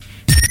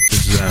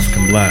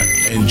African Black.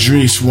 And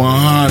Drees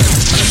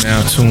 100.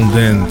 Now tuned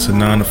in to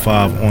 9 to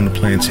 5 on the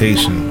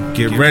plantation.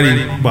 Get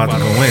ready, about to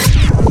go in.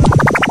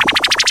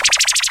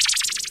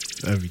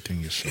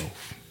 Everything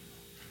yourself.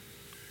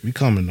 We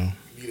coming though.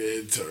 Be the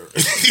intern.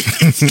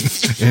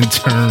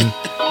 Intern,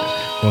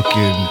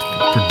 fucking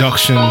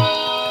production,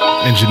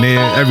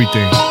 engineer,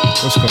 everything.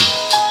 Let's go.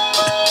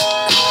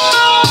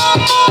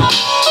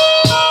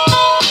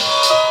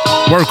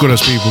 Work with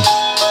us, people.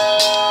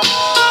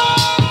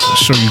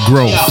 Show you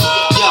growth.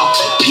 Yo,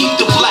 peep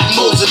the black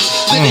Moses.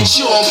 Living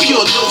chill on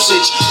pure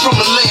dosage. From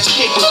the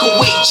landscape of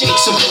Kuwait,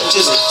 Jakes and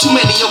Vultures. Too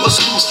many of us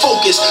lose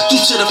focus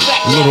due to the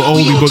fact that little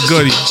oldie but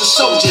goodie. bunch of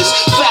soldiers,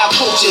 foul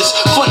coaches.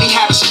 Funny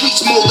how the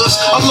streets mold us.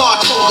 Allah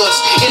told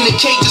us in the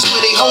cages where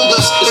they hold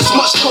us, it's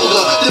much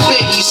colder. The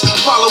babies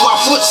follow our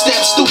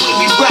footsteps the way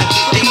we rap.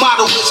 They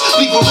motto is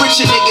leave a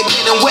richer nigga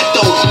dead and wet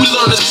though. We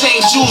learn the same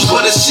jewels,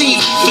 but it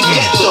seems we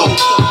forget though.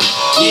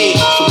 Yeah,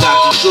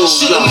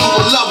 should've knew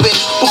what love is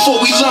before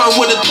we learn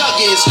what a thug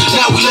is.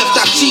 Now we left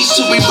our teeth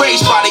to be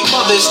raised by their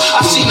mothers.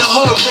 I've seen the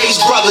hood raise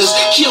brothers,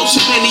 kill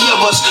too many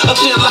of us. A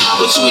thin line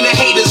between the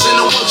haters and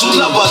the ones who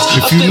love us.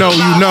 If you know,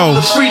 you know.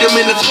 The freedom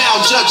in the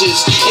found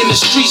judges in the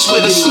streets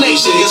where the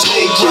snakes niggas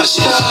hold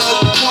grudges.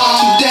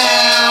 Calm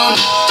down.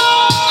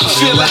 I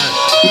feel like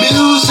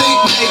music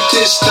make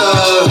this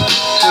stuff.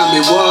 Have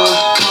me what?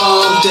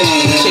 Calm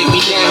down. Take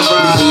me down,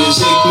 bro.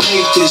 Music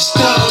make this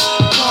stuff.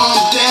 Calm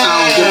down.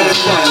 I don't give a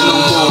fuck no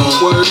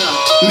more. Word up.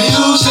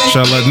 Music.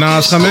 Shall I let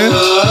Nas come in?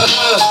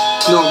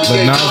 No,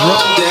 Let Nas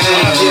rock?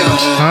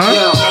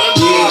 Huh?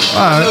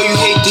 I know you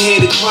hate to hear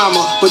the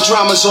drama, but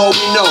drama's all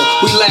we know.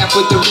 We laugh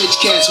with the rich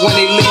cats. When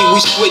they leave,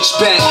 we switch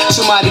back.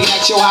 Somebody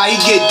ask yo how he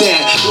get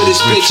that with his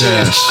bitch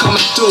ass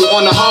coming through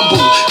on the humble,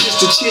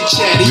 just a chit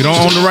chat. We don't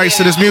own the rights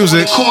to this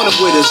music. Corner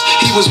with us.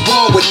 He was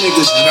born with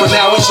niggas, but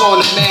now he's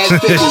on the mad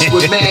fitness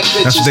with mad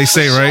bitches. That's what they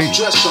say, right?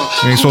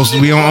 We ain't supposed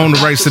to. We don't own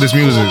the rights to this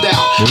music,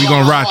 but we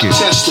gonna rock it.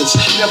 Testers,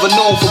 never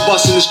known for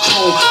busting his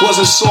chrome.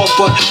 Wasn't soft,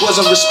 but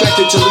wasn't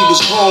respected till he was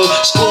grown.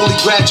 School he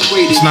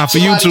graduated. It's not for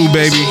YouTube,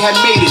 baby. He had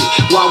made it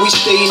while we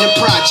stayed in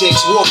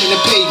projects, walking the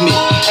pavement.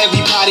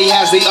 Everybody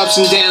has their ups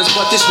and downs,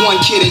 but this one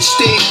kid had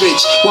stayed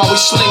rich while we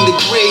sling the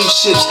grave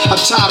ships up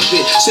top of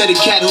it. Said a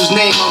cat whose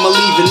name I'ma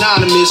leave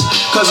anonymous,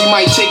 cause he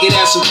might take it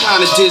as some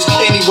kind of diss.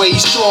 Anyway,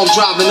 he saw him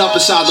driving up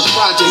inside the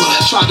project.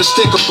 Tried to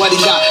stick him, but he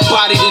got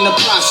bodied in the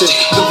process.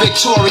 The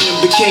Victorian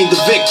became the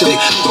victim.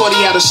 Thought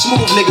he had a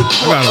smooth nigga.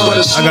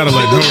 I gotta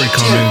let Nori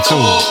come in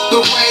too.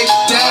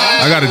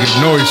 I gotta give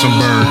Nori some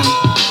burn.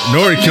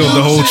 Nori killed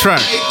the whole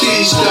track.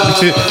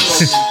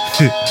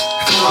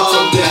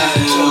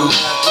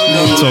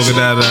 Talking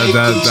that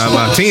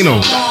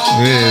Latino.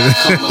 Yeah.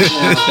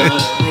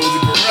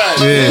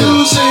 Yeah.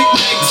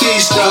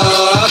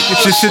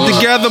 Get your shit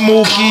together,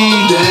 Mookie.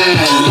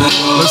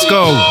 Let's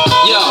go.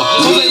 Yo,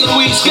 Jose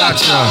Luis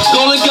Gotcha.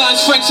 Golden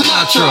Guns, Frank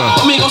Sinatra.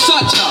 Amigo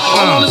Sacha.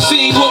 I'm on the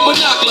scene with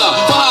binocular.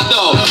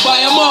 Fado, by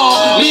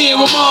Amon, me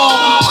and Ramon.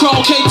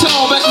 Chrome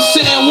K-Tone, back to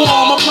San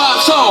Juan, my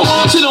pop's home.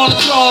 Sit on the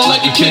throne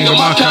like a king of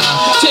my kind.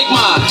 Take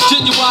mine,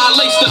 genuine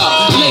laced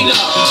up, laid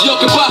up. Yo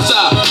que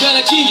pasa,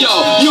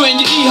 Benaquillo, you and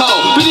your hijo,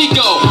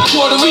 Benico,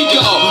 Puerto Rico,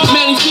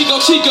 Manny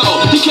Chico,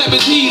 he kept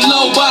his heat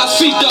low by his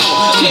feet though.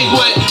 Came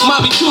with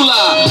Mami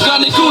Chula,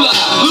 Garnicula,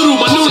 Lulu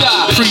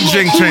Manuda, Free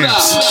drink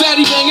champs.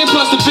 Fatty banging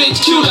plus the bitch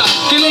cuter,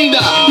 que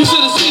linda, you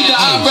should have seen the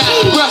I rap,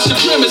 rush the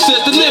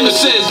premises, the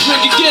nemesis,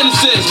 drinking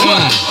Guinnesses,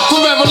 for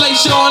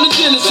revelation on the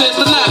Genesis,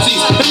 the Nazis,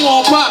 they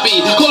want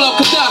Poppy, call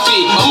up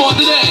Gaddafi, I'm on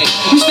today,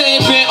 we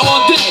staying bent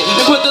all day,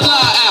 and put the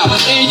lie out,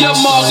 in your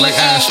mouth like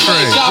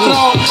ashtray,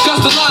 Cabrón,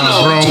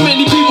 Castellano, too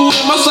many people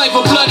in my cipher,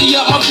 bloody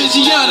up my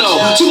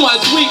Vigiano, too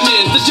much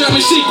weakness, the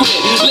German secret,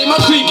 lay my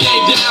creep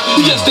game down,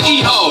 you just the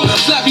E-ho,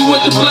 slap you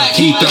with the black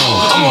heat though,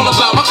 I'm all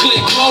about my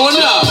clique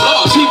growing up,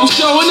 people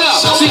showing up,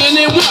 seeing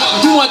it what,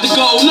 you want to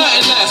go,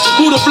 nothing less,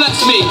 Buddha bless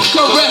me,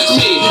 caress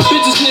me,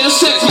 bitches here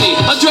sex me,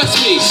 undress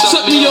me,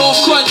 suck me off,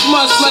 crunch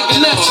much like a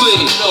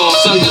Nestle,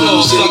 suck me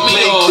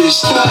off.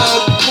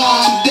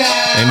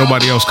 Ain't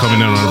nobody else coming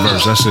in on the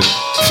verse, that's it.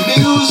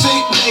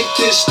 Music make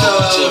this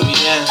stuff.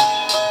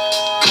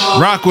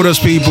 Rock with us,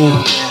 people.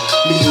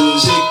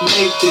 Music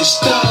make this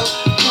stuff.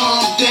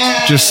 Calm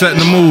down. Just setting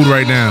the mood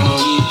right now.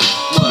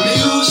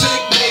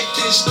 Music make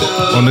this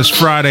stuff. On this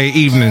Friday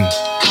evening.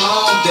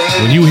 Calm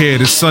down. When you hear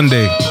this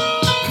Sunday.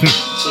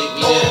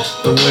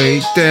 The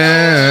way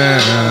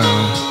down.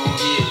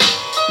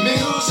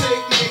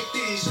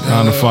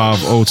 9 to 5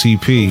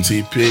 OTP.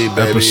 OTP,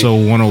 baby.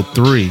 Episode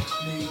 103.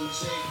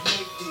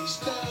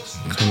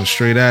 Coming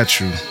straight at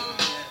you.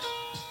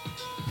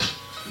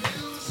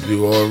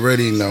 You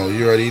already know.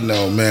 You already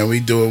know, man. We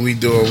doing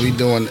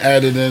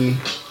editing.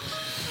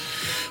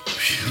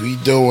 We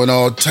doing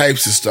all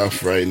types of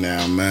stuff right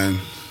now, man.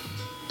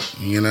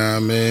 You know what I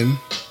mean?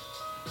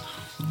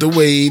 The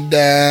way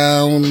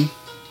down.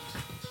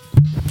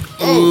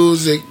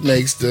 Music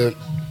makes the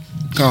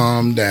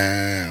calm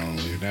down.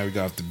 Now we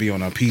got to be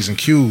on our P's and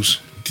Q's.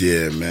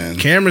 Yeah, man.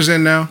 Cameras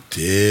in now.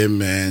 Yeah,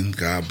 man.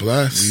 God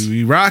bless.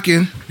 We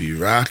rocking. We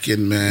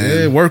rocking, man.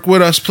 Yeah, work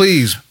with us,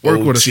 please.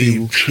 Work with us,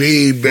 people.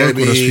 OTP, baby. Work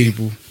with us,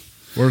 people.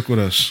 Work with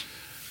us.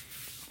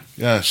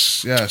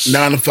 Yes, yes.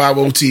 9 to 5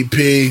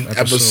 OTP,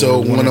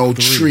 episode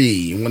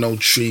 103.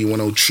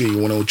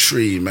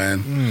 103,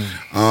 man.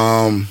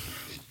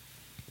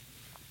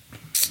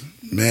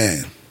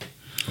 Man.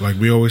 Like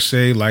we always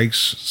say, likes,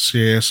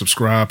 share,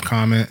 subscribe,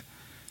 comment.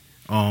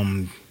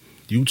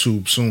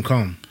 YouTube soon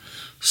come.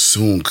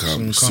 Soon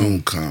come.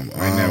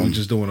 Right now we're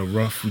just doing a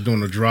rough. We're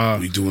doing a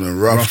drive. We doing a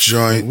rough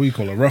joint. What do you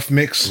call it? Rough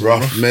mix.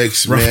 Rough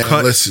mix, man.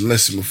 Cut.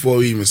 Listen. Before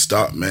we even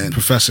start, man.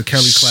 Professor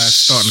Kelly class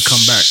starting to come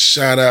back.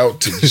 Shout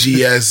out to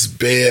GS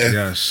Bear.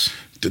 Yes.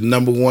 The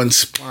number one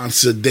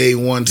sponsor, day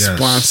one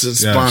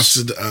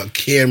sponsored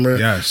camera.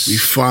 Yes. We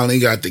finally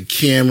got the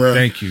camera.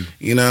 Thank you.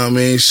 You know what I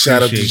mean?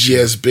 Shout out to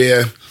GS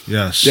Bear.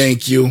 Yes.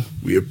 Thank you.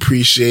 We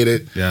appreciate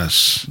it.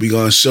 Yes. We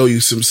gonna show you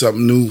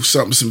something new.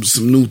 Some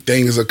new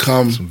things are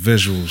come. Some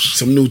visuals.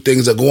 Some new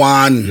things are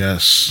going.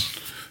 Yes.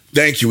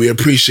 Thank you. We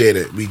appreciate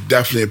it. We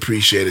definitely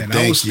appreciate it. And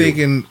Thank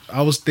you.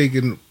 I was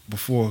thinking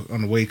before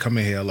on the way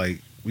coming here,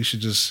 like we should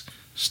just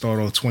start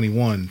off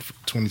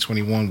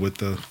 2021 with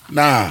the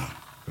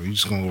we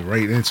just gonna go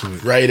right into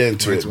it. Right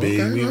into it,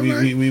 okay,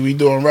 B. We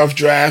doing rough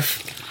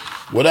draft,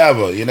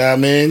 whatever. You know what I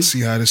mean?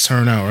 See how this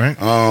turn out, right?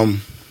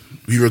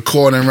 We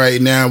recording right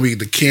now.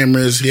 The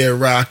cameras here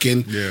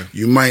rocking. Yeah.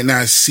 You might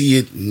not see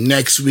it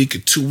next week or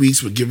 2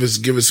 weeks, but give us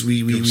some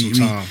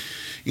time.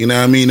 You know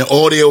what I mean? The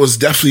audio is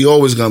definitely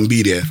always gonna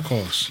be there. Of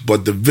course.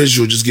 But the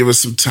visual, just give us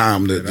some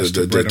time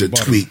to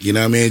tweak. You know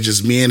what I mean?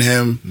 Just me and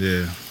him.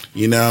 Yeah.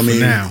 You know what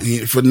I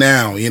mean? For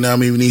now. You know what I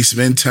mean? We need some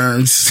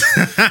interns.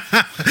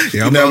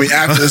 Yeah, you know what I mean?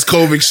 After this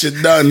COVID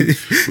shit done,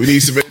 we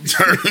need some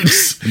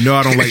interns. You know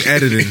I don't like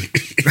editing.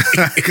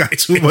 I got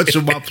too much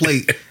on my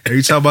plate.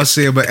 Every time I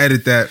say I'm gonna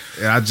edit that,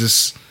 I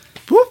just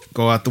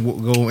go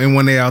in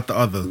one ear out the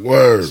other.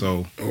 Word.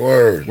 So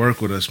work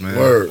with us, man.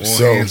 Word. All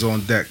so, hands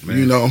on deck, man.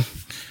 You know,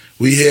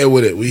 we here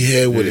with it. We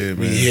here with Yeah, it.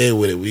 man. We here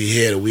with it. We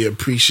here. We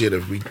appreciate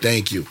it. We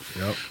thank you.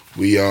 Yep.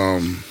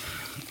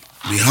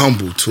 We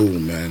humble too,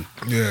 man.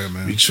 Yeah,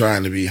 man. We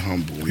trying to be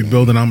humble. We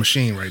building our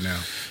machine right now.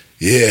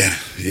 Yeah.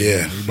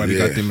 Everybody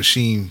got their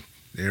machine.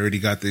 They already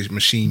got their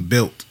machine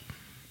built.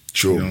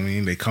 True. You know what I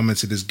mean? They come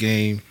into this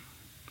game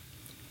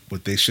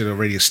with they shit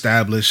already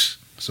established,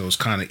 so it's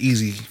kind of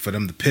easy for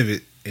them to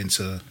pivot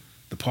into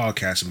the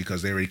podcasting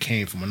because they already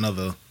came from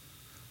another.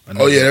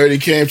 Oh yeah, they already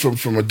came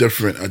from a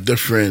different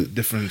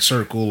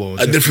circle or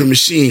a different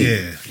machine.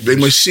 Yeah, the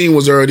machine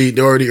was already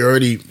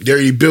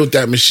built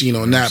that machine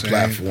on that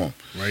platform.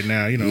 Right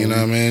now, you know what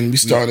I mean. We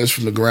started this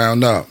from the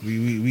ground up.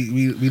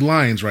 We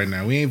Lions right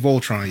now. We ain't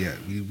Voltron yet.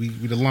 We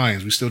the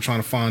Lions. We still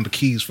trying to find the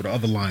keys for the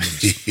other Lions.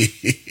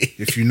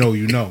 If you know,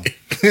 you know.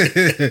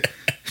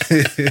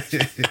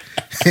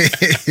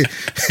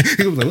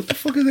 He was like, "What the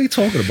fuck are they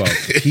talking about?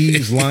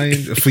 Keys,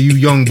 Lions for you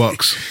young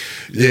bucks."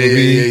 You know what I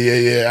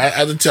mean? Yeah. I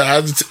had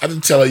to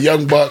tell a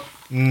young buck.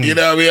 You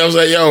know what I mean? I was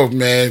like, "Yo,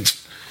 man."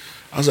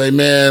 I was like,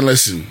 "Man,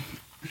 listen.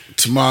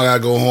 Tomorrow I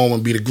gotta go home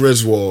and be the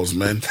Griswolds,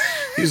 man."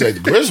 He's like,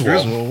 "The Griswold?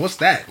 Griswold? What's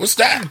that? What's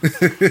that?"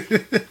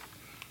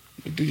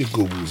 Do your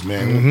Googles,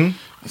 man.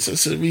 So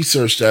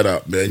research that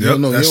up, man. You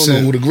don't know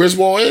who the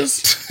Griswold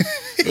is?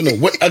 You know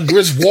what a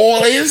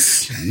Griswold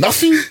is?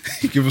 Nothing.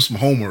 Give us some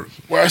homework.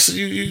 Well, I said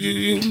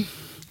you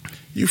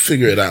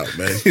figure it out,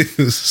 man.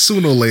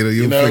 Sooner or later,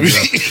 you'll figure it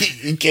out.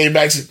 He came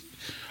back and said,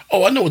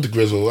 "Oh, I know what the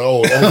Griswold.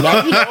 Oh,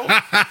 now you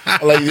know."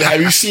 Like,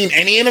 have you seen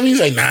any of them? He's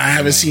like, "Nah, I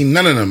haven't seen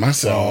none of them." I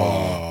said,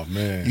 "Oh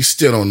man, you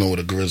still don't know what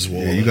a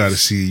Griswold is." You got to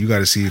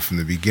see it from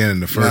the beginning.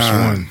 The first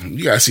one.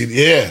 You got to see,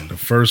 the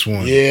first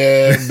one.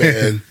 Yeah,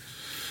 man.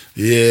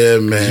 Yeah,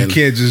 man. You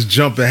can't just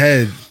jump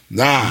ahead.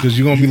 Nah, because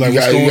you're gonna be like,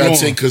 "What's going on?"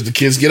 Because the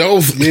kids get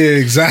over. Yeah,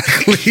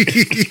 exactly.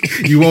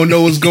 You won't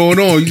know what's going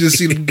on. You just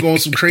see them going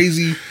some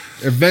crazy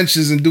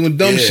adventures and doing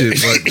dumb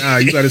shit. But nah,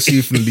 you got to see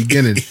it from the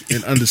beginning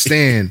and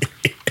understand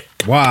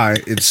why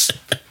it's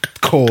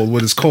called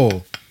what it's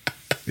called.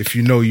 If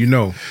you know, you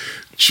know.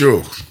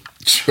 True.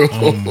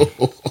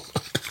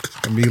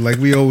 I mean, like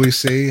we always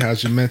say,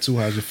 how's your mental?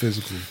 How's your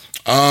physical?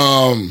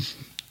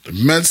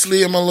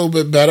 Mentally, I'm a little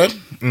bit better.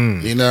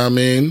 You know what I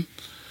mean?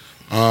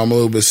 I'm a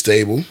little bit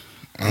stable.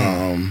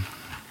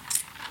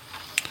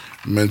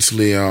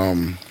 Mentally,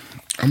 I'm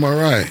all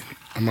right.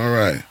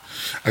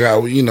 I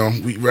got, we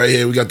right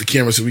here, we got the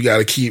camera, so we got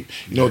to keep,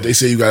 what they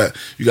say, you got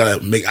to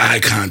make eye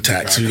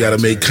contact. So you got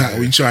to make,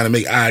 we trying to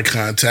make eye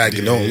contact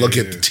and don't look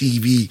at the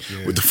TV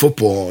with the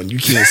football on. You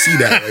can't see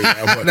that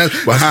right now.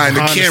 But behind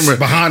the camera,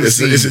 it's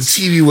a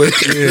TV with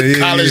a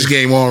college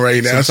game on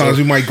right now. Sometimes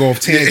we might go off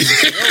tangent.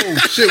 Oh,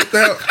 shit, what the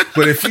hell?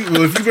 But if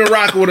you've been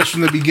rocking with us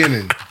from the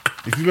beginning,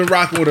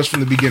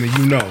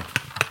 you know.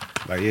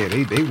 Like, yeah,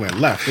 they went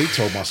left. They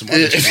told about some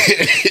other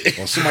shit.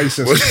 Or somebody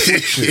said some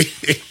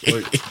shit.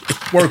 But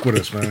work with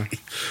us, man.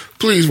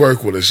 Please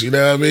work with us, you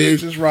know what I mean?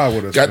 Just ride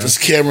with us. Got this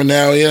camera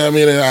now, you know what I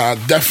mean?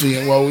 And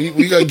definitely,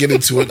 we gotta get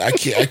into it. I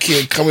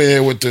can't come in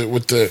here with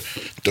the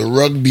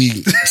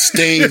rugby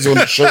stains on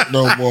the shirt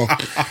no more.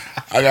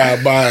 I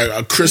gotta buy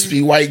a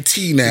crispy white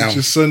tee now. It's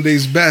your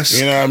Sunday's best.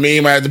 You know what I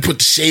mean? I had to put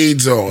the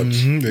shades on.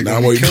 They're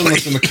Now gonna be I'm killing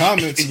us in the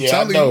comments. Yeah,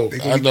 I know. They're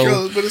gonna be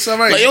killing us, but it's all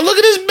right. Like, yo, look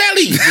at his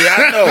belly.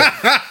 Yeah,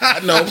 I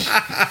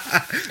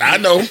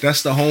know.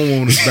 That's the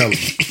homeowner's belly.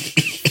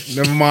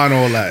 Never mind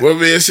all that. Well,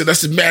 man, so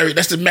that's the married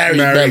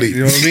belly. You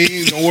know what I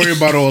mean? Don't worry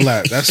about all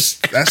that.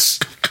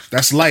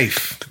 That's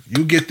life.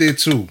 You get there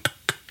too.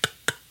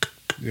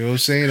 You know what I'm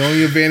saying? The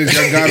only advantage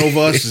y'all got over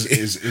us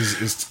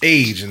is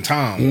age and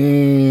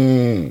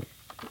time.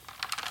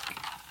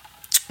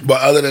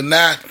 But other than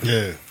that,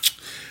 Yeah.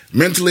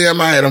 mentally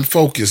I'm out. I'm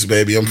focused,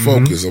 baby. I'm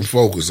focused.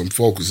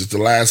 It's the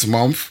last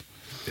month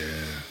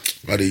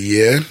of the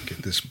year.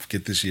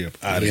 Get this year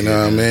out of here. You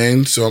know what I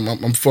mean? So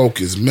I'm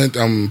focused.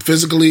 I'm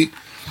physically.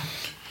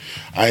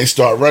 I ain't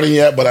start running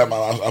yet, but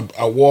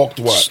I walked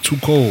what? It's too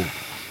cold.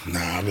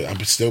 Nah,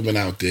 I've still been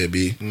out there,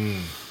 B.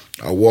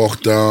 I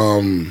walked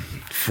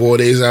 4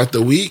 days out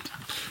the week.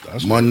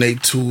 That's Monday,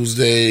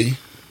 Tuesday.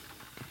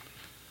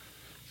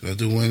 Did I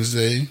do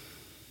Wednesday?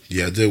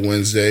 Yeah, I did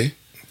Wednesday.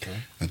 Okay.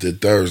 I did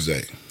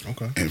Thursday.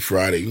 Okay. And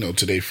Friday,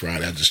 today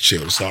Friday, I just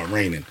chilled. It started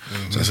raining.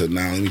 So I said,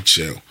 nah, let me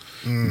chill.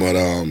 But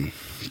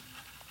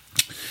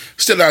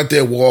still out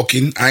there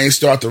walking. I ain't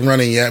started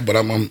running yet, but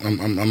I'm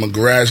gonna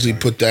gradually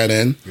put that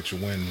in. Get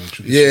your win.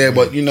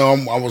 But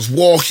I was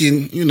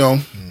walking,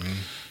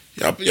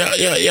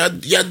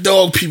 Y'all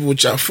dog people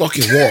with y'all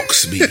fucking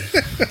walks, B.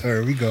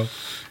 There we go.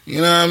 You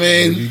know what I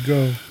mean? There we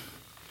go.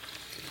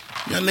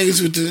 Y'all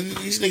niggas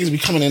these niggas be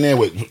coming in there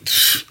with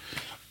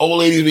old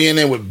ladies be in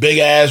there with big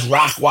ass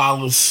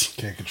Rockwallers.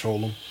 Can't control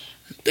them.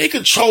 They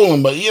control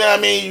them, but you know what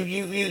I mean.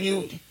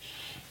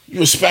 You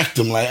respect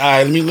them. Like, all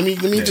right, let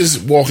me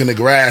just walk in the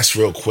grass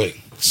real quick.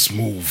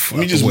 Smooth. Let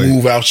me just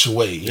move out your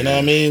way. You know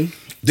what I mean?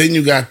 Then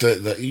you got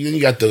the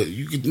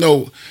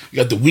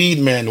weed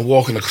man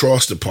walking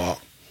across the park.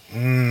 You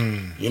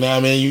know what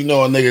I mean?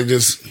 A nigga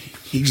just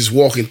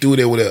walking through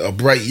there with a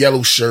bright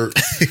yellow shirt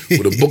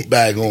with a book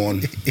bag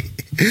on.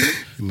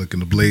 Looking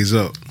to blaze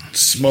up.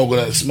 Smoking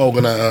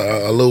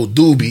a little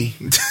doobie.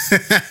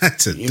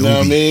 That's a You know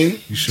what I mean?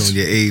 You showing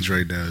your age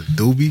right now.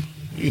 Doobie?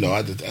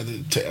 I did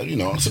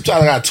sometimes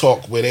I gotta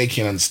talk where they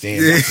can't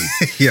understand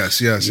nothing.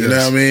 Yes. You know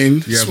what I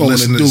mean? You have Smoking a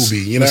listeners,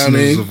 doobie. You know what I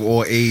mean? of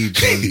all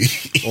age and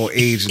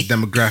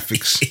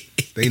demographics.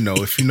 They know.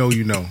 If you know,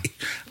 you know.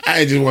 I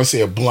ain't just want to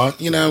say a blunt.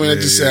 You know what I mean?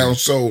 It just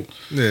sounds so.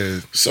 Yeah.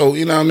 So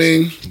you know what I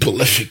mean?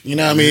 Prolific. You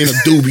know what I mean? A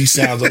doobie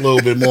sounds a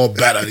little bit more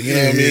better. You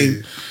know what I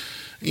mean?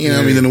 You know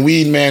what I mean? And the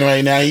weed man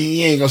right now,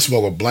 he ain't gonna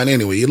smoke a blunt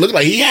anyway. It looked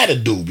like he had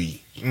a doobie.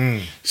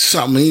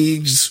 Something. He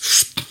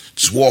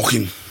just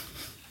walking.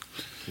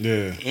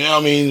 Yeah. You know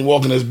what I mean?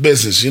 Walking his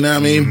business. You know what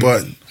I mean?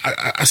 But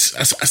I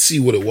see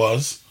what it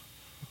was.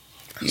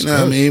 You know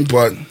what I mean?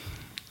 But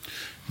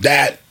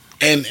that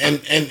and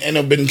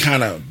I've been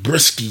kind of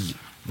brisky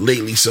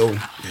lately. So the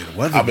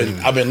weather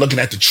I've been looking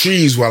at the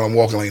trees while I'm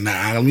walking. Like,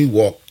 nah, let me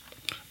walk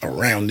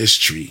around this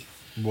tree.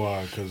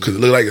 Why? Because it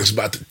look like it's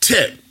about to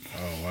tip.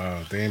 Oh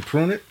wow, they ain't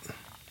prune it.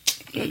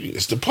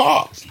 It's the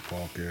park.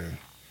 Yeah.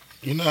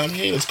 You know what I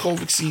mean? It's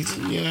COVID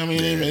season. You know what I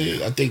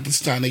mean? I think this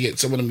time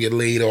some of them get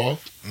laid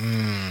off.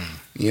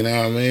 You know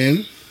what I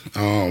mean?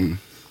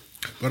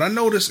 But I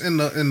noticed in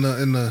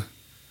the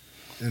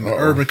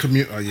urban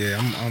community. Oh yeah,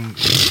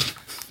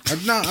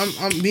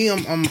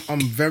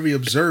 I'm very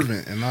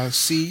observant, and I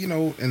see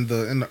in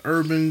the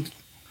urban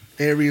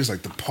areas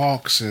like the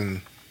parks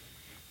and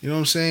you know what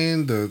I'm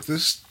saying.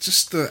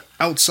 The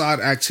outside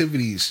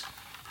activities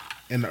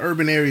in the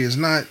urban area it's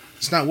not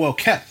well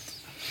kept.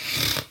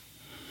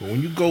 But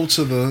when you go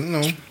to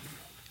the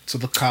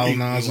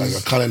colonizers,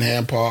 like a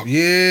Cunningham Park,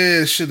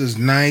 yeah, shit is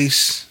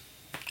nice.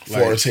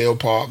 Forest Hill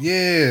Park,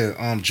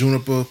 yeah,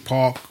 Juniper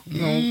Park,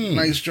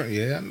 nice joint.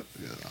 Yeah,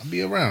 I'll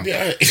be around.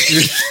 Yeah,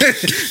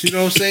 you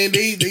know what I'm saying.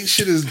 They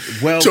shit is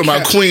well. Talking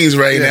about Queens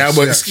right now,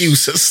 but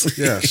excuses.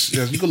 Yes,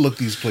 you can look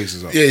these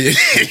places up. Yeah.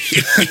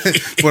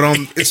 But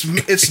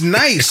it's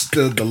nice.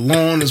 The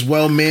lawn is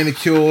well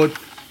manicured.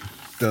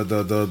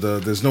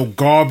 The there's no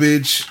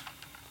garbage.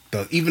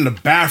 Even the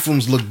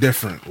bathrooms look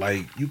different.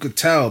 Like you could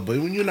tell, but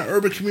when you're in an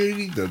urban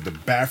community, the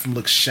bathroom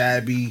looks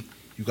shabby.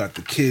 You got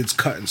the kids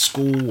cutting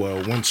school.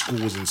 Well, when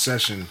school was in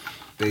session,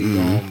 they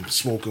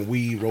smoking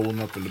weed,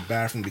 rolling up in the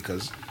bathroom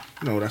because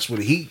that's where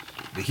the heat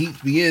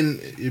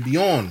it be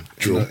on.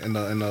 True. In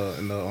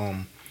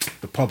the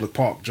public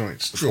park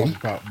joints. True.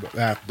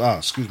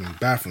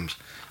 Bathrooms.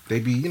 They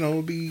be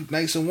be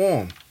nice and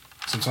warm.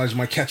 Sometimes you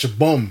might catch a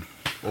bum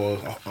or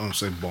a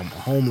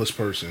homeless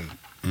person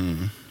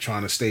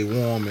trying to stay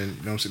warm, and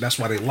you know what I'm saying. That's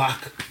why they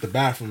lock the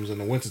bathrooms in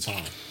the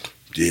wintertime.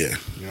 Yeah,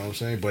 you know what I'm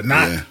saying. But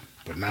not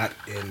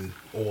in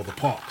all the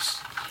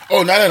parks.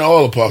 Oh, not in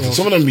all the parks.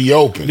 Some of them be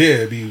open.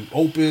 Yeah, it be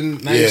open,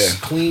 nice,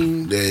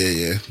 clean.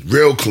 Yeah.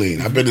 Real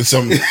clean. I've been to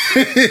some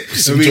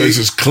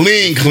places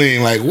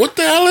clean. Like, what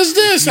the hell is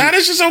this? How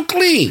this is so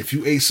clean? If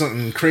you ate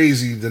something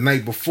crazy the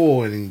night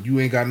before and you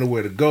ain't got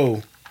nowhere to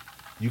go,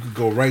 you could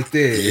go right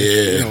there.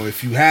 Yeah. You know,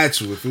 if you had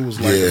to, if it was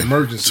like an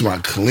emergency. It's my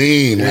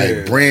clean, Yeah.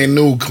 like brand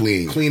new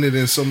clean. Clean it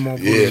in some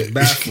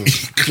bathroom.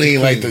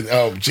 Clean like the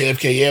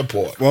JFK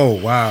Airport. Whoa,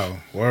 wow.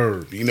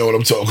 Word. You know what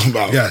I'm talking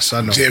about? Yes,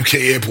 I know.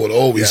 JFK Airport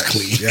always Yes,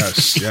 clean.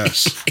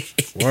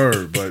 yes.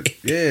 Word. But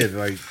yeah,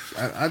 like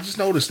I just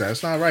noticed that.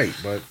 It's not right,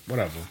 but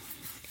whatever.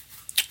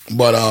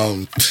 But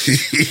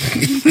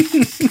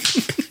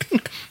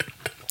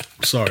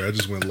Sorry, I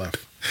just went left.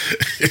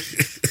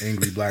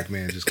 Angry black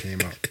man just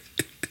came out.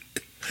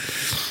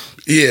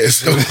 yeah,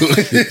 so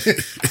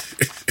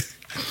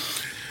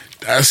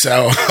that's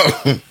how.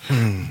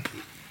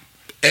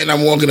 And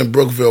I'm walking in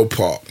Brookville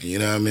Park. You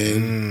know what I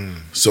mean?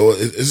 So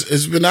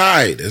it's been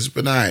alright. It's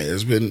been alright.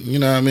 It's been, you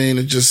know what I mean?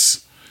 It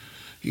just,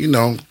 you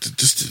know,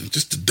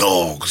 just the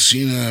dogs.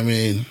 You know what I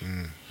mean?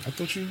 I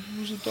thought you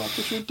was a dog. I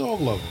thought you were a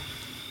dog lover.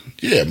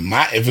 Yeah,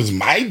 if it's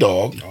my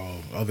dog, Oh,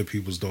 other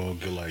people's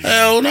dog, you're like,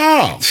 hell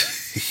no.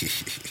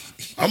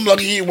 I'm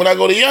lucky when I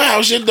go to your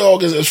house, your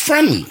dog is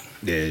friendly.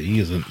 yeah, he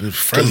is a 'Cause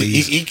friendly.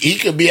 he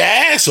could be an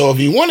asshole if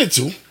he wanted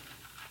to.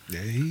 Yeah,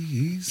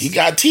 he's He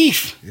got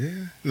teeth. yeah.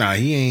 Nah,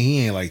 he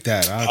ain't like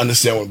that.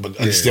 Understand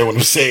what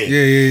I'm saying?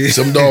 Yeah.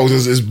 Some dogs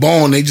is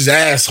born, they just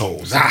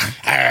assholes.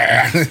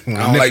 I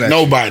don't like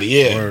nobody.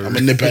 Yeah, Word. I'm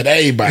a nip at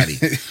everybody.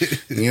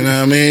 You know what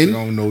I I mean?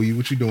 don't know you.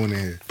 What you doing in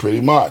here?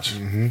 Pretty much.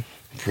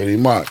 Pretty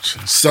much.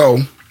 So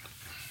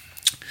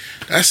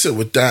that's it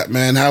with that,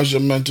 man. How's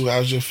your mental?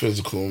 How's your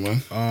physical,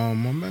 man?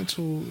 My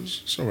mental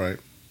is it's all right.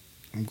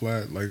 I'm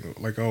glad.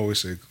 Like I always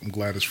say, I'm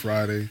glad it's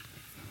Friday.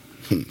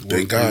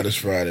 Thank God it's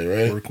Friday,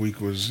 right? Work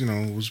week was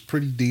was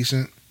pretty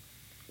decent.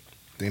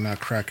 They not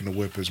cracking the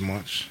whip as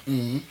much.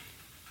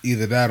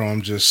 Either that or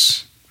I'm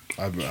just.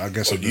 I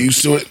guess I'm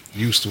Used to it.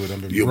 used to it.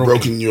 I've been You're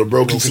a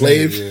broken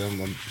slave. Yeah,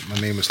 my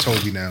name is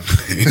Toby now.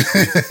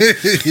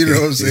 You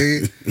know what I'm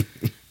saying?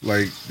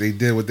 Like they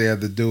did what they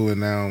had to do, and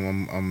now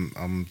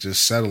I'm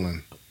just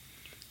settling.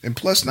 And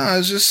plus,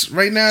 it's just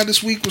right now.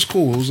 This week was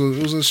cool.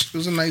 It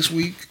was a nice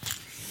week.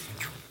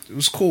 It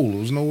was cool. There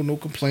was no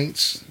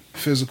complaints.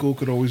 Physical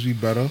could always be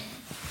better.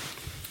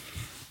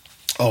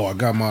 Oh, I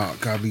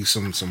got me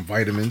some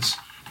vitamins.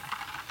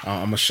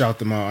 I'm gonna shout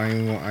them out. I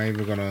ain't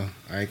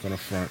gonna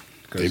front.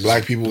 They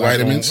black people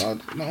vitamins.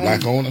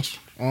 Black owners.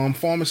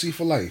 Pharmacy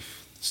for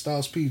Life.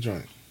 Styles P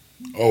joint.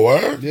 Oh,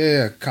 word?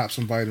 Yeah, cop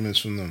some vitamins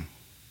from them.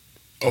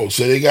 Oh,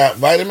 so they got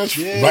vitamins?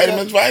 Yeah,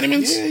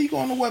 Vitamins? Yeah, you go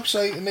on the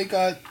website and they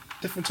got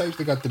different types.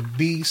 They got the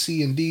B,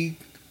 C, and D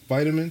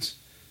vitamins.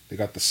 They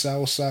got the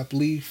soursop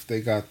leaf. They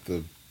got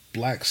the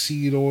black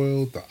seed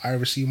oil, the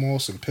irisy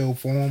moss in pill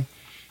form.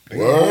 They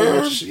got a whole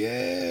Word? bunch-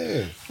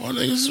 yeah. Well,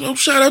 niggas,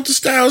 shout out to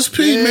Styles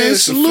P, Yeah, man.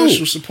 it's Salute.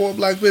 official. Support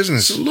black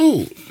business.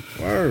 Salute.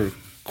 Word.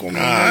 Call me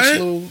a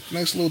Alright.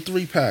 nice little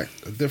 3-pack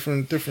of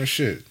different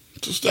shit.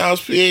 So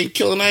Styles P ain't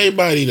killing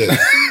everybody then.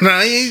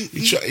 Nah, he ain't.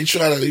 He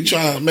trying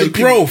to make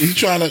people, growth. He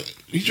trying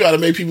to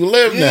make people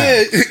live now.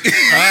 Yeah.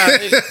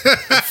 Alright.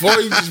 Before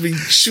you just be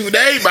shooting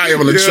everybody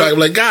on the Yeah. track,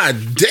 like, God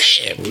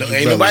damn, no,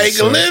 ain't nobody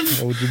can live.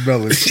 Hold your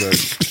belly, son.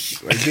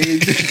 Like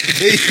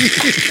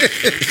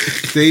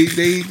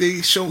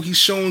he's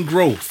showing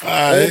growth. All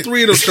Alright.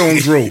 3 of them showing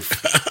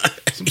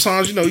growth.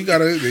 Sometimes you ain't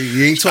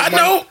talking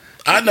about.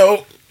 I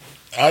know.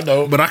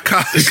 But I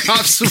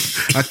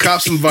cop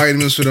some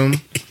vitamins for them.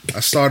 I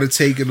started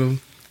taking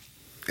them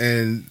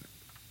and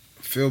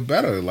feel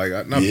better. Like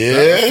I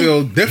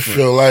feel different. You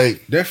feel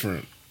like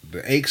different.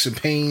 The aches and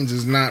pains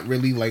is not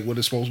really like what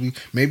it's supposed to be.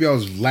 Maybe I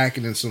was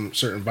lacking in some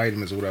certain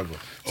vitamins or whatever.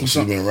 so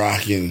you've been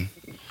rocking.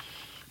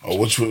 Oh,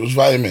 which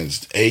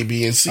vitamins? A,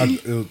 B, and C.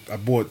 I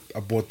bought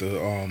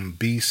the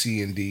B,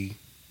 C, and D.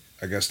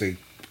 I guess they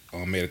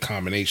made a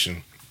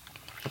combination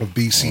of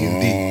B, C,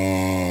 and D.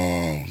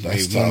 Oh,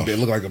 that's Made one tough. bit- It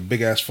looked like a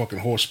big ass fucking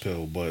horse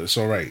pill, but it's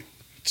all right.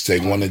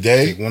 Take one a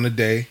day. Take one a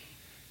day.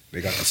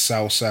 They got the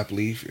soursop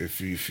leaf. If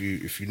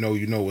you know,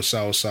 you know what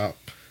soursop.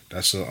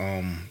 That's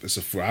it's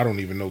a fruit. I don't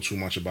even know too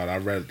much about it. I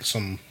read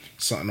something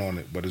on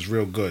it, but it's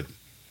real good.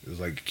 It's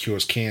like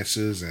cures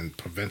cancers and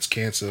prevents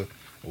cancer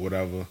or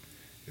whatever.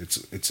 It's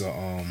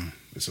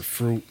a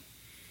fruit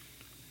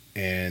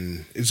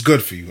and it's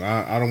good for you.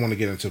 I don't want to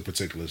get into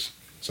particulars,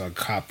 so I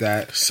cop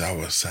that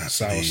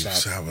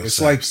Soursop. It's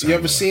like you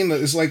ever seen?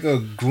 It's like a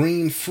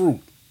green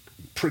fruit,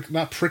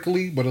 not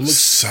prickly, but it looks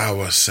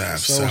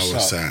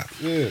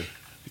soursop. Yeah.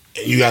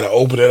 You got to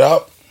open it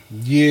up,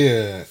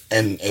 Yeah,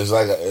 and it's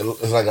like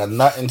a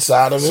nut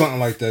inside of it. something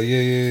like that.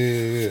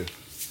 Yeah.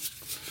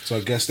 So I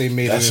guess they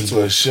made That's it some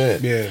into good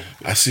shit. Yeah,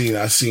 I seen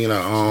a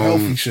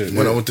healthy shit,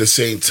 when yeah. I went to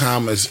St.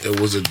 Thomas. It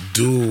was a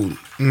dude.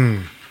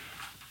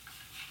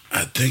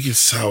 I think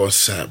it's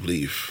soursop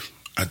leaf.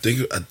 I think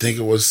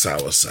it was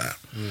soursop.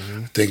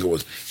 I think it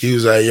was. He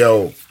was like,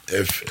 yo,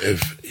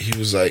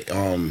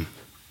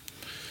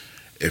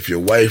 if your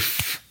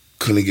wife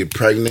couldn't get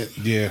pregnant,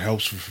 yeah. It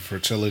helps for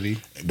fertility.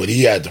 but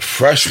he had the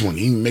fresh one.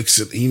 He mix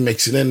it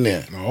in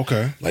there. Oh,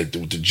 okay. Like the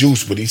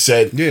juice, but he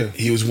said Yeah.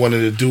 he was one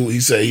of the dudes. He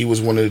said he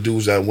was one of the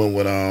dudes that went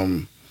with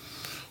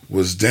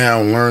was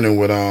down learning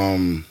with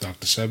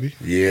Dr. Sebi.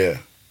 yeah.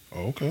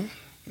 Oh, okay.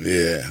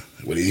 Yeah.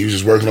 When he was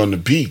just working on the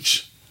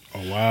beach.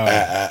 Oh wow.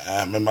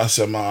 I remember I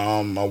said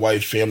my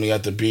wife's family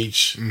at the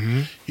beach.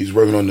 Mm-hmm. He's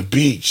working on the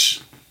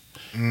beach,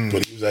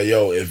 but he was like,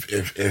 "Yo,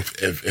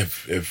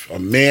 if a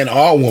man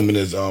or woman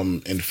is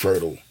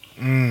infertile,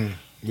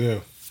 Yeah,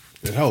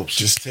 it helps.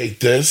 just take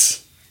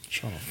this,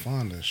 Trying to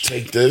find this.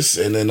 take this,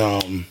 and then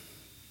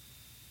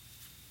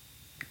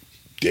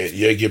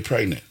yeah, get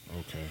pregnant.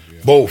 Okay.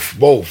 Yeah.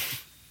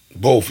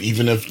 Both.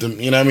 Even if the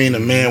the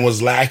man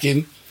was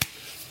lacking,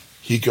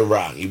 he could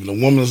rock. Even the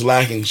woman was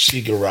lacking,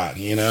 she could rock.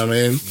 You know what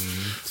I mean?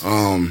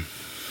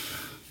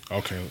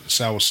 Okay.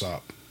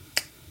 Soursop.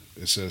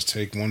 It says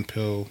take 1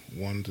 pill,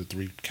 1 to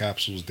 3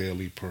 capsules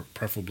daily,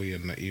 preferably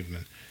in the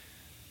evening.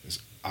 It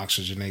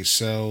oxygenates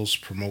cells,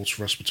 promotes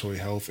respiratory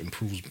health,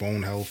 improves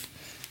bone health.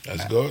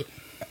 That's good.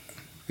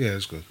 Yeah,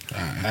 it's good.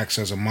 Alright. Acts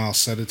as a mild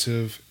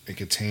sedative and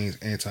contains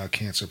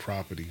anti-cancer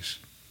properties.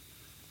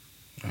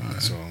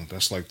 Alright. So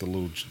that's like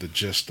the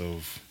gist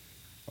of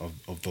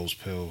those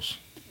pills.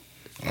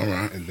 All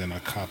right. And then I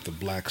copped the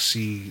black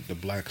seed, the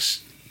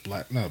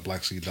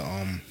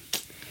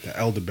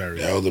elderberry.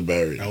 The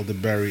elderberry.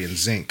 Elderberry and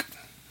zinc.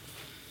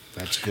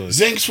 That's good.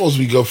 Zinc's supposed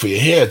to be good for your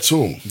hair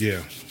too.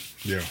 Yeah.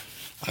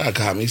 I gotta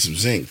cop me some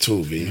zinc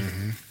too, B.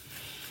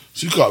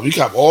 So you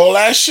cop all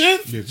that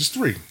shit? Yeah, just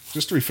 3.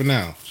 Just 3 for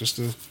now. Just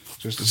to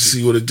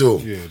See what it do.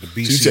 Yeah, the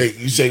So BC.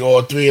 you take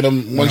all 3 of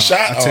them one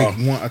shot?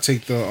 I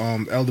take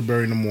the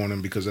elderberry in the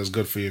morning because that's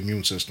good for your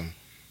immune system.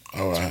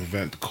 All To right.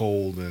 prevent the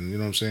cold and you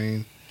know what I'm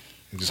saying?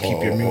 And just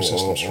keep your immune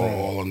system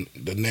strong.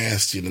 The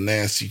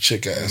nasty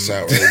chick ass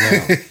out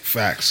right now.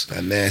 Facts.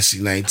 That nasty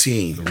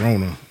 19. The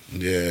Rona.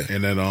 Yeah.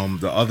 And then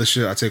the other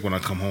shit I take when I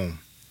come home.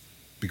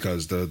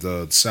 Because the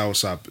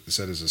soursop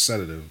said it's a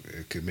sedative.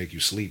 It could make you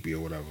sleepy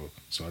or whatever.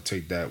 So I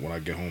take that when I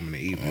get home in the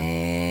evening.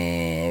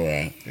 All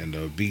right. And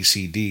the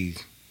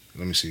BCD,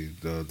 let me see,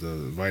 the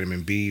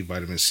vitamin B,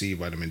 vitamin C,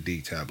 vitamin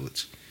D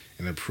tablets.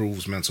 It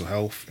improves mental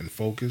health and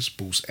focus,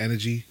 boosts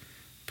energy,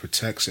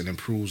 protects and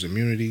improves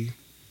immunity,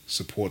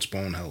 supports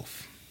bone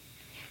health.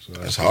 So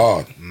That's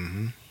hard.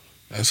 Mm-hmm.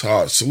 That's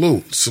hard.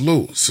 Salute.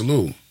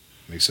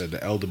 They said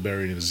the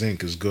elderberry and the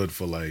zinc is good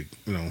for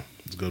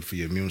it's good for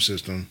your immune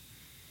system.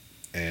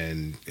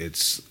 And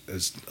it's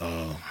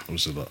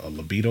what's it, a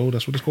libido?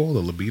 That's what it's called, a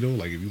libido.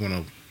 Like if you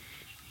want to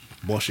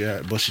bust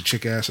your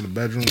chick ass in the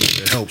bedroom,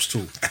 it helps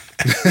too.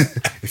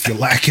 If you're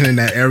lacking in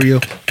that area,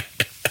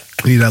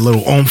 you need that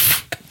little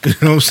oomph. You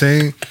know what I'm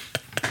saying?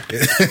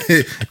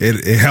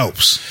 It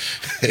helps.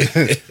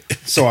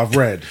 So I've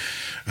read.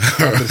 I'm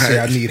not gonna say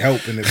I need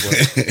help in it, but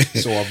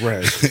so I've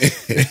read.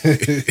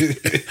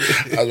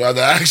 I'd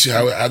rather ask you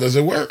how does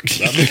it work?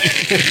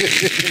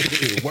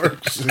 It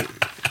works.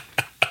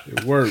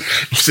 It works.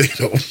 Say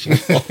no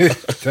more.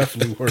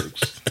 Definitely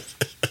works.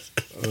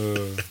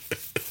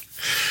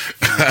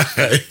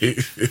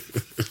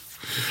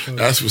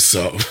 That's what's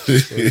up.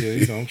 So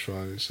yeah, I'm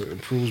trying. So it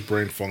improves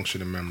brain function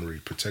and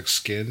memory, protects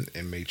skin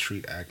and may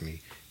treat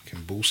acne,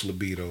 can boost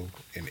libido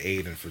and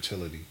aid in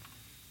fertility,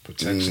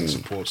 protects and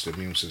supports the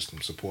immune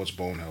system, supports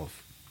bone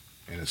health,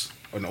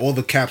 and all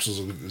the capsules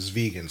is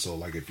vegan. So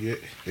like if you're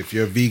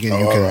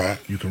vegan,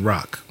 you can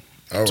rock.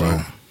 All So,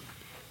 right.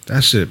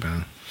 that's it,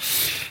 man.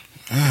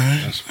 All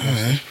right.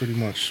 That's pretty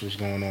much what's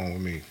going on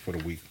with me for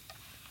the week.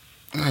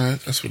 All right.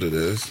 That's what it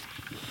is.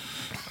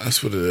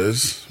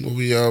 What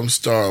we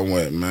starting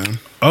with, man?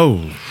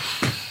 Oh,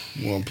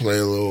 You want to play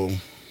a little?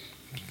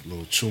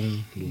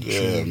 tune.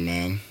 Yeah,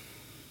 man.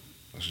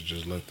 I should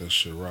just let that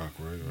shit rock,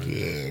 right?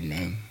 Yeah,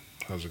 man.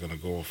 How's it gonna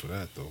go off for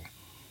that though?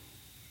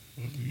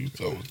 You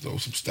throw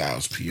some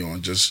Styles P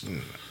on, just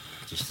the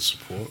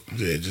support.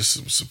 Yeah, just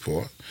some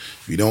support.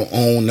 We don't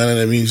own none of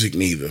the music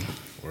neither.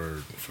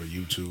 Or for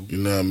YouTube. You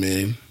know what I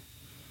mean?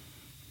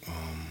 I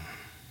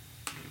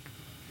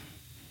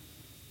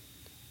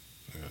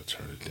gotta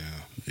turn it down.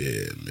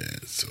 Yeah,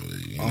 man. So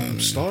you know what I mean?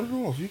 Start it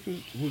off. You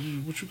could.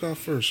 What you got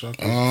first? So I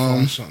can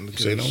find something to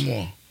get Say us, no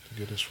more. to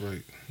get us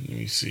right. Let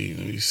me see,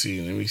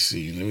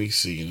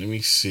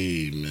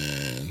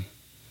 man.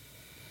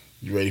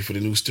 You ready for the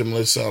new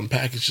stimulus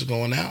package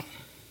going out?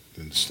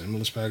 Then the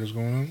stimulus package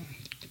going on.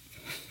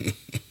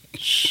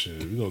 Shit,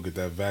 we gonna get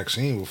that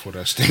vaccine before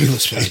that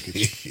stimulus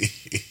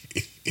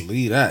package.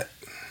 Believe that.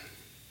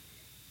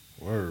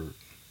 Word.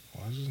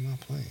 Why is this not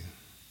playing?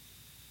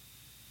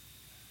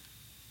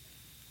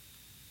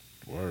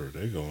 Word.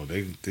 They going.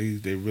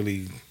 They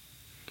really.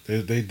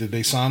 Did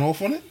they sign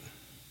off on it?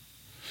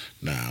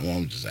 Nah,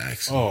 I'm just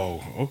asking.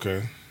 Oh,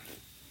 okay.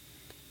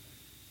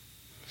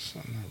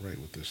 Something not right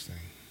with this thing.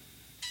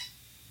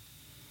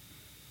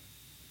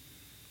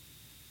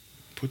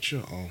 Put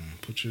your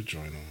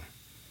joint on.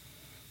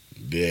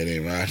 Yeah, it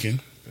ain't rocking.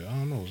 I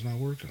don't know. It's not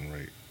working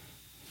right.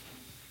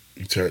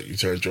 You turn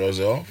yours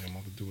off? Yeah, I'm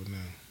about to do it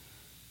now.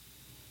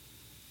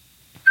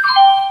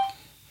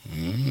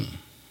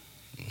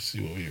 Let's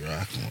see what we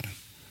rocking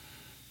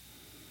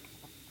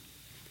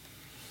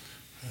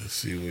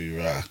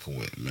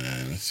with.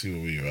 Man.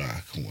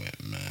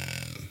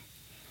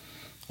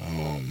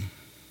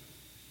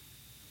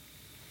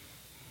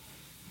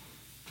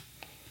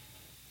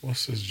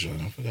 What's this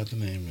joint? I forgot the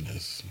name of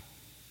this.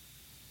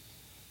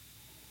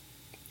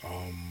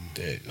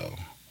 There you go.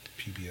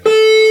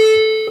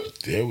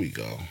 PBS. There we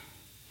go.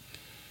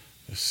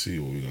 Let's see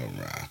what we're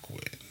gonna rock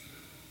with.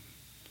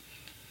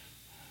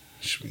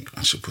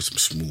 I should put some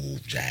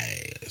smooth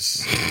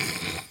jazz,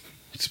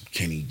 some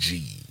Kenny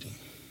G,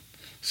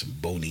 some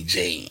Boney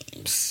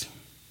James.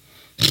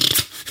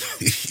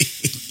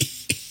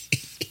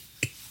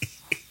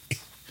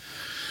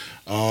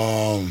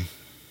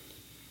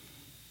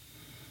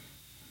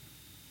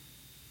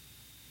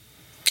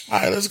 All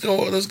right, let's go.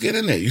 Let's get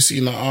in there. You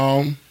seen the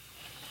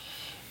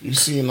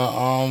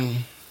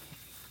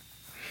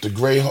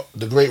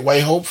Great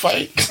White Hope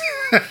fight?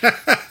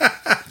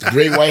 The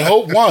Great White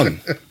Hope won.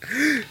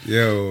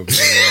 Yo, man.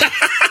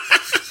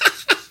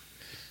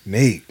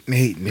 Nate.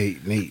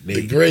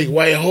 The Great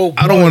White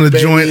Hope. I don't want to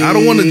join. baby. I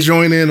don't want to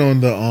join in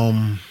on the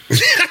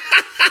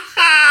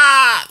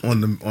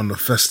on the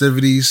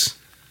festivities.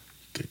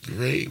 The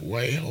Great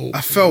White Hope.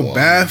 I felt won,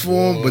 bad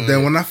for him, but then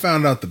boy. when I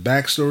found out the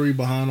backstory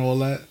behind all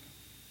that,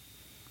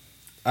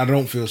 I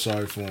don't feel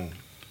sorry for him.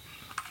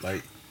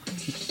 Like,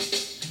 what's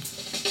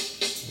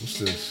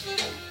this?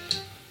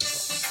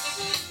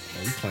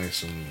 Oh, you playing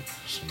some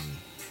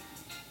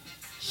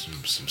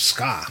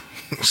ska,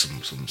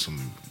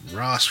 some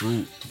Ross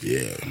root.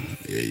 Yeah.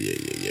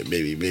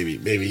 Maybe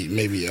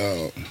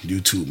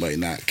YouTube might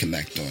not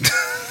connect on it.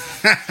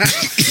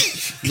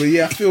 But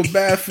yeah, I feel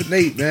bad for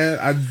Nate, man.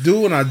 I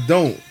do and I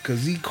don't,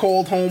 cause he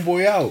called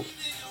homeboy out.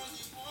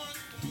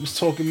 He was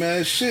talking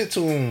mad shit to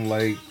him,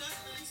 like,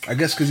 I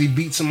guess cause he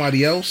beat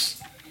somebody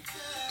else,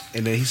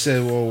 and then he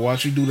said, "Well, why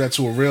don't you do that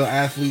to a real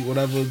athlete,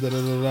 whatever." Da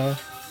da da da.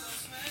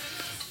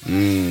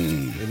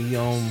 And he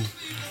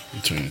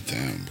You turn it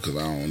down because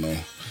I don't know.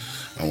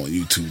 I want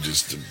YouTube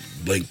just to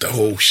blink the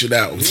whole shit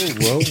out. yeah,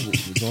 well,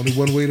 there's only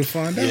one way to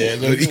find out. Yeah,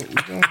 We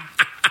gonna-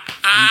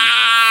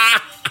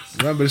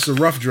 remember, it's a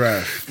rough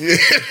draft.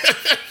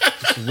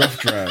 It's a rough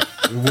draft.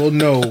 We'll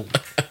know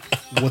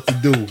what to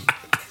do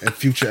in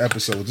future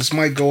episodes. This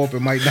might go up, it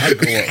might not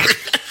go up.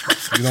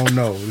 You don't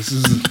know. This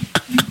is a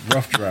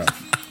rough draft.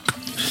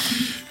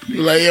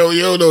 You're like, yo,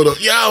 y'all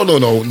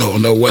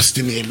don't know West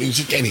Indian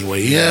music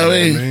anyway. You know what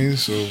I mean?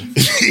 So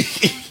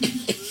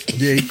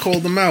yeah, he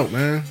called them out,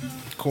 man.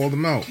 Called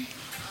them out.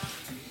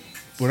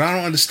 What I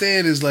don't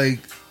understand is, like,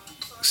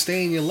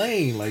 stay in your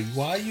lane. Like,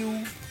 why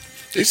you?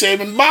 They say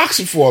they've been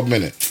boxing for a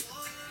minute.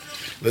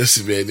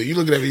 Listen, man, you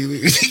looking at me,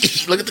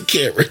 look at the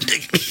camera.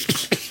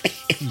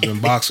 He's been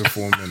boxing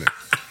for a minute.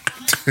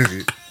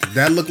 Did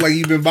that look like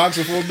he's been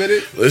boxing for a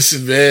minute?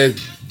 Listen, man,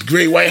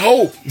 Great White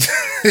Hope.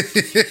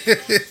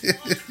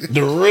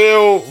 The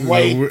real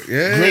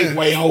Great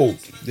White Hope.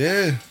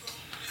 Yeah.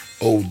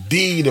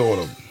 OD'd on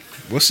him.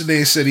 What's the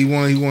name said he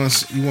want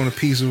a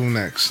piece of him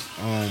next?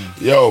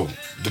 Yo,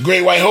 the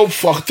Great White Hope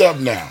fucked up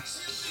now.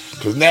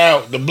 Cause now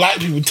the black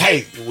people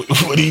tight with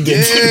what he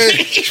did to Yeah,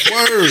 me.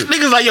 word.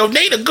 Niggas like, yo,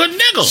 Nate a good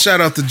nigga.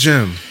 Shout out to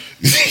Jim.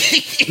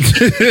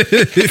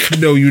 If you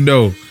know, you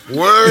know.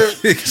 Word.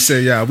 He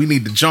said, "Yeah, we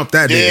need to jump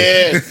that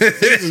Yeah. nigga."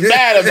 Niggas is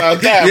mad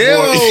about that, boy.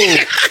 Yo,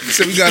 he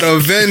said, "We gotta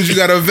avenge. You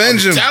gotta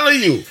avenge him."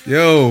 Telling you.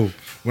 Yo,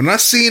 when I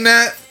seen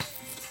that,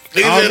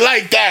 Niggas didn't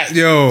like that.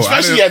 Yo,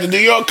 Especially had the New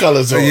York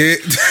colors on. yeah,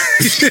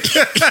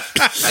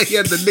 he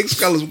had the Knicks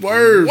colors.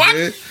 Word, What?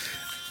 man.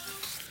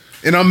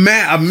 And I'm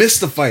mad. I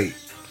missed the fight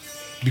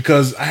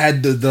because I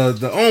had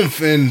the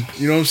oomph, and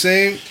you know what I'm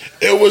saying.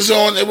 It was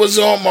on.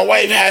 My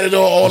wife had it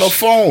on her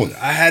phone.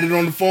 I had it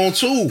on the phone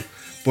too,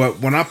 but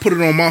when I put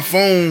it on my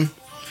phone,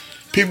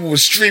 People were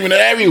streaming it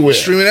everywhere.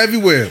 streaming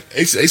everywhere.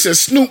 They said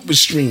Snoop was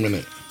streaming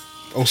it.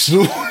 Oh,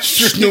 Snoop!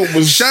 Snoop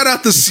was. Shout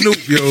out to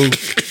Snoop, yo.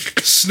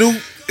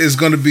 Snoop is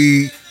gonna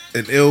be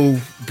an ill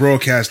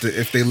broadcaster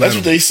if they let That's him.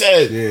 what they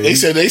said. Yeah, They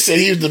said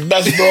he was the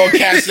best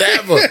broadcaster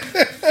ever.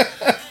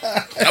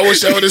 I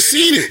wish I would have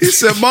seen He it.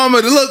 said, "Mama,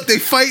 look, they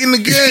fighting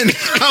again."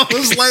 I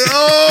was like,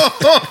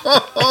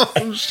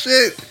 "Oh,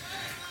 shit!"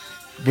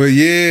 But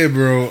yeah,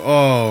 bro.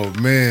 Oh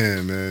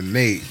man,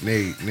 Nate.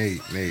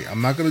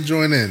 I'm not gonna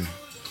join in.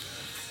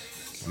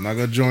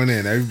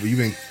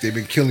 They've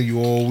been killing you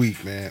all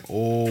week, man.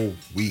 All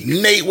week.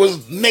 Nate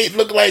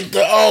looked like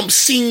the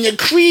senior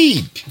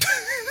Creed.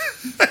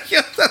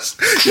 Yeah,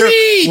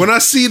 Creed. when I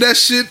see that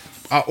shit,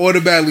 I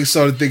automatically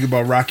started thinking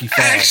about Rocky V.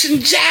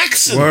 Action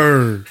Jackson.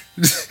 Word.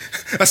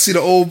 I see the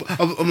old.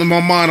 In my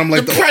mind, I'm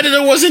like The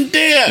Predator wasn't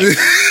there.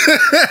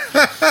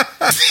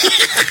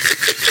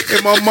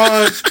 in my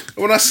mind,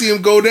 when I see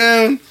him go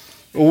down,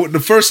 or the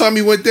first time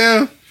he went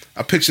down,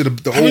 I picture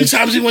the How many old.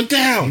 times he went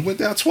down? He went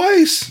down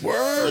twice.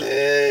 Word.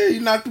 Yeah, he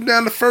knocked him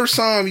down the first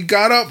time. He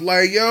got up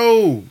like,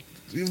 "Yo."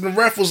 Even the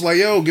ref was like,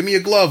 "Yo, give me a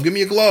glove. Give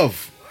me a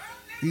glove."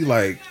 He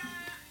like,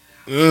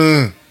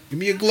 give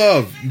me a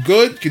glove. You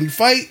good? Can you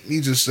fight?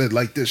 He just said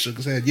like this, shook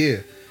his head, yeah.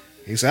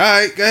 He said, "All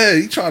right, go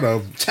ahead." He tried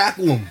to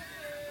tackle him.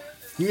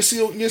 You see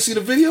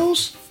the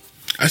videos?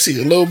 I see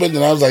a little bit,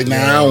 and I was like, nah,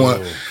 I don't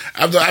want.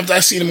 After I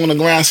seen him on the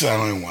ground, I said, I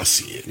don't even want to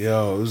see it.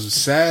 Yo, it was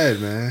sad,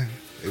 man.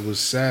 It was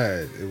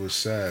sad,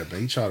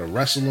 man. He tried to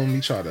wrestle him. He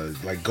tried to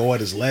like go at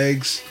his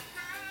legs.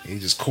 And he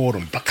just caught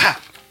him,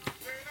 bakap,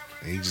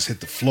 and he just hit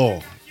the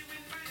floor.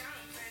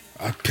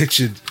 I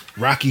pictured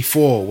Rocky IV,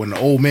 when the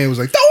old man was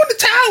like, throw in the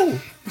towel.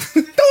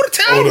 Throw the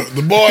towel. Oh,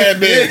 the boy had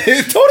been.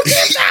 Yeah, throw the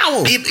damn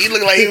towel. He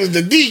looked like he was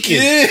the deacon.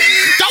 Yeah.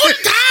 Throw the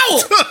towel.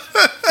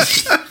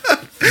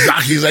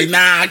 Rocky's like,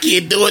 nah, I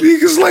can't do it. He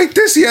was like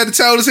this. He had the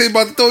towel to say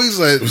about the throw. He's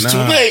like, It was too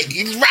late.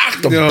 He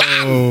rocked him. Yo.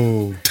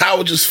 Bam.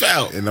 Towel just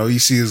fell. And all you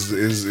see is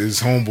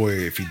his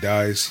homeboy. If he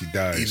dies, he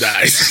dies. He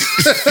died.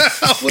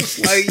 I was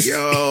like,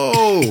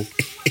 yo,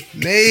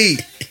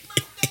 Nate,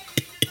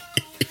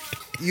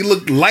 you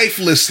look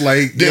lifeless.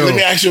 Like, Then yo. let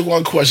me ask you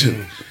one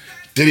question.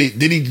 Did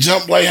he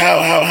jump like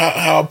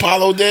how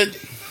Apollo did?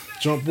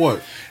 Jump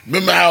what?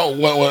 Remember how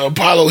when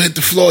Apollo hit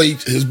the floor,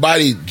 his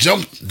body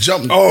jumped.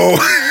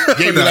 Oh,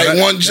 Gave me like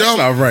one jump.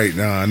 That's not right.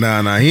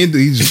 Nah.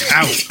 He's just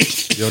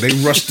out. Yo, they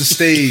rushed the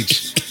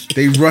stage.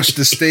 They rushed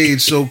the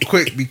stage so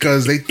quick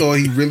because they thought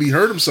he really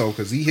hurt himself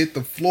because he hit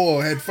the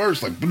floor head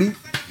first, like bloop.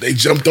 They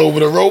jumped over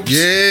the ropes.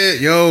 Yeah,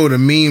 yo, the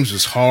memes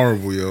was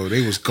horrible, yo.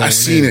 They was going. I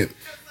seen it.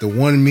 The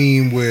one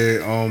meme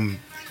where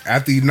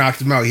after he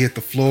knocked him out, he hit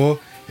the floor,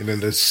 and then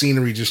the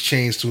scenery just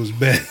changed to his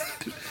bed.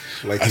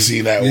 Like I see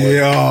that one.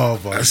 Yeah, oh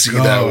my I see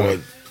God. that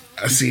one.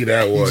 I see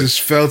that He one.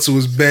 just fell to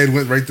his bed,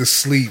 went right to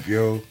sleep,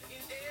 yo.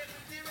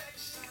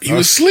 He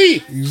was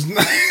asleep. He was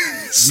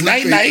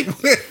Night.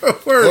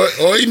 Word.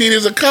 All you need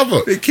is a cover.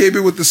 They came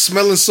in with the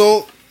smelling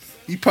salt.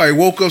 He probably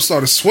woke up,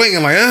 started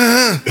swinging like,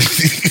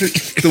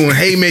 doing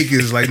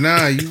haymakers. Like,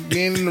 nah, you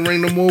ain't in the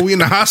ring no more. We in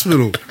the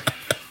hospital.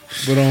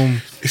 But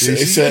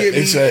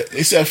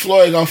It said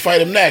Floyd gonna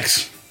fight him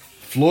next.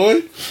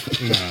 Floyd?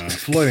 Nah,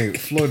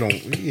 Floyd don't.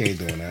 He ain't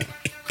doing that.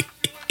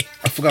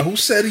 I forgot who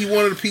said he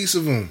wanted a piece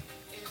of him.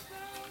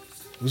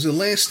 Was it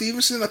Lance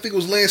Stevenson? I think it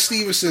was Lance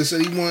Stevenson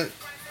said he wanted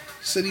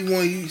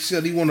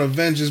to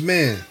avenge his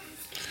man.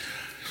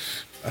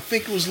 I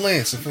think it was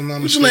Lance, if I'm not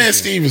Who's mistaken. Lance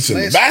Stevenson?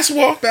 Lance-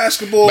 Basketball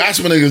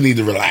Basketball niggas need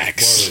to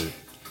relax. Word.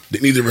 They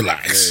need to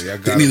relax. Yeah,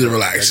 They need to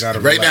relax. y'all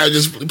gotta Right now,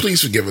 relax. just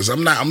please forgive us.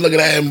 I'm looking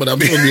at him, but I'm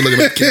supposed to be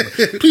looking at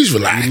the camera. Please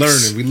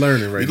relax. We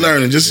learning right We now.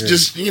 learning.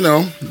 Just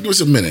give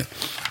us a minute.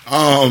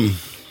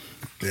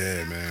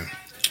 Yeah, man.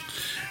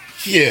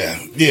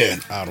 Yeah.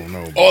 I don't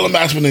know. All the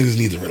basketball niggas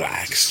need to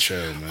relax.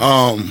 Chill,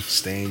 man.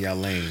 Stay in your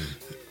lane.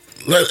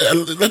 Let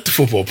the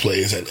football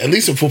players, at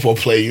least a football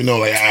player,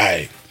 all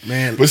right.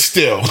 Man, But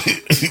still,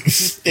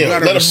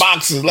 let a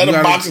boxer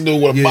do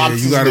what a boxer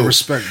do. You gotta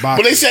respect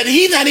boxing. But they said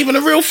he's not even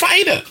a real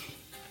fighter.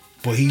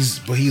 But he's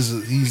a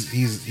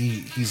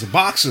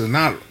boxer.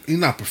 He's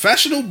not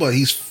professional, but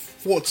he's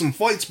fought some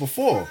fights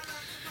before.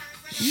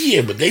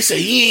 Yeah, but they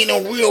say he ain't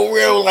no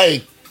real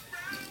like,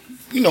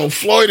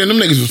 Floyd and them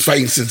niggas was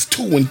fighting since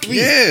 2 and 3.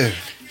 Yeah,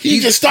 he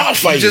just started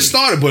fighting. He just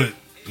started, but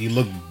he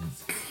looked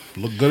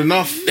good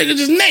enough. Nigga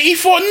just Nate. He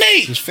fought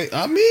Nate.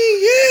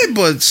 Yeah,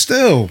 but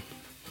still,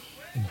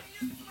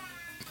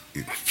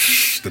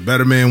 the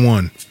better man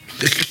won.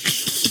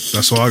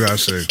 That's all I gotta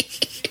say.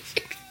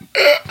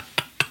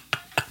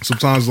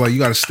 Sometimes, like, you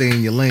gotta stay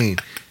in your lane.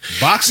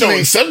 Boxing, No,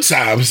 and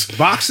sometimes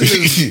boxing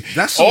is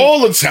that's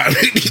all the time.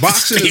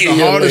 boxing is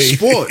the hardest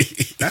sport.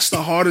 That's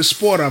the hardest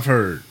sport I've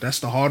heard. That's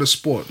the hardest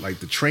sport. Like,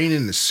 the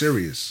training is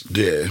serious.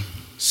 Yeah.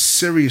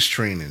 Serious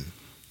training.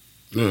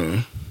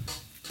 Mm.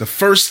 The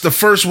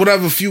first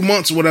whatever few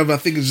months or whatever, I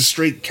think is just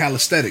straight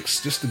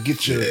calisthenics, just to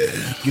get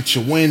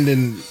your wind,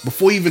 and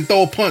before you even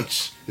throw a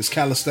punch, it's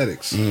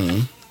calisthenics.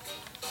 Mm.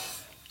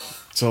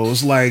 So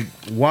it's like,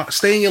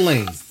 stay in your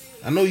lane.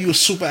 I know you're a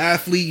super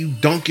athlete, you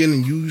dunking,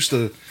 and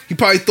he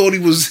probably thought he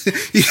was,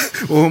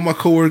 or my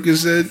coworker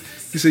said,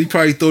 he said he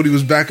probably thought he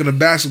was back in the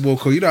basketball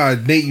court. You know how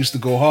Nate used to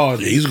go hard.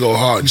 Yeah, he used to go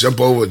hard, jump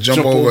over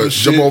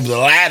shit. the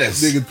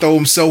ladders. Nigga throw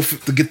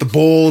himself to get the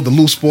ball, the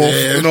loose ball,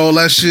 and all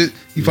that shit.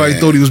 He probably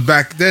thought he was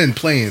back then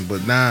playing,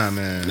 but nah,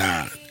 man.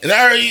 Nah. And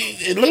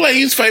it looked like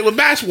he was fighting with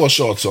basketball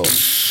shorts on.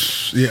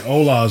 Yeah,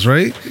 Ola's,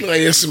 right? It looked like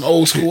he had some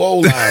old school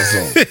Ola's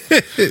on.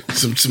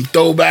 some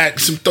throwback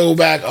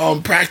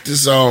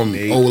practice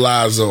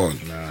Ola's on.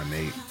 Nah,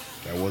 Nate.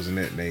 That wasn't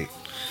it, Nate.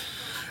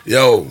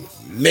 Yo,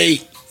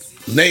 Nate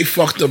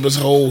fucked up his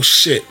whole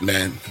shit,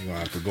 man. You gonna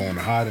have to go in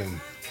the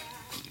hiding.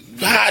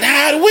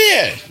 Hide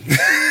where?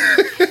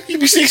 He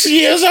be 60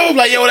 years old.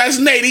 Like, yo, that's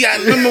Nate.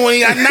 Remember when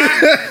he got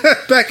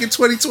knocked? Back in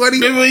 2020?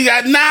 Remember when he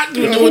got knocked?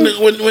 When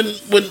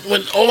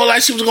all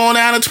that shit was going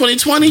down in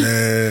 2020?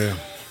 Yeah.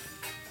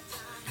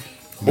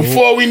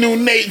 Before we knew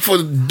Nate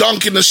for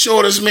dunking the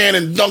shortest man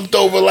and dunked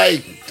over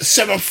like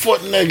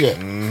 7-foot nigga.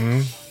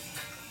 Mm-hmm.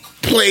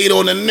 Played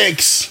on the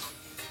Knicks.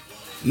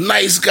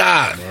 Nice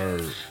guy.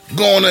 Word.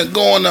 Going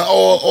to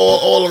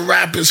all the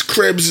rappers'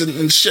 cribs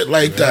and shit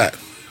like that.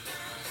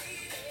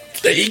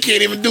 He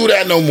can't even do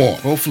that no more.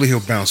 Hopefully he'll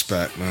bounce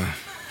back, man.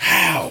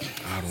 How?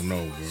 I don't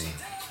know, bro.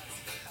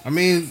 I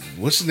mean,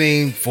 what's his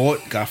name?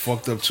 Got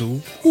fucked up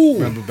too. Who?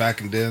 Remember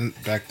back then,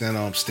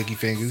 Sticky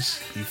Fingers,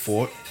 he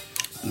fought.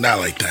 Not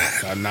like that.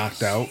 Got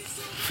knocked out.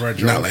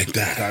 Fredro. Not like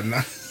that. Got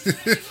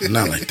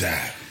Not like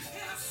that.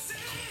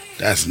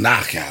 That's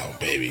knockout,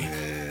 baby.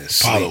 Yeah,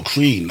 Apollo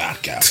Creed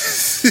knockout.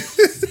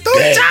 Throw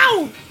the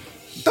towel.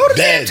 Throw the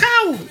damn Dead.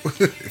 towel.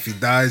 If he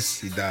dies,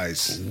 he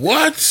dies.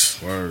 What?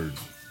 Word.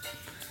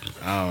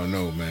 I don't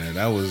know, man.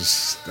 It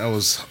was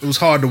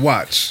hard to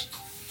watch.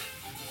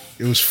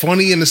 It was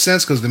funny in the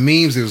sense because the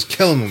memes, it was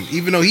killing him.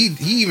 Even though he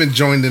even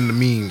joined in the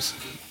memes,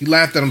 he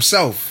laughed at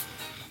himself.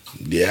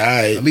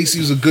 Yeah, at least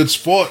he was a good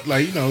sport.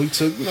 Like he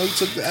took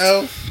the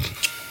L.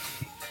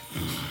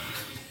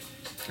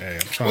 Hey, I'm I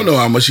trying. don't know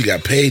how much he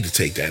got paid to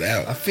take that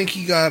out. I think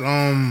he got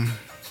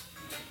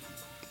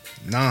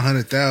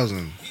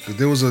 $900,000.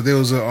 There was a All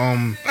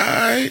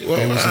right, well,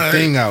 there was a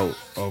thing out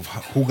of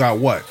who got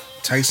what.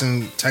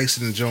 Tyson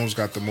and Jones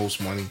got the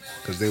most money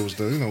because they was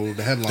the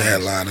headliners. The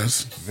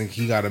headliners. I think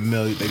he got $1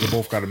 million. They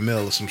both got $1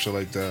 million or some shit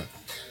like that.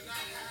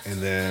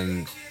 And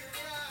then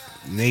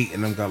Nate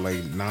and them got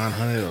like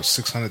 900 or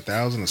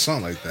 600,000 or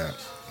something like that.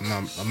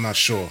 I'm not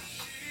sure,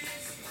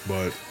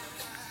 but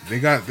he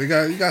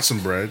got some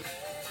bread.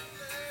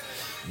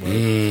 But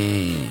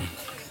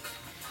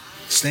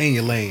stay in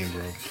your lane,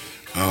 bro.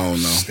 I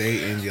don't know.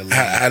 Stay in your lane.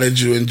 How did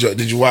you enjoy?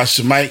 Did you watch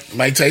the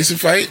Mike Tyson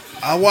fight?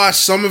 I watched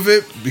some of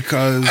it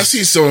because I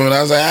see some of it.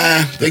 I was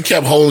like, they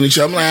kept holding each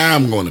other. I'm like,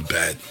 I'm going to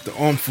bed.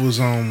 the oomph was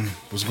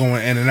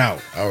going in and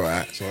out. All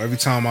right. So every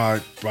time by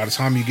the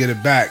time you get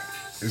it back,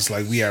 it's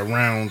like we at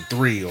round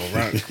 3 or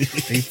round.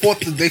 they fought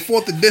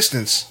the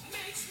distance.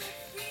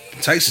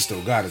 Tyson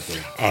still got it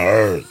though. I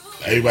heard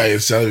everybody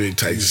is telling me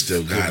Tyson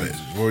still got it.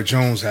 Roy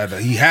Jones had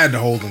to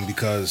hold him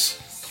because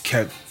he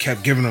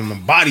kept giving him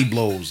them body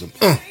blows.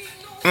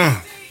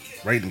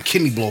 Right, them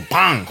kidney blow,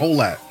 bang, hold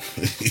that,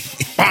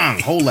 bang,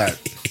 hold that.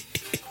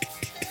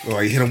 Well,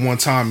 he hit him one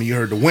time, and you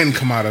heard the wind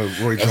come out of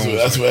Roy Jones.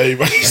 That's what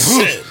everybody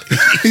said.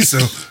 He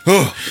said,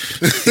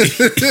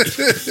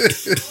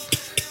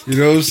 you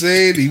know what I'm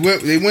saying? They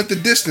went the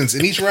distance,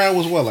 and each round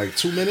was what, like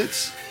 2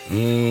 minutes?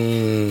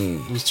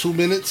 It was 2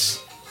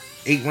 minutes,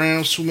 8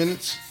 rounds, 2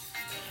 minutes.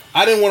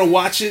 I didn't want to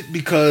watch it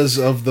because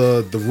of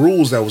the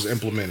rules that was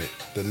implemented,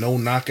 the no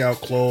knockout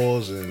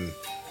clause, and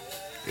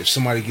if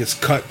somebody gets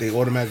cut, they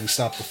automatically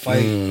stop the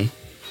fight.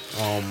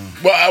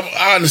 Well,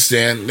 I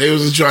understand. They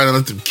wasn't trying to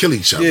let them kill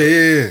each other.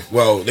 Yeah.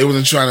 Well, they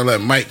wasn't trying to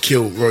let Mike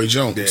kill Roy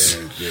Jones.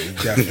 Yeah, he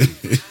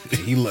definitely.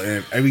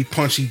 And every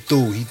punch he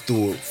threw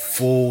it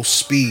full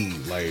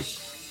speed, like.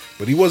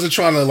 But he wasn't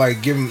trying to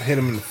like hit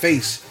him in the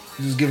face.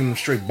 He was giving him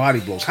straight body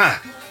blows.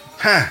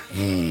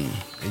 And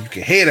you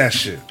can hear that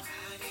shit.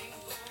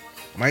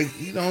 Mike,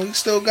 he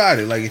still got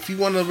it. Like if you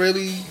want to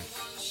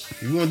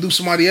do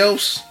somebody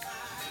else.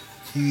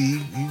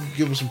 He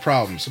give him some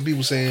problems. Some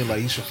people saying like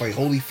he should fight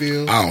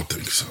Holyfield. I don't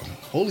think so.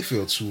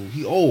 Holyfield too.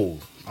 He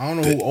old. I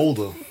don't know who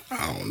older.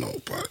 I don't know,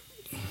 but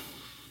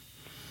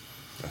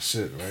that's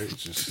it, right?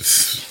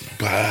 Just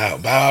bow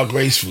out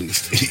gracefully.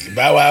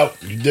 Bow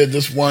out. You did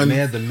this one. And they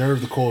had the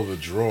nerve to call it a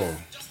draw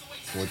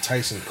when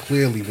Tyson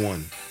clearly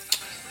won.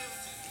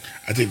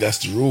 I think that's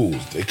the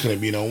rules. They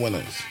couldn't be no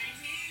winners.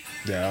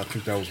 Yeah, I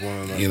think that was one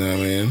of them. You know what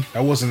I mean?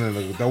 That wasn't in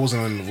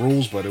the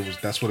rules, but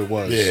that's what it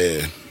was.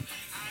 Yeah.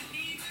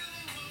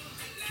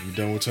 You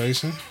done with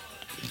Tyson?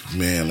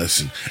 Man,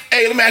 listen.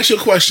 Hey, let me ask you a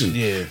question.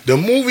 Yeah. The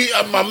movie,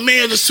 my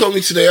man just told me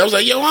today, I was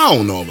like, yo, I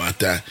don't know about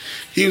that.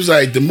 He was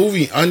like, the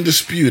movie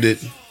Undisputed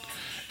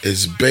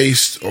is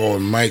based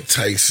on Mike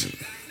Tyson.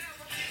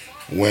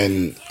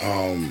 When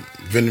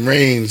Vin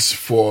Raines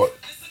fought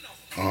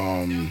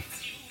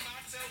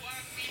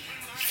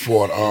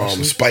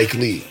Spike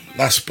Lee.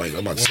 Not Spike,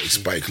 I'm about to say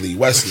Spike Lee.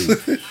 Wesley.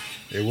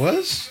 It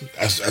was?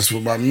 That's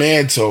what my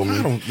man told me.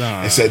 I don't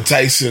know. He said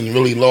Tyson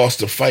really lost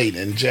the fight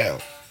in jail.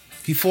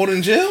 He fought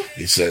in jail?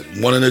 He said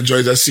one of the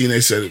joints I seen, they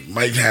said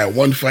Mike had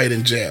one fight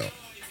in jail.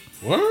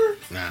 Word?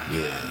 Nah.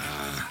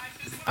 Yeah.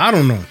 I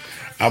don't know.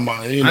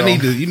 You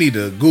need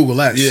to Google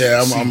that.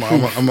 Yeah,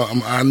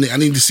 I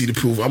need to see the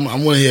proof. I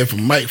want to hear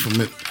from Mike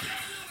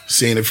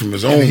saying it from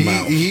his own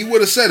mouth. He would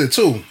have said it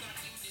too.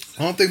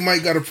 I don't think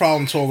Mike got a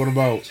problem talking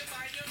about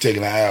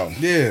taking an L.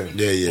 Yeah.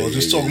 Or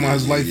just talking about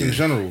his life in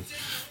general.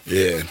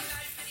 Yeah.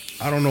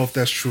 I don't know if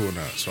that's true or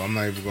not, so I'm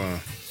not even gonna.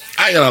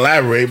 I ain't gonna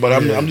elaborate, but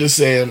I'm just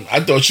saying. I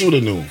thought you'd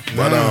have knew,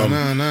 but I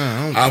I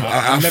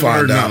never found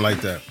heard out nothing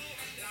like that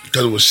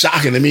because it was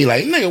shocking to me.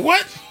 Like, nigga,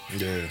 what?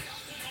 Yeah.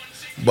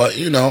 But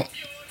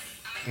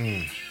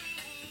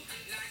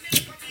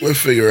we'll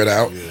figure it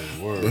out.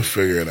 Yeah, word. We'll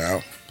figure it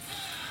out.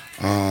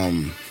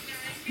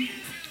 Let's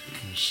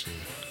see.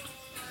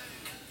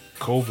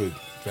 COVID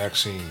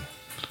vaccine.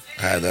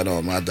 I had that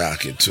on my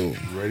docket too.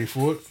 You ready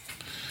for it?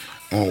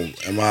 Oh,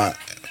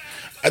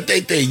 I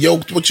think they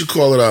yoked, what you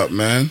call it up,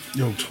 man?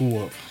 Yoked who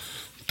up?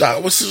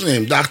 What's his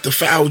name? Dr.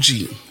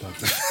 Fauci.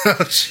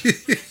 That's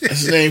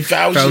his name,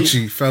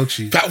 Fauci.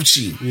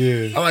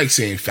 Yeah. I like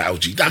saying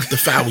Fauci. Dr.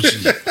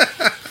 Fauci.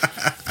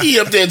 He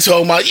up there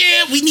talking about,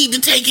 we need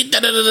to take it,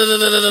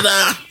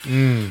 da-da-da-da-da-da-da.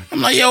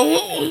 I'm like,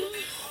 yo,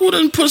 who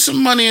done put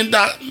some money in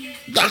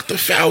Dr.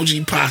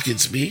 Fauci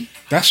pockets, B?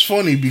 That's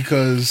funny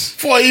because...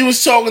 Before he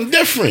was talking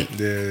different.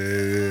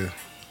 Yeah.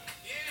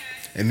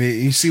 And then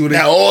you see what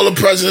now all the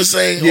presidents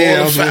saying. Yeah,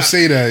 I was gonna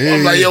say that. Yeah,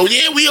 I'm like, yo,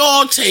 we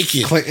all take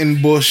it. Clinton,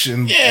 Bush,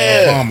 and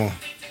Obama.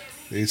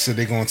 They said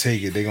they're gonna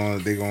take it. They're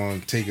gonna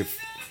take it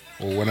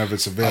or whenever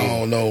it's I available.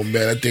 don't know,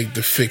 man. I think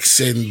the fix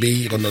in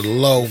be on the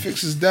low.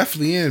 Fix is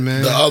definitely in,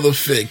 man. The other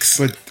fix.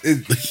 But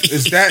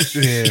it's that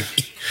yeah.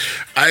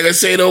 I ain't gonna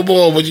say no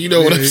more, but you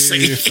know what I'm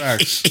saying. Yeah,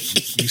 facts.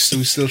 We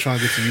still trying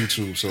to get to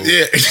YouTube, so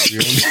Yeah. you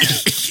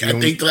don't- I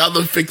think the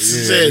other fix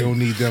is you in. don't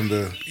need them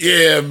to.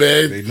 Yeah,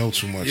 man. They know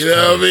too much. You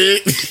know what I mean?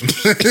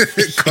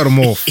 Cut them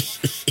off.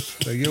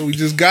 Like, yo, we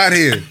just got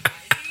here.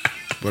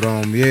 But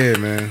yeah,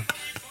 man.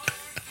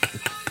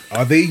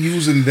 Are they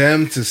using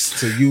them to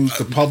use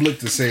the public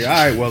to say, all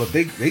right, well, if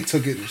they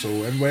took it, so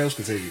everybody else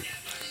can take it.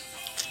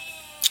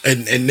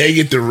 And they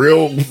get the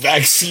real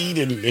vaccine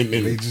and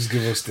They just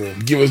give us the.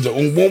 give us the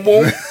boom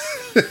boom.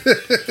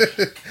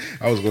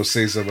 I was gonna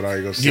say something, I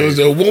ain't gonna say. Give us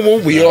the boom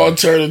boom. We all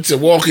turn into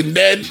Walking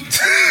Dead.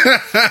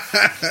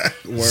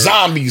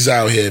 Zombies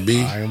out here,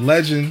 B. I Am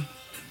Legend.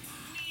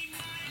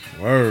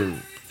 Word.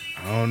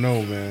 I don't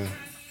know, man.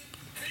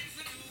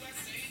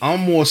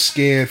 I'm more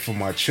scared for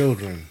my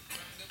children.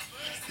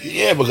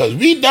 Yeah, because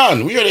we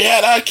done. We already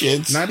had our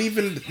kids. Not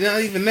even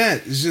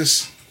that. It's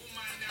just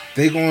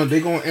they going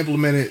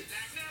implement it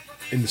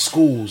in the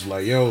schools.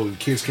 Like, yo, the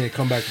kids can't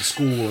come back to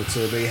school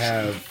until they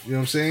have, you know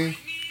what I'm saying?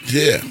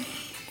 Yeah.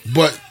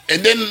 But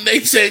and then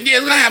they said, yeah,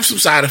 it's gonna have some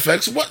side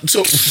effects. What?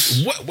 So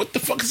what the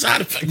fuck is side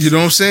effects? You know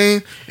what I'm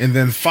saying? And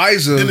then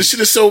Pfizer. Then the shit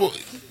is so.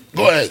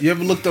 Go ahead. You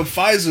ever looked up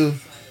Pfizer?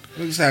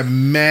 They just have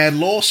mad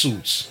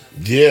lawsuits.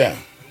 Yeah,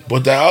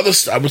 but the other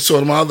I was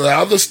talking about the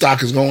other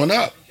stock is going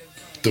up.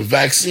 The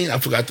vaccine, I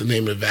forgot the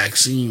name of the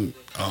vaccine.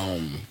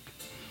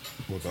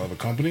 With the other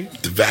company?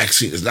 The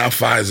vaccine is not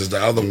Pfizer, it's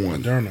the other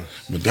one.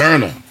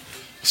 Moderna.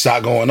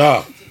 Stock going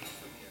up.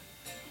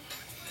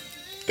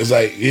 It's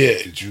like,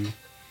 yeah. Did you?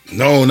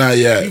 No, not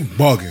yet. You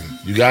bugging.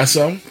 You got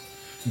some?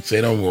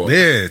 Say no more.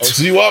 Yeah. Oh,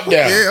 so you up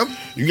now? Yeah.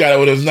 You got it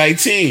when it was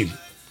 19.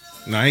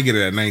 No, I ain't get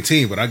it at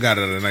 19, but I got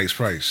it at a nice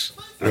price.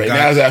 Right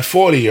now it's at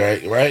 40,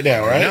 right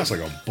now, right? Now it's like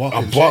a buck A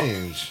and buck.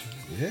 change.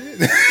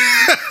 Yeah.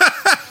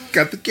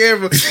 Got the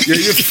camera. Yeah,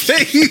 your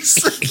face.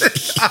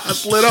 I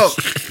lit up.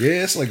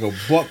 Yeah, it's like a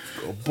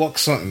buck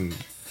something.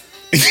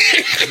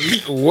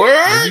 Word?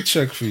 Let me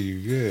check for you.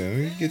 Yeah, let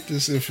me get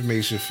this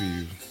information for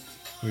you.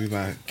 Let me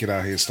not get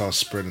out here and start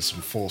spreading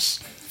some false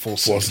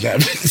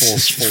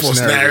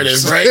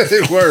narratives, right?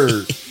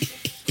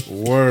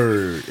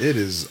 Word. It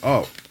is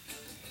up.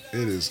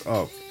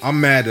 I'm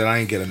mad that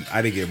I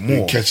didn't get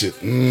more. Catch it.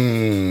 Let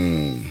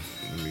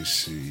me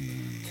see.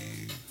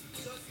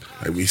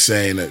 Like we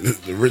saying that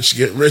the rich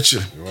get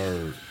richer.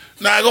 Word.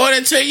 Nah, go ahead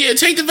and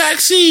take the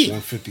vaccine.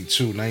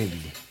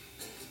 152.90.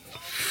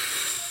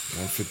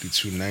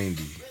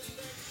 152.90.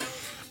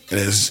 And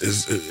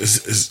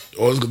it's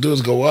all it's gonna do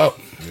is go up.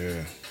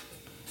 Yeah.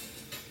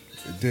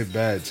 It did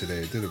bad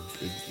today.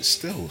 It's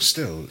still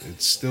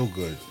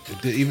good.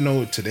 It did, even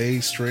though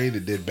today's trade,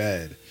 it did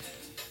bad.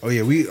 Oh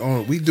yeah, we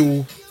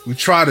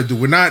try to do.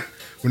 We're not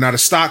a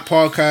stock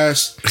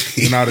podcast.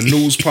 We're not a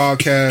news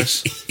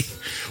podcast.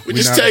 We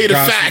just tell you the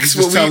facts.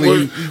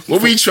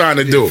 What we trying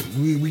to do.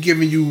 We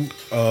giving you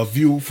a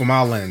view from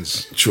our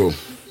lens. True.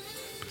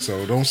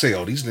 So don't say,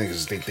 oh, these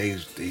niggas think they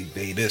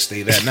this,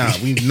 they that. Nah,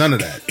 we none of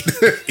that.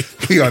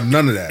 We are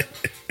none of that.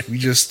 We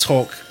just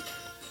talk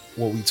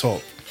what we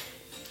talk.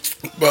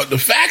 But the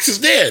facts is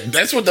there.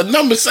 That's what the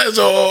number says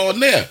on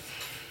there.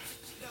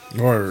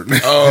 Word. Yeah,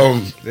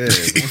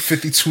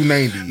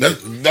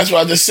 152.90. That's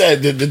what I just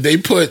said. Did they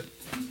put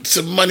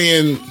some money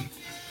in?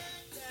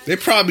 They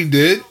probably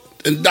did.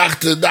 In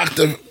Dr.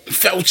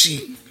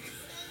 Fauci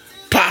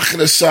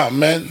pocket or something,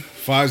 man.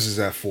 Pfizer's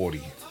at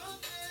 40.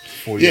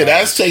 Yeah,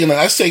 that's taking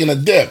a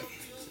dip.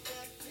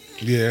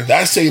 Yeah,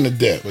 that's taking a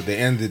dip. But they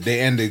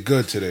ended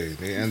good today.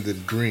 They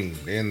ended green.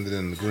 They ended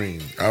in the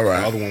green. All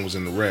right. The other one was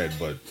in the red,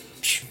 but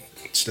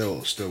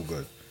still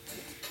good.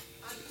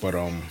 But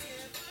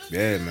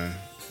yeah, man.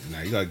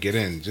 Now you gotta get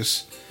in.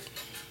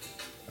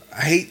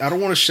 I don't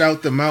want to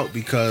shout them out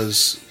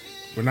because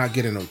we're not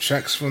getting no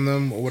checks from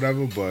them or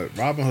whatever. But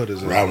Robinhood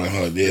is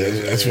Robinhood. Yeah,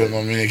 that's what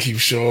my man keeps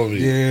showing me.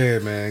 Yeah,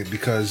 man.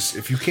 Because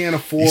if you can't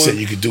afford, he said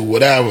you could do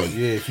whatever.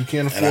 Yeah, if you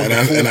can't afford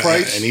the full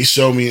price, and he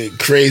showed me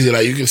crazy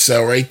like you can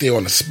sell right there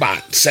on the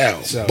spot.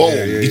 Sell.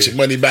 Boom. Get your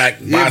money back.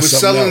 Yeah, buy but something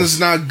selling else. is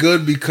not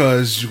good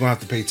because you're gonna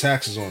have to pay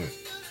taxes on it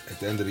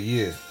at the end of the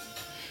year.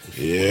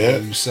 Yeah,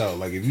 you sell.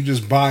 Like if you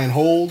just buy and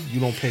hold, you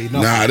don't pay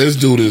nothing. Nah, this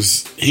dude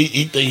is he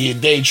think he a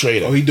day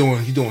trader. Oh, he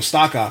doing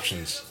stock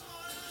options.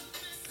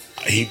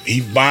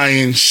 He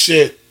buying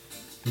shit,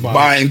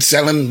 buying,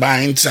 selling.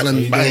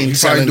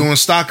 He's probably doing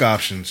stock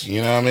options.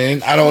 You know what I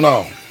mean? I don't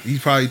know.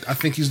 I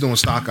think he's doing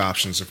stock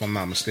options if I'm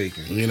not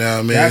mistaken. You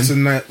know what I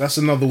mean? That's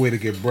another way to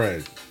get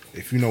bread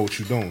if you know what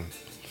you're doing.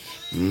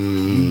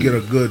 You get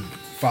a good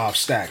 5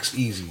 stacks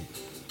easy. You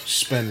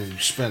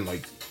spend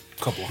like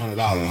a couple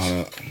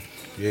 $100.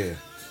 Yeah.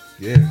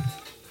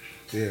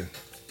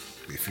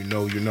 If you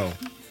know, you know.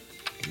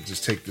 You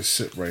just take this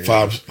sip right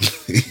 5.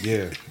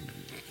 here.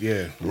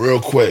 Yeah.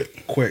 Real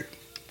quick. Quick.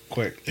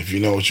 If you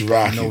know what you're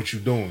rocking. You know what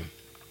you're doing.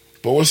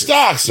 But with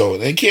stocks though,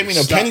 they can't mean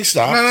a penny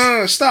stocks.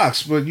 No,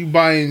 stocks. But you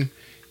buying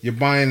you're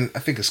buying. I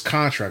think it's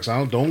contracts.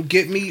 Don't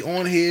get me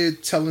on here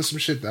telling some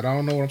shit that I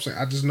don't know what I'm saying.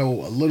 I just know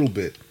a little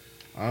bit.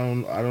 I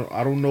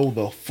don't know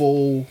the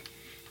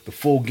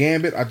full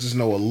gambit. I just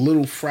know a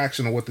little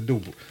fraction of what to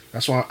do.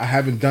 That's why I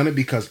haven't done it,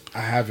 because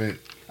I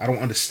don't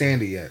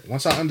understand it yet.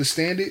 Once I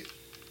understand it,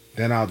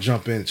 then I'll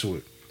jump into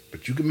it.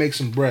 But you can make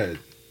some bread.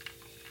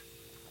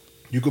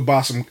 You could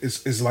buy some.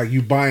 It's like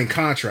you buying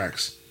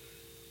contracts,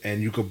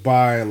 and you could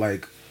buy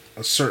like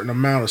a certain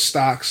amount of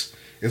stocks.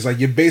 It's like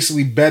you're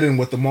basically betting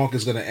what the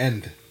market's gonna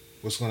end.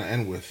 What's gonna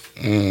end with.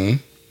 Mm-hmm.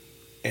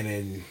 And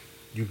then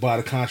you buy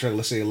the contract.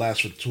 Let's say it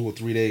lasts for 2 or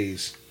 3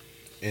 days,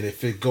 and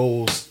if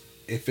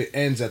it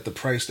ends at the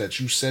price that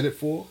you set it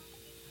for,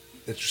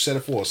 or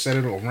set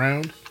it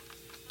around,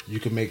 you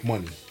can make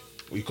money,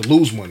 or you can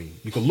lose money.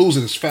 You can lose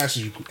it as fast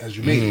as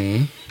you made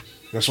it.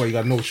 That's why you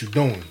gotta know what you're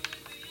doing.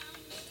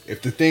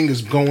 If the thing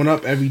is going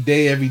up every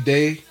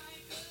day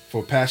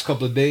for the past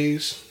couple of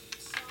days,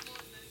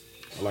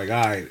 like,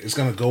 all right, it's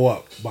gonna go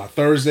up by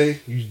Thursday.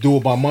 You do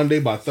it by Monday.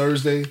 By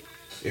Thursday,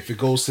 if it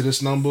goes to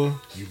this number,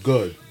 you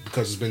good,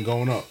 because it's been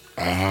going up.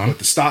 But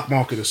the stock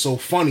market is so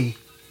funny.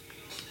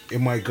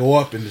 It might go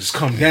up and just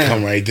come down.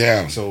 Come right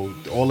down. So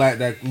all that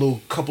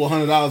little couple of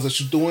 $100 that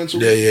you threw into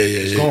it,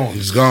 it's gone.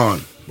 It's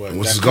gone. But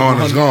once it's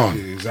gone, it's gone.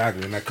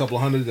 Exactly. And that couple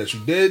of $100 that you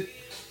did,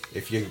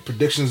 if your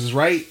predictions is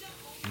right,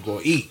 you're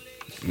gonna eat.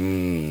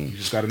 You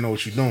just gotta know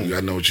what you're doing. You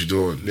gotta know what you're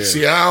doing. Yeah. See,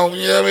 you know what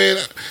I mean?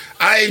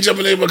 I ain't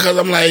jumping in because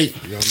I'm like,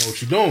 you gotta know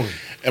what you're doing.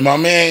 And my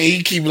man,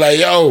 he keep like,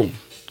 yo,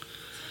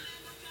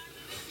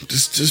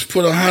 just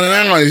put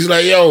 $100 on it. He's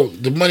like, yo,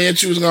 the money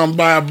that you was gonna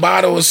buy a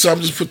bottle or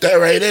something, just put that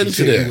right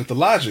into there. With the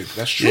logic,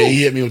 that's true. Yeah,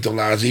 he hit me with the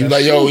logic. He was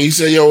like, yo, he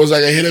said, yo, it was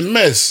like a hit and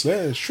miss. Yeah,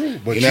 it's true.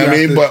 But you know what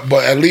I mean?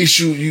 But at least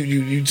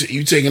you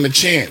taking a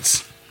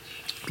chance.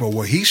 But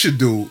what he should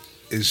do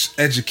is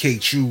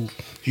educate you.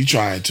 He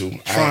trying to.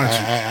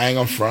 I ain't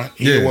gonna front.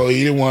 He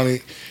didn't want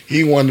it.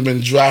 He wanted to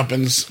been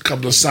dropping a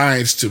couple of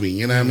signs to me.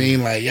 You know what I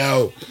mean? Like,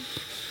 yo,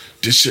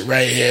 this shit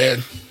right here.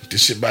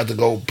 This shit about to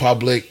go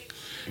public.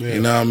 Yeah.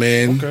 You know what I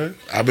mean? Okay.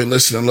 I've been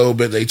listening a little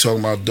bit. They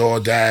talking about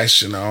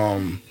DoorDash and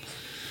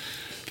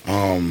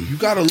You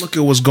gotta look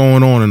at what's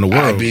going on in the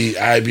world.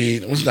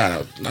 IB. What's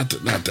not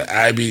the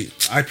IB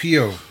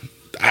IPO.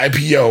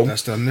 IPO.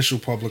 That's the initial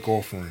public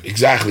offering.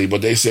 Exactly,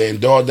 but they saying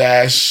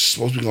DoorDash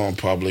supposed to be going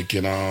public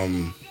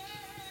and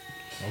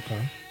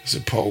Okay. Is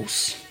it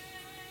Post?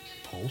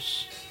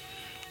 Post?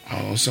 I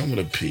don't know, something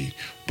with a P.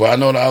 But I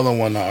know the other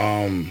one,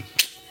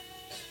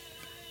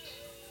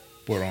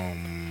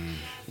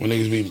 when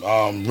niggas be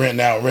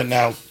renting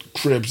out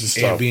cribs and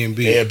stuff.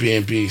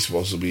 Airbnb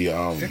supposed to be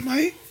it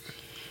might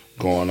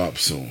going up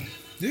soon.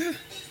 Yeah.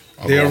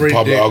 I'll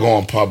go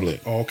on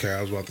public. Oh, okay.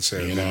 I was about to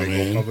say, you know what I they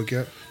mean? go public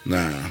yet?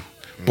 Nah.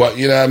 But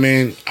you know what I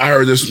mean? I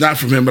heard this not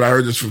from him, but I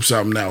heard this from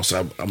something else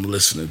I'm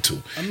listening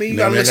to. I mean, you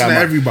gotta listen to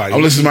everybody.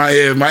 I'm listening to my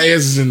ears. My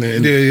ears is in there.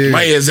 Yeah.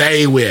 My ears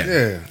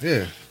everywhere.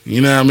 Yeah.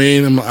 You know what I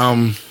mean?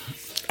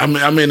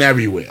 I'm in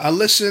everywhere. I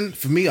listen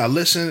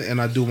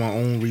and I do my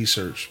own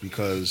research,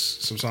 because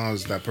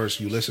sometimes that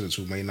person you listen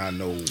to may not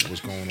know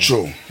what's going on.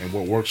 True. And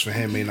what works for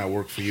him may not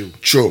work for you.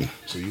 True.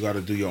 So you got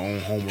to do your own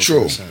homework.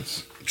 True. In a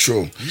sense.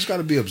 True. You just got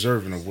to be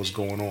observant of what's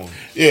going on.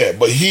 Yeah,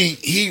 but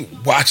he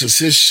watches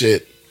his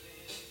shit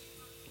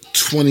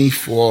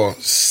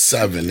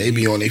 24/7. They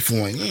be on their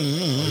phone.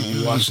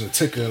 You watching the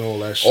ticker and all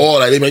that shit. All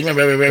that. They be,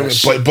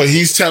 but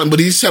he's telling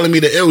me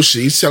the ill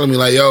shit. He's telling me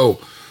like, yo,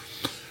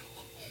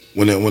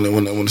 when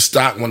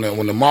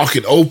the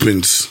market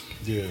opens,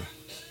 you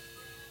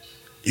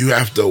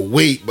have to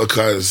wait,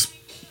 because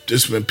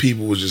just when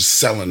people was just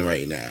selling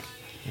right now.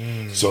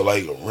 So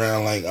like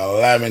around like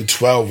 11,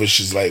 12ish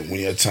is like when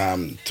your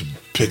time to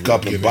pick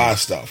up and buy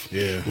stuff.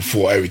 Yeah.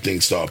 Before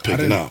everything start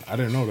picking up. I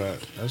didn't know that.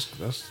 That's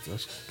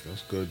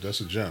good.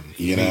 That's a gem.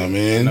 You know what I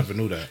mean? I never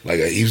knew that.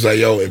 Like he was like,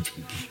 yo,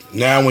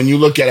 now when you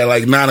look at it,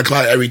 like 9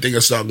 o'clock, everything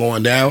will start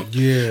going down.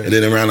 Yeah. And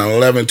then around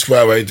 11,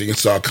 12, everything will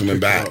start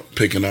coming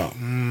picking up.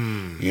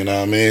 You know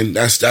what I mean?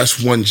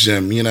 That's one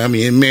gem. You know what I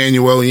mean?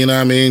 Emmanuel, you know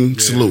what I mean? Yeah.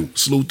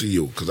 Salute to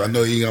you, because I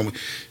know you gonna.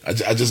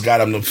 I just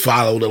got him to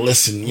follow, to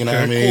listen. You know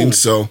what I mean? Cool.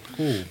 So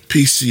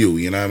peace to you.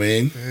 You know what I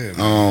mean?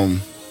 Yeah,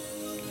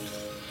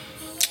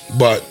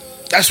 but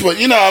that's what,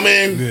 you know what I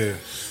mean? Yeah.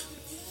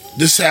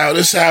 This how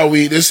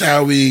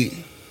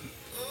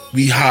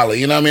we holler.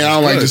 You know what I mean? I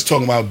don't like just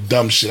talking about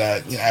dumb shit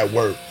at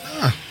work.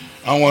 I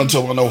don't want to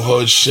talk about no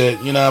hood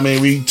shit. You know what I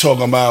mean? We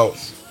talking about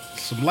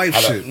some life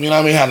shit. You know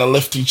what I mean? How to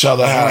lift each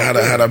other. How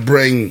to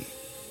bring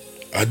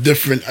a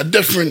different.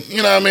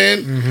 You know what I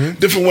mean? Mm-hmm.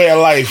 Different way of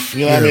life.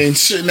 You know what I mean?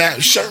 Certain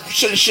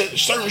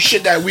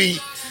shit that we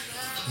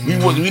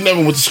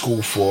never went to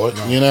school for it.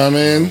 No, you know what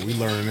I mean? No, we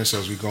learning this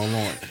as we go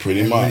along.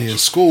 Pretty much. In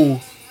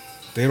school,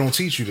 they don't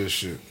teach you this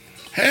shit.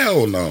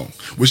 Hell no.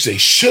 Which they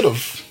should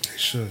have. They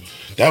should.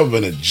 That would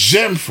have been a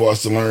gem for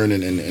us to learn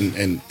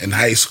in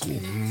high school.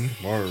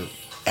 Mm-hmm. Word.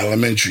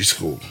 Elementary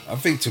school. I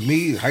think to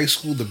me, high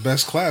school, the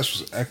best class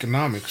was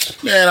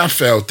economics. Man, I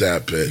felt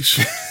that, bitch.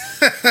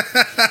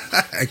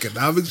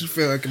 Economics? You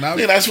feel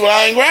economics? Yeah, that's what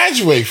I ain't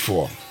graduate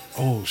for.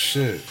 Oh,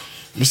 shit.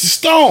 Mr.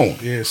 Stone.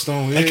 Yeah,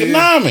 Stone. Yeah,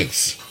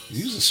 Economics. Yeah.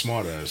 He was a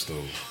smart ass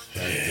though.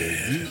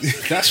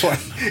 That's why.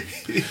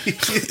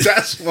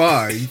 That's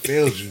why he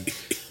failed you.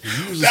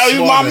 That was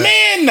my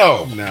man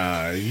though.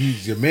 Nah,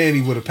 your man.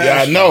 He would have passed.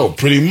 Yeah, I know.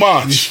 Pretty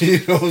much. You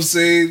know what I'm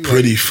saying?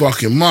 Pretty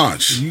fucking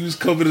much. You was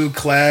coming to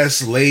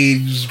class late.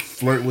 You was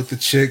flirting with the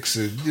chicks,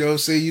 and you know what I'm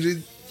saying. You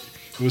did.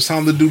 It was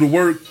time to do the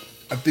work.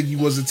 I think you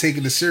wasn't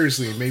taking it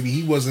seriously, and maybe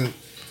he wasn't.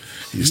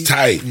 He was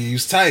tight. He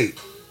was tight.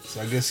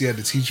 So I guess he had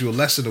to teach you a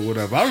lesson or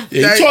whatever.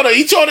 He taught a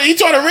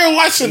real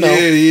lesson though.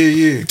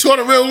 Yeah. He taught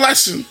a real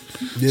lesson.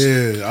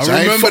 Yeah, I So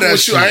remember that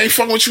shit. I ain't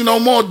fucking with you no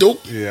more,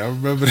 Duke. Yeah, I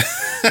remember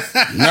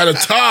that. Not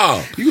at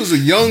all. He was a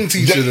young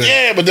teacher then.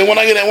 Yeah, but then when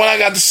I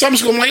got to summer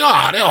school, I'm like,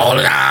 they all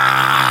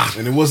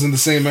And it wasn't the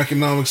same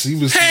economics. He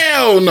was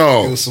hell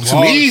no. It was some some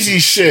hard easy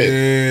shit.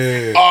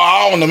 Yeah. Oh,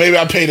 I don't know. Maybe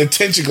I paid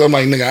attention because I'm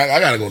like, nigga,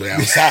 I gotta go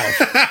down south.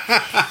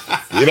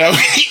 You know,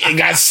 it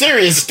got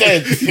serious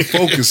then.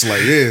 Focus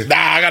like, yeah. Nah,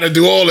 I gotta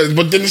do all this.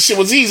 But then the shit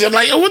was easy. I'm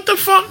like, yo, what the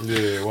fuck?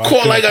 Yeah,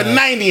 Caught like a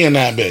 90 in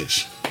that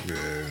bitch.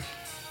 Yeah.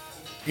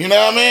 You know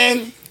what I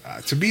mean?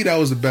 To me, that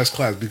was the best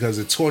class because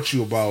it taught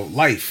you about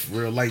life,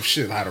 real life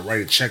shit, how to write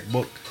a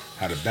checkbook,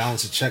 how to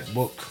balance a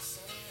checkbook.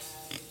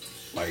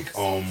 Like,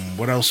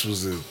 what else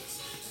was it?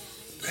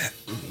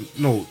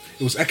 No,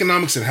 it was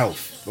economics and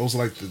health. Those are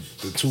like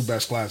the two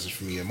best classes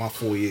for me in my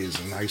 4 years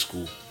in high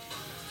school.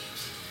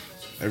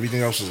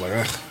 Everything else was like,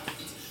 ugh.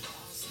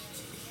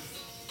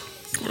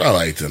 What I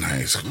liked in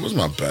high school was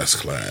my best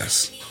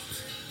class.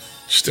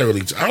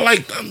 I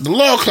liked the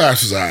law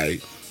class was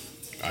alright.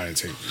 I didn't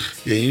take it.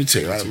 Yeah, you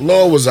take it.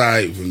 Law was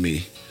alright with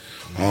me.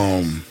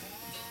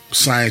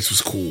 Science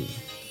was cool.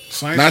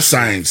 Science? Not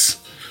science.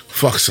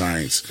 Fuck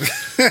science.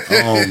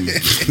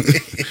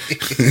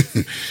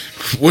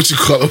 What you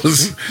call it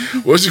was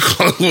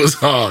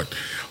hard.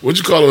 What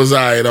you call it was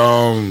alright.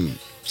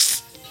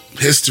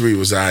 History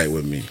was alright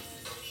with me.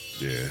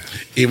 Yeah.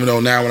 Even though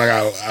now when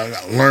I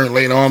learned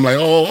later on, I'm like,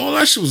 oh,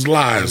 that shit was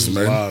lies,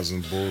 man. Lies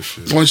and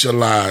bullshit. Bunch of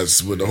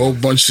lies with a whole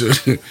bunch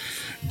of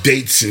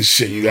dates and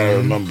shit you gotta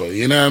remember.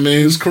 You know what I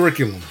mean? It's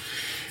curriculum.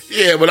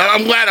 Yeah, but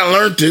I'm glad I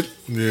learned it.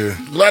 Yeah.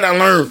 Glad I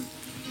learned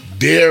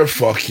their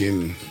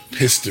fucking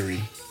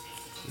history.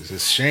 It's a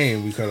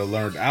shame we could have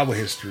learned our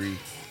history.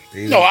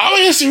 No, our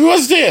history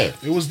was there.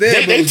 It was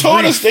there. They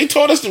taught us. They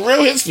taught us the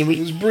real history. It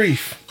was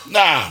brief.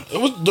 Nah,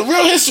 the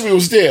real history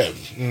was there.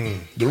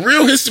 The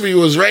real history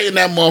was right in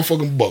that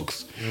motherfucking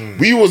books.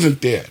 We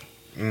wasn't there,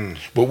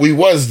 but we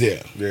was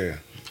there. Yeah.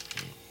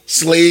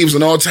 Slaves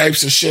and all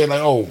types of shit.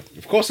 Like,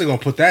 of course they're gonna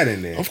put that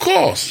in there. Of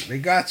course, they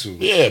got to.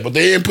 Yeah, but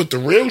they didn't put the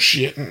real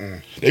shit.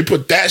 They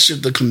put that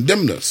shit to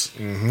condemn us.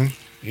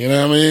 You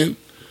know what I mean?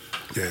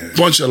 Yeah.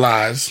 Bunch of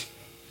lies.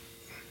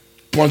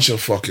 Bunch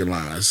of fucking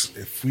lies.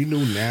 If we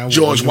knew now,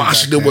 George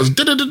Washington was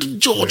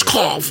George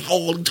Carver.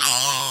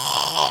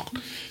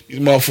 These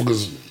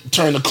motherfuckers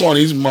turn the corner.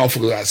 These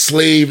motherfuckers got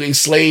slave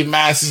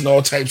masters and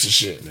all types of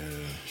shit. Yeah.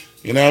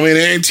 You know what I mean?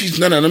 They ain't teach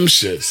none of them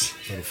shits.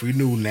 But if we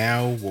knew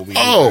now what we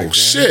knew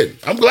shit.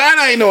 I'm glad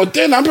I ain't know it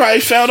then. I probably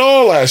found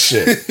all that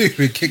shit. You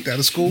been kicked out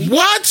of school?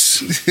 What?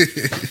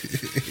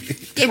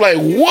 They're like,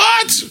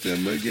 what?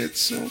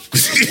 Whoa.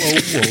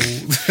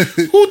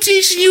 Who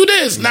teaching you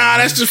this? Nah,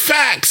 that's the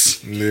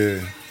facts.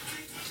 Yeah.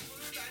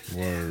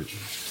 Word.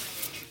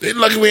 They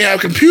lucky we have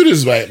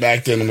computers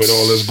back then with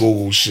all this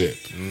Google shit.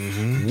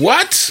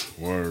 What?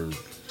 Word.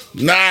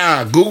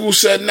 Nah, Google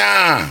said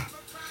nah.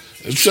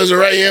 It says it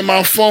right here in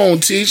my phone.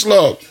 Teach,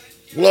 look.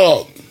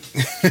 Look.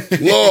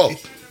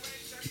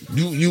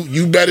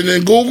 You better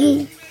than Google?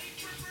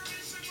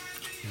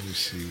 Let me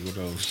see what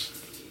else.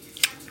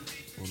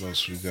 What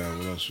else we got?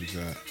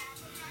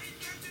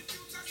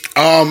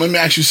 Let me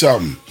ask you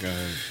something. Go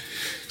ahead.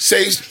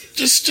 Say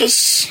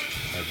just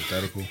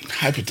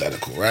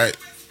hypothetical, right?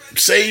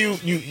 Say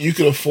you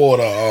could afford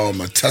a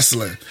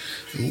Tesla.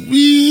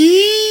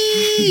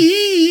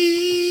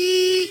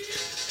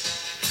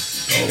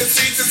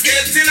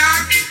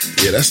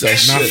 Yeah, that's that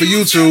shit. Not for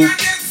YouTube.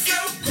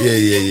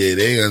 Yeah.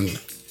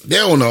 They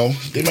don't know.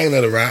 They might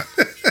let it rock.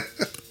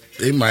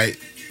 They might.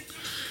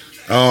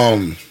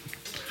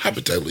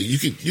 Hypothetically,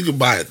 you could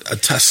buy a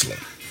Tesla,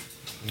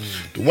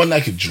 the one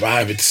that could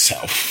drive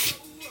itself.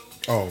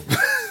 Oh,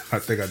 I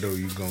think I know where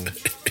you're going.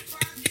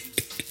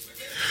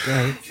 Go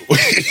ahead. Go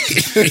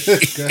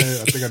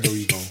ahead. I think I know where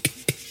you're going.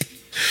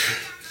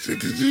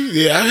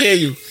 Yeah, I hear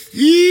you.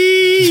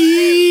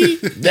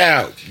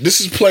 Now,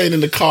 this is playing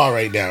in the car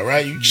right now,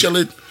 right? You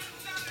chilling.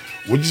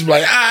 We're just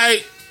like, all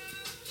right.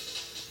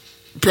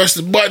 Press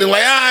the button,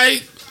 like, all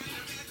right.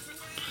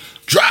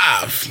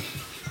 Drive.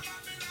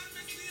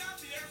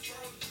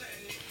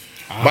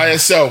 By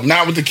yourself,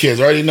 not with the kids.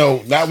 I already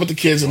know, not with the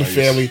kids and the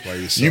family.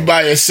 You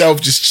by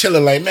yourself, just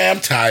chilling, like, man,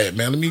 I'm tired,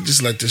 man. Let me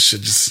just let this shit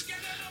just.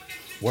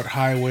 What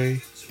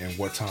highway and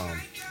what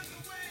time?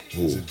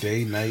 Is it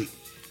day, night?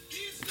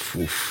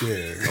 Oof.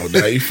 Yeah. Oh,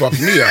 now you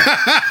fucked me up.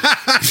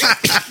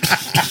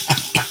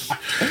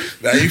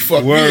 Now you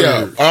fucked me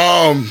up.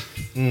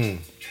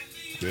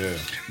 Yeah.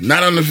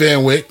 Not on the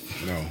Van Wyck.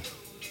 No.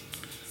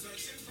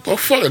 Well,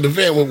 fuck it. The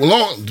van with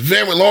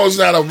long as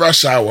not a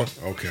rush hour.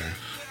 Okay.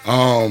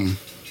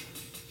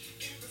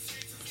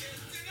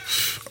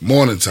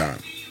 Morning time.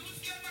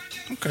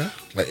 Okay.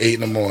 Like 8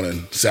 in the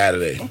morning,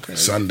 Saturday, Okay.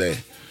 Sunday.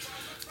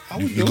 I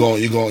would You do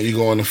it.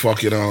 going to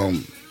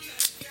fucking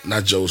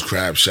not Joe's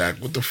Crab Shack.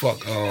 What the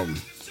fuck?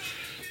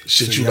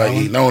 Shit City you like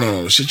Island? eat?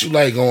 No. The shit you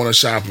like going to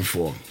shopping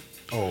for.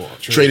 Oh,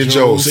 Trader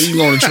Joe's. Say you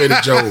going to Trader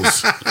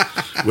Joe's.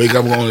 Wake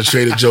up going to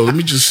Trader Joe's. Let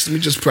me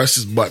just press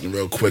this button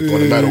real quick on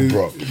the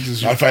Meadowbrook.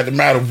 Matter of fact, the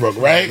Meadowbrook,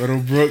 right?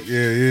 Meadowbrook,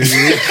 yeah.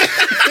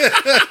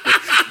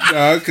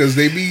 Nah, because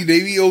they be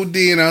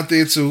ODing out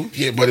there too.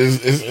 Yeah, but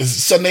it's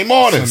Sunday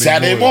morning,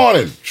 Saturday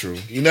morning. True.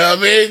 You know what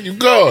I mean? You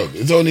good.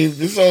 It's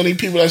only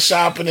people that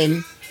shopping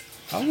and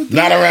I would do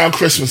not it. around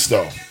Christmas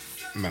though.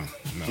 No.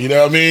 You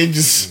know what I mean?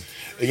 Just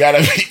it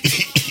gotta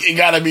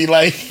be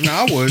like No,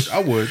 I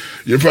would.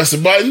 you press the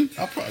button.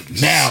 I'll probably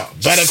Now,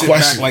 just better sit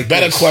question. back like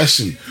better this.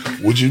 question.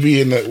 Would you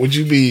be in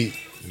the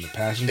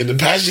passenger.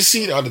 passenger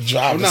seat or the I'm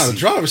driver's not seat? a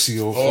driver's seat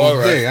all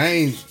All day.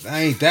 right.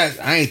 I ain't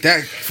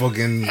that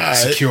fucking right.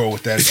 secure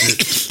with that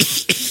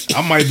shit.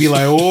 I might be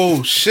like,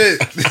 oh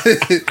shit.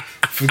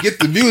 Forget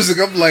the music.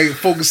 I'm like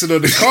focusing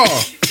on the car.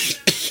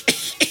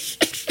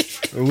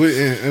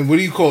 And what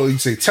do you call it? You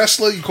say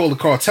Tesla? You call the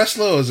car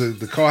Tesla, or is it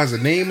the car has a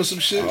name or some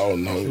shit? Oh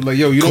no. Like,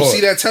 yo, you don't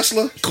see that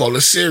Tesla? Call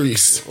it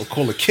Series. Or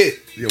call it Kit.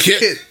 Yo,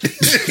 Kit.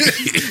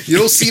 You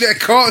don't see that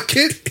car,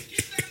 Kit?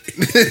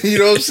 You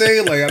know what I'm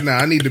saying? Like, nah,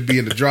 I need to be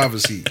in the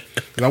driver's seat.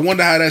 Cause I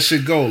wonder how that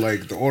shit go.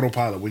 Like the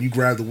autopilot, when you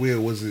grab the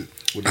wheel, was it?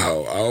 I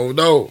don't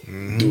know.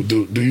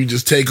 Mm-hmm. Do you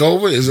just take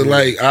over? Is it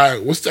like, all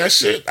right, what's that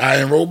shit?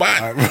 Iron Robot?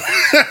 Iron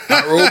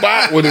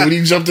Robot? When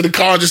he jumped in the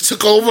car and just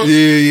took over?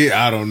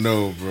 Yeah. I don't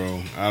know,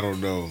 bro. I don't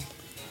know.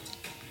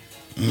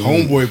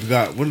 Homeboy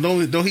got what?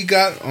 Don't he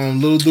got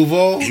Lil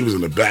Duval? He was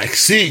in the back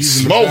seat He's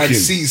in smoking. the back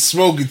seat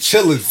smoking,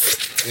 chilling,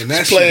 and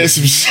that Playing shit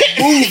some shit.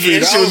 moving.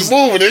 That shit was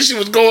moving. That shit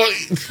was going.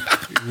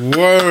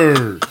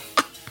 Word.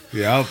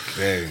 Yeah,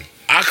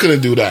 I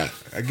couldn't do that.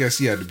 I guess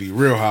he had to be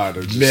real hard.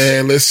 To just,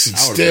 Man, listen,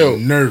 I would've still.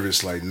 been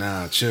nervous. Like,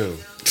 nah, chill.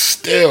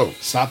 Still.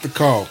 Stop the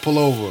car. Pull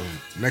over.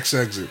 Next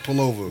exit.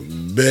 Pull over.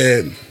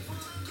 Man.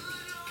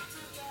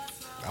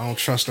 I don't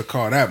trust the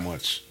car that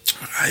much.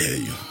 I hear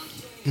you.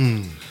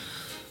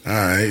 All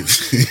right.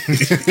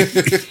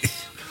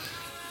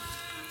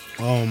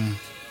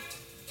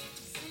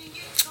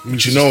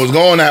 But you know it's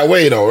going that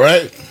way though,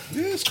 right?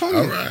 Yeah, it's coming.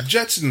 All right.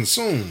 Jetson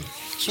soon.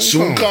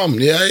 Soon come.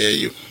 Yeah, I hear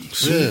you.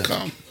 Soon Yeah.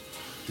 come.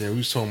 Yeah, we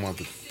was talking about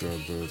the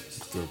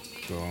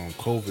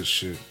COVID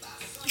shit.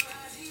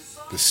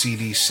 The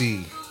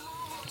CDC,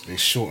 they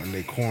shortened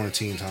their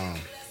quarantine time.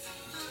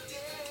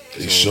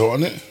 They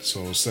shorten it?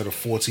 So instead of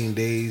 14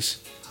 days,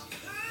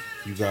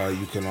 you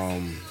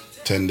can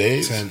 10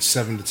 days?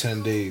 7 to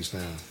 10 days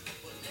now.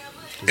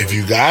 If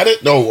you got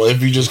it? No,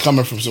 if you just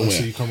coming from Let's somewhere.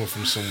 say you coming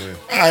from somewhere.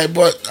 All right,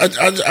 but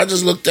I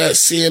just looked at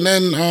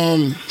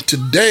CNN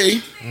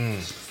today.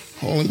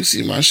 Hold on, let me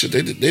see my shit.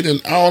 They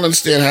didn't. I don't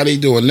understand how they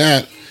doing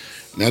that.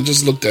 And I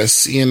just looked at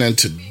CNN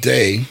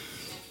today,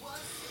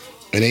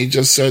 and they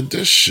just said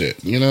this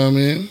shit. You know what I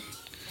mean?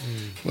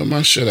 Where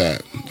my shit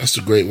at? That's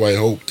the Great White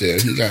Hope there.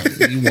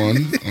 He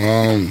won.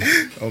 I'm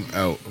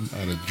out. I'm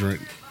out of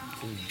drink.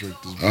 Drink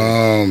this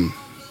beer.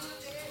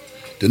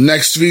 The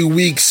next 3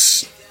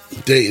 weeks,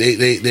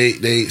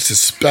 they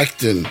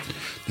suspecting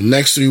the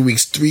next 3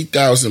 weeks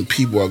 3,000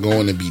 people are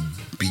going to be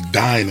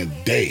dying a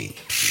day.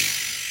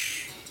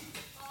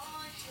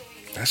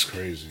 That's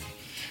crazy.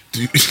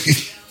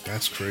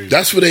 That's crazy.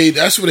 That's what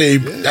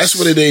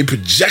they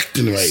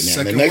projecting right now.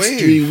 Second The next wave.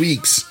 3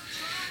 weeks,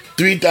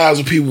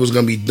 3,000 people is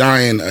gonna be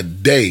dying a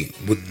day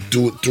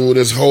through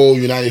this whole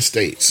United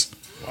States.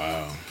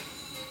 Wow.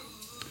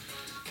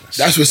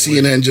 That's what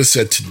CNN just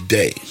said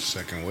today.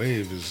 Second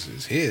wave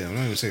is here. I'm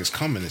not even saying it's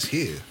coming. It's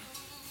here.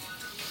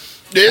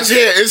 It's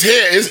here. It's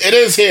here. It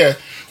is here.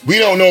 We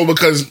don't know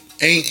because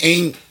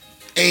ain't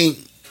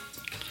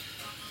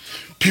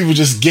people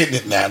just getting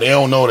it now. They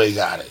don't know they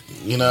got it.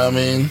 You know what I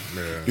mean?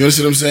 Yeah. You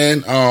understand what I'm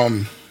saying?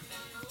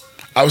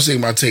 I was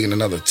thinking about taking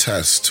another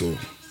test too.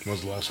 When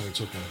was the last time you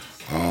took one?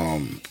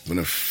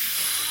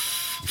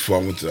 Before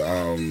I went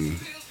to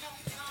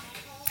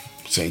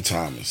St.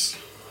 Thomas.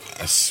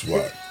 That's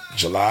what,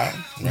 July?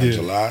 Around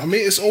July. I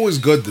mean, it's always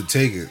good to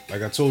take it.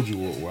 Like I told you,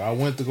 where I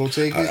went to go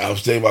take it. I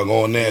was thinking about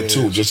going there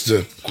too, just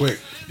to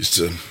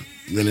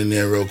run in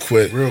there real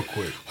quick. Real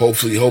quick.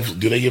 Hopefully,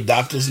 do they give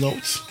doctor's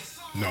notes?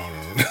 No,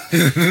 no,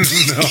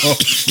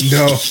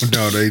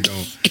 they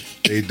don't.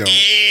 They don't.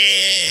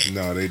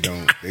 No, they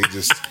don't. They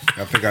just.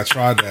 I think I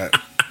tried that.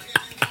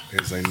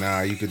 It's like,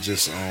 nah, you could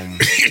just call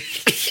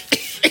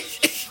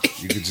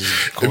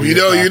If you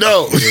know, your you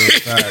know. doctor. Yeah,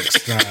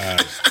 facts. Nah.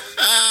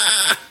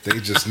 They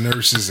just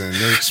nurses and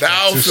nurse.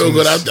 Now I don't feel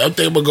good. I think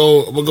I'm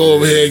gonna go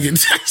over here and get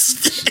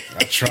tested.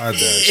 I tried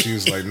that. She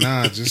was like,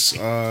 nah, just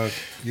call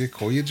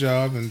your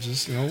job and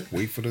just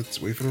wait for the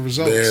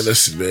results. Man,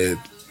 listen, man.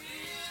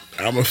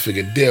 I'm gonna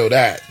figure deal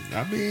that.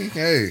 I mean,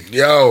 hey,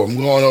 Yo, I'm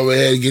going over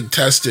here and get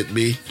tested,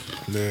 B.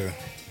 yeah.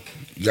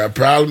 You got a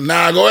problem?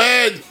 Nah, go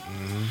ahead.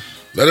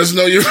 Let us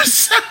know your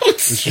results.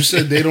 But you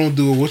said they don't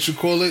do what you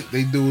call it.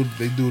 They do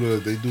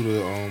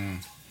the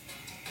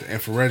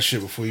infrared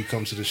shit before you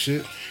come to the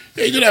shit.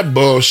 They do that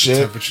bullshit.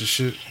 Temperature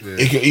shit. Yeah.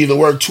 It can either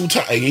work two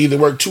times. It can either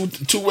work two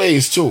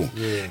ways too.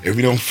 Yeah. If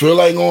you don't feel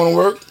like going to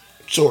work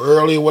so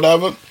early or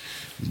whatever,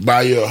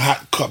 buy you a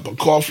hot cup of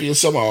coffee or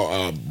something,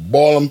 or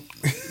ball of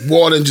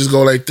water and just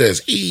go like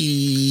this.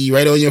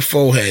 Right on your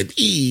forehead.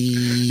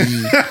 You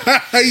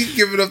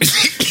giving up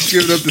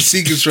the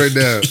secrets right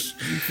now.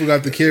 You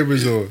forgot the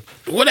cameras on.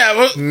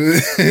 Whatever.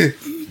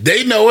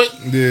 They know it.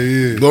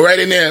 Yeah. Go right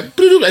in there.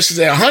 That shit's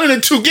at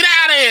 102. Get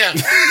out of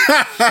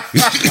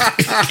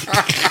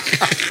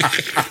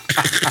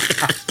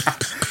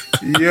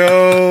here.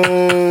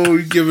 Yo,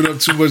 you giving up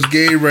too much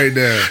game right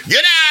now.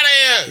 Get out of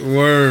here.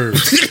 Word.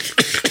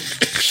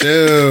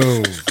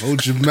 Chill.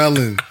 Hold your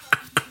melon.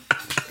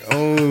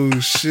 Oh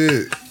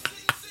shit.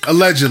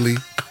 Allegedly.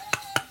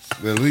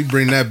 Well, let me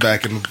bring that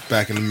back in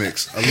the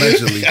mix.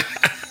 Allegedly.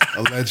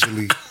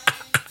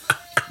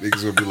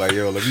 Niggas gonna be like,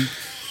 yo, let me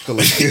go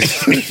like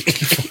this.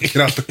 Get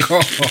out the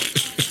car.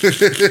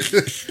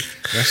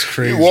 That's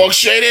crazy. You walk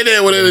straight in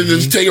there with it and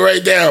just take it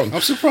right down.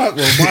 I'm surprised.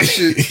 Well,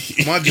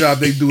 my job,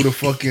 they do the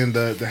fucking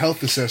the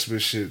health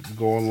assessment shit.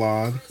 Go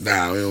online.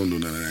 Nah, we don't do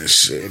none of that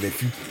shit. And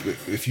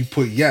if you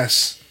put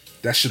yes,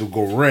 that shit'll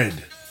go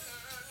red.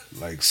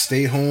 Like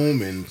stay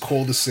home and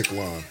call the sick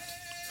line.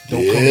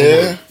 Don't come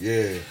to work.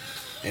 Yeah.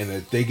 And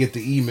if they get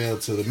the email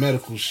to the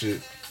medical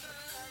shit.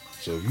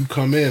 So if you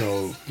come in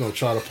or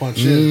try to punch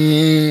in,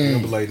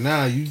 they'll be like,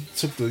 nah, you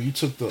took the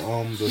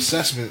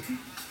assessment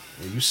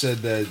and you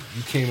said that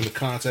you came into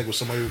contact with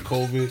somebody with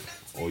COVID,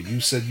 or you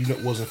said you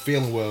wasn't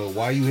feeling well.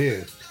 Why are you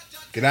here?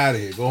 Get out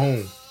of here. Go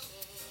home.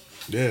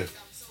 Yeah.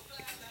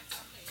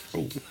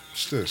 Oh,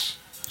 what's this?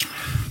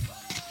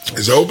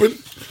 It's open?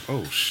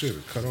 Oh shit,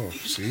 it cut off.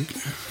 See?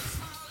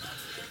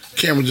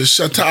 Camera just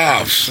shut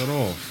off. Shut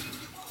off.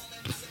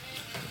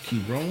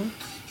 Keep rolling.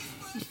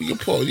 You can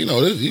pause. You know,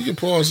 you can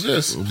pause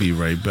this. We'll be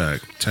right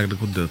back.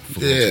 Technical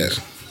difficulties.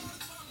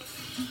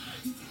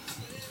 Yeah.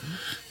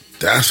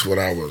 That's what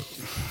I was.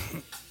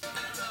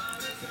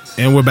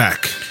 And we're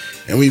back.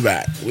 And we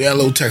back. We had a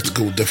little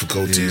technical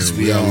difficulties. Yeah,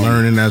 we are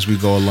learning as we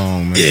go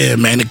along, man. Yeah,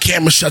 man. The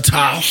camera shut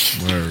off.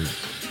 Word.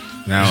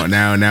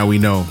 Now we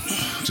know.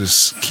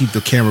 Just keep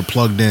the camera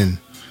plugged in.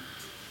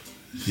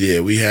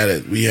 Yeah, we had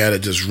it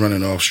just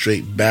running off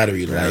straight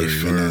battery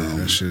life.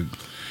 That shit.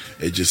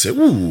 It just said,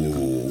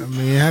 ooh. I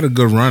mean, it had a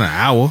good run, an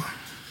hour.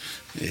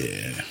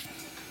 Yeah.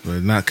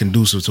 But not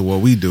conducive to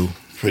what we do.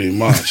 Pretty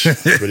much.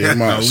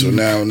 So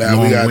now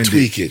we gotta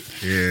tweak it.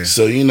 Yeah.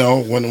 So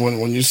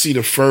when you see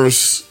the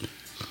first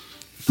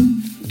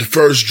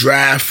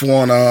draft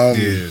on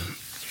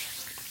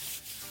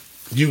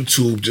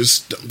YouTube,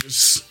 just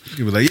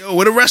you be like, yo,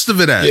 where the rest of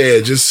it at?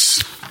 Yeah,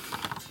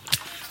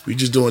 we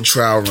just doing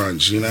trial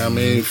runs, you know what I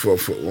mean? For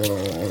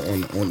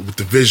on with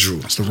the visual.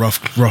 It's the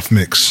rough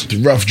mix. The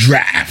rough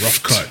draft.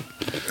 Rough cut.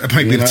 That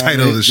might be the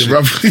title of the shit.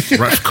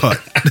 Rough cut.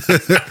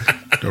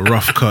 The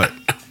rough cut.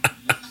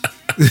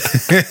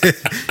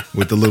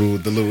 With the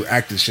little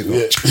acting shit.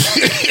 Yeah.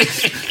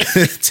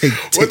 Take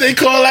what they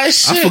call that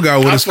shit? I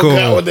forgot what it's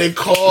called. What they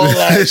call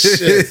that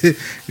shit.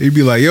 You'd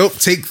be like, yo,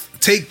 take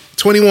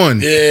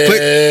 21. Yeah.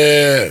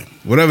 Click.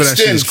 Whatever that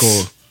shit is Stints.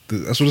 called.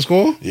 That's what it's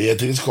called? Yeah, I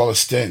think it's called a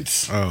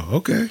stint. Oh,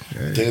 okay.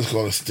 Yeah. I think it's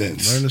called a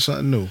stint. Learning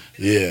something new.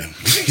 Yeah.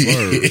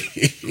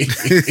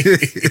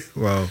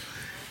 Well,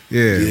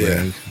 yeah.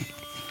 Man.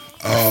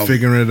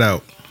 Figuring it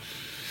out.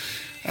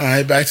 All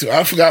right, back to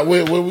I forgot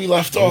where we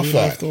left off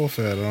at. We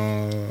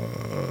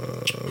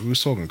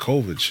was talking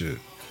COVID shit.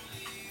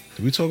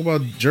 Did we talk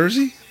about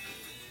Jersey?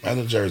 I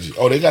know Jersey.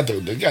 Oh, they got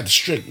the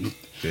strict.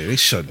 Yeah, they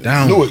shut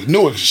down.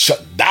 Newark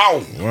shut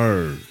down.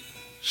 Word.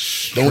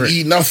 Don't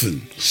eat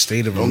nothing.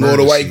 State of don't emergency.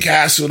 go to White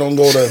Castle. Don't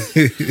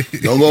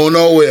go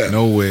nowhere.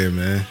 Nowhere,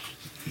 man.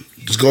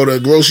 Just go to the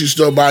grocery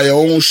store, buy your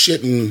own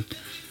shit, and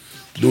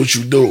do what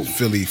you do.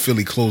 Philly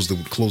closed the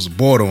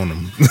border on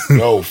them.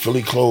 No,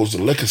 Philly closed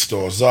the liquor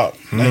stores up.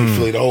 Now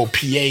Philly, the whole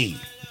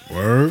PA.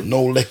 Word.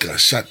 No liquor,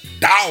 shut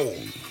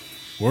down.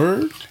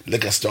 Word.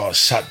 Liquor stores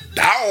shut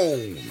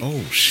down.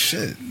 Oh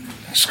shit,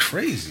 that's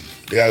crazy.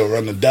 They gotta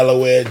run to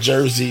Delaware,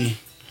 Jersey,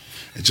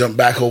 and jump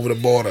back over the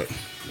border.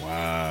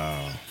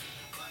 Wow.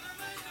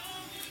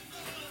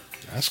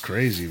 That's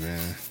crazy,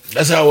 man.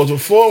 That's how it was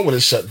before when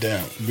it shut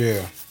down.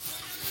 Yeah.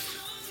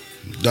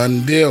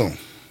 Done deal.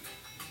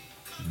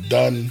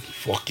 Done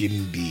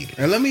fucking deal.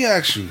 And let me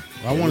ask you.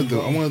 I wanted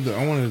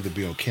it to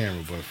be on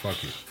camera, but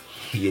fuck it.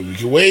 Yeah, we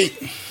can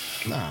wait.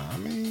 Nah, I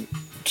mean,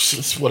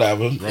 it's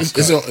whatever.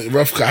 It's a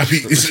rough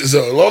copy. As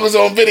long as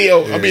it's on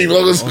video. Yeah, I mean, as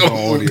long as it's on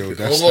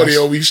audio.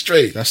 Audio, we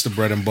straight. That's the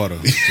bread and butter.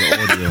 The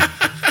audio.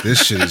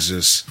 This shit is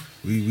just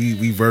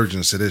we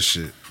virgins to this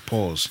shit.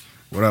 Pause.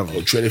 Whatever.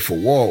 Oh, traded for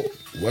Wall.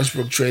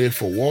 Westbrook traded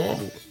for Wall.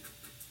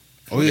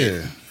 Oh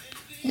yeah.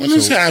 When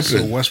this happened?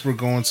 So Westbrook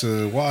going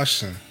to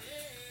Washington.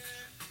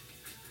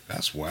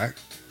 That's whack.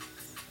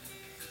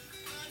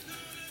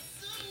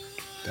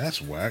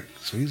 That's whack.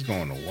 So he's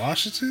going to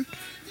Washington?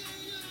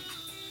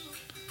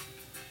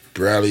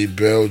 Bradley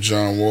Beal,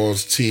 John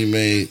Wall's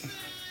teammate.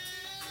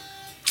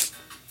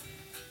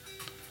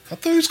 I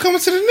thought he was coming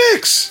to the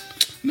Knicks.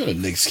 No, the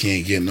Knicks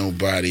can't get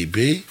nobody,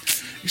 B.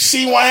 You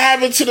see what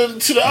happened to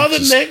the other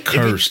Just Knick?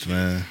 cursed,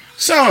 man.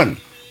 Son,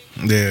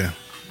 Yeah.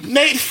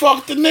 Nate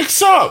fucked the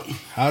Knicks up.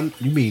 How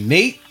you mean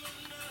Nate?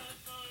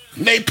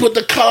 Nate put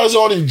the colors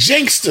on the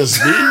Jinksters,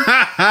 B.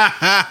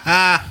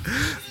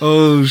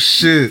 Oh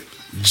shit.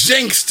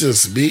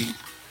 Jinksters, B.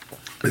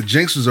 The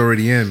Jinx was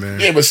already in, man.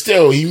 Yeah, but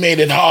still, he made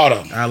it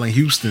harder. Allen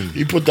Houston.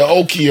 He put the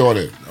Okie on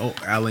it. Oh,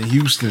 Allen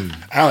Houston.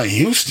 Allen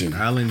Houston.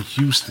 Allen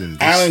Houston.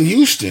 Allen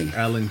Houston.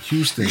 Allen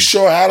Houston. You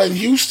sure Allen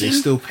Houston? They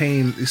still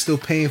paying. They still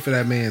paying for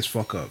that man's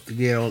fuck up. They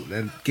gave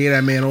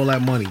that man all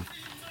that money,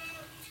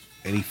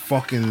 and he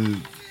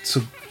fucking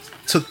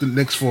took the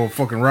Knicks for a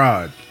fucking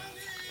ride.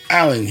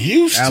 Allen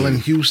Houston. Allen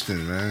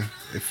Houston, man.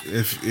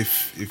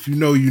 If you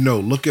know, you know.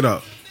 Look it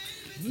up.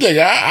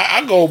 Nigga,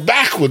 I go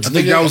backwards. I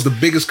think that was the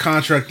biggest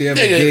contract they ever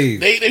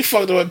gave. They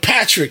fucked up with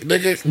Patrick,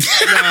 nigga.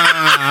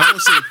 I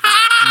don't say.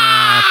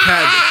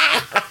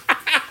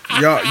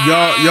 Pat.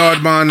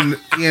 Yard man.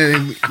 Yeah,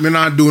 me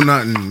not do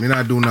nothing. You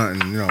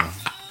know.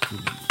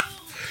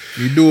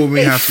 We do what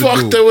we have to do. They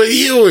fucked up with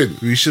Ewing.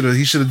 He should have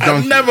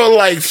dunked I never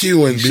liked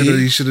Ewing, it.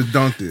 He should have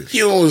dunked it.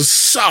 Ewing was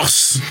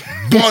sauce.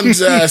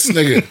 Buns ass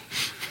nigga.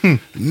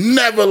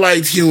 Never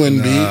liked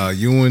Ewing, B.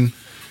 Ewing.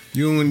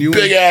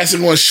 Big ass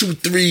and want to shoot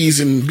threes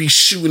and be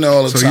shooting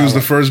all the time. So he was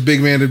the first big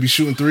man to be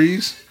shooting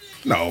threes?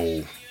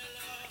 No.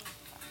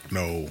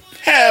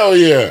 Hell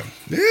yeah.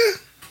 Yeah?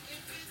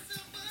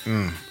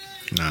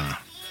 Nah.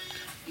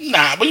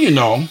 Nah, but you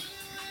know.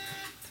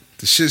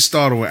 The shit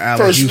started with Allen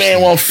First Houston.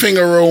 man won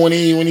finger roll when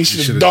he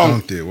should have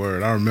dunked it.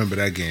 Word. I remember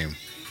that game.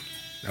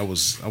 I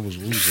was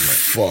losing like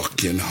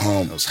fucking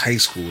hump. That was high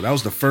school. That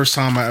was the first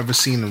time I ever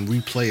seen him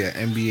replay an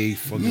NBA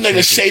fucking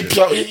nigga shaped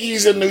up.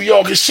 He's in New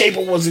York. His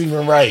shaper wasn't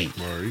even right.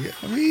 Word. Yeah.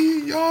 I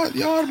mean,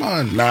 yard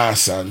man. Nah,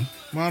 son.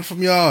 Man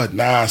from yard.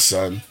 Nah,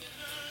 son.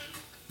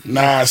 He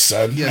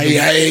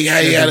had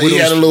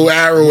a little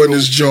arrow in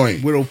his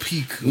joint. Widow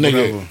Peak.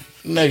 Nigga.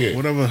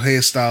 Whatever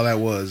hairstyle that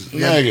was.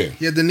 Nigga.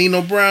 He had the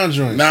Nino Brown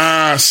joint.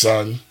 Nah,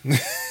 son.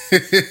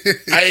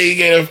 I ain't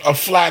get a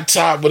flat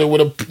top with a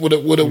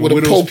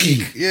pokey.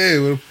 Peak. Yeah,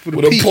 with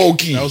a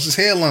pokey. That was his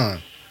hairline.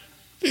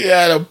 He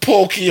had a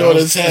pokey on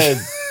his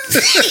head.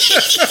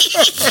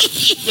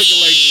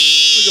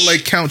 looking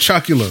like Count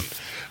Chocula.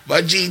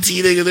 My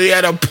GT nigga, he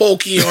had a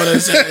pokey on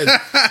his head.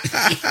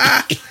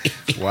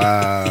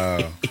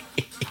 Wow.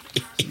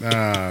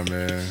 Nah,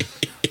 man.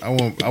 I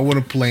want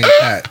to play in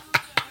Pat.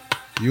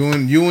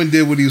 Ewan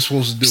did what he was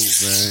supposed to do,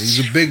 man. He's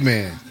a big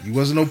man. He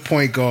wasn't no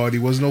point guard. He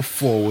wasn't no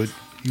forward.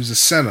 He was a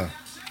center.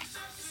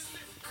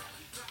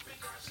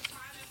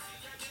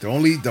 The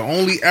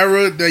only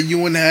error that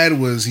Ewan had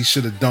was he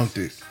should have dunked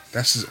it.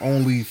 That's his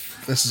only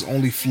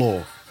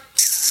flaw.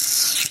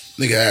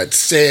 Nigga had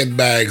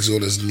sandbags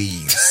on his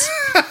knees.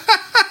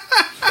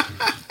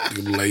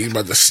 Like he's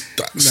about to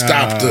stop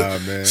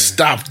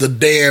the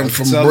dam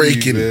from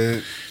breaking.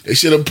 You, they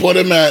should have put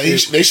him at.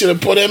 They should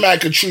have put him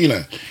at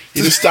Katrina.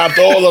 He'd have stopped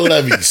all the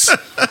levees.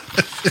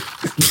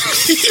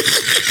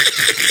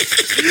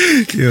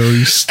 Yo,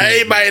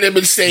 everybody would have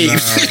been saved. Nah,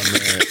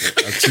 man.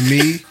 To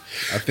me,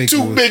 I think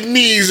two big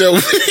knees over.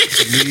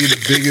 To me, the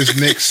biggest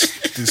Knicks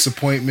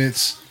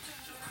disappointments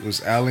was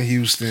Allen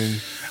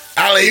Houston.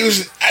 He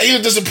was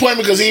disappointed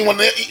because he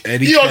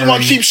always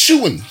want to keep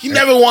shooting. He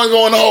never want to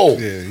go in the hole.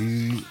 Yeah,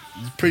 he's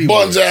pretty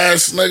buns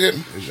ass nigga.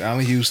 It was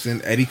Allen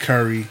Houston, Eddie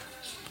Curry,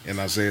 and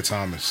Isaiah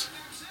Thomas.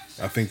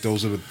 I think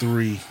those are the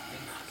three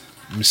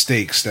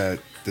mistakes that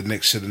the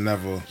Knicks should have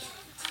never.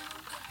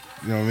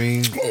 You know what I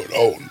mean?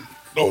 Oh,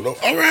 no.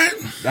 All right.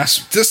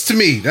 That's just to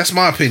me. That's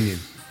my opinion.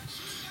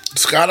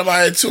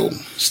 Stoudemire too.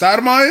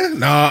 Stoudemire?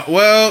 Nah.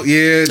 Well,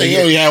 yeah. He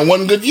only had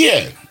one good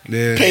year.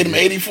 Yeah, paid him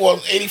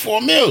 84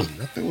 million.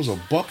 I think it was a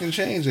buck and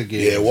change again.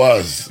 Yeah, it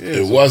was. Yeah,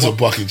 it was a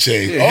buck and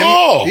change.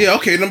 Yeah,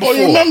 okay, number 4.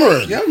 You remember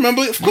it? Yeah, I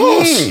remember it. Of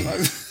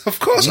course. Of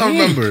course I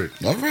remember it.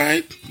 All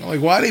right. I'm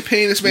like, why are they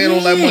paying this man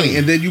all that money?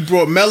 And then you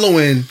brought Melo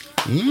in.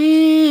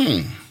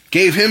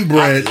 Gave him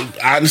bread.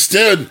 I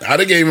understood. I'd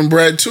have gave him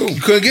bread too.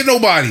 You couldn't get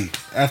nobody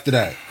after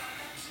that.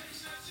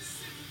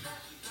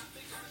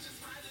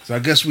 So I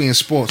guess we in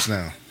sports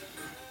now.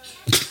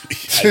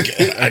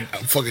 I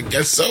fucking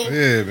guess so.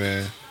 Yeah,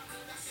 man.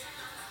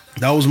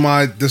 That was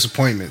my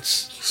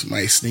disappointments.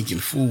 Somebody sneaking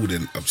food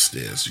in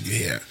upstairs. You can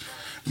hear.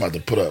 I'm about to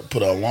put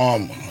an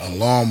alarm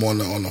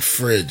on the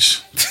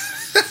fridge.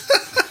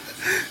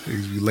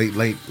 These late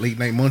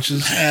night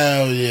munches.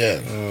 Hell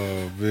yeah.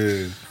 Oh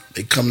man.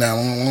 They come down.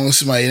 When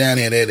somebody down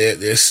there,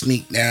 they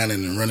sneak down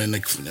and run in the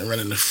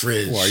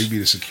fridge. Why, you be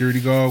the security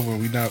guard when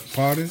we not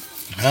potting?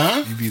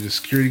 Huh? You be the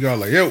security guard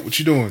like, yo, what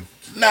you doing?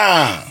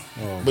 Nah.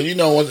 Oh. But you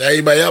know, once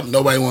everybody up,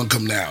 nobody want to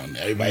come down.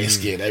 Everybody's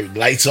scared.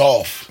 Lights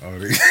off. Oh,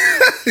 they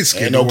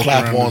ain't no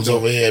clap-ons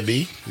over here,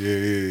 B.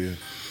 Yeah.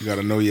 You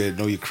gotta know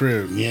your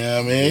crib. Yeah,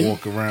 I mean.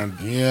 Walk around.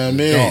 Yeah,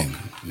 man.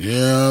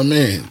 Yeah,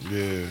 man. Yeah.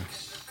 Yeah, man.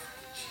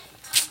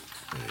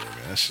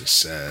 That's just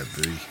sad,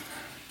 B.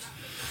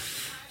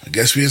 I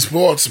guess we in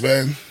sports,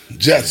 man.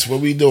 Jets,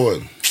 what we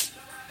doing?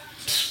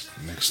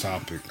 Next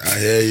topic. I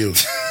hear you.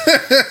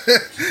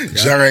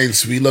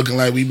 Giants, we looking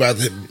like we about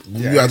to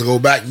go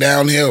back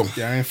downhill.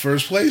 Yeah, in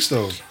first place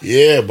though.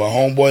 Yeah, but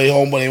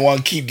homeboy, they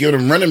want to keep giving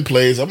them running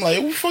plays. I'm like,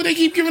 what the fuck they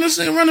keep giving us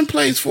running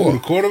plays for? Who,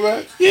 the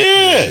quarterback?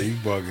 Yeah. You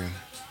bugging.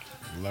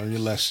 Learn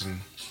your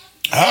lesson.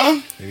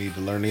 Huh? They need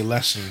to learn their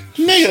lesson.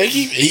 Nigga, they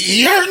keep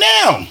he hurt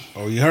now.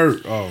 Oh, you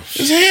hurt? Oh,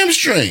 It's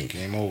hamstring.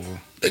 game over.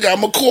 They got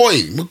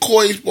McCoy.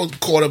 McCoy's supposed to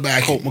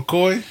quarterback. Colt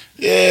McCoy?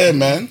 Yeah,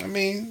 man. I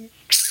mean,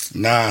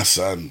 Nah,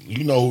 son.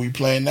 You know who we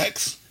playing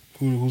next?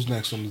 who's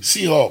next on the...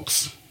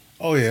 Seahawks.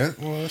 Oh, yeah.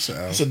 Well, that's an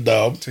L. That's a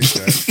dub. Take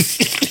that.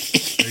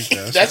 Take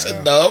that. That's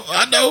a dub.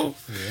 I know.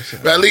 Yeah, that's an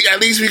But L. at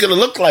least we gonna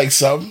look like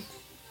something.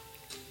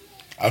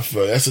 I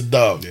feel that's a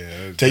dub.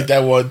 Yeah, Take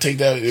that one. Take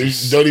that.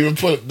 Don't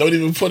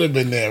even put him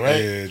in there,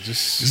 right? Yeah,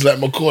 just let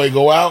McCoy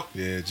go out.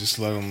 Yeah, just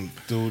let them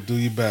do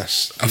your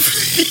best.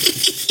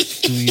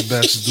 Do your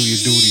best. Do your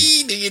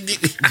duty.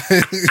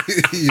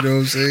 You know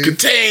what I'm saying?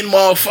 Contain,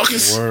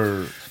 motherfuckers.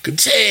 Word.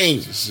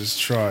 Contain. Just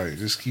try.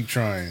 Just keep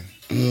trying.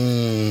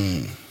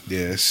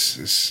 Yeah,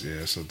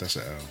 so that's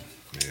an L.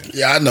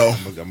 Yeah, I know.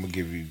 I'm gonna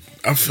give you.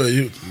 I feel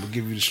you. I'm gonna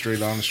give you the straight,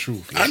 honest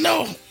truth. I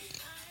know.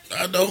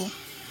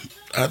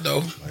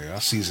 Like our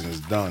season is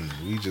done.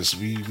 We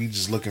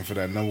just looking for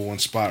that number one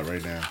spot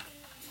right now.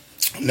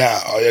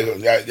 Now,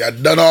 y'all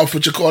done off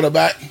with your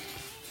quarterback?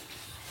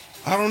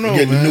 I don't know,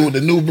 Get man.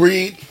 the new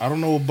breed. I don't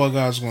know what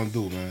Buckeyes gonna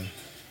do, man.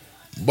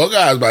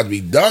 Buckeyes about to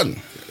be done.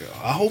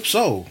 I hope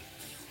so.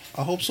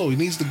 He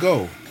needs to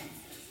go.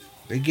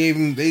 They gave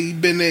him. He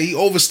been there. He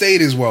overstayed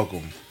his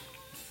welcome.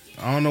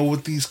 I don't know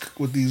what these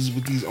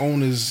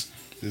owners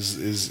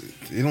is.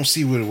 They don't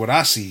see what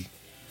I see.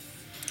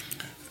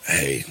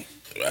 Hey,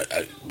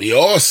 we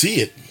all see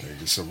it.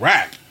 It's a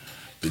wrap.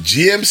 The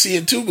GM see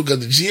it too because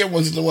the GM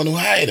wasn't the one who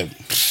hired him.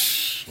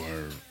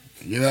 Word.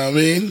 You know what I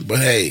mean? But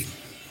hey,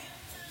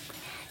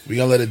 we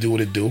gonna let it do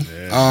what it do.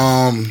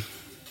 Yeah.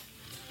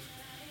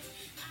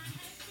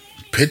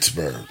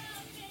 Pittsburgh.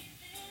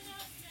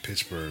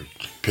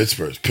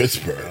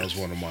 That was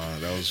one of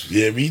mine. That was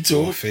Me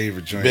too. my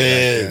favorite joint. back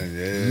then.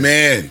 Yeah.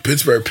 Man,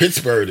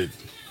 Pittsburgh it.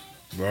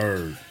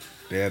 Word.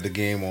 They had the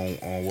game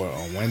on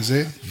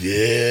Wednesday.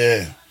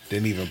 Yeah.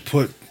 Didn't even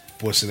put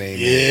what's the name?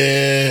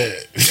 Yeah.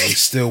 They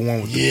still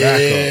won with the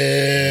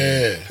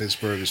Yeah. backup.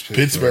 Pittsburgh is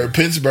Pittsburgh.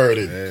 Pittsburgh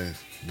it.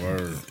 Yeah.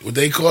 Word. What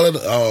they call it?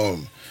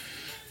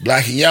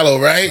 Black and yellow,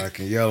 right? Black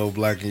and yellow.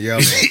 Word.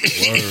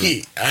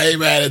 I ain't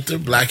mad at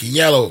them. Black and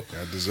yellow.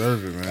 I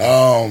deserve it,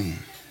 man.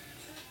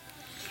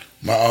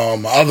 My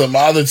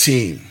other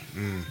team.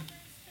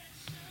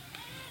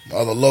 My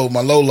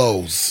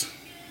Lolos.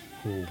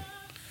 Who?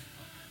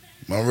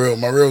 My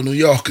real New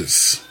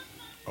Yorkers.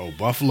 Oh,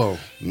 Buffalo.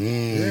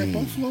 Yeah,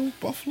 Buffalo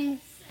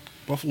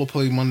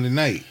played Monday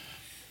night.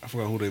 I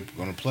forgot who they were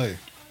gonna play.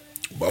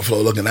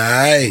 Buffalo looking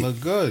alright. They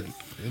look good.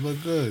 They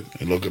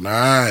looking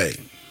alright.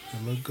 They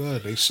look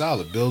good. They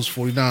solid. Bills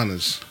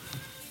 49ers.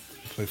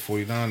 They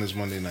play 49ers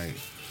Monday night.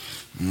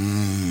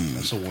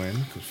 That's a win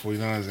because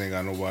 49ers ain't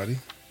got nobody.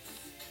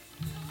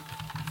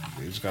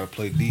 They just gotta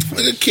play defense.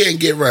 Nigga can't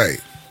get right.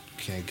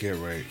 Can't get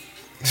right.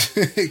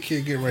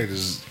 Can't get right.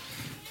 Is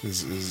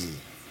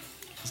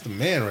the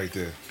man right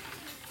there.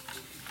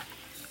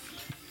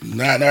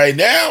 Not right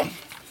now.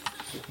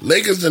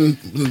 Lakers done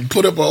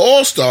put up an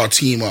all-star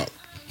team up.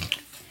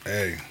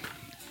 Hey,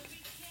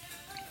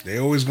 they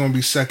always gonna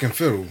be second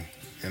fiddle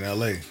in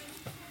LA.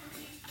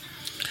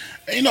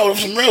 And you know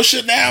some real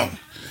shit now.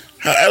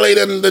 How LA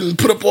done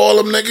put up all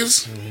them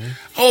niggas.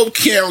 Oh,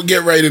 can't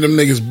get right to them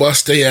niggas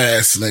bust their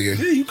ass, nigga.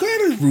 Yeah, you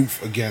gotta root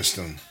against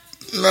them.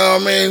 No,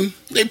 man.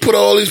 They put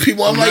all these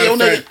people. I'm like, yo,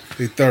 nigga.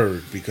 They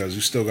third because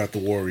you still got the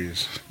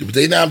Warriors. But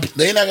they not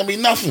gonna be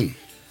nothing.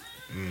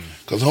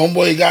 Cause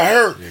homeboy got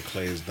hurt. Yeah,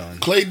 Clay is done.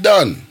 Clay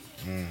done.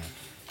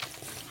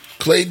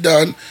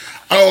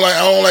 I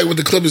don't like what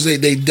the Clippers they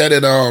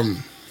deaded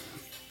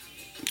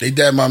they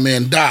dead my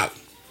man Doc.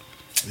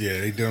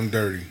 Yeah, they did him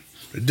dirty.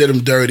 They did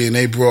him dirty, and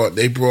they brought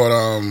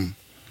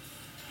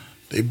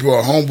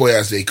homeboy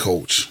as their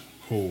coach.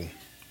 Who?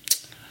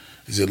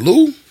 Is it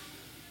Lou?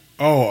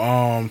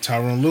 Oh,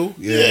 Tyronn Lue?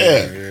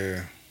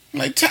 Yeah. I'm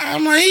like,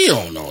 he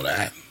don't know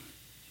that.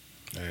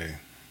 Hey,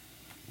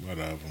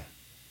 whatever.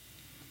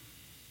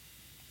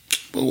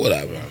 But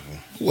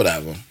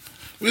whatever.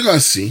 We're gonna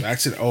see. Back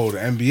to the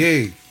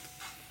NBA.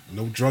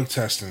 No drug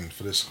testing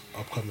for this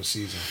upcoming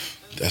season.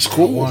 That's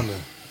cool. Marijuana,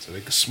 so they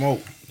can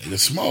smoke.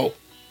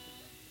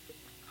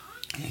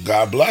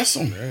 God bless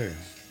them. Hey,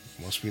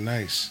 must be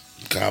nice.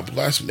 God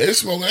bless them. They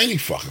smoke any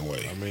fucking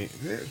way. I mean,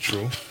 yeah,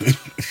 true.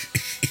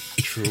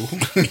 True.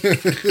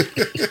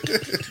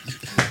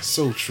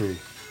 So true.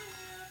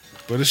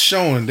 But it's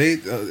showing the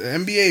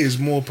NBA is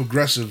more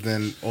progressive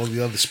than all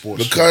the other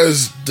sports.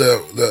 Because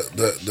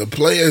the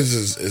players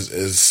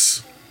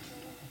is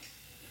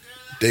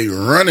they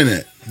running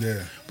it.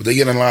 Yeah. But they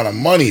get a lot of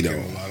money though.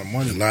 A lot of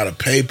money. A lot of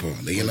paper.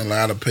 They get a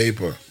lot of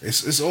paper.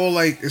 It's all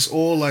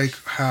like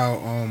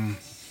how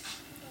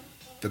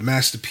the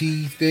Master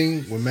P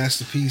thing, when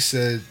Master P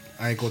said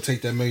I ain't gonna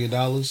take that $1 million.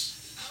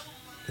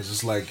 Because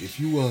it's like, if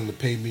you willing to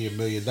pay me $1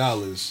 million,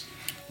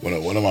 One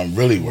of them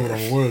really What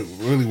worth. them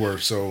really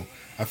worth. So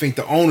I think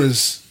the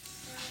owners,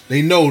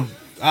 they know, all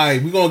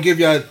right, we're gonna give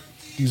y'all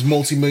these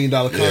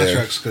multi-million-dollar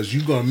contracts because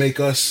you're gonna make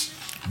us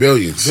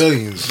Billions.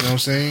 billions. You know what I'm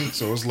saying?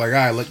 So it's like,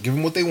 all right, give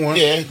them what they want.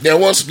 Yeah, they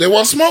want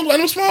smoke. Let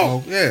them smoke.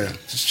 Oh yeah,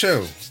 just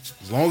chill.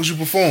 As long as you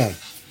perform,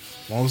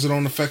 as long as it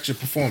don't affect your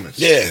performance.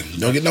 Yeah, you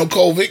don't get no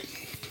COVID.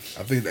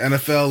 I think the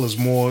NFL is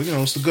more,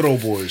 it's the good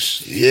old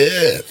boys.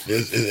 Yeah,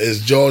 it's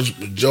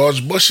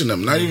George Bush and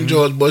them. Not even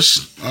George Bush.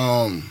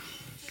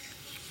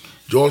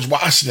 George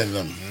Washington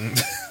and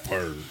them.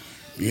 Word.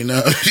 You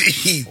know,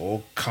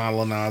 All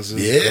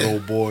colonizers, Yeah. good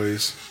old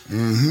boys.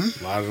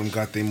 mm-hmm. A lot of them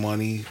got their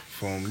money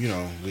from, we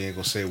ain't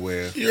gonna say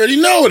where. You already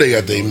know where they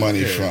got their money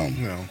Yeah,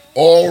 from.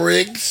 Oil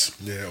rigs,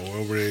 Yeah,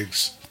 oil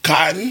rigs,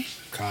 cotton.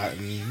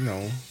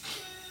 cotton,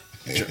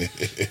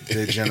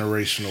 their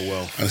generational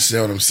wealth,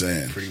 Understand what I'm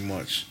saying? pretty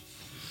much.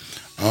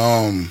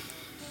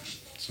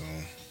 So,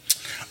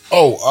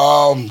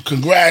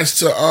 Congrats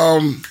to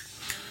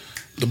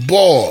the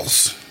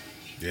Balls.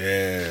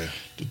 yeah,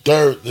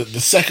 The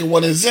second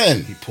one is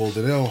in. he pulled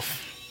it off.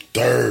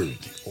 Third.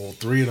 All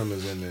three of them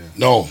is in there.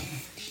 No,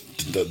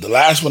 the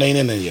last one ain't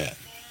in there yet.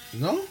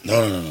 No?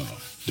 No.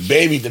 The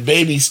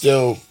baby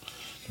still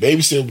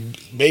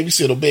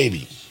the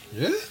baby.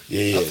 Yeah?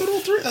 Yeah. I thought all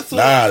three.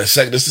 This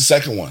is the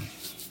second one.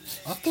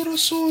 I thought I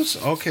saw it.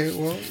 Okay,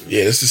 well.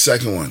 Yeah, this is the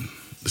second one.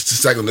 This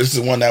is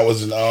the one that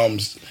was in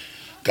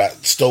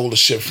stole the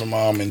ship from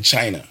in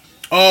China.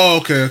 Oh,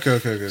 okay.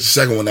 The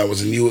second one that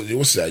was in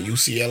what's that,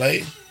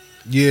 UCLA?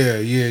 Yeah.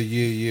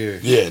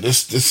 Yeah,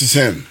 this is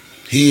him.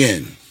 He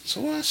in.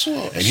 So I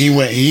saw it. And he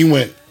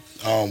went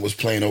was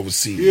playing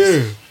overseas.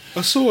 Yeah.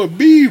 I saw a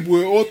Beeb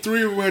where all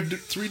three of them had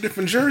three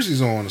different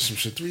jerseys on or some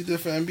shit. Three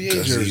different NBA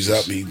Because jerseys.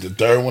 the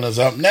third one is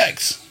up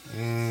next.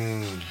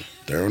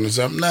 Third one is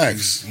up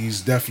next.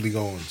 He's definitely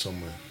going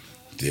somewhere.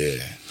 Yeah,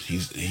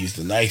 he's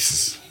the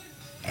nicest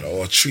out of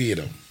all three of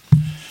them.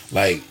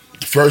 Like,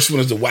 the first one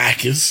is the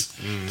wackest.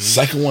 The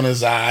second one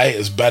is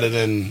is better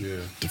than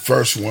the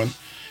first one.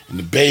 And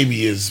the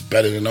baby is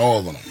better than all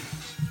of them.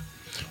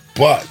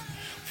 But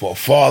for a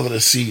father to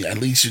see, at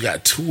least you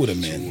got two of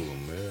them in.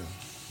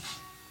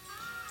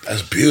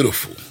 That's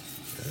beautiful.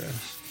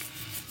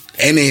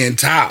 Yeah. And they in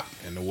top.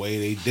 And the way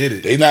they did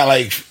it. They not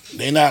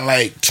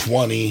like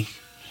 20,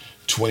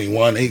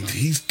 21.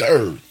 He's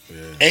third.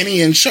 Yeah. And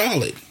he in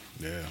Charlotte.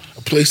 Yeah.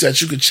 A place that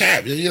you could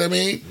chat. You know what I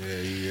mean?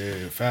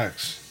 Yeah,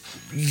 facts.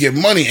 You get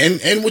money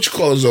and what you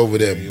call is over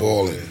there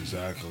balling.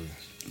 Exactly.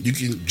 You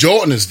can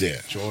Jordan is there.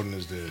 Jordan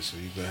is there, so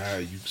you can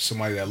have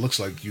somebody that looks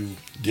like you.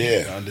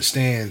 Yeah. That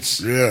understands.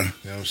 Yeah. You know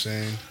what I'm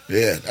saying?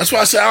 Yeah. That's why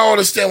I say I don't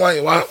understand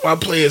why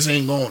players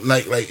ain't going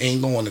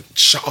ain't going to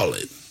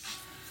Charlotte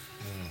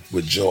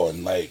with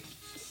Jordan. Like,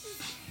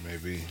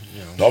 Maybe,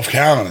 North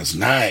Carolina's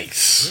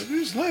nice. It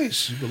is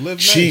nice. You can live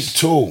Cheap nice.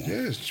 too.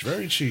 Yeah, it's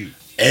very cheap.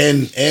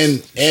 And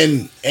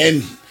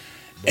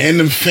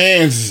them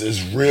fans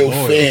is real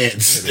Loyal.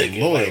 fans. Yeah,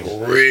 they're Like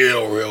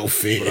loyal. real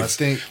fans. But I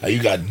think like,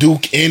 you got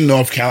Duke and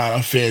North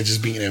Carolina fans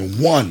just being in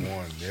one.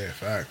 yeah,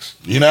 facts.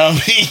 You know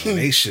what I mean?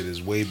 They shit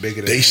is way bigger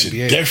than They the shit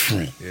NBA.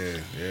 different.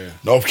 Yeah.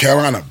 North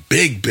Carolina,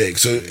 big.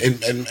 So,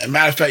 and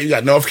matter of fact, you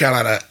got North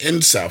Carolina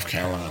in South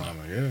Carolina.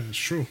 Yeah, it's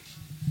true.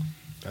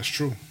 That's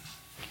true.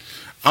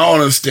 I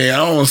don't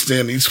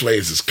understand these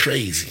players is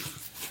crazy.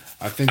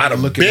 I think I'd have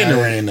looking been at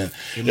there.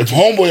 If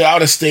homeboy, I'd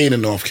have stayed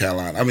in North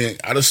Carolina. I mean,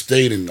 I'd have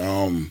stayed in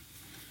North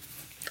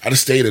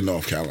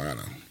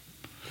Carolina.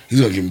 He's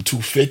gonna give him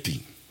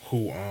 $250.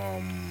 who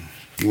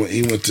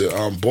He went to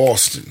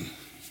Boston.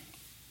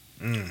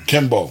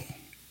 Kimbo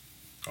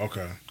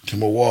Walker.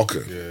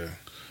 yeah.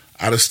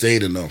 I'd have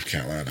stayed in North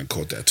Carolina and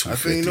caught that $250. I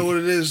think you know what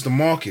it is. The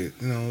market.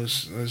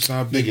 It's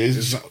not big. Nigga,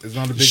 It's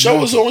not a big. The show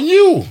market. is on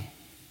you.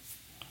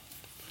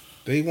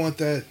 They want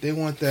that.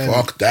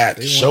 Fuck that.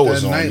 They The show want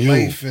is that on you.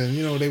 nightlife,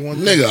 and they want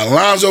Nigga,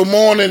 Alonzo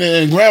Mourning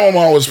and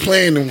Grandmama was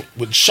playing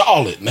with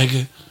Charlotte,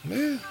 nigga.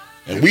 Yeah.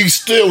 And we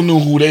still knew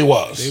who they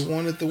was. They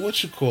wanted the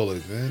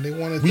man. They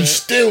wanted We that.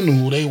 still knew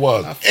who they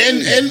was. I feel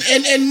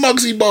And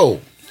Muggsy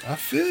Bogues. I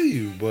feel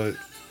you, but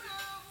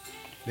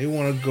they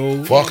want to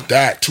go. Fuck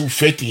that.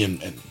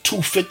 $250 and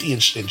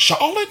 $250 in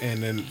Charlotte?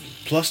 And then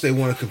plus they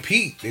want to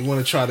compete. They want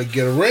to try to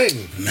get a ring.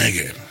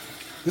 Nigga.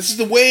 This is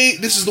the way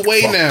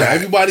Fuck now. that.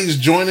 Everybody's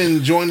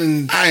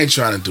joining. I ain't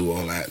trying to do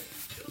all that.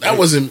 That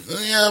wasn't,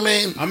 you know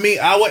what I mean?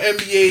 Our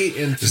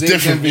NBA and today's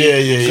different. NBA,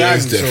 Yeah,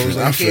 it's exactly. different.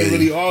 So I you feel can't you.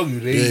 really argue.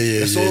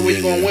 That's the only way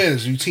you're gonna yeah. win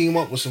is you team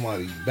up with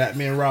somebody,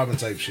 Batman Robin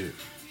type shit.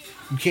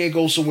 You can't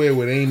go somewhere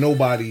where there ain't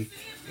nobody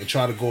and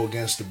try to go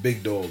against the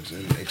big dogs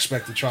and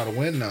expect to try to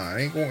win. Nah,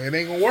 it ain't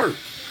gonna work.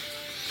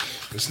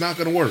 It's not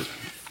gonna work.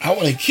 I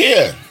wouldn't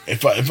care.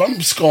 If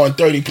I'm scoring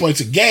 30 points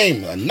a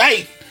game a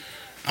night,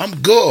 I'm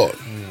good.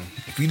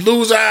 If you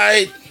lose,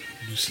 As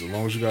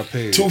long as you got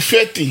paid.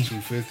 $250.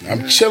 $250.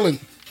 I'm yeah. chilling.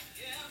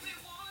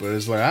 But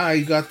it's like,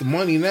 you got the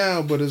money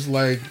now, but it's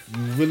like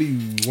you really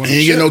want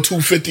He to ain't get no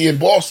 $250 in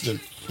Boston.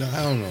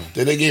 I don't know.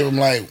 Then they gave him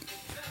like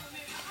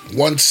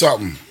one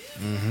something.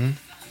 And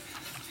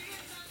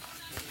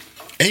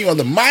you on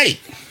the mic.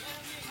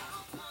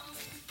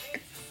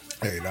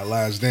 Hey, that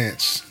Last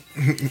Dance.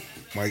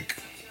 Mike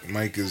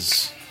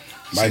is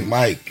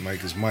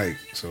Mike.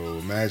 So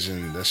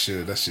imagine that's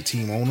your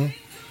team owner.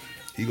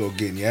 He go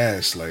get in your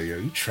ass like, yo,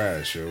 you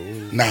trash, yo.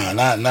 Nah,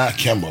 not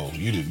Kimbo.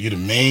 You the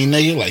main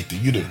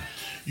nigga.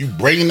 You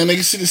bringing the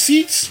niggas to the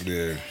seats.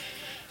 Yeah.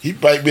 He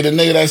might be the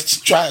nigga that's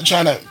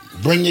trying to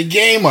bring your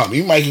game up.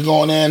 You might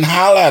go in there and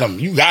holler at him.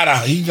 You gonna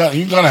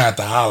have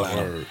to holler at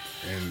him.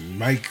 And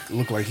Mike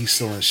looked like he's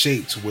still in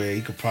shape to where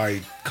he could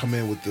probably come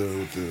in with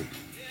the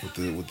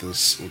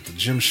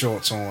gym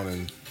shorts on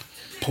and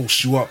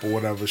post you up or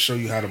whatever, show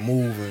you how to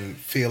move and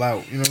feel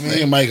out. You know what I mean?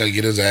 Nigga Mike gotta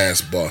get his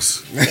ass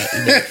bust.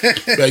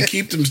 Better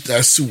keep them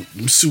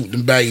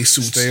baggy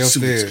suits. Stay up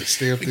there.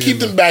 Keep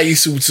them baggy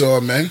suits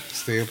on, man.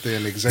 Stay up there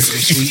in the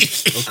executive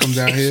suite. Don't come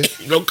down here.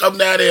 Don't come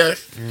down there.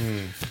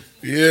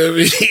 Yeah,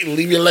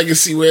 leave your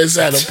legacy where it's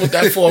at. Don't put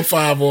that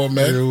 4-5 on,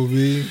 man. It will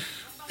be.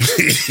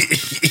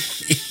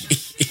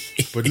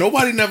 But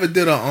nobody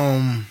did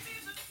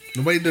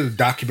a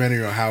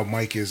documentary on how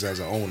Mike is as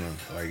an owner.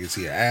 Like, is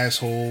he an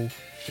asshole?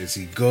 Is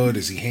he good?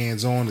 Is he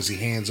hands on? Is he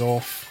hands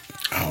off?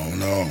 I don't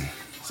know.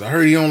 So I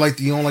heard he don't like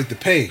the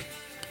pay.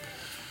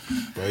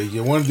 But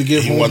you wanted to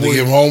give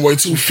Homeboy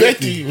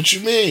 $250. What you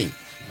mean?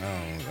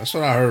 That's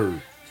what I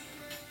heard.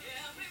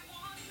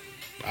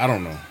 I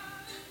don't know.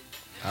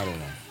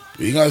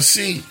 You gotta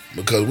see,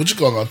 because what you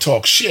gonna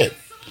talk shit.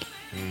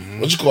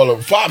 What you call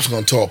it? Fop's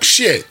gonna talk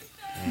shit.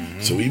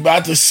 So we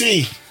about to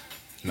see.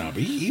 Nah,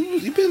 but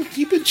he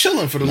been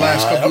chilling for the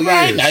last couple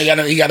of years.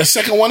 Now he got a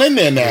second one in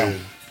there now. Yeah.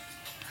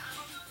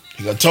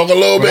 He gonna talk a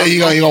little bit. He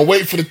gonna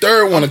wait for the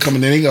third one to come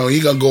in. Then he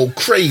gonna go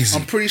crazy.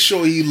 I'm pretty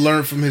sure he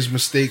learned from his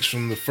mistakes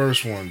from the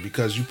first one,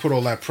 because you put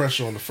all that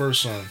pressure on the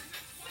first one,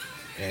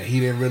 and he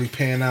didn't really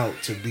pan out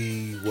to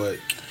be what.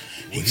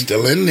 He's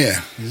still in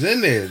there. He's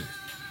in there,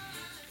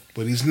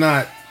 but he's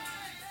not.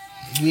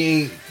 He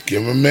ain't.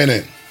 Give him a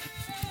minute.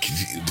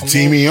 The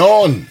team he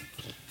on.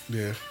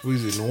 Yeah,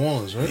 he's in New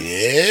Orleans, right?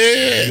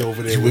 Yeah, he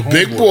over there with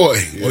Big Boy.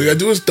 Yeah. All you gotta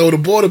do is throw the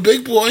ball to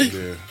Big Boy.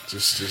 Yeah,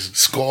 just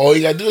score. All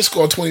you gotta do is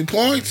score 20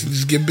 points and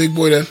just give Big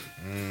Boy that.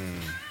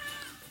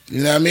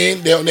 You know what I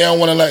mean? They don't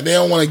want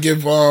to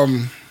give. They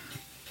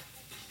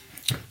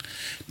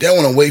don't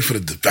want to wait for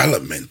the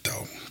development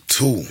though.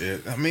 Too. Yeah,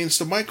 I mean it's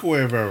the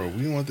microwave era.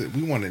 We want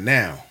it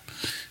now.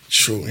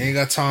 True. We ain't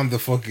got time to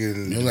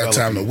fucking. We ain't got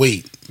time to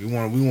wait. We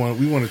want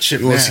to chip.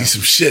 We want to see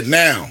some shit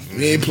now.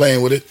 We ain't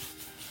playing with it.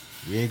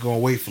 We ain't gonna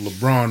wait for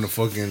LeBron to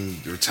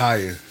fucking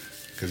retire,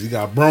 because he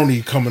got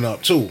Bronny coming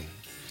up too.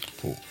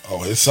 Oh,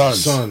 his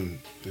son.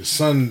 His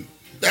son.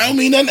 That don't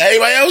mean nothing.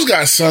 Everybody else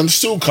got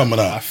sons too coming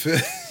up. I feel.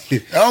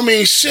 That don't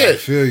mean shit. I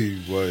feel you,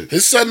 but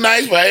his son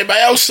nice, but everybody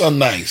else son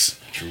nice.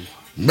 True.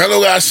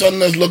 Melo got a son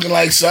that's looking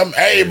like something.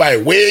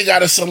 Everybody, Wade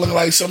got a son looking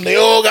like something. They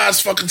all got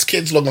fucking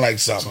kids looking like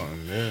something.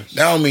 Yeah.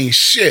 That don't mean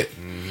shit.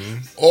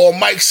 All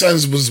Mike's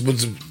sons was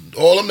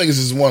all them niggas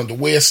is wanted to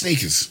wear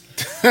sneakers.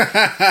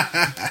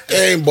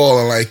 They ain't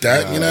balling like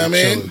that. Nah, you know what I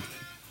mean? Chilling.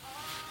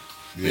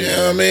 Yeah. You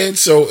know what I mean?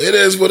 So it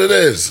is what it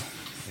is.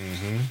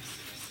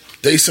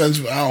 They sons,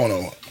 I don't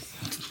know.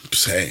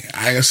 Say,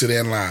 I ain't gonna sit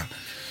there and lie.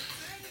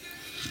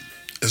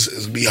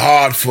 It's be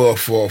hard for a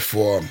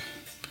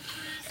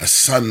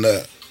son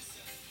to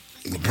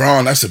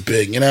LeBron. That's a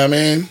big, you know what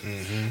I mean?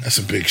 That's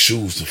a big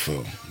shoes to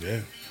fill.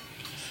 Yeah.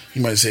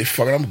 You might say,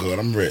 "Fuck it, I'm good.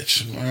 I'm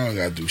rich. I don't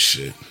gotta do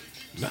shit."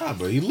 Nah,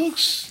 but he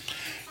looks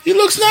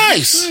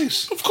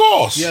nice. Of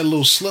course. He had a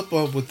little slip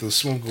up with the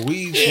smoke of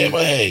weed. Yeah,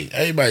 but hey,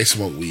 everybody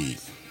smoke weed.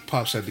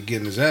 Pops had to get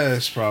in his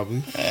ass,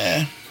 probably.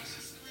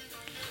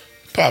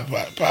 Pop,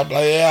 like,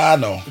 yeah, I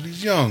know. But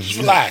he's young. Just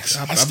relax.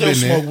 I still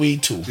smoke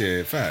weed too.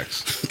 Yeah,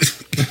 facts.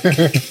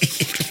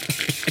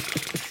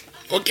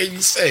 What can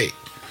you say?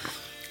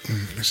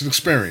 It's an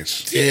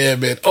experience. Yeah,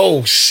 man.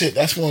 Oh shit,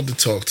 that's what I wanted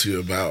to talk to you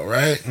about,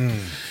 right?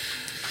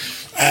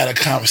 I had a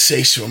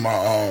conversation with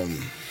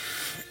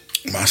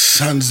my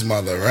son's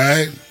mother,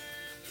 right?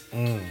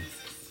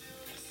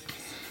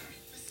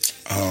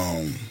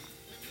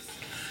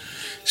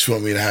 She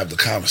wanted me to have the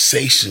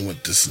conversation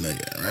with this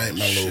nigga, right?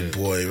 My little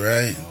boy,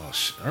 right? Oh,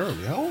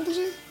 early. How old is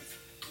he?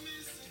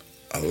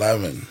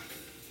 11.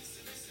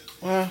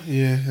 Well,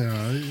 yeah.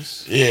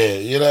 Yeah,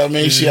 you know what I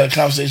mean? She had a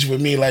conversation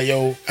with me like,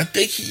 yo, I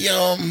think he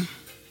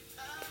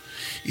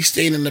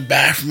stayed in the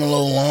bathroom a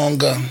little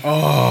longer.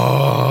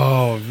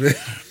 Oh, man.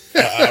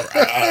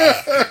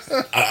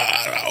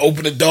 I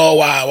opened the door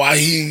while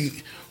he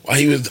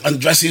was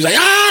undressing. He was like,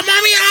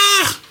 mommy,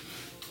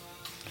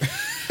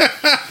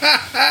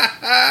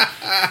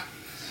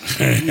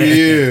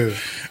 Yeah.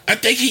 I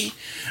think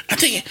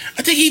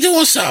he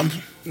doing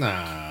something.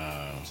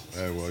 Nah.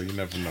 Well, you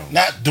never know.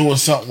 Not doing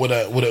something with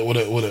a.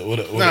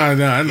 Nah, I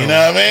know. You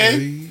know what I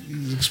mean?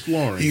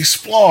 He's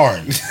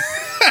exploring.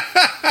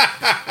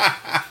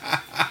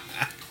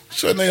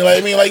 So a nigga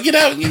like me, like, get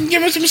out,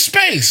 give him some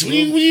space. Let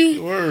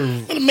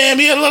a man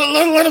be,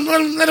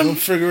 let him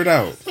figure it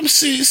out. Let him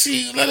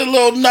see, let a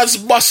little nuts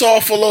bust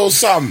off a little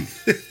something.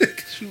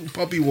 Shoot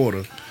puppy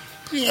water.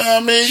 You know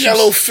what I mean? You got a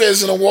little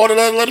fizz in the water.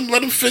 Let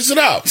him fizz it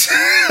out.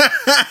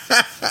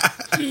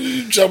 You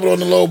You jumping on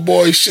the little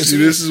boy shit. See,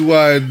 this is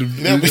why the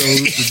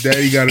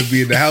daddy got to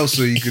be in the house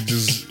so you could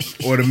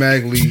just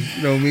automatically,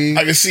 you know what I mean?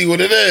 I can see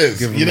what it is.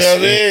 Give him You know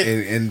what I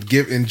mean?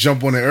 and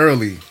jump on it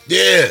early.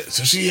 Yeah.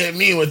 So she hit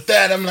me with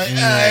that. I'm like, all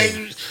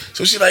right.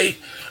 So she like,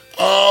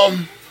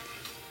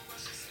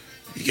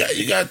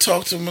 you got to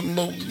talk to him,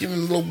 give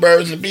him little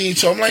birds and bees.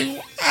 So I'm like,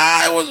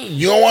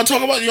 you don't want to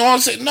talk about it? You don't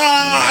want to say, no,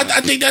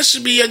 I think that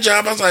should be your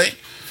job. I was like,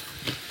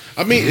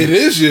 I mean, it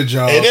is your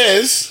job. it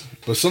is.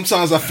 But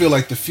sometimes I feel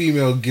like the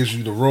female gives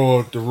you the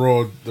raw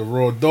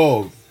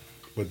dog,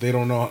 but they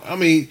don't know. I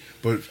mean,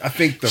 but I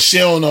think She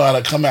don't know how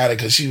to come at it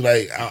because she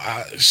like,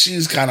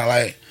 she's kind of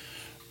like,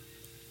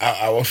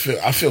 I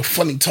feel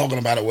funny talking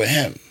about it with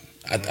him.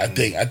 I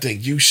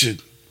think you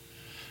should.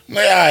 I'm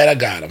like, all right, I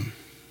got him.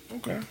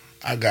 Okay.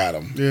 I got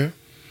him. Yeah.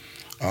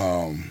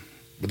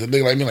 But the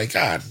nigga like me, like,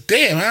 God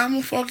damn, I'm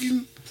gonna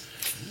fucking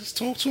Just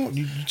talk to him.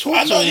 You talk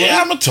I to know, him. yeah,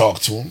 I'm gonna talk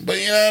to him, but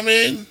you know what I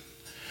mean.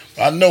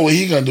 I know what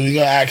he gonna do. He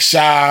gonna act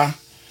shy.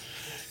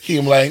 He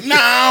gonna be like, nah,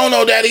 I don't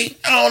know, daddy.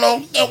 I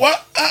don't know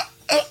what.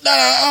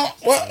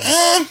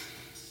 What?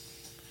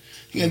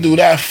 He gonna do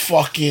that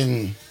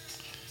fucking.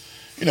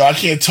 You know, I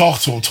can't talk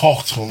to him.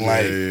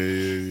 Like,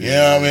 you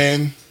know what I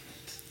mean.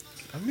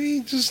 I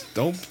mean, just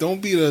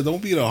don't be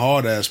the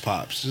hard ass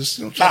pops. Just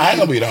Nah, I ain't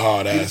gonna be the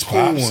hard ass cool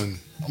pops. one.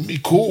 I'm gonna be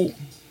cool.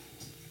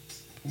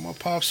 My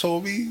pops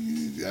told me,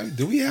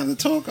 do we have to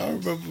talk? I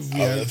remember we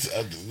had.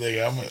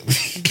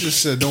 He just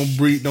said, don't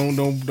breed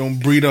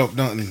up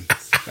nothing.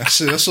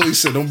 That's all he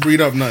said. Don't breed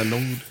up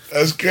nothing.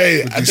 That's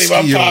crazy. I think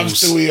my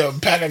pops threw me a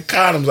pack of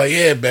condoms. Like,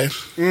 yeah, man.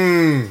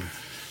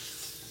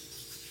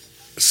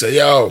 Say,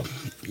 yo,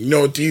 you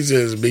know what these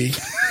is, B?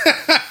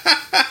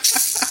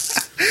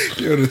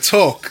 Yo, the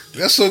talk.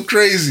 That's so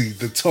crazy.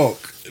 The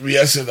talk.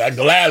 I said, I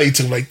gladly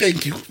took him, like,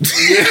 thank you. Because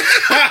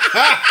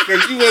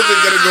you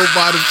wasn't gonna go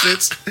buy them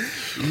shit.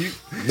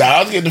 Nah, I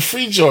was getting the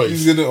free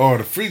joints.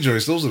 The free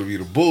joints. Those would be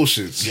the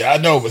bullshits. Yeah, I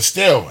know, but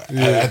still,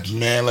 Yeah.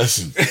 man,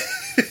 listen.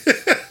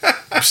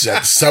 She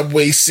had the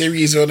Subway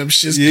series on them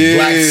shits, the Yeah.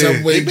 black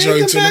Subway They made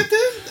joints them on back them.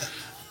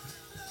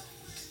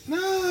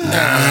 then?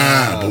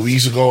 Nah, but we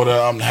used to go to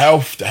the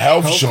health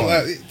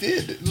joint.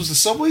 It was the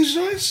Subway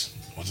joints?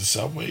 Was it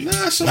Subway?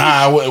 Nah, Subway.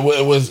 Nah,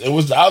 it was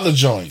the other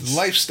joints.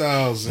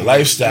 Lifestyles. The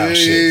lifestyle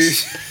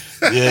shits.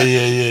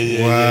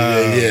 Yeah.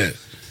 Wow. Yeah.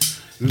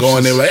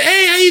 Going there like,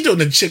 hey, how you doing?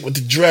 The chick with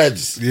the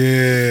dreads. Yeah.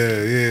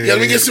 Yeah,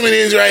 let me get some of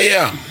these right here.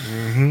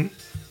 Mm-hmm.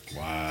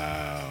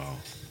 Wow.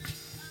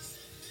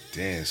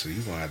 Damn, so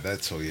you gonna have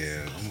that toe,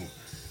 yeah.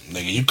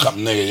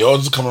 Nigga,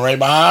 yours is coming right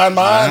behind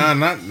mine.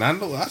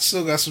 Nah, I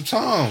still got some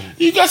time.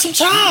 You got some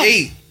time.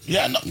 He 8.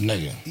 Yeah, no,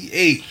 nigga. He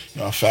 8. You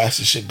know how fast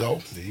this shit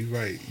go? Yeah, you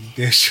right.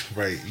 You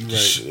right.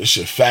 This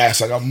shit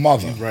fast like a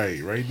mother. You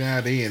right. Right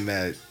now they in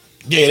that.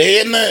 Yeah, they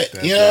in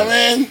that. You know what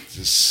I mean?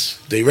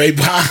 Just they right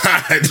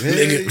behind. Yeah,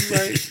 nigga. you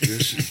right.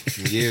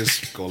 This years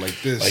go like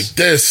this. Like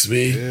this,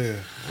 man. Yeah.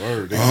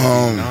 Word. They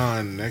gonna be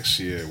 9 next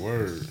year.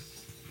 Word.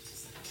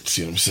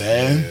 See what I'm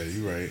saying? Yeah,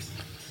 you right.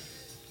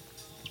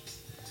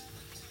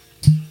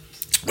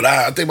 But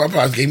I think my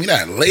pops gave me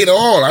that later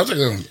on. I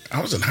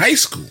was in high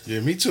school.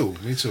 Yeah, me too.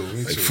 Like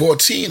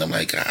 14. I'm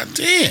like, God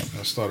damn.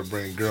 I started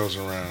bringing girls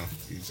around.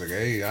 He's like,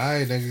 hey, all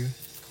right, nigga.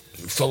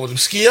 Fuck with them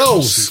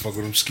skills. Fuck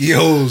with them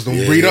skills.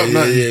 Don't breed up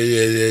nothing.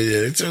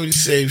 Yeah. They told me the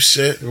same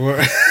shit.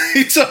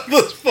 He told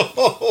us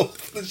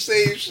both the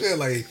same shit.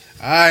 Like,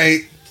 all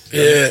right.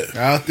 Yeah.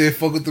 Out there,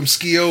 fuck with them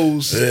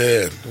skills.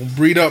 Yeah. Don't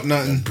breed up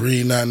nothing. Don't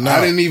breed nothing I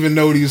out. didn't even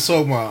know what he was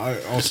talking about.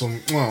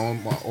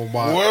 On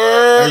my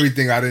Word.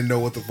 everything, I didn't know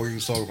what the fuck he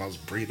was talking about. I was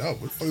breed up.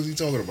 What the fuck is he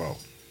talking about?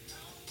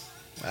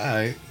 All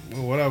right.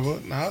 Well, whatever.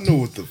 Now, I knew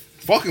what the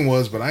fucking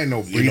was, but I didn't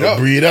know breed up.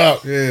 Breed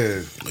up.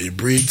 Yeah. You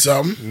breed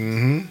something?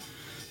 Mm-hmm.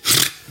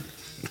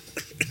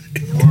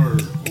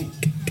 Word. Ooh.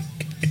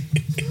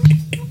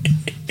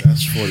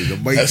 That's funny. The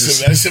mic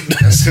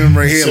that's him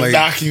right here. Like,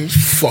 knocking.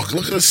 Fuck.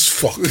 Look at this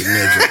fucking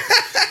nigga.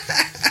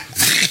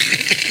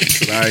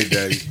 All right,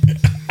 daddy.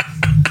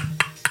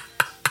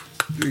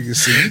 You can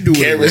see you do it.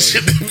 Camera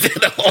shit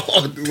been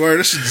on. Word.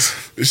 This is.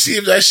 Let's see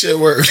if that shit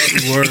works.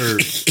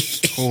 Word.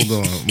 Hold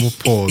on. I'm gonna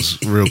pause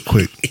real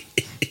quick.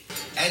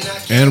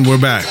 And we're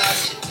back.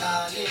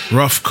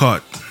 Rough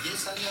cut.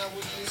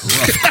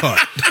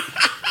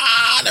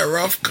 The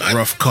rough cut.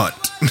 Rough cut.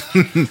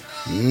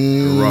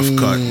 The rough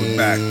cut. We're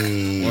back.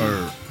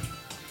 Word.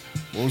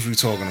 What was we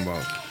talking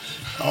about?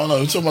 I don't know.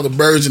 We're talking about the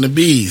birds and the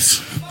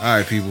bees. All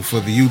right, people. For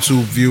the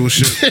YouTube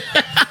viewership,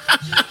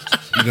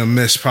 you're gonna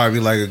miss probably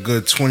like a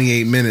good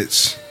 28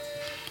 minutes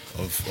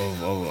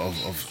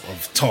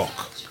of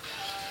talk.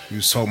 We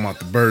was talking about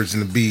the birds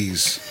and the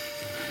bees.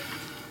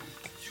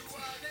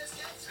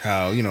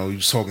 How, you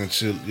was talking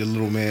to your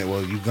little man.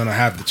 Well, you're gonna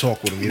have to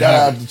talk with him. You don't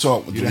have to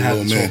talk with you the don't have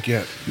little to man. talk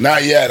yet.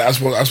 Not yet. I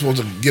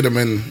supposed to get him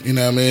in. You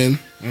know what I mean?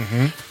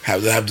 Mm-hmm.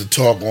 Have to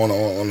talk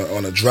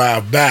on a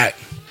drive back.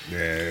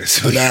 Yeah,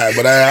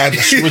 But I had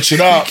to switch it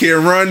up.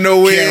 Can't run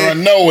nowhere. Can't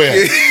run nowhere.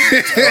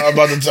 I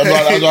was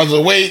about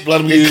to wait,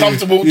 let him get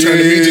comfortable, turn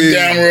the music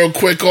down real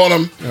quick on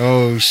him.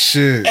 Oh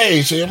shit!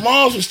 Hey, so your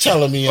mom was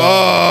telling me.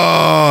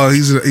 Oh,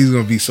 he's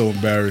gonna be so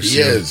embarrassed. He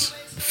is.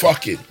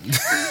 Fuck it.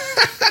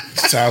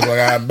 Sounds like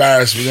I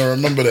embarrassed me. Gonna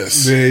remember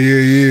this.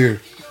 Yeah.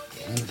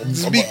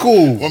 Just be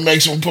cool. What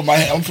makes me put my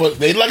hand?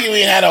 They lucky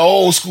we had an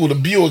old school, the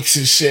Buicks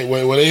and shit,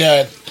 where they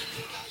had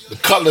the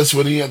Cutlass,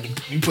 where you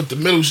put the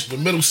middle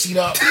seat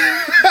up,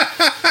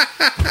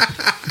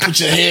 put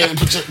your head,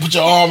 put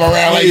your arm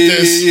around like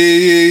this.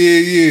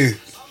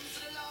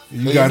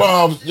 Yeah. Your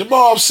mom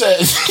said.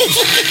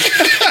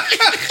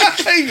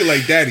 You be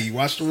like, Daddy,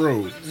 watch the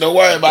road. Don't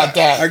worry about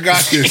that. I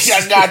got this.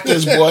 I got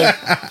this, boy.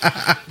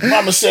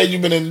 Mama said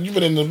you've been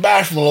in the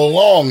bathroom a little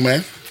long,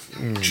 man.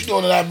 What you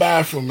doing in that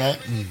bathroom, man?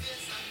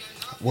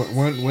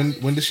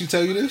 When did she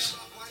tell you this?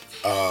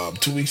 2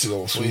 weeks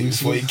ago,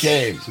 before he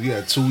came. So you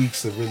had 2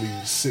 weeks to really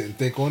sit and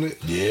think on it.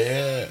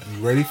 Yeah.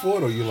 You ready for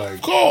it, or you like?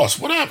 Of course,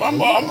 whatever. I'm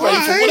ready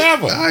for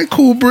whatever. All right,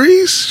 cool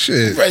breeze.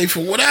 Shit. I'm ready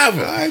for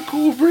whatever. All right,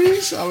 cool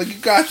breeze. I like you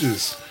got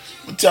this.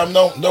 I'm tell him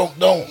don't.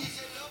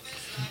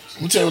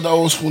 Let me tell you what the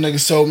old school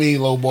niggas told me,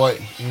 little boy.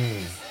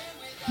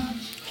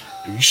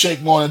 If you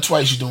shake more than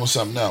twice, you're doing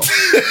something else.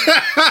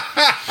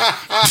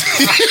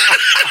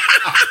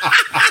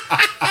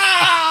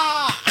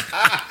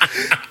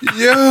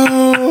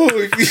 Yo,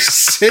 if you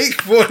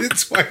shake more than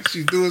twice,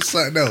 you're doing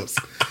something else.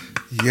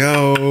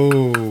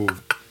 Yo.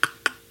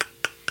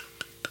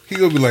 He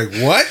gonna be like,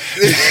 what?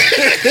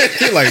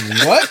 You're like,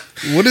 what?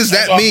 What does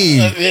that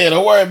mean? Yeah,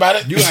 don't worry about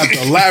it. You have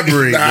to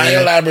elaborate. I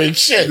ain't elaborate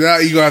shit. Now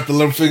you gonna have to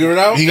let him figure it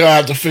out? He gonna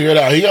have to figure it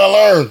out. He gonna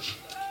learn.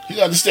 He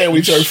gonna understand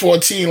when he turn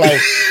 14,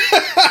 like,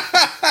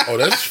 oh,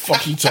 that's the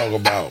fuck he talking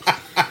about.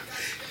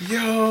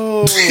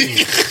 Yo.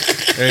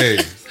 Hey.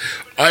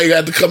 Oh, you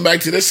got to come back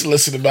to this and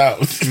listen about.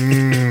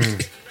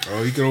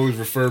 Oh, you can always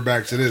refer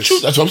back to this.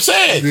 That's what I'm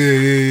saying.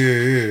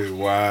 Yeah.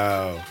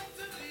 Wow.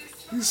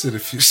 You said a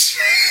few.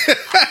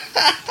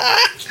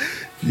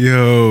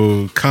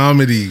 Yo,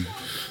 comedy.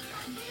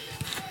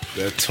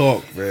 That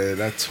talk, man.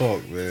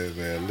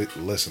 Man.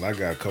 Listen, I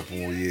got a couple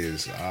more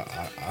years.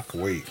 I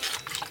can wait.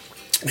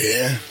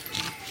 Yeah.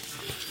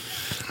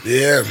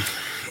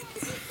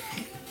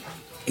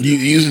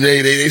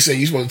 Usually they say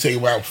you're supposed to take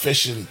about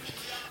fishing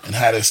and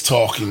have this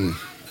talking.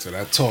 So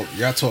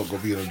y'all talk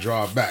gonna be in a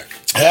drive back.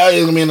 Hell,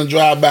 you're gonna be in a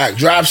drive back.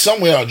 Drive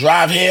somewhere,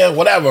 drive here,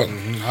 whatever.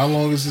 Mm-hmm. How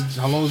long is the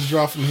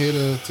drive from here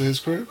to his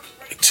crib?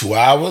 2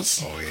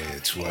 hours. Oh yeah,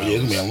 2 hours. Yeah,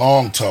 it's gonna be a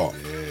long talk.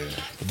 Yeah.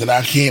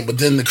 But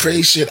then the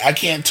crazy shit, I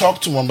can't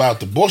talk to him about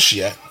the bush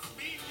yet.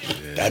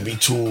 Yeah. That'd be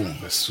too.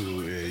 That's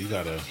too. Yeah, you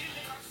gotta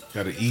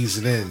ease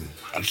it in.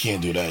 I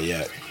can't do that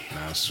yet.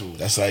 Nah, it's too.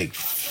 That's like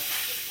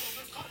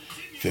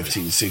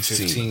 15,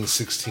 16. 15,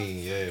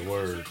 16. Yeah,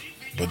 word.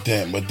 But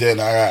then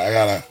I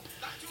gotta.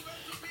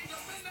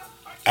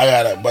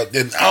 But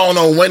then I don't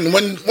know when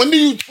do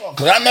you talk?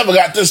 Cause I never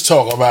got this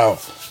talk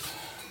about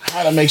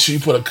how to make sure you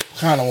put a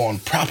condom on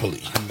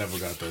properly. I never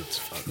got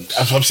that.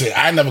 That's what I'm saying.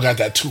 I never got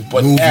that too.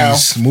 But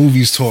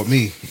movies taught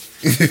me.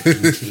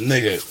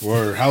 Nigga,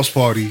 word. House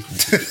party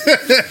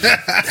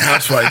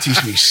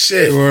teach me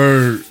shit.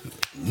 Word.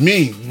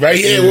 Me right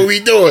here. What we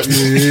doing?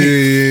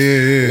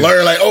 Yeah.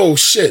 Learn like, oh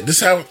shit, this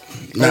how.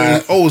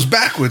 Nah. Oh, it's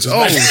backwards.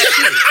 Oh shit.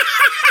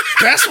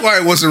 That's why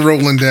it wasn't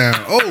rolling down.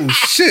 Oh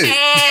shit.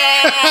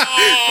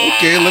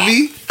 Okay, let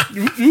me.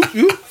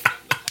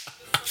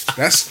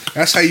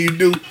 That's how you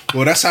do.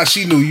 Well, that's how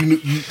she knew you.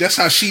 That's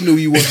how she knew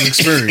you wasn't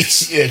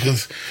experienced. Yeah,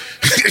 because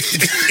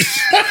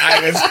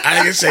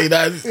I can say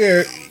that.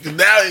 Yeah,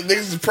 now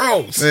niggas is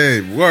pros.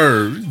 Hey,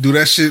 word, do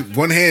that shit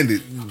one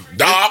handed,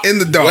 dark in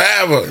the dark.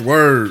 Whatever.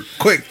 Word,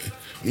 quick.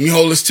 You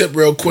hold this tip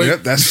real quick.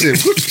 Yep, that's it.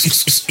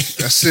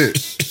 That's it.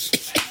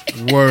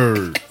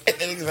 Word.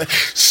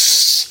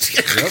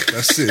 Yep,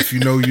 that's it. If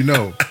you know, you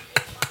know.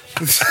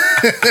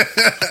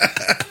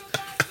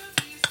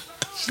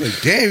 She's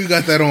like, damn, you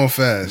got that on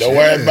fast. Don't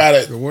worry about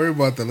it. Don't worry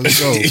about that. Let's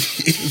go.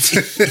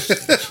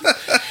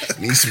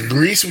 Need some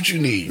grease? What you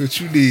need? What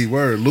you need?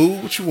 Word.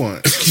 Lou, what you want? I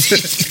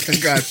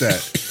got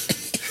that.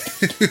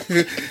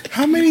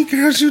 How many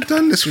girls you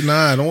done this with?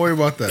 Nah, don't worry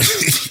about that.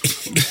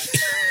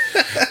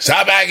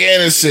 Stop back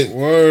in and sit.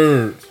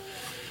 Word.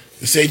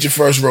 This ain't your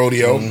first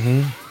rodeo.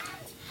 Mm-hmm.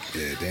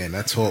 Yeah, damn,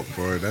 that talk,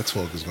 bro. That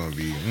talk is gonna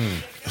be.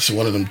 It's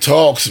one of them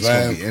talks, it's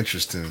man. Gonna be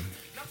interesting.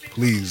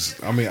 Please,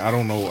 I mean, I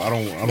don't know. I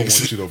don't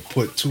want you to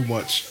put too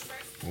much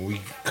when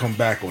we come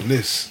back on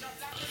this.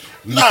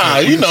 We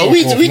talk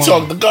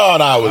the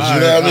God hours. You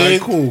know what I mean?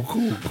 Cool.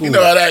 You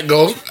know how that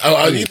goes.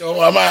 You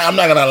know, I'm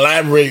not gonna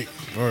elaborate.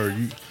 Or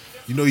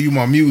you know, you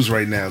my muse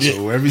right now.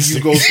 So wherever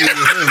you go through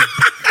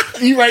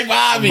with him, you right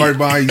behind me. Right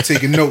behind you,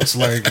 taking notes.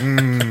 Like,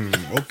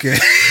 okay.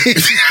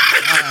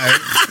 All right.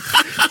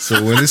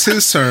 So when it's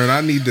his turn,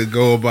 I need to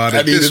go about it.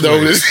 I need to know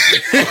this.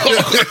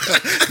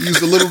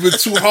 Used a little bit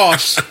too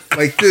harsh,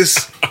 like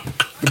this.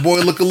 The boy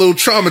look a little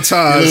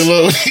traumatized.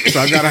 So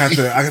I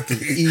have to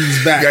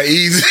ease back. Got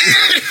ease.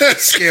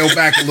 Scale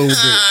back a little bit.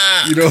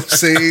 You know what I'm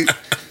saying?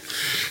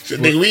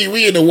 Nigga,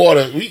 we in the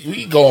water.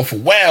 We going for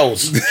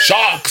whales,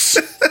 sharks.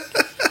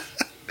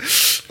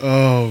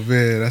 Oh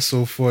man, that's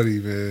so funny,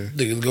 man.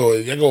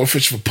 Niggas going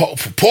fish for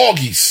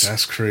porgies.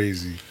 That's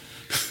crazy.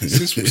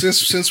 Since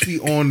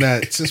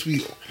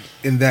we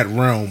in that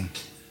realm,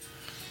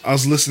 I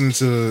was listening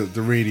to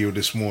the radio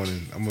this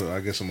morning. I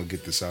guess I'm gonna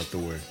get this out the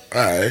way.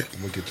 All right,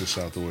 I'm gonna get this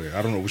out the way.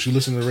 I don't know. Was you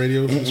listening to the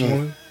radio this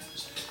morning?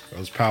 It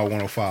was Power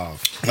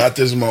 105. Not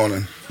this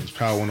morning. It was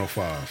Power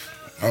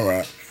 105. All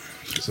right.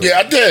 So, Yeah,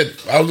 I did.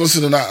 I was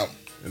listening to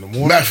in the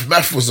morning.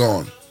 Meth was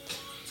on.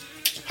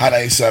 Hot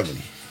 87.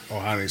 Oh,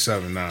 Hot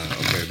 87.9.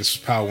 Okay, this is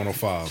Power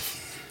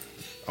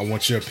 105. I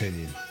want your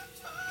opinion.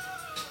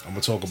 I'm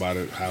gonna talk about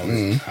it how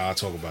I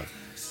talk about it.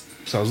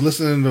 So I was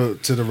listening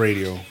to the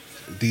radio.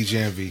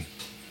 DJ Envy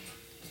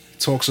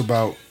talks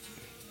about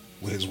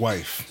with his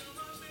wife.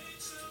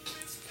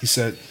 He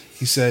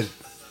said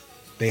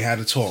they had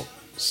to talk.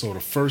 So the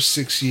first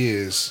 6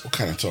 years, What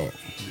kind of talk?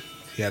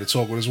 he had to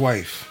talk with his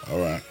wife. All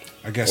right.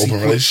 I guess Open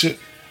relationship?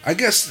 I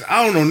guess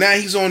I don't know. Now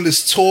he's on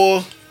this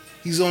tour.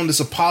 He's on this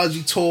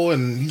apology tour,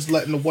 and he's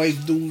letting the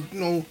wife do,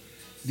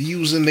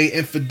 using their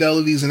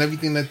infidelities and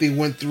everything that they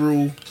went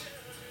through.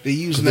 They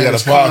using They that got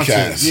as a podcast.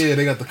 content. Yeah,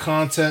 they got the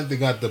content. They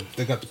got the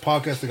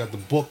podcast. They got the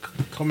book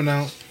coming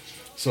out.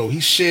 So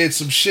he shared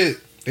some shit.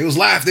 They was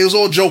laughing. They was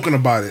all joking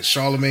about it.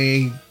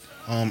 Charlamagne,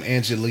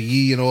 Angela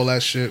Yee, and all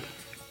that shit.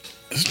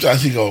 I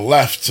think go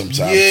left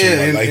sometimes.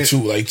 Yeah,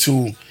 too. Like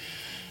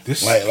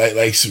This,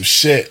 like some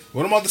shit.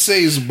 what I'm about to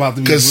say is about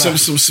to be Because left.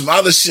 some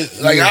other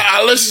shit. Like Yeah.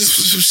 I listen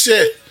to some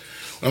shit.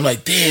 I'm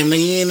like, damn, nigga,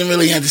 you ain't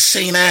really had to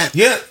say that.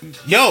 Yeah,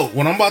 yo,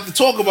 when I'm about to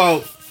talk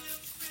about,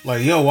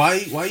 like, yo, why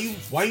you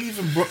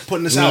even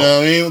putting this You out? know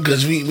what I mean?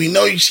 Because we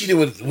know you cheated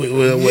with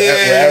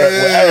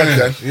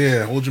Erica.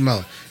 Yeah, hold your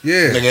melon.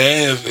 Yeah,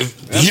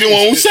 Nigga, he the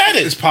one who said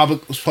it's it.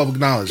 public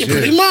knowledge. Yeah, Yeah,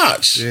 pretty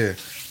much. Yeah,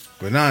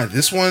 but nah,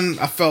 this one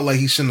I felt like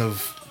he shouldn't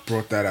have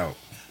brought that out.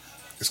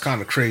 It's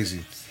kind of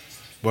crazy,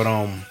 but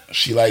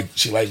She like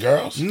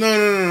girls.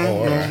 no,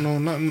 all right.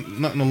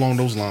 nothing along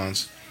those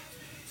lines.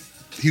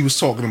 He was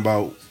talking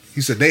about. He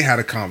said they had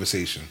a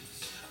conversation,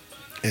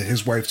 and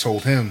his wife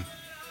told him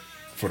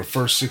for the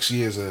first 6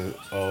 years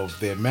of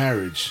their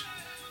marriage,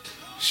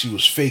 she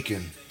was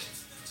faking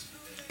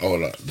Oh,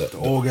 the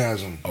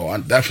orgasm. oh, I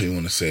definitely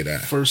want to say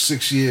that. First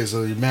 6 years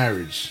of your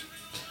marriage,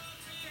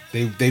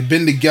 they've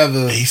been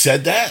together. He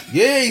said that.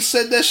 Yeah, he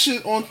said that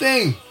shit on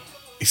thing.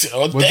 He said,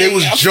 oh, But dang, they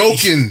was I-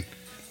 joking.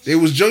 They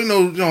was joking.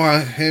 You know how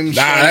him. Nah,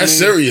 that's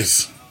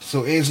serious.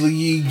 So Angela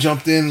Yee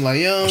jumped in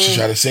like, yo. She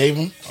tried to save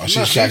him. Oh, she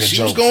Nah, was cracking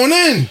she was jokes. going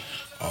in.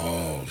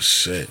 Oh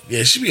shit.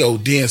 Yeah, she be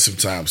ODing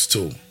sometimes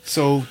too.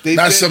 So they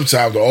Not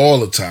sometimes, but all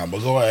the time. But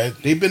go ahead.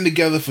 They've been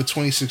together for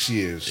 26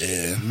 years.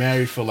 Yeah.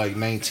 Married for like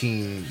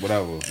 19,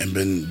 whatever. And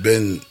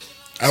been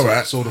all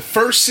right. So the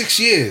first 6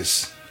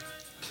 years,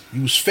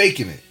 he was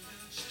faking it.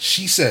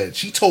 She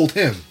told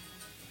him,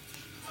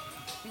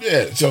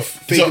 Yeah. So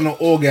faking the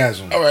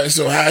orgasm. all right.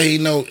 So how he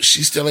know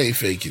she still ain't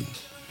faking?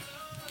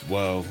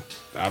 Well,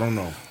 I don't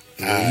know.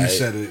 He Alright.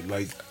 said it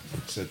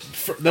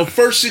the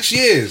first 6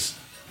 years.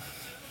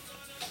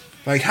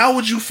 Like, how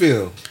would you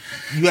feel?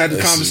 You had the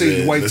Listen, conversation.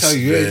 Your wife man, tell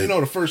you, listen, hey, man.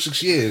 the first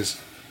 6 years,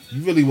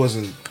 you really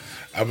wasn't.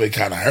 I've been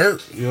kind of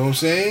hurt. You know what I'm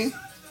saying?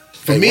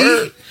 For Like, me,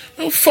 word?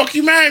 What the fuck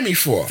you married me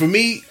for? for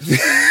me, You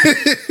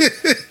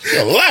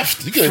could've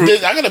left. You could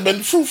have. I could have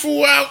been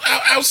fruitful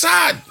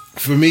outside.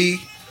 for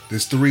me,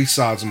 there's 3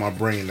 sides of my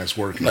brain that's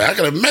working. Like, I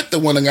could have met the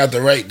one that got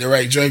the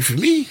right joint for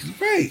me.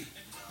 Right.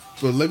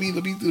 But let me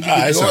get All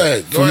right, this go out.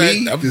 ahead. For Go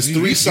me, ahead. there's You-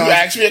 3 you sides.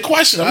 asked me a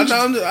question. I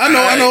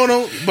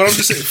know. But I'm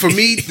just saying, for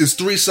me, there's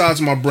 3 sides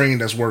of my brain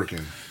that's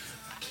working.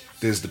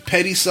 There's the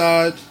petty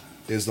side,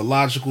 there's the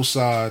logical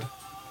side,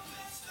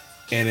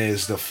 and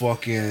there's the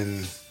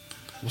fucking.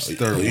 What's the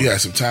third Oh, one? you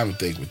had some time to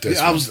think with this.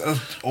 Yeah, one. it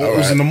All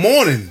was right. in the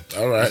morning.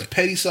 All right. The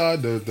petty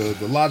side, the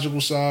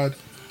logical side,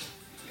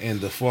 and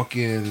the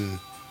fucking.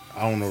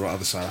 I don't know the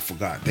other side. I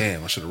forgot.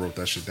 Damn, I should have wrote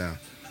that shit down.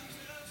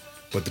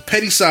 But the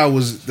petty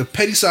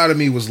side of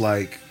me was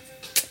like,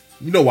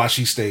 you know why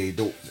she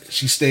stayed?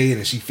 She stayed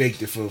and she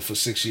faked it for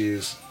 6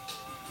 years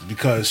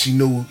because she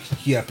knew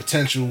he had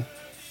potential.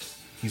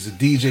 He's a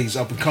DJ. He's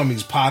up and coming.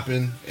 He's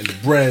popping, and the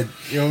bread.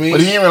 You know what I mean?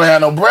 But he ain't really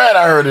had no bread.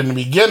 I heard in the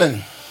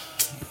beginning.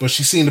 But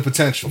she's seen the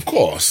potential. Of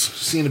course.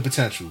 She's seen the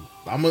potential.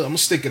 I'm gonna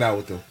stick it out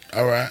with her.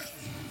 All right.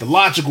 The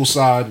logical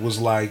side was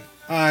like,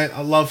 all right,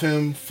 I love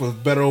him for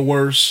better or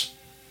worse.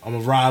 I'm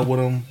gonna ride with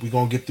him. We're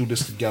gonna get through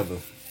this together.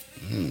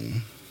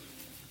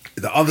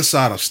 The other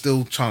side, I'm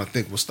still trying to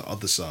think. What's the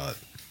other side?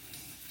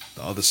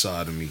 The other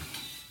side of me.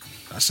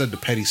 I said the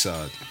petty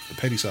side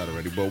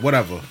already, but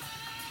whatever.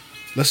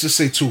 Let's just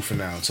say 2 for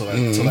now until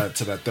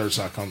that third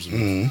side comes to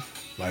me.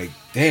 Like,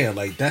 damn,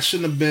 like that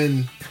shouldn't have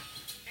been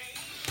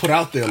put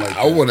out there like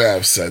I that. wouldn't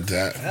have said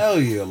that. Hell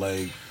yeah,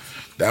 like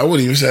I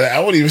wouldn't even say that. I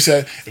wouldn't even say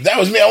if that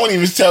was me. I wouldn't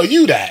even tell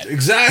you that.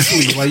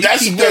 exactly. Like you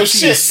That's keep real that to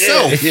shit.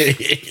 yourself.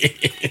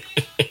 Yeah.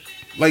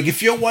 Like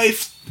if your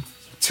wife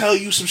tell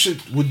you some shit,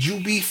 would you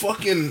be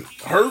fucking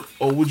hurt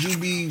or would you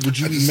be I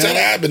just said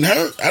mad? I'd been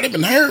hurt. I'd have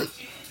been hurt.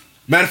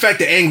 Matter of fact,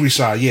 the angry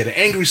side. Yeah, the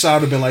angry side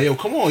would have been like, yo,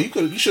 come on,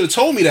 you should have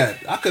told me that.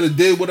 I could have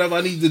did whatever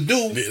I needed to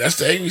do. Yeah, that's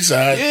the angry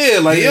side. Yeah,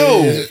 like,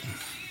 Yeah. yo,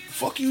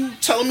 fuck you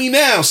telling me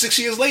now, 6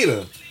 years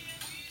later.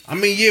 I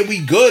mean, yeah, we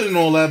good and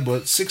all that,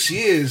 but 6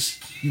 years,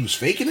 you was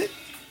faking it?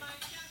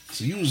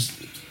 So you was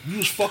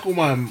fucking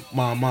with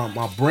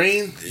my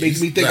brain,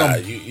 making me think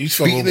I'm you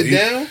beating it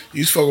down?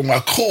 You fucking with my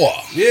core.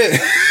 Yeah.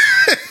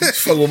 You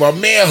fucking with my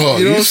manhood.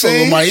 You know what I'm fucking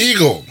saying? with my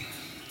ego.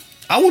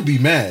 I would be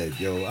mad,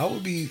 yo. I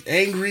would be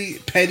angry,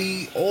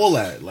 petty, all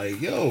that.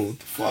 Like, yo, what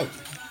the fuck?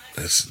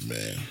 Listen,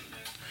 man.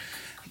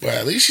 But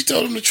at least you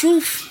told him the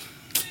truth.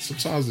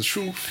 Sometimes the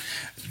truth.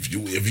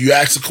 If you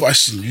ask a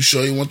question, you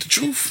sure you want the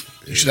truth?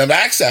 You should never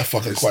ask that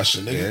fucking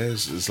question, nigga.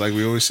 Yeah, it's like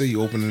we always say,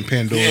 you opening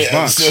Pandora's Yeah,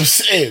 box. I'm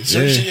still saying.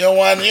 Some Yeah. shit you don't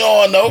want to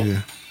know.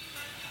 Yeah.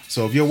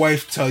 So if your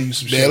wife tell you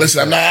some shit, Man, listen,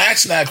 like I'm not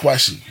asking that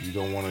question. You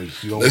don't want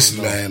to.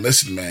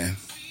 Listen, man.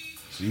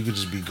 So you could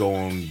just be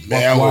going buck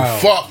Man, I would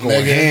wild, fuck,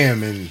 going nigga.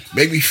 ham, and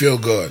Make me feel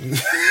good.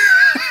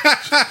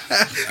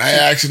 I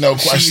ain't asking no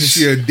questions.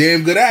 she a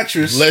damn good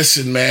actress.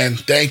 Listen, man.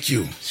 Thank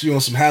you. She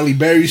on some Halle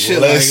Berry shit.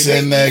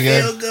 Listen, like,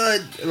 nigga. feel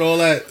good and all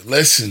that.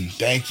 Listen,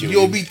 thank you.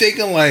 You'll be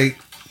thinking like,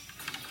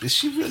 is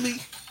she really?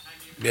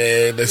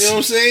 Man, listen. You know what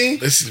I'm saying?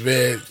 Listen,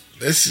 man.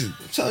 Listen.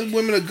 I'm telling you,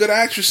 women are good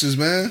actresses,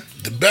 man.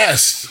 The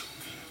best.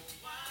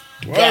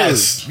 Word.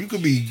 Best. You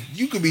could be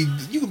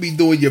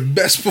doing your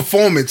best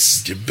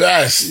performance. The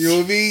best. You know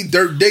what I mean?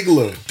 Dirk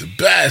Diggler. The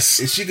best.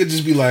 And she could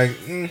just be like,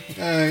 all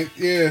right,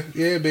 yeah,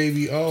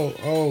 baby.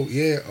 Oh,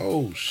 yeah,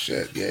 oh,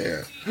 shit,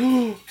 yeah.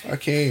 I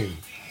came.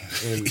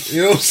 And,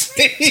 you know what I'm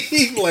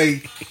saying?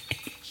 Like,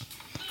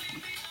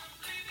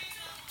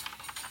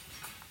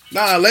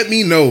 nah, let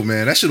me know,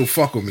 man. That shit'll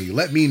fuck with me.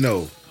 Let me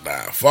know.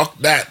 Nah, fuck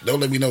that. Don't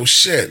let me know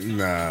shit.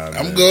 Nah,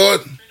 I'm man.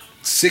 good.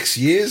 6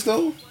 years,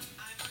 though?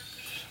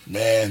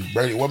 Man,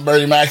 what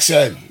Bernie Mac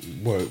said.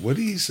 What did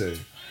he say?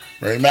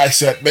 Bernie Mac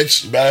said,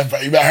 bitch, you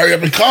better hurry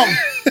up and come.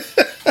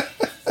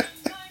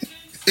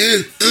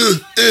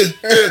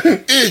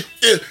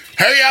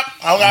 Hurry up.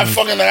 I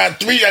got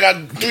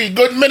 3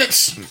 good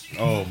minutes.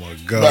 Oh, my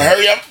But God.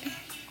 hurry up.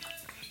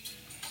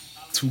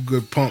 2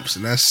 good pumps,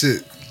 and that's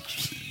it.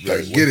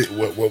 Like, Get it.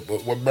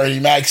 What Bernie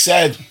Mac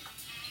said.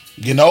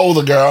 Getting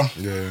older, girl.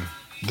 Yeah.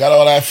 Got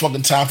all that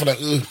fucking time for that.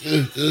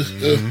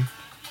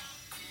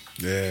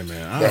 Yeah,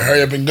 man. But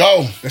hurry up and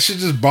go. That shit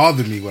just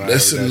bothered me when I heard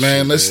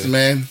that shit,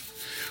 man.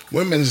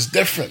 Women is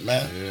different,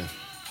 man. Yeah.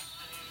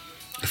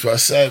 That's what I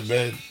said,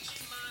 man.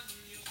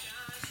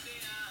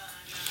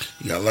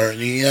 You gotta learn,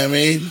 you know what I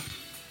mean? You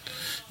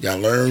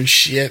gotta learn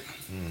shit.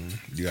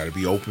 You gotta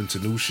be open to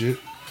new shit.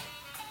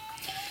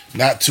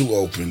 Not too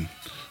open,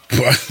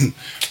 but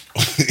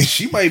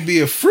She might be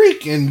a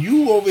freak, and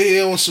you over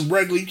here on some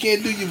regular. You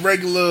can't do your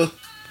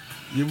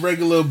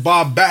regular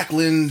Bob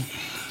Backlund,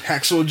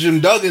 Hacksaw Jim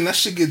Duggan. That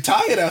shit get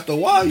tired after a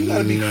while. You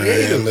gotta be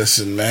creative. Man,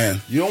 listen,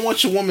 man. You don't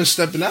want your woman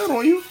stepping out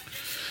on you.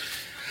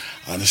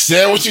 I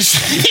understand what you're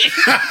saying.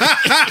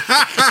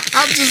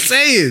 I'm just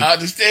saying. I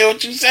understand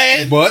what you're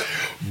saying. But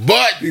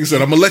But he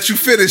said, "I'm gonna let you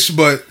finish."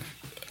 But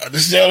I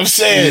understand what I'm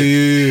saying.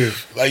 yeah,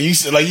 Like you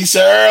said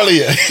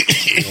earlier.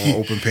 Don't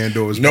open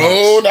Pandora's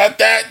No, box. not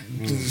that.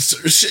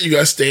 Certain shit, you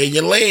gotta stay in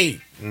your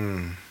lane.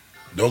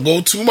 Don't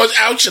go too much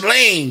out your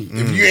lane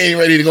if you ain't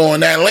ready to go in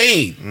that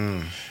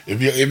lane.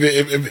 If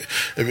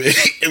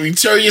you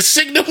turn your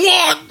signal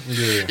on,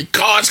 the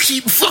cars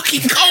keep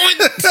fucking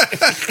going.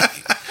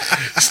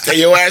 Stay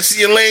your ass in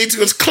your lane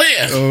till it's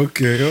clear.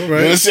 Okay, all You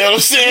right. understand what I'm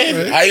saying?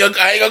 All right.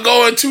 I ain't gonna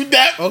go in too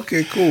depth.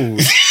 Okay, cool.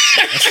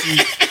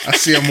 I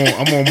see. I'm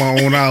on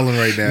my own island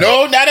right now.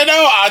 No, not at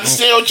all. I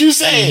understand what you're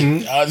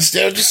saying. I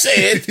understand what you're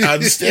saying. I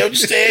understand what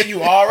you're saying.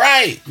 You all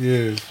right.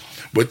 Yeah.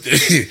 But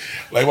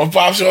like my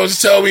pops always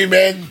tell me,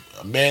 man,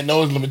 a man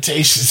knows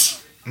limitations.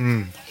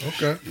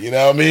 Okay. You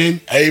know what I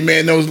mean? Every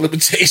man knows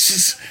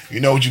limitations. You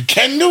know what you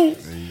can do,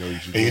 And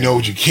and you know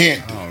what you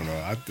can't do. I don't know.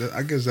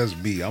 I guess that's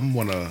me. I'm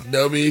gonna. You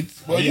know what I mean?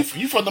 Well, you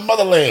from the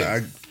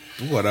motherland.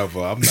 Whatever.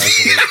 I'm not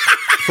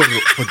gonna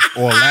put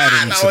all that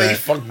into No, you that.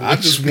 fucking I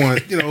just want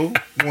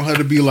her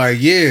to be like,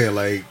 yeah,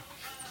 like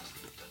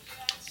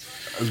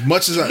as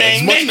much as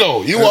Main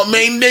dingo. You want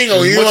main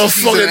dingo. as You much want as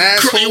he's an fucking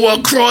asshole- you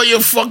want crawl your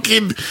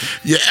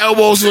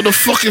elbows on the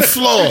fucking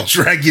floor.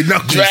 drag your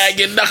knuckles, Drag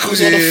your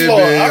knuckles on the Yeah, floor.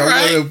 man, All I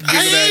right. wanna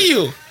I hear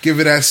you. Give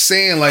it that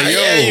saying like, I yo,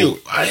 hear you.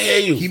 I hear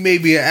you. he may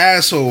be an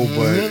asshole,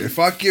 but if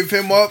I give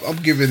him up, I'm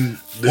giving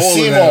The all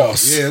sea of that up.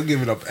 moss. Yeah, I'm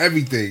giving up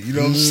everything. You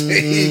know what I'm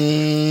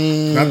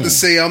saying? Not to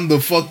say I'm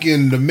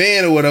the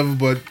man or whatever,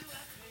 but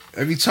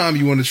every time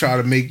you want to try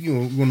to make, you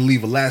want to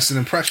leave a lasting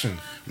impression.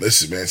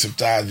 Listen, man,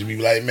 sometimes you be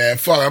like, man,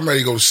 fuck, I'm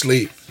ready to go to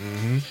sleep.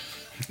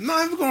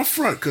 Not even gonna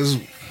front, cause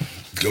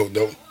Don't.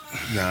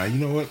 nah, you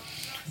know what?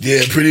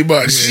 Yeah, pretty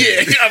much.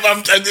 Yeah.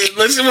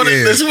 Listen what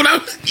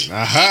I'm...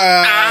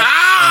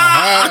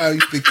 Aha. You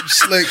think you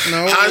slick?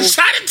 No. I was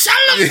trying to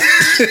tell him.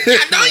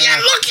 I know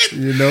you're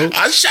looking. You know?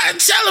 I was trying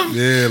to tell him.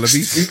 Yeah, let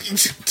me.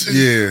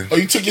 Yeah. Oh,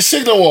 you took your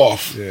signal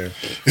off. Yeah.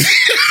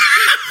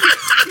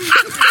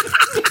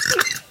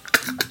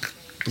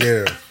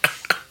 Yeah.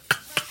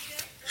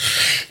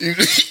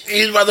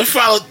 He's about to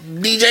follow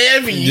DJ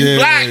Envy. You Yeah,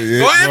 black. yeah,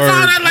 Go ahead and follow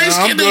word. that light Nah,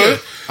 skin I'm good.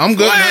 nigga. I'm good.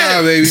 Go ahead.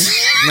 Nah, baby.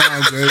 Nah,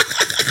 I'm good.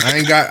 I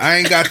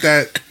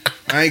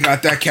ain't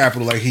got that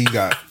capital like he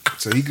got.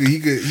 So he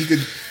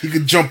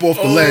could jump off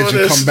the ledge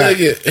and come back.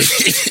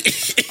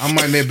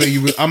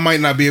 I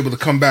might not be able to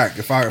come back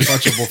if I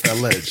jump off that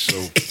ledge. So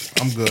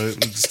I'm good.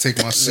 Let me just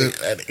take my sip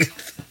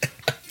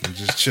and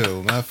just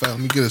chill. Matter of fact, let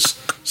me get a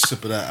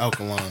sip of that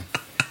alkaline.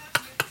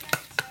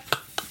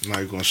 I'm not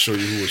even gonna show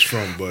you who it's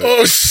from, but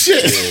Oh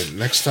shit. yeah,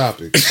 next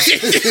topic.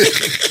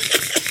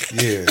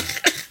 Yeah.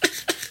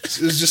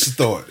 It was just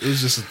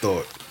a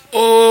thought.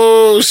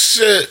 Oh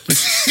shit.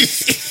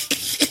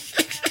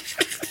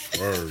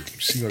 Word.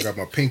 See, I got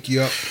my pinky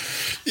up.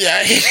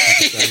 Yeah.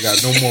 I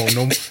got no more,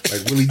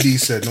 like Willie D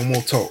said, no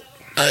more talk.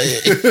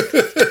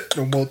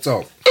 No more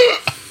talk.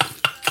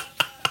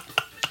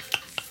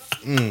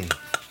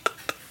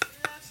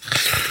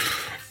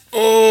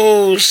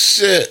 Oh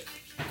shit.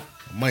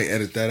 I might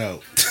edit that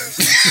out.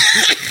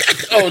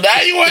 Oh,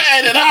 now you want to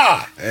edit,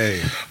 huh?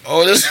 Hey,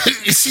 Oh, this.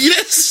 You see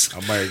this? I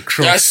might I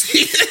cross.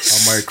 see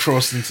this. I might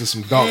cross into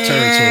some dark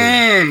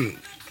territory.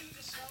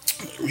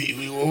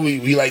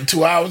 We like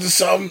 2 hours or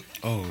something.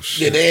 Oh Yeah,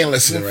 shit! they ain't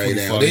listening right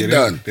now. They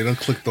done. They done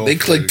clicked off. They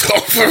clicked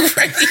off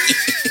already.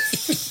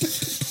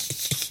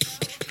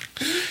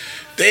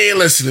 They ain't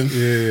listening.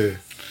 Yeah.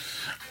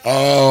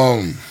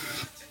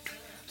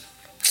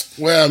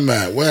 Where I'm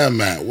at.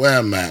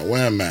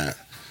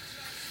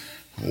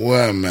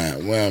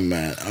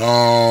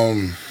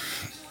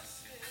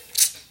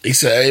 They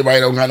said everybody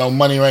don't got no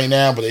money right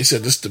now, but they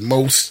said this is the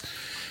most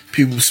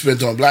people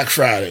spent on Black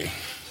Friday.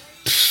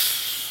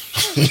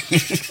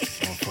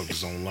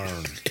 Motherfuckers don't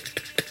learn.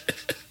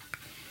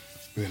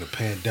 We're in a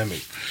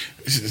pandemic.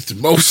 It's the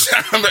most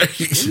time.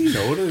 You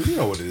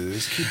know what it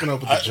is. Keeping up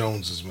with the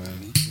Joneses,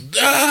 man.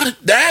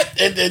 That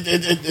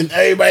and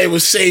everybody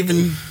was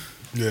saving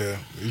Yeah.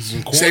 He's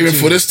in quarantine.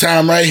 for this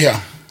time right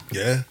here.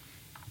 Yeah.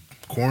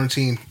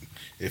 Quarantine,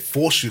 it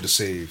forced you to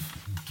save.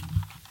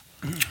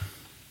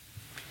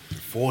 It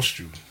forced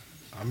you.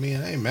 I mean,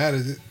 I ain't mad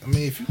at it. I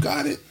mean, if you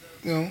got it,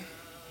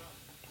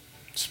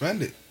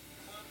 spend it.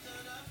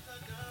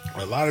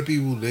 A lot of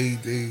people, they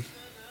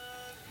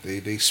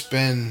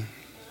spend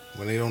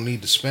when they don't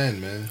need to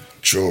spend, man.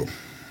 Sure.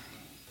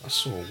 I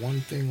saw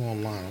one thing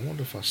online. I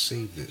wonder if I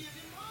saved it,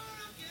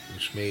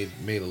 which made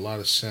a lot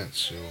of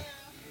sense, yo.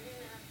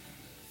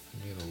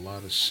 Made a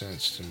lot of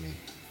sense to me.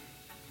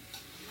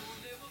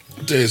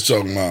 What they was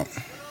talking about?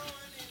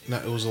 No,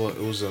 it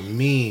was a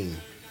meme.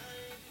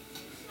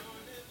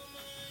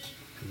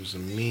 It was a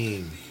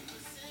meme.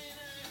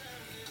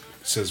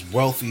 It says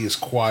wealthy is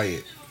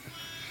quiet.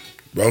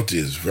 Wealthy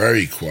is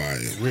very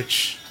quiet.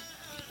 Rich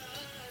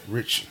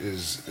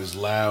is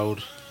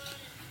loud,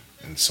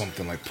 and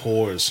something like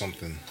poor is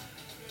something.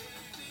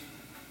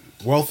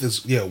 Wealth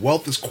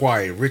is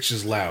quiet. Rich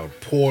is loud.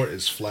 Poor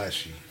is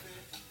flashy.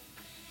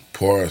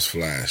 Poor is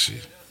flashy.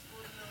 You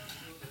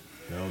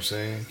know what I'm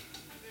saying?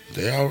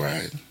 They all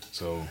right.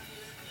 So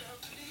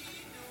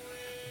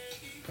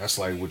that's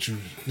like what you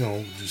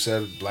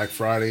said Black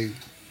Friday,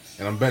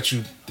 and I bet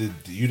you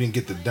didn't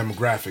get the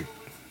demographic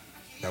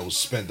that was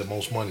spent the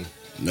most money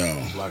No.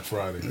 on Black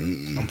Friday.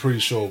 I'm pretty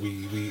sure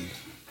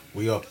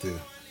we up there.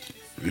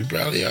 We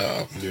probably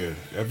are. Yeah,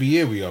 every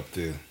year we up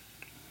there.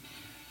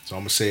 So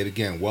I'm gonna say it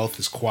again: wealth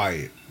is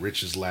quiet,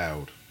 rich is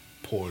loud,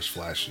 poor is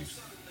flashy.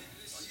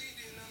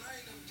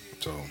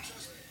 So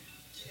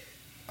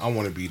I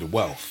want to be the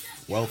wealth.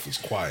 Wealth is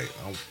quiet.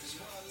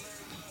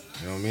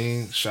 You know what I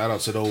mean? Shout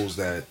out to those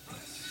that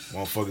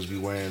motherfuckers be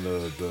wearing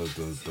the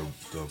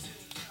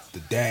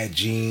dad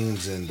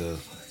jeans and the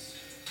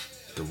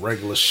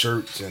regular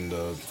shirts and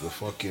the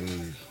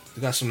fucking.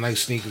 They got some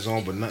nice sneakers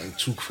on, but nothing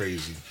too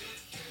crazy.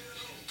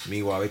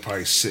 Meanwhile, they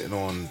probably sitting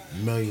on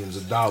millions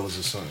of dollars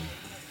or something.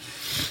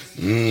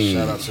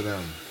 Shout out to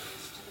them.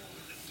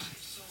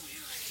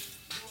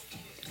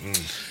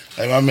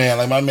 Like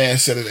my man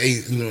said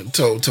it.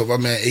 Told my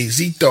man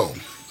Azito.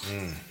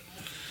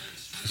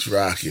 It's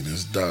rocking.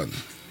 It's done.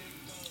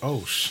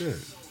 Oh shit!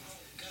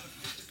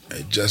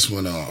 It just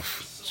went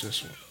off.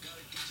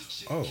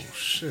 Oh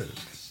shit!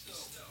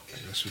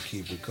 I guess we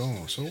keep it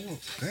going. So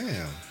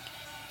damn,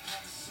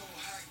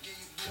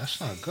 that's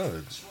not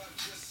good.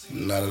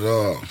 Not at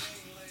all.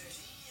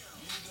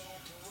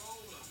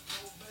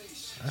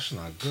 That's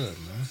not good,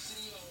 man.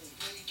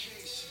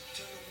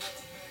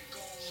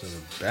 So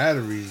the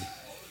battery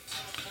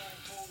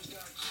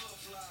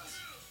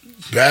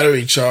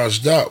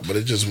charged up, but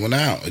it just went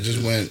out. It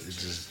just went. It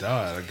just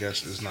died. I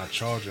guess it's not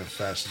charging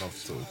fast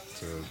enough to.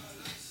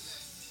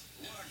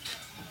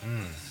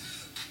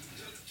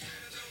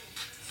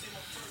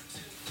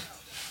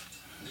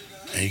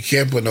 And you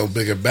can't put no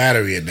bigger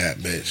battery in that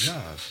bitch.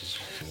 Nah, it's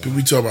just, But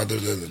we talk about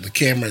the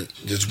camera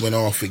just went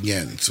off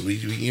again. So we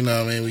you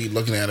know what I mean, we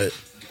looking at it,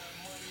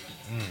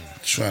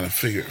 trying to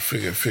figure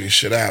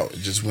shit out. It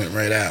just went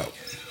right out.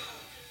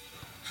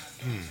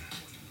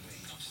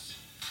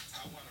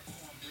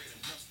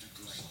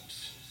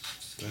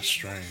 that's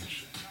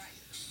strange.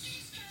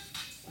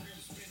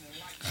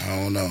 I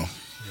don't know. I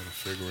gotta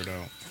Figure it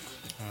out.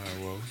 All right,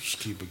 well, just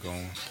keep it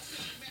going.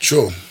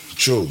 True.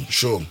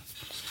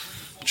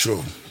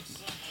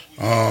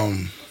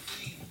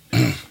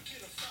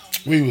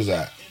 Where was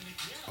that?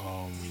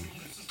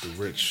 The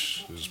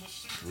rich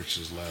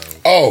is loud.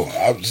 Oh,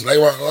 I was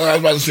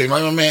about to say,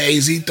 my man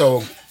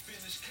Azito.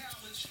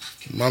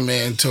 My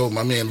man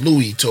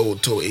Louis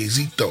told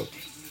Azito.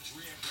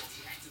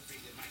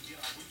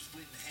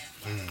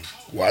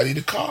 Why need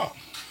a car?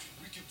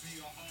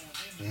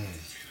 He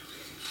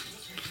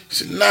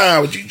said,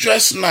 nah, but you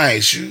dress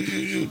nice.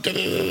 You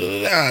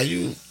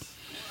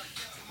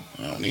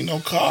I don't need no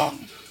car.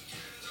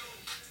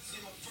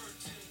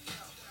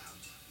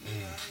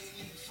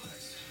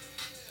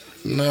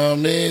 You know what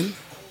I mean?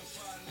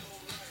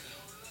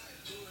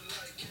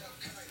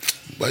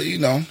 But you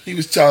know, he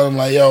was telling him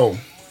like, yo,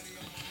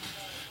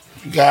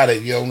 you got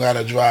it, you don't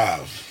gotta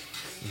drive.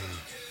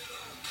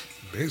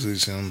 Basically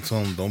telling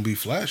him don't be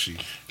flashy.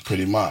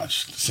 Pretty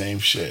much. The same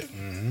shit.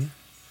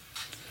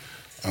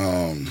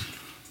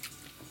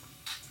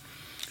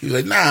 He was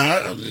like,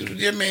 nah,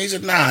 yeah, man. He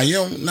said,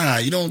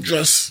 you don't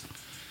dress,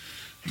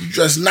 you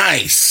dress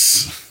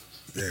nice.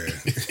 Yeah.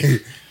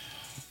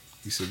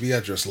 He said, I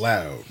dress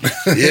loud.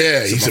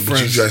 Yeah, he said,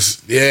 but you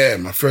dress,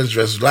 my friends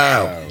dress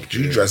loud, but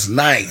you dress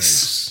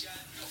nice.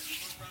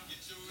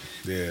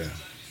 Yeah.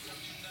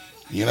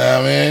 You know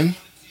what I mean?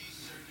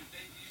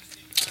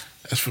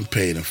 That's from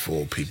Paid in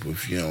Full, people,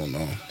 if you don't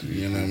know.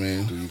 You know what I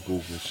mean? Do you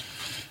Googles?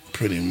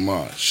 Pretty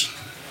much.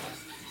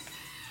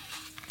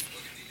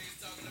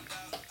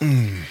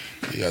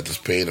 They got this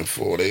Paid in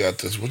Full. They got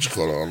this, what you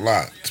call it, on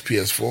lock. This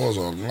PS4 is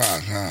on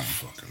lock, huh?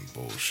 Fucking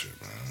bullshit,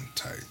 man.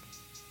 Tight.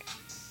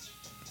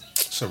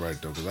 It's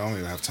alright, though, because I don't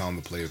even have time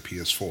to play a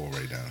PS4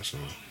 right now, so.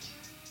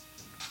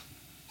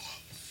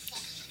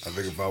 I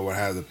think if I would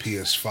have the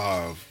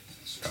PS5,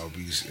 it would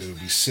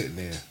be sitting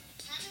there.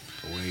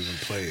 I wouldn't even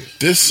play it.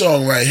 This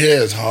song right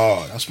here is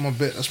hard. That's my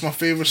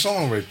favorite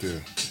song right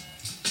there.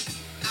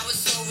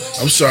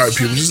 I'm sorry,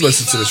 people. Just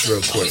listen to this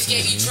real quick.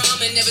 Gave you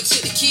drama, never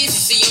took the kids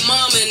to see your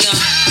mom, and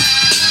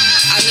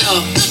I know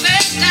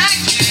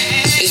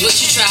is what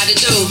you tried to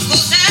do.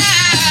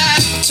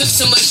 Took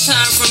so much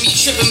time from you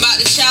tripping about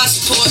the child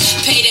support.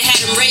 Paid to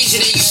have them raised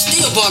it, and you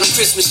still bought them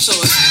Christmas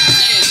toys.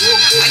 Man,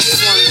 I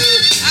just wanna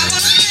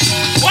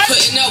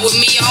putting up with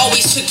me. I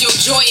always took your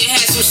joy and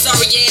had some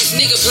sorry ass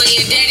nigga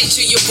playing daddy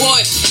to your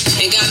boy,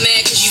 and got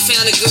mad cause you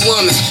found a good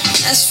woman.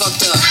 That's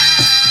fucked up.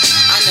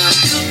 I know.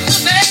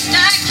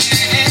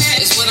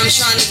 It's what I'm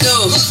trying to do.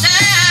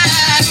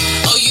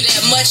 Owe you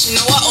that much, you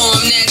know I owe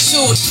him that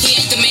too.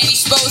 He ain't the man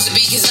he's supposed to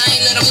be, cause I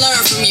ain't let him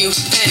learn from you.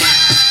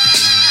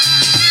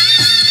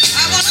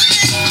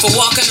 For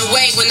walking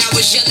away when I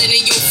was yelling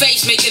in your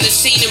face, making a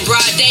scene in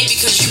broad day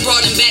because you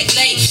brought him back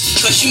late.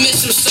 Cause you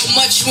miss him so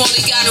much, you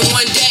only got him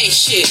one day.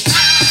 Shit.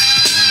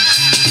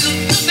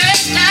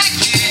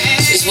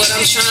 Is what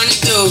I'm trying to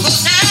do.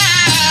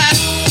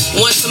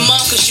 Once a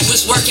month, cause you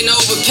was working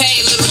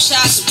overpaid. Little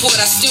child support,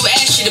 I still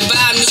ask you to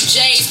buy him new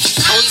J's.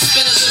 Only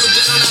spend a little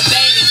bit on our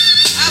baby.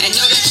 And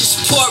know that your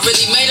support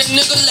really made a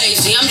nigga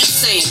lazy. I'm just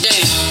saying,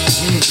 damn.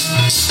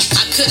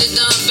 I could've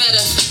done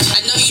better.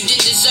 I know you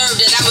didn't deserve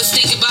that. I was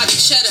thinking about the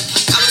cheddar.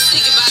 I was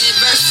thinking about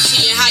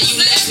adversity and how you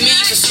left me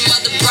for some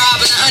other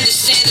bribe. And I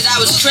understand that I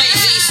was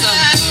crazy, so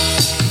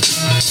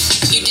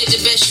you did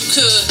the best you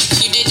could.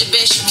 You did the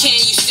best you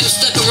can. You still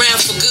stuck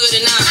around for good,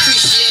 and I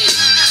appreciate it.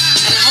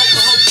 And I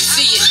hope you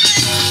see it.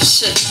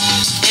 Shit.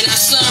 And our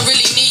son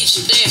really needs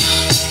you, damn.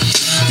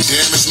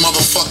 Damn, it's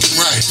motherfucking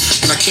right.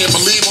 And I can't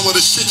believe all of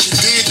the shit you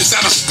did just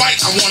out of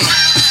spite. I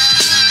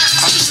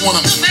just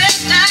wanna.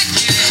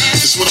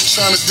 It's what I'm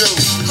trying to do.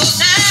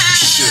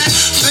 Shit.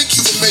 Thank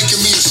you for making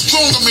me a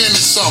stronger man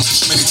than some.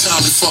 So many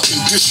times you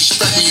fucking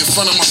disrespect me in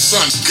front of my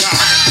son. God,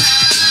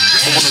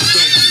 I wanna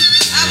thank you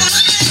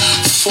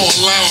for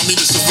allowing me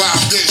to survive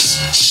this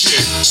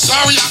shit.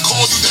 Sorry I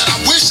called you that. I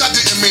wish I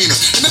didn't mean it.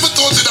 I never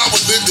thought that I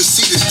would live to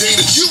see the day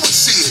that you would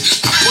see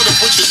it. I put up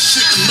with your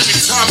shit and many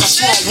times I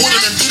swore I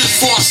wouldn't and did it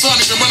for our son.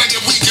 Even when I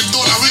get weak and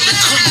thought I really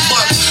couldn't,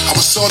 but I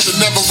was taught to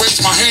never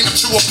raise my hand up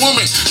to a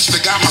woman.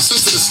 Should've got my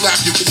sister to slap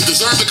you because you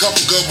deserved a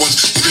couple good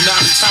ones. You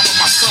denied me time with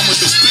my son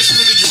with this bitch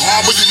nigga you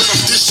harbor. You let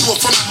him dish you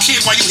up from our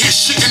kid while you here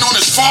shitting on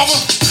his father.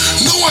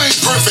 No, I ain't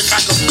perfect. I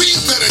could be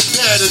a better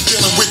dad than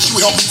dealing with you.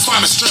 Help me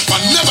find the strength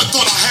I never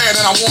thought I had,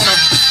 and I wanna.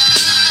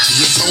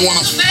 Yes, I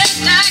wanna.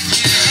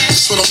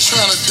 That's what I'm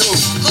trying to do.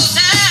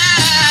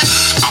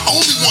 I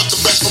only want the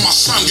best for my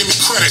son. Give me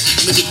credit.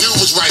 And if your dude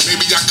was right,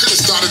 maybe I could've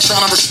started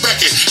trying to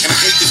respect it. And I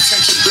hate this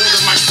tension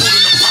building like food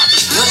in a pot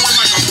that's brewing.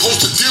 Like I'm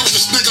supposed to deal with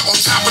this nigga on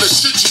top of the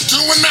shit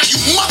you're doing. Now you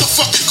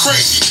motherfucking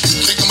crazy.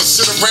 You think I'ma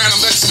sit around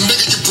and let some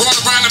nigga you brought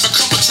around and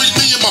become a treat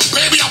me and my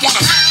baby? I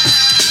wanna.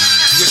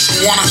 Yes,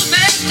 I wanna.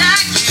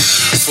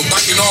 For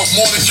biting off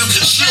more than you can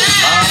chew.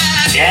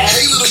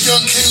 Hey, little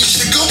young king, you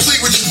should go play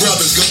with your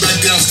brothers. Go back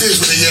downstairs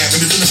where they at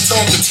and you're finished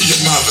talking to your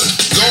mother.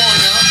 Go on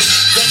now.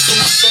 Thanks for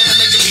my son and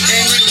making me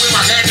angry the way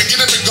I had to get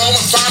him to go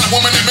and find a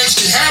woman that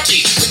makes me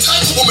happy. The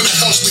type of woman that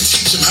helps me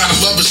teach him how to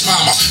love his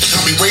mama.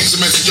 Help me raise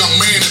him as a young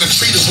man and to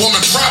treat his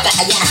woman proper.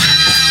 I wanna.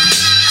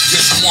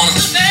 Yes, I wanna.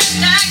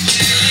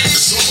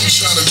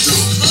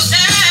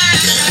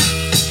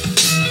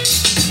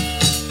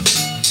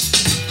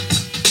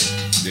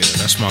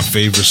 my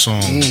favorite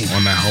song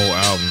on that whole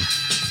album.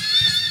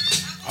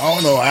 I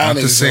don't know. I Not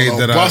don't to say know.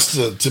 that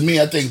Busta, to me,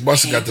 I think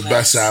Busta got the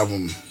best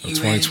album. Of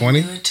 2020?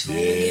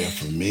 Yeah,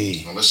 for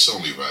me. Well, that's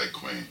only right,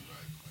 Queen.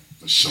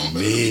 Let's show him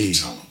better than Me. you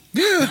tell him.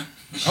 Yeah,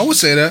 I would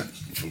say that.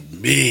 For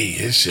me,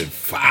 his shit I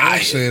fire.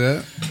 would say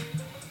that.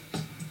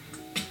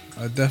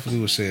 I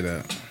definitely would say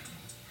that.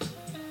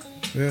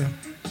 Yeah.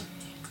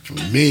 For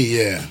me,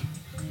 yeah.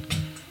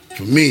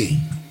 For me.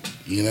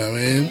 You know what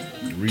I mean?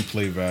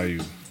 Replay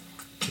value.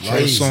 A lot of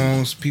Crazy.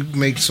 songs, people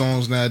make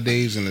songs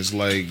nowadays, and it's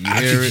like you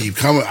I hear can it. keep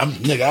coming.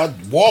 Nigga, I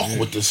walk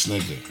with this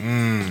nigga.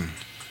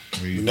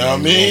 You know what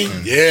I mean?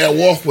 Walking. Yeah, I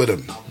walk with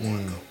him.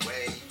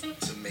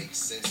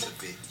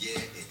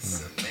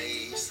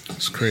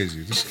 It's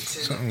crazy. This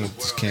something with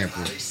this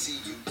camper.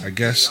 I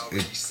guess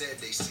it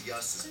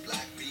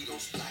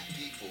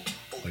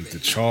like the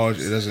charge.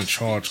 It doesn't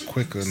charge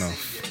quick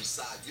enough.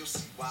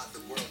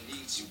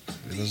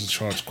 It doesn't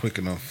charge quick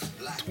enough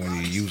to when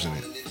you're using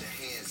it.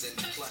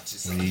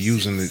 When you're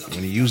using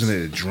it,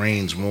 it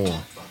drains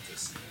more.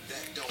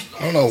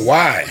 I don't know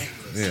why.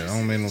 Yeah, it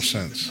don't make no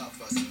sense.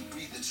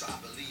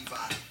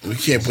 We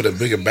can't put a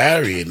bigger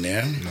battery in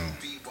there. No.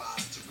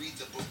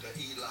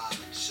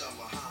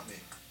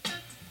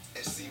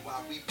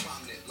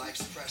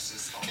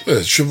 But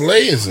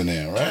AAA is in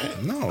there,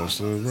 right? No, it's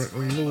a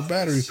little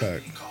battery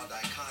pack.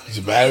 It's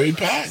a battery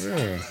pack?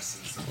 Yeah.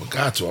 Well,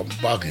 got to. I'm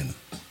bugging.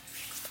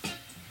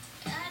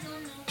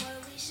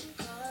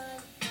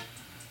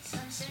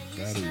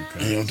 Battery You pack.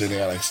 don't think they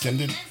got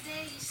extended?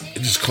 It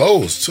just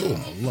closed, too.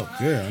 Look,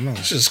 yeah, I know.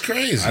 It's just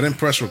crazy. I didn't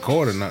press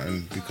record or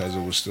nothing because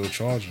it was still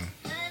charging.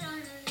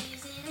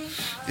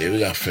 Yeah, we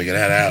got to figure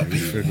that out. We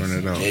people. figuring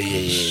it out. Yeah.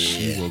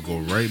 She will go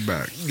right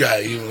back. You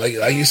got,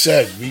 like you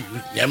said,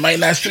 that might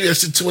not street us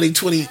to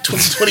 2020,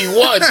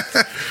 2021.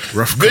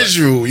 Rough cut.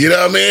 Visual, you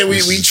know what I mean?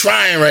 We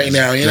trying right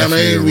now, you know what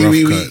I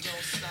Definitely mean? a rough cut.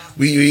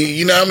 We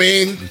you know what I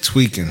mean? We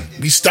tweaking.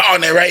 We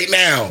starting it right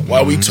now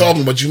while we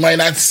talking, but you might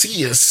not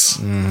see us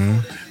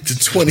to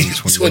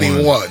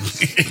 2021.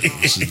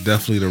 This is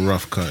definitely the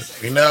rough cut.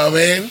 You know what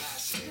I mean?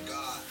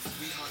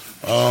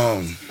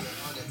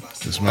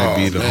 This might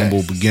be the man.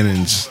 humble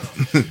beginnings.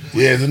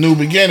 Yeah, the new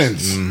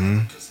beginnings.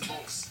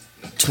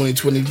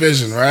 2020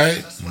 vision,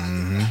 right?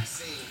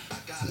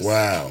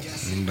 Wow. I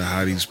wonder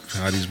how these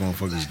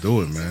motherfuckers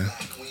do it, man.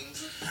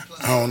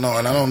 I don't know,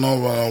 and I don't know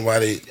about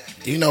nobody.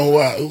 You know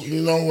what?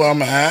 You know who I'm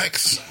gonna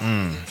ask?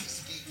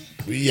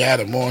 We had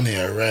him on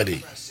here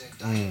already.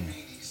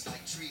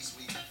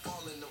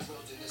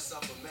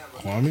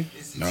 Kwame?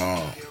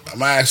 No, I'm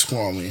gonna ask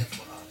Kwame.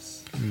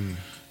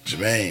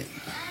 Jermaine.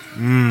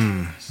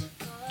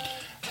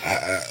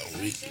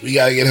 We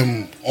gotta get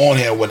him on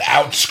here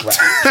without scrap.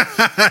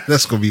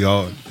 That's gonna be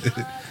hard.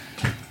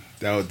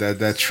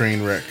 that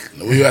train wreck.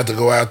 We have to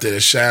go out there to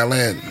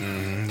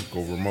Shaolin.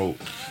 Go remote.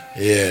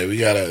 Yeah, we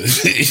gotta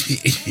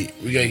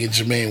get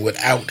Jermaine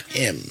without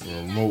him.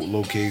 Remote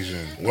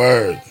location.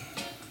 Word.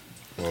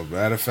 Well,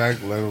 matter of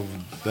fact, let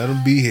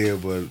him be here,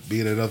 but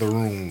be in another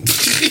room.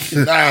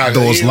 Nah,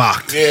 Doors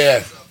locked.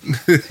 Yeah.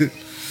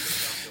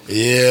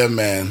 Yeah,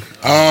 man.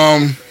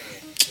 I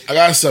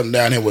got something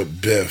down here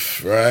with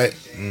Biff, right?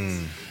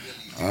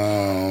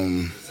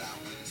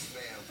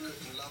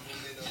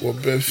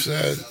 What Biff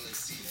said.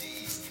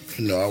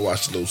 You know, I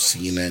watched a little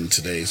CNN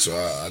today, so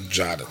I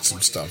jotted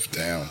some stuff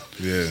down.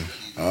 Yeah.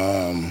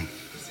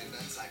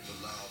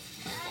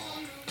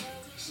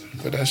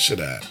 Where that shit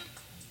at?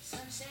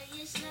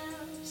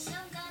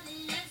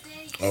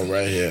 Oh,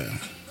 right here.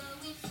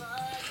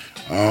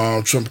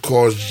 Trump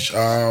calls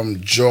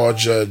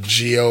Georgia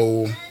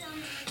the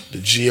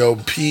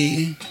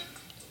GOP,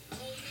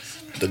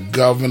 the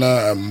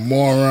governor a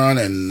moron,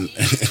 and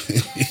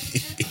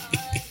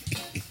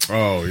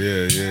Oh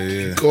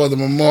yeah. called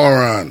him a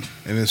moron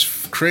And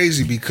it's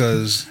crazy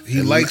because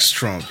he likes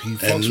Trump. He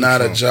fucks and with not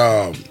Trump. a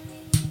job.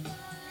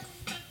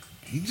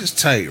 He just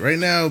tight right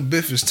now.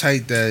 Biff is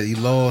tight that he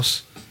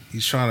lost.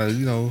 He's trying to,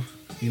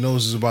 he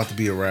knows it's about to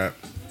be a wrap.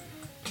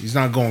 He's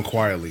not going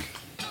quietly.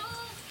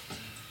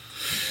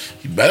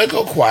 You better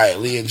go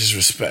quietly and just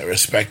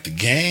respect the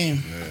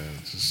game. Yeah,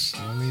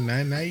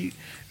 now you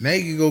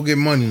can go get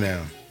money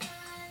now,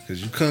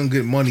 because you couldn't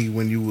get money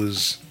when you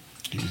was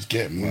He was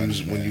getting money.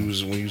 when you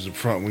was the He's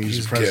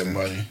president. getting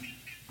money.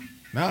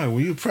 Nah,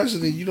 when you're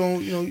president, you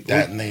don't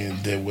That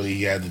nigga did what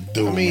he had to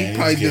do. I mean, man. he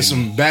probably did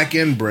some back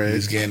end bread.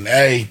 He's getting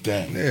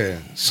everything. Yeah,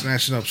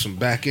 snatching up some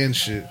back end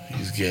shit.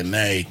 He's getting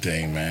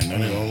everything, man.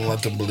 Don't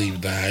let them believe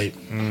the hype.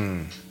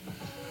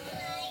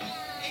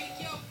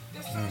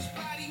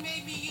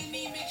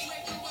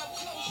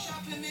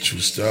 True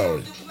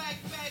story.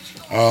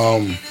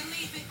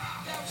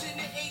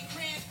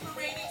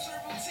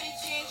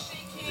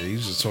 Yeah, he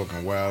was just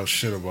talking wild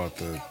shit about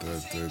the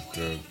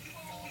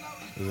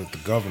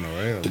governor,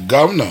 right? The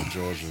governor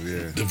Georgia,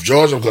 yeah. of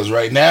Georgia, because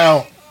right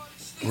now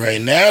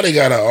they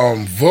got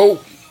to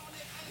vote.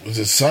 Was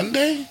it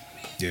Sunday?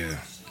 Yeah.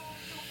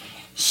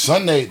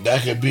 Sunday,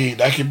 that could be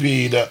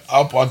the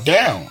up or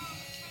down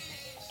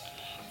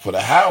for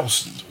the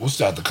House. What's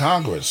that? The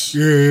Congress,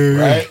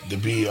 right? To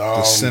be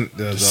the Senate.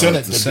 To be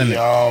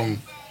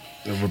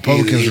the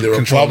Republicans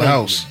control the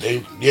House.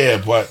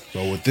 But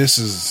with this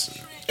is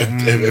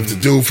if the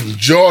dude from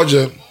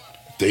Georgia,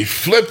 they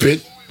flip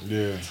it.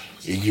 Yeah,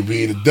 it could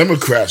be the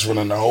Democrats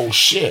running the whole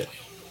shit.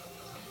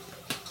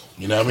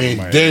 You know what I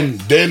mean?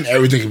 Then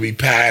everything can be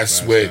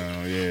passed with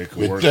them. It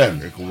could work for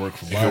Biden.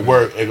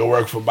 It could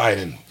work for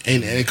Biden.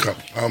 And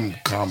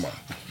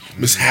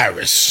Miss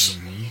Harris,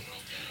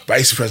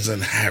 Vice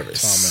President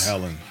Harris,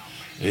 Tom and Helen.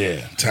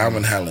 Yeah, Tom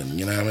and Helen.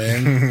 You know what I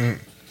mean?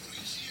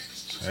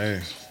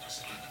 Hey,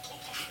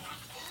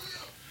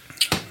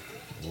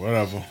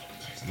 whatever.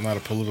 We're not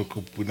a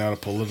political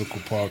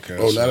podcast.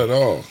 Oh, not at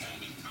all.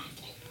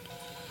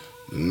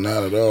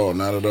 Not at all.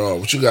 Not at all.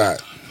 What you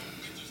got?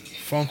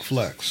 Funk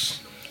Flex.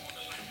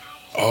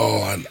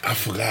 Oh, I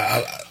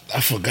forgot. I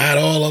forgot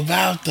all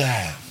about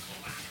that.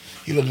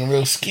 He looking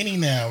real skinny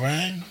now,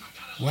 right?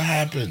 What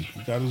happened?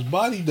 He got his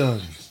body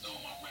done.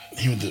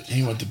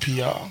 He went to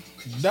PR.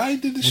 Nah, he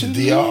did the shit in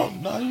New York.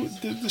 Nah, he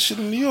did the shit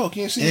in New York.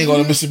 You ain't seen he ain't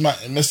going to Mr.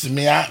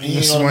 Miami. He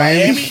ain't going to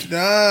Miami.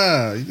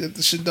 Nah, he did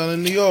the shit done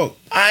in New York.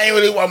 I ain't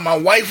really want. My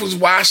wife was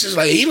watching.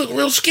 Like, he look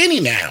real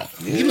skinny now.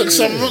 Yeah. He look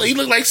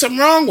like something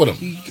wrong with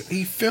him.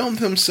 He filmed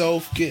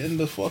himself getting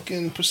the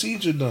fucking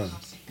procedure done,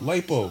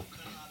 lipo.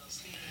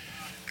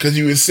 Because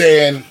he was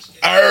saying,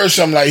 I heard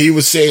something like he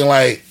was saying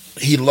like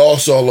he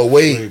lost all the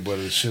weight, but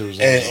it was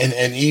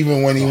and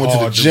even when he went to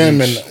the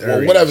gym and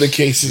whatever the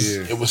case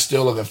is, it was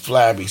still looking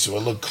flabby, so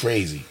it looked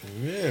crazy.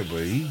 Yeah,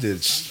 but he did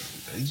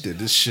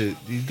this shit.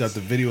 He got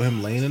the video of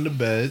him laying in the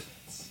bed.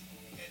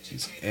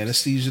 He's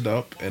anesthesiaed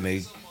up, and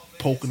they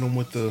poking him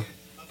with the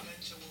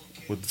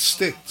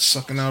stick,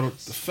 sucking out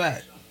the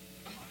fat.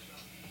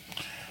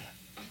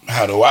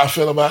 How do I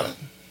feel about it?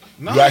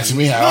 You asking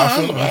me how I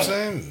feel about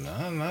it?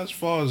 Not as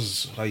far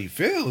as how you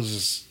feel. It's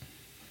just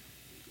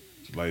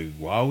like,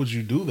 why would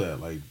you do that?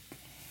 Like,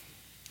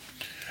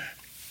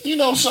 you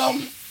know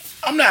something?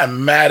 I'm not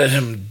mad at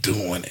him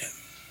doing it.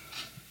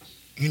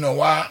 You know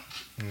why?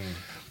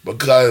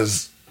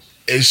 Because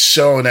it's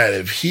showing that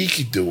if he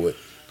could do it,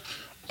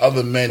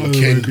 other men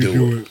can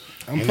do it.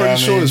 I'm pretty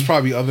sure there's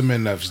probably other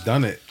men that's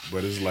done it,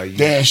 but it's like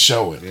they ain't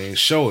show it. They ain't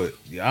show it.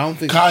 I don't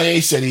think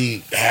Kanye said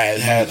he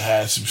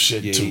had some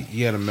shit too.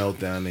 He had a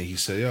meltdown and he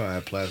said, "Yo, I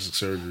had plastic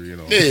surgery." You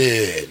know.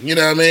 Yeah, you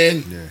know what I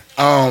mean. Yeah.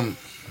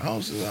 I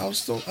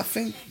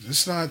think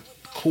it's not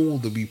cool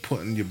to be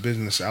putting your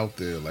business out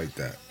there like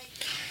that.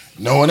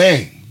 No, it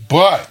ain't.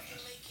 But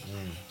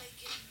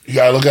you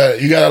gotta look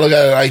at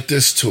it like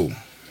this too.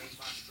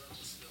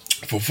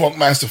 For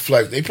Funkmaster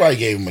Flex, they probably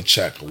gave him a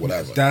check or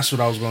whatever. That's what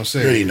I was gonna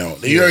say.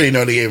 You already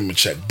know they gave him a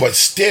check. But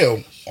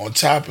still, on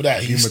top of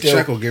that, he gave him a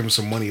check or gave him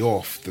some money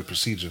off the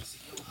procedure.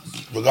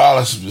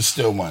 Regardless, it's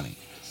still money,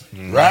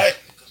 right?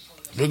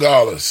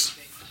 Regardless,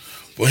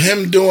 for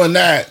him doing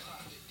that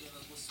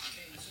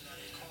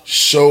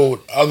showed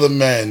other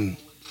men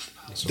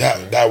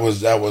that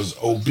was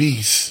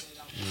obese.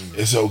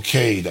 It's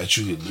okay that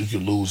you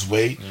could lose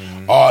weight,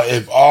 or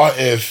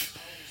if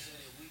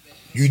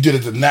you did it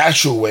the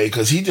natural way,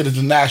 because he did it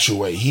the natural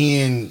way. He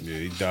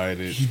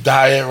dieted. He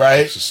dieted,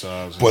 right?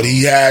 Exercise, but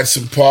he had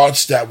some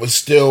parts that was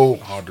still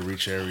hard to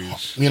reach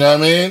areas. You know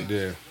what I mean?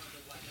 Yeah.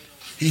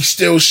 He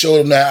still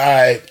showed him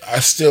that I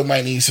still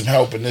might need some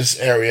help in this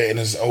area, and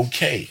it's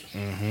okay.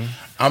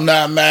 I'm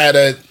not mad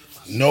at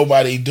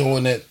nobody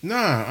doing it.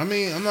 Nah, I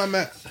mean, I'm not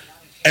mad.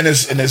 And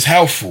it's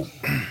helpful.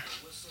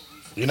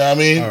 You know what I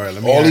mean? All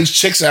right, all these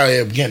chicks out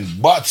here getting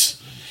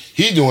butts.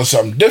 He doing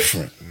something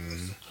different.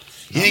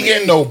 He ain't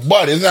getting no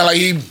butt. It's not like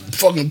he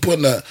fucking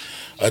putting a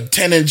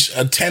 10-inch,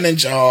 a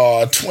 20-inch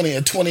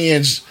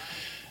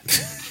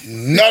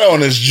nut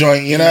on his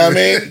joint. You know what I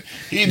mean?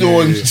 He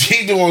doing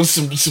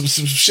some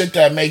shit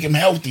that make him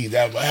healthy,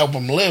 that will help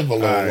him live a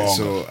little longer.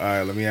 So, all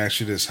right, let me ask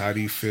you this: how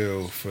do you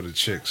feel for the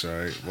chicks? All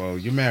right, well,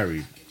 you're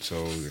married,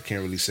 so I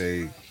can't really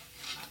say.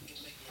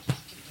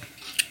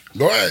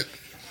 Go ahead.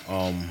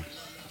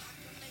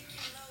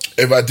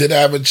 If I did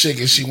have a chick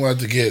and she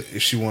wanted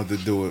to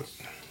do it.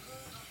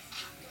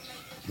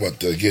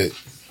 What to get?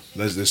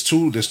 There's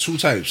two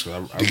types.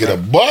 To get a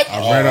butt?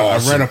 I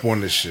read up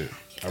on this shit.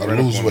 I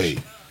lose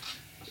weight.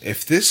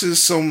 If this is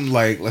some,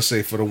 like, let's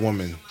say for the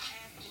woman,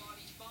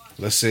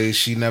 let's say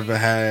she's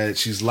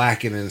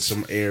lacking in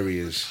some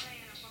areas.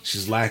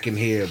 She's lacking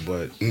here,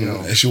 but you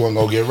know, and she want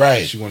to go get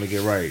right. She want to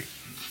get right.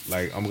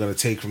 Like, I'm gonna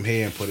take from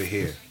here and put it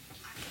here.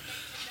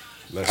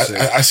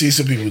 I see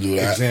some people do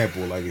that.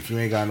 Example, like if you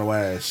ain't got no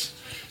ass,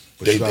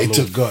 but you got a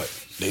little gut.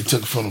 They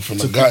took from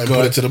the gut and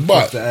put it to the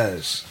butt. The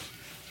ass.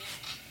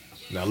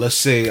 Now let's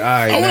say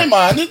I wouldn't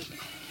mind it.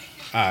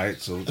 All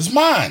right, so it's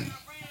mine.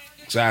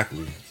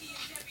 Exactly.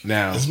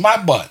 Now it's my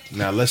butt.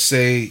 Now let's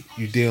say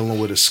you're dealing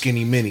with a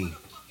skinny mini,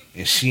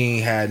 and she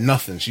ain't had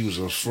nothing. She was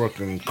a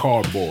fucking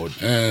cardboard,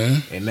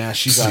 and now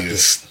she got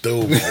this.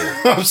 Stupid.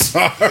 I'm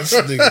sorry. This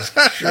nigga's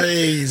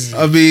crazy.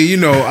 I mean, you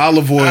know,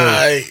 olive oil.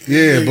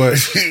 Yeah, but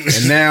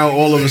and now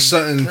all of a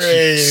sudden,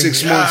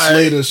 6 months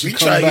later, she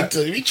comes back.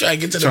 We try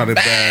to get to the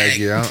bag.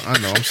 Yeah, I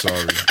know. I'm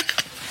sorry.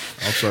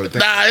 I'm sorry.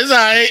 Nah, it's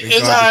alright.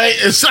 It's alright.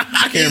 It's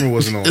alright. Camera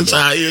wasn't on. It's though.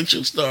 alright. It's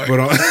your story.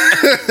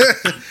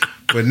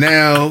 But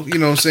now, you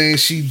know what I'm saying?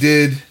 She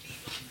did.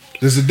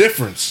 There's a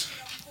difference.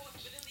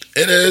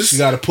 It is. You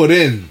got to put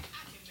in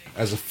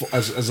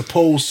as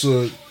opposed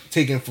to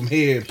taking from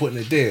here and putting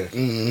it there.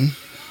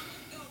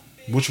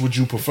 Mm-hmm. Which would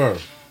you prefer?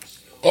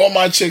 All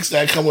my chicks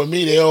that come with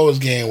me, they always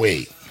gain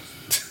weight.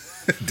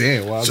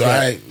 Damn, why? So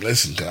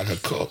listen, I can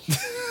cook.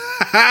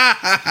 Yeah,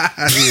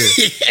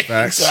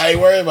 facts. So I ain't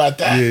worried about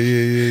that.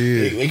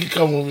 Yeah. They can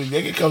come with me.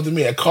 They can come to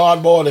me a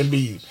cardboard and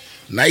be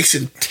nice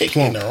and thick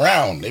and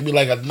round. They be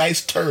like a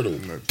nice turtle.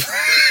 Not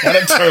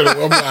a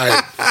turtle. I'm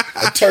like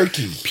a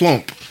turkey.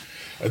 Plump.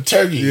 A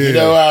turkey. Yeah. You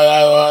know,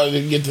 I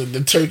get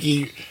the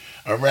turkey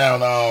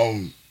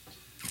around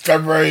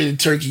February. The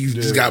turkeys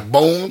just got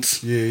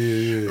bones.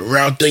 Yeah.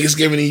 Around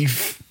Thanksgiving, he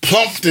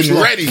plumped and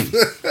ready.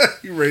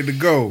 You ready to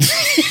go?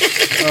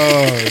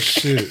 Oh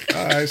shit!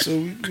 All right, so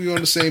we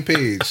on the same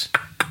page.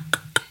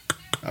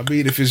 I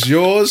mean, if it's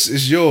yours,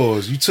 it's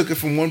yours. You took it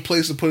from one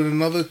place to put it in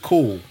another.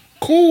 Cool.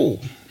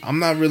 I'm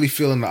not really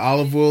feeling the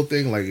olive oil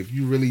thing. Like if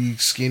you really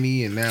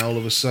skinny and now all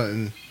of a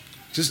sudden,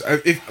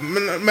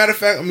 matter of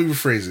fact, let me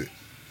rephrase it.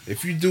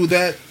 If you do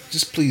that,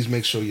 just please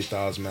make sure your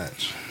thighs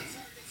match.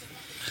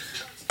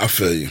 I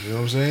feel you. You know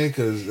what I'm saying?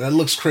 Because that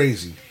looks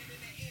crazy.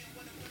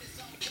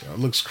 That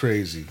looks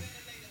crazy.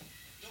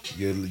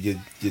 Your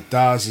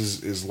thighs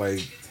is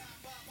like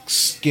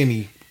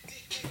skinny,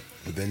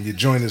 but then your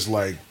joint is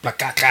like black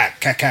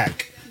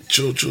cack.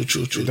 True.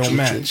 It don't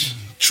match.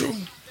 True.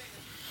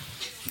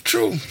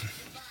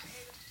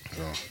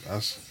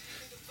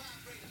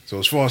 So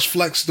as far as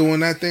Flex doing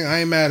that thing,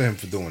 I ain't mad at him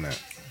for doing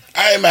that.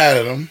 I ain't mad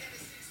at him.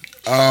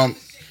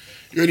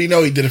 You already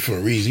know he did it for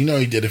a reason. You know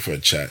he did it for a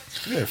check.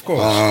 Yeah, of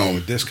course.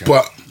 With discount.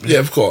 But yeah,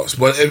 of course.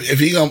 But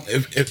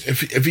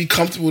if he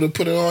comfortable to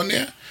put it on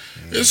there,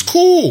 it's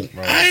cool.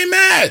 Right. I ain't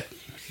mad.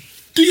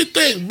 Do your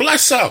thing.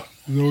 Bless up.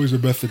 There's always a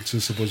method to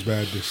someone's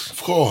madness.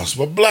 Of course,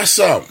 but bless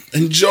up.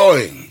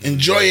 Enjoy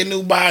your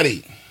new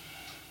body.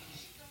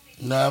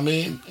 You know what I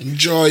mean?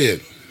 Enjoy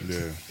it.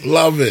 Yeah.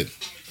 Love it.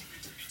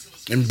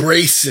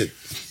 Embrace it.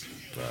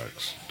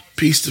 Facts.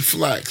 Peace to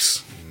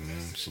Flex.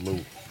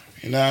 Salute.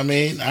 You know what I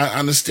mean? I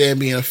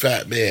understand being a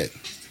fat man.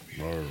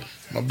 Word.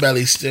 My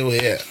belly's still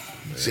here.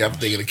 Yeah. See, I'm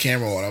thinking the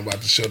camera on. I'm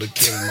about to show the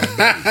camera my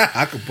belly.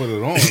 I could put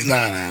it on.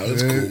 Nah,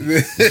 it's cool.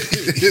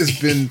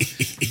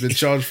 It's been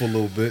charged for a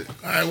little bit.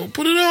 All right, well,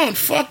 put it on.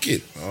 Fuck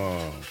it.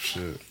 Oh,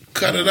 shit.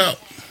 Cut it up.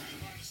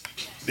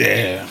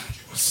 Yeah.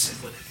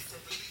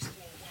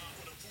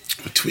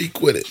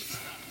 Tweak with it.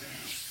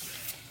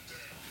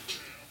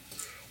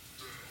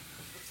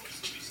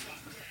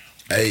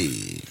 Hey.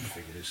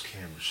 Figure this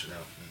camera shit out,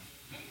 man.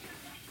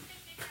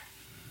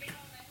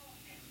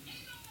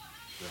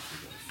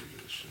 Definitely gotta figure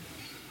this shit out.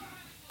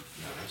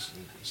 No,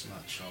 it's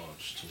not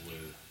charged to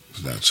where.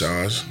 It's not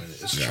charged.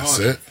 It's That's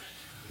charged. it.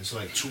 It's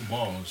like 2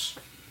 bars.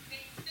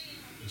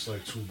 It's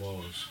like 2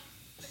 bars.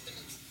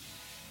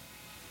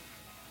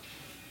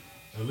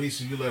 At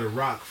least if you let it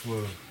rock if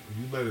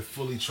you let it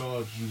fully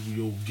charge,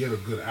 you'll get a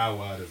good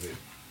hour out of it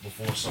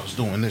before it starts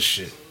doing this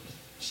shit.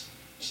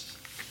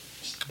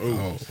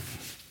 Oh.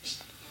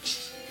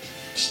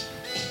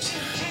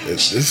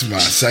 This is my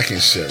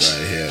second shit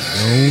right here.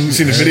 You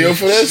seen the video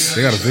for this?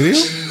 They got a video?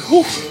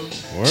 Woo.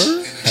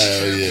 Word?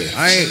 Hell yeah.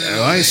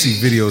 I ain't seen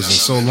videos in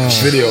so long.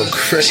 Video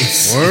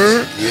crazy.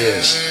 Word?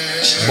 Yeah.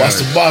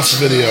 Busta Bus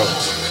video.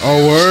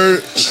 Oh,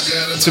 word?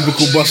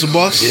 Typical Busta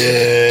Bus?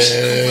 Yeah.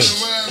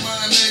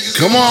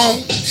 Come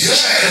on.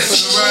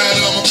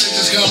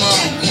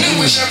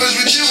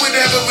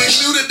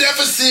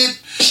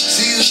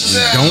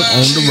 Don't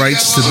own the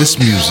rights to this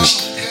music.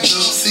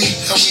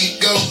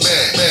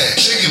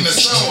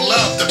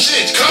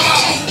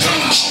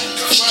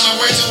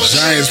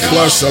 Giants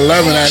plus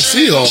 11 at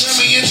Seahawks.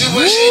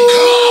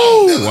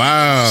 Woo!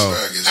 Wow.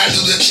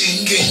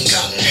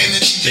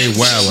 They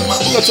wildin'.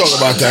 We're gonna talk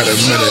about that in a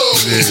minute.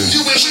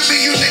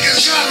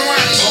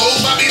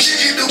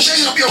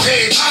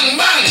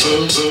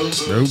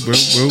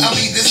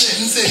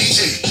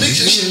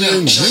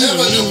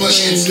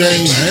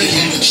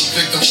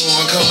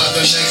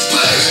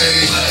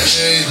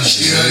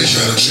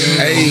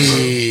 Hey,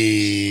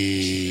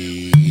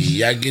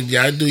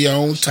 y'all do your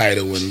own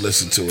title and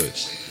listen to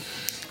it.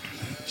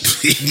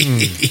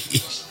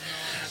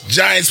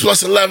 Giants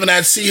plus 11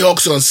 at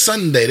Seahawks on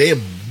Sunday. They're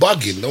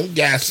bugging. Don't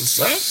gas us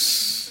up.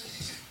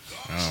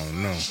 I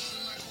don't know.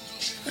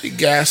 They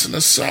gassing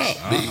us up.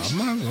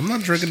 I'm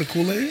not drinking the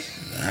Kool-Aid.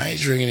 I ain't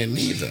drinking it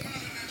neither.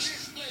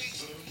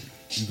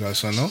 You got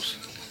something else?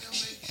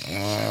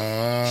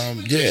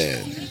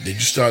 Yeah. Did you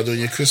start doing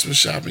your Christmas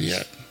shopping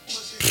yet?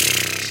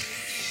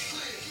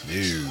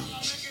 Dude.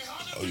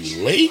 Are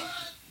you late?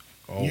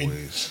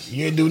 Always.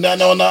 You ain't do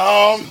nothing on the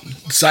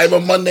Cyber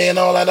Monday and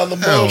all that other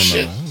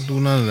bullshit? No. I don't do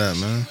none of that,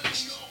 man.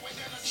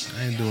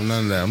 I ain't doing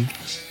none of that. I'm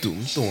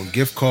doing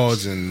gift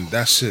cards and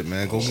that's it,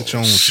 man. Go get your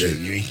own shit.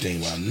 You ain't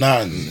thinking about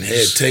nothing.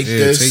 Here, take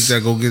this. Take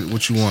that. Go get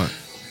what you want.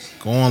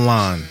 Go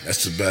online.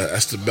 That's the best.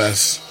 That's the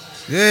best.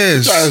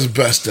 Yes. That's the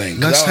best thing.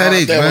 Less I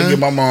headache, think I'm man. gonna give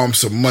my mom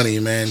some money,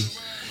 man.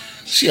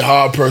 She a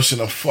hard person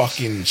to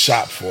fucking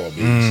shop for,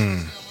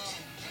 baby.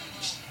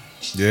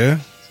 Yeah.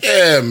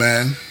 Yeah,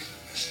 man.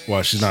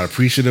 Why, she's not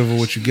appreciative of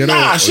what you get her?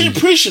 Nah, Or she you-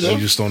 appreciative. or you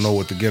just don't know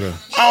what to get her.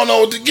 I don't know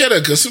what to get her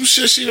because some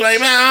shit she like,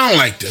 man, I don't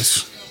like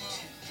this.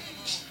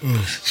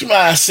 She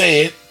might not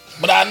say it,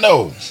 but I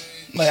know.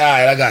 I'm like, all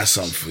right, I got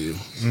something for you.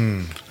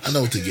 I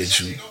know what to get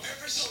you.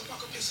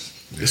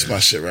 This my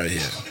shit right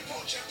here.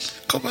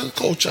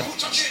 Coach out.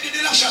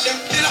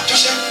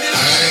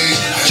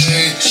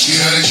 Hey, see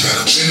how they try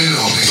to pin it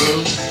on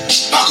me.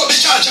 Back up the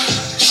charger.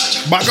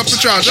 Back up the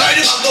charger. Try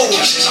to back go.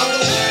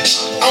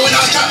 And when I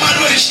tap my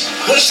money,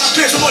 when it's time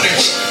to pay some money.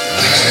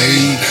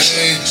 Hey,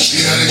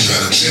 see how they try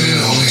to pin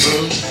it on me.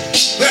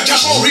 We have to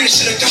have real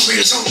select and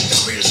real song.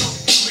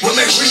 We'll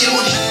make real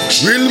money.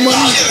 Real money?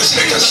 Oh, yeah, let's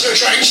make us a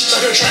try. Hey,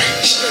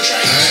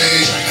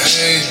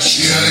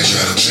 see how they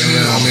try to pin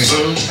it on me.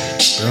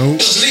 Nope.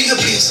 Just leave the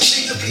place.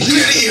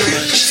 Clear the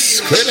area.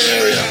 Clear the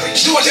area.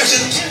 Do what you have to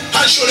do.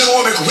 And show them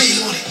how to make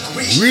real money.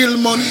 Real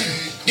money.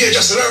 Yeah,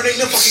 just learning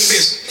the fucking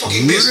business.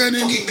 Fucking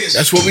business.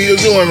 That's what we are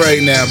doing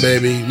right now,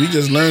 baby. We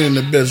just learning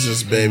the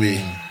business, baby.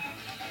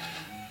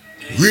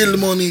 Real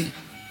money.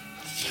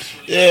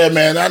 Yeah,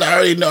 man. I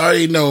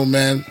already know,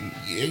 man.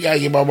 You gotta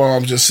give my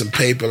mom just some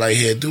paper like,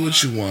 here, do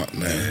what you want,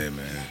 man. Yeah,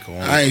 man. Go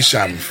on. I ain't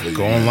shopping for you.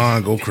 Go man.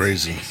 online, go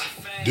crazy.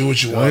 Do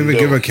what you Don't want. even do.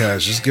 give her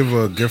cash. Just give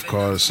her a gift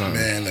card or something.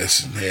 Man,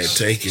 listen, here,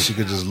 take it. She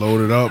could just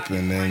load it up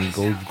and then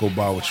go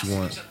buy what you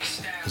want.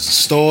 Cause the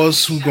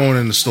stores, who's going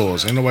in the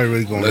stores? Ain't nobody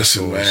really going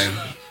Listen, in the stores.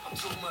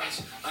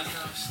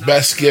 man.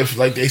 Best gift,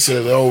 like they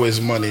said, is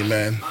always money,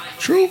 man.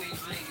 True.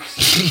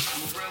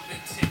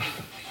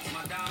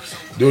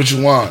 Do what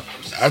you want.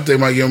 I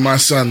think I might give my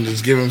son,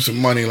 just give him some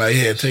money. Like,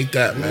 here, take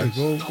that, Yeah, man.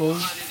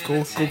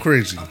 go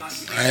crazy.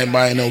 I ain't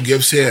buying no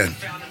gifts here.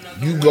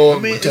 You go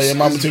up and tell your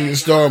mama to the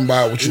store and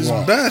buy what you It's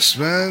want. best,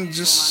 man.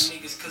 Just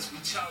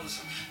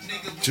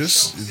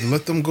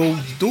let them go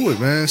do it,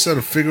 man. Instead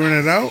of figuring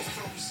it out.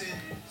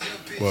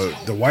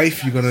 But the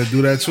wife, you gonna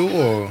do that too,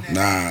 or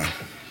Nah,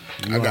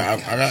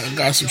 I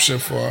got some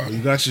shit for her. you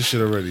got your shit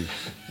already?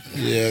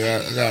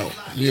 Yeah, I got.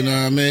 You know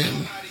what I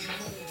mean?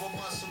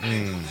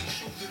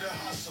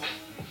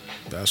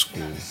 That's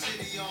cool.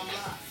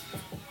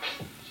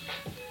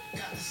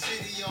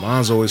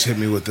 Mom's always hit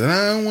me with the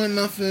I don't want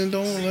nothing,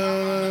 don't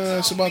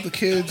it's about the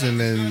kids, and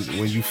then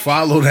when you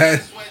follow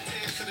that,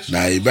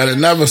 Nah, you better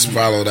never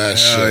follow that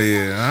hell shit.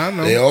 yeah, I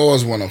know. They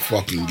always want a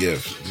fucking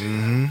gift.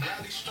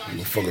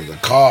 Motherfuckers a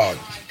card.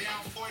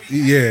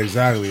 Yeah,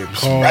 exactly. A Some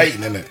card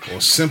writing in it. or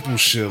simple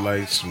shit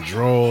like some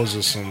drawers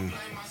or some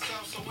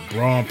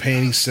bra and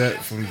panty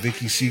set from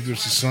Vicky's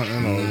Secrets or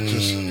something, or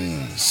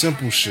just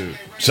simple shit.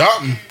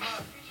 Something.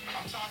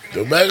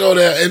 Don't better go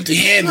there empty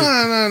handed. No.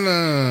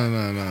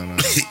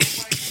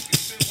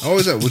 I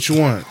always like, what you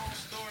want?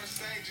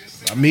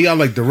 Me, I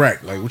like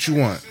direct. Like, what you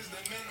want?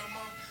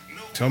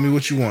 Tell me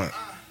what you want.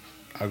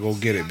 I go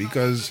get it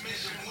because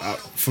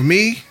for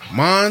me,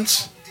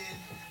 Mons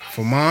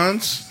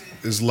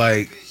is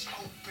like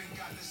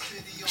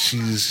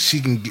she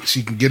can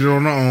get it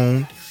on her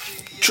own,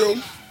 True.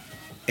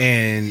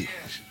 and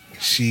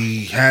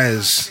she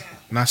has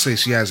not say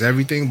she has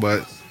everything,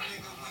 but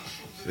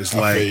it's I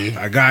like feel you.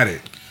 I got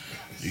it.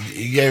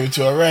 You gave it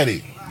to her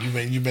already.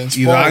 You've been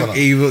spoiling her.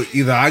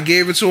 Either I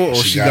gave it to her or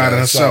she got it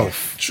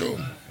herself. True.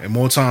 And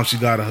more times she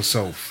got it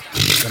herself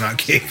than I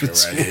gave it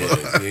to Right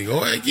her. here.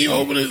 Go ahead, keep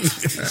opening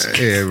it.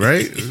 Yeah,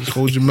 right? Just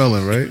hold your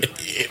melon, right?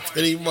 Yeah,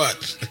 pretty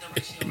much.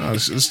 No,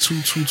 it's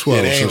 212.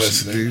 Yeah, they ain't so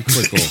listening. you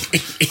click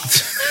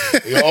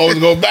off. You always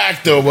go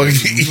back though, but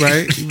You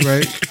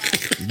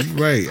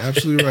right.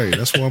 Absolutely right.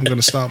 That's why I'm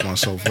gonna stop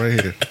myself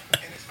right here.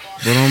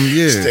 But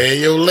yeah. stay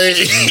in your lane.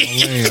 In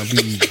my lane,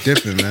 I'll be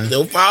dipping, man.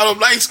 Don't follow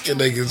them light skin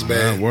niggas, Nah,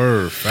 man.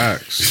 word,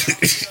 facts.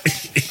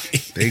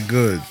 They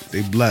good.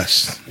 They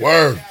blessed.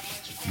 Word.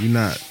 You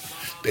not.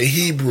 They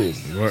Hebrew.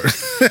 Word.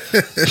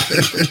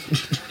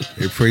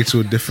 They pray to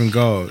a different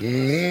God.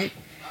 Mm-hmm.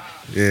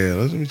 Yeah,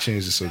 let me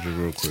change the subject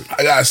real quick.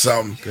 I got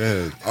something. Go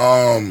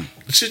ahead.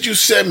 The shit you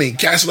sent me,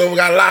 Casanova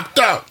got locked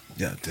up.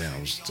 Yeah, damn, I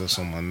was just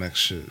on my next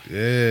shit.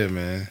 Yeah,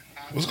 man.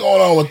 What's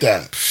going on with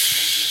that?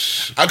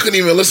 I couldn't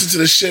even listen to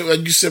the shit that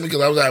you sent me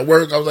because I was at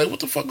work. I was like, what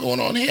the fuck going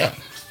on here?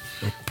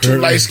 Two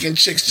light-skinned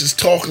chicks just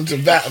talking to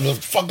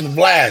fucking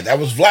Vlad. That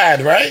was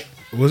Vlad, right?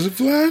 Was it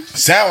Vlad?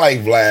 Sound like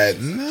Vlad.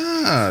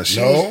 Nah,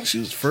 she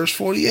was first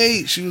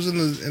 48. She was in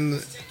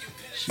the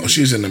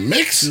She was in the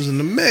mix? She was in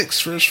the mix,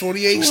 first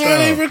 48 Why style.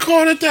 they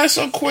recorded that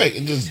so quick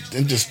and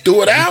just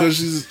threw it out? Because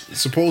she's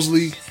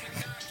supposedly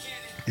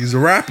he's a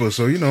rapper,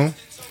 so you know.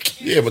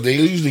 Yeah, but they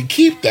usually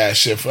keep that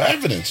shit for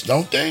evidence,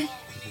 don't they?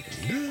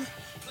 Yeah.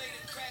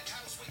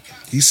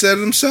 He said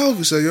it himself.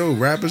 He said, "Yo,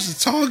 rappers are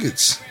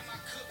targets,"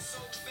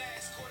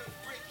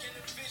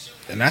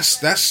 and that's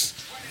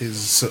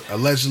his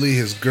allegedly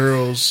his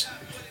girl's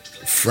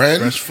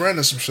Friend? best friend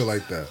or some shit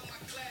like that.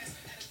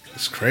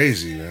 It's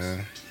crazy,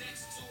 man.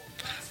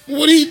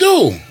 What did he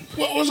do?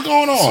 What's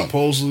going on?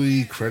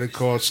 Supposedly credit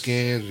card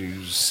scams, or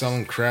you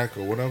selling crack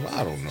or whatever.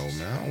 I don't know,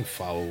 man. I don't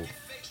follow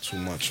too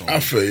much on I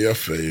it. feel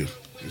you.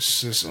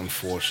 It's just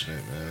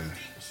unfortunate, man.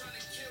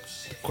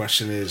 The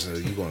question is, are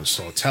you going to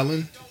start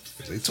telling?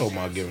 'Cause they told me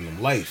about giving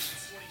them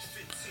life.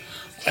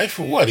 Life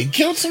for what? He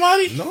killed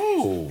somebody?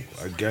 No,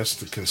 I guess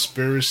the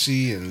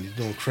conspiracy and you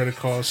doing credit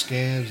card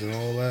scams and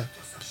all that.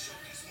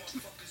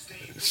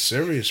 It's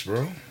serious,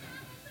 bro.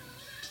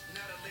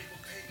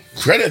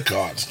 Credit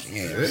cards.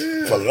 Yeah.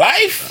 Yeah. For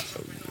life?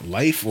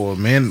 Life or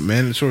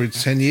mandatory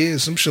 10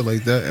 years, some shit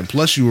like that. And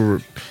plus, you're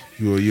a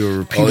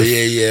repeat. Oh,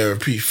 yeah.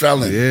 Repeat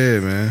felon. Yeah,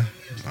 man.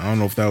 I don't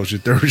know if that was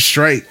your third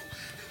strike.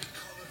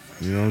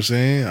 You know what I'm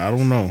saying? I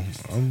don't know.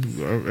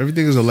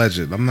 Everything is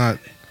alleged. I'm not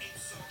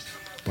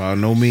by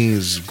no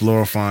means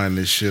glorifying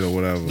this shit or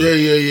whatever.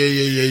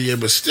 Yeah.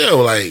 But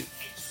still, like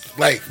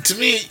to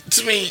me,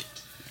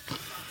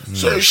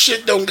 certain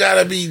shit don't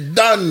gotta be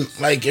done.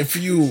 Like if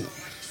you,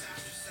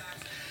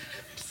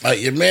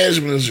 like your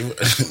management is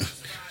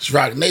it's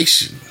Rock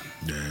Nation.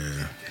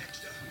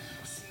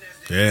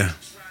 Yeah.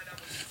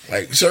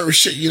 Like certain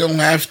shit you don't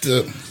have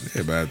to.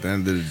 Yeah, but at the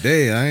end of the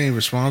day, I ain't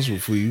responsible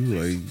for you.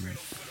 Like,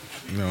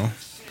 you know,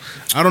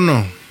 I don't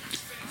know.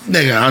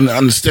 Nigga, I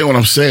understand what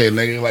I'm saying,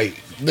 nigga.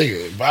 Like,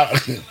 nigga, if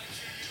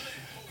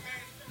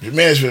your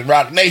management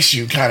Rock Nation,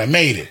 you kind of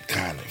made it,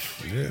 kind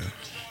of. Yeah.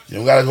 You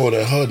don't gotta go to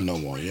the hood no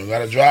more. You don't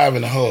gotta drive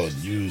in the hood.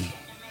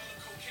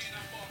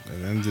 At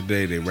the end of the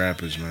day, they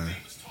rappers, man.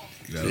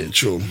 You gotta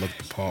true. Look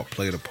the part,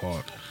 play the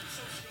part.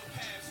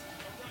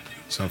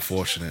 It's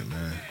unfortunate,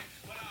 man.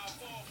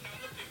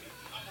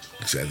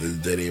 Except the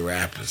day they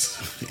rappers.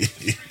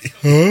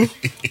 Huh?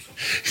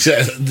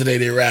 Except the day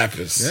they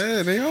rappers.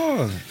 Yeah, they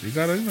are. You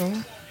gotta, you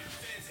know.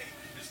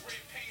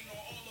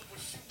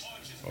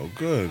 Oh,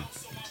 good.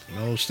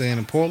 No staying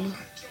in Portland?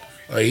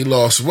 Like he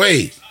lost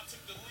weight.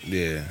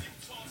 Yeah.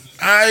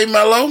 All right,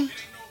 Mello.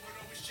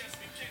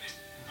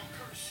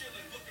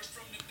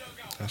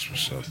 That's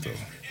what's up, though.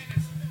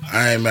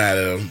 I ain't mad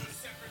at him.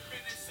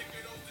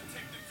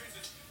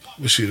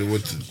 Wish you'd have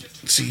went to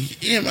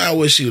I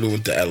wish you'd have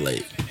went to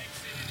LA.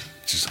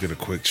 Just get a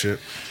quick chip.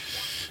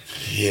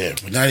 Yeah,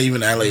 but not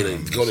even LA to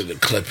go to the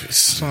Clippers.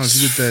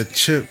 Sometimes you get that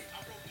chip.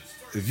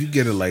 If you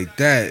get it like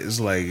that, it's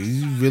like, are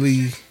you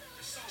really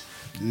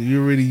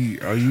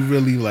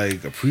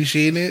like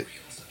appreciating it?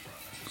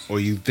 Or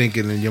you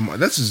thinking in your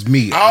mind? That's just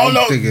me. I don't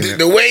know. Thinking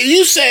The way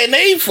you saying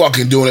they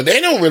fucking doing it,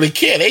 they don't really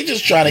care. They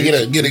just trying to get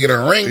a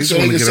ring so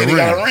they can say they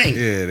got a ring.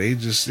 Yeah, they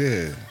just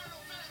Yeah,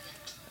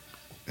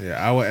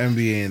 our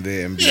NBA and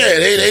their NBA. Yeah,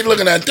 they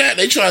looking at that.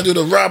 They trying to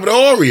do the Robert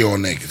Horry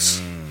on niggas.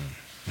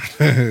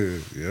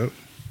 Yep.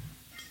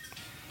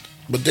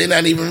 But they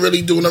not even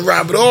really doing the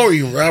Robert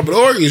Horry. Robert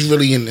Horry is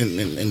really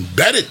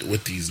embedded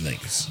with these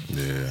niggas.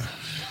 Yeah.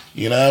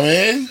 You know what I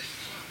mean?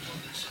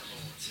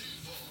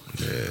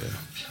 Yeah.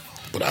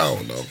 But I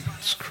don't know.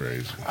 It's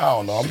crazy. I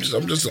don't know. I'm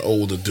just an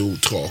older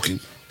dude talking.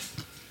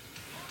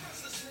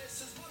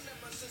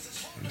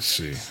 Let's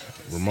see.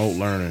 Remote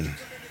learning.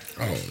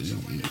 Oh,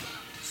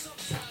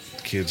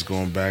 Kids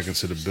going back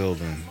into the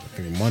building. I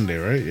think Monday,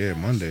 right? Yeah,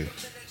 Monday.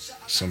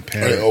 Some are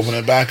parents. they opening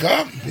it back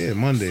up? Yeah,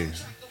 Monday.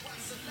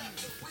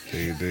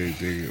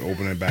 They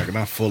open it back,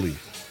 not fully.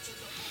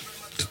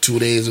 The 2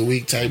 days a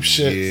week type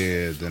shit.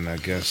 Yeah, then I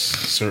guess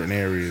certain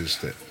areas.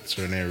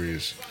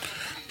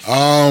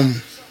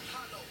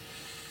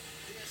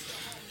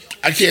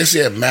 I can't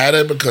say it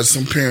matter because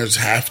some parents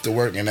have to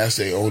work and that's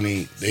they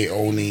only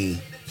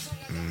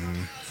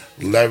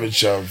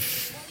leverage of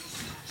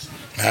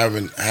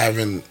having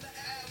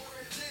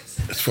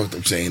it's fucked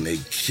up saying they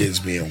kids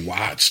being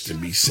watched and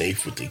be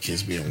safe with their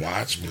kids being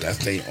watched, but that's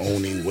the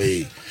only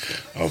way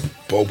of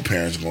both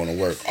parents going to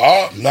work.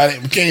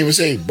 We can't even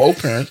say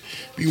both parents,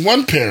 be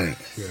one parent.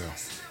 Yeah.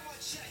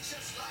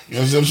 You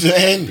know what I'm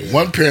saying? Yeah.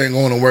 One parent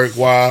going to work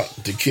while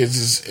the kids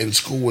is in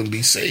school and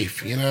be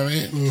safe. You know what I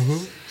mean?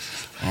 Mm-hmm.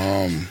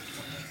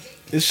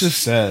 It's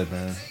just sad,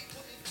 man.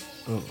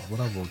 What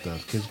I wrote down: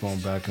 kids going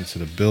back into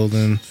the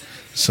building.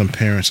 Some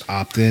parents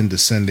opt in to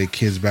send their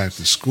kids back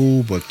to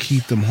school, but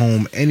keep them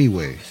home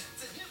anyway.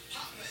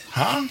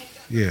 Huh?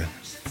 Yeah.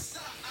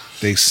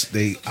 They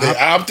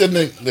opted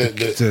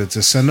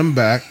to send them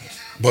back,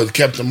 but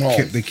kept them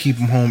home. They keep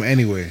them home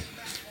anyway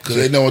because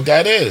they know what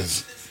that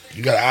is.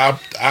 You got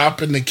to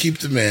opt in to keep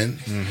them in.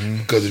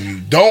 Because if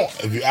you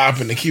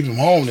opt in to keep them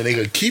home, then they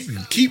gonna keep you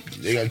keeping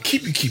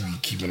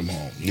them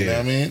home. You know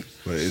what I mean?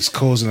 But it's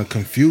causing a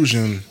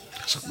confusion.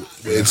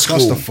 It's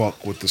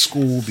clusterfuck with the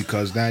school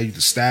because now you the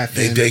staff.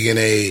 They thinking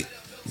they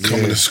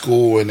coming to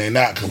school and they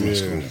not coming to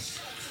school.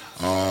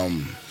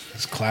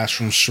 It's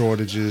classroom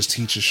shortages,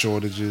 teacher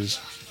shortages.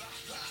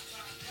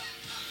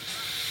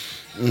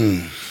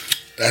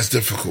 That's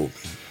difficult.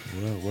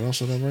 What else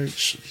did I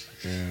write?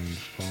 And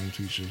home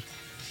teachers.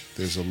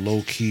 There's a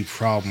low-key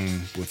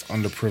problem with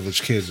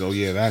underprivileged kids. Oh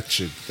yeah, that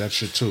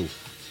shit too,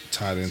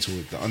 tied into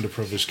it. The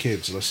underprivileged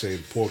kids, let's say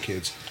the poor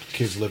kids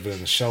living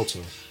in a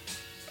shelter,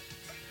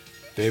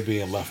 they're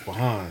being left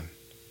behind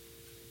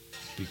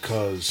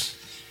because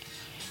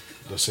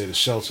let's say the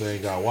shelter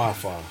ain't got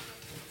Wi-Fi.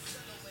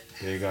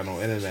 They ain't got no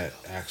internet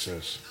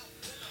access.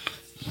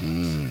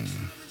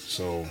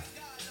 So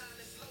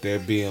they're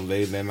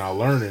not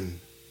learning,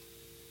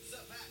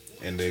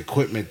 and the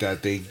equipment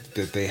that they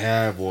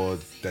have or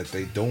that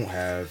they don't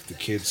have, the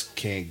kids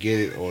can't get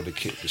it, or the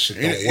shit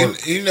don't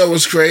work. You know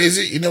what's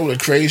crazy? You know what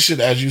the crazy shit?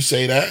 As you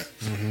say that,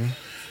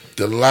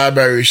 the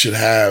library should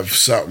have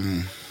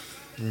something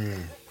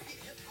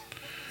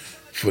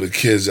for the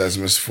kids that's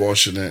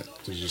misfortunate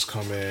To just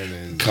come in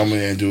and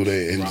do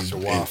that and rock just the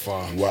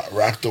Wi-Fi.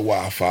 rock the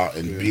Wi-Fi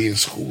and be in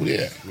school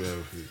there. Yeah,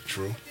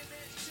 true.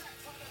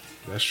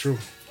 That's true.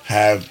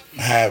 Have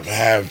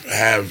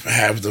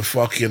the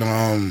fucking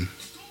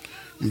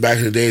back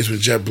in the days when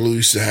JetBlue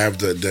used to have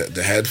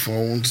the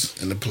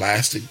headphones and the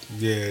plastic.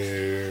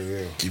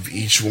 Yeah. Give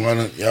each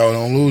one, y'all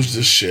don't lose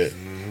this shit.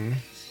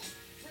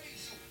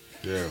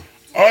 Yeah.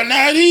 Or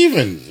not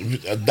even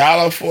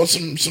 $1 for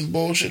some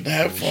bullshit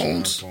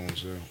headphones.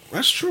 Yeah.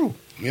 That's true.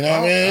 You know what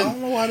I mean? I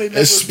don't know why they never...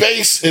 It's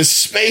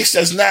space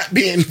that's not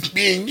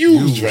being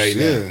used right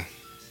now.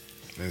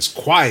 And it's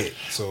quiet,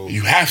 so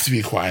You have to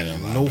be quiet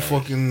in the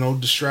library. no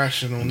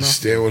distraction or nothing.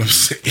 Understand what I'm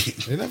saying?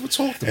 They never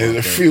talked about And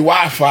the that. free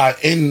Wi-Fi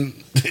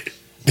in.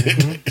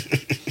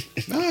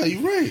 Nah,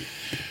 you're right.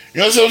 You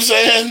know what I'm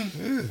saying?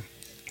 Yeah.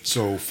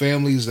 So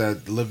families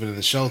that living in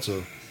the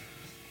shelter,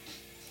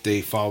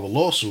 they filed a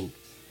lawsuit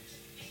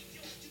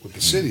with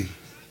the city.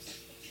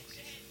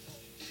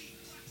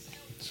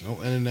 There's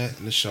no internet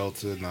in the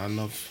shelter, not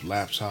enough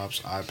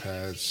laptops,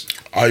 iPads.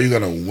 Are you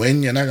gonna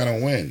win? You're not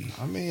gonna win.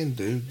 I mean,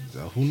 dude,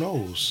 who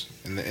knows?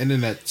 And the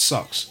internet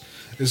sucks.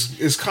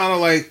 It's kind of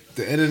like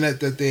the internet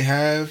that they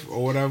have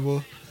or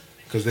whatever,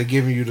 because they're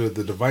giving you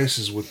the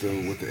devices with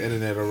the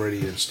internet already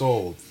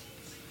installed,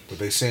 but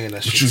they saying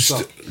that shit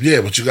sucks.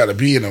 But you gotta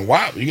be in a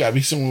Wi-Fi. You gotta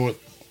be somewhere with.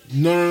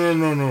 No.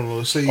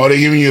 Let's say Or they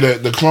giving you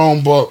the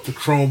Chromebook. the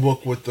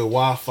Chromebook with the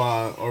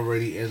Wi-Fi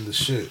already in the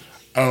shit.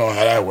 I don't know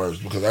how that works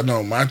because I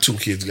know my 2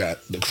 kids got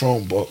the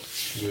Chromebook.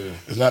 Yeah.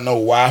 There's not no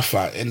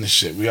Wi-Fi in the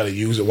shit. We gotta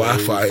use the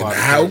Wi-Fi in the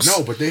house.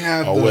 No, but they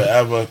have or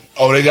wherever.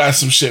 Oh, they got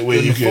some shit where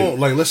you can. phone.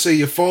 Like, let's say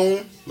your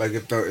phone. Like,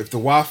 if the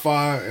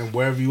Wi-Fi and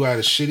wherever you at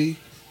is shitty,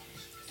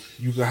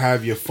 you can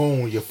have your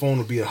phone. Your phone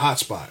will be a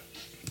hotspot,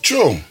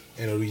 True.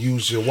 and it'll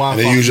use your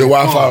Wi-Fi. And they use your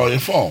from Wi-Fi phone. on your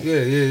phone.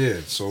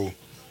 Yeah. So,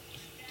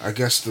 I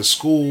guess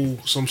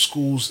some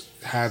schools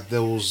have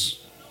those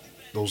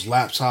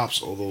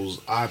laptops or those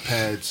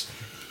iPads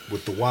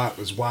with the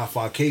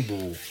Wi-Fi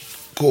cable.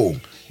 Cool.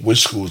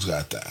 Which schools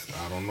got that?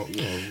 I don't know.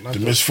 Not The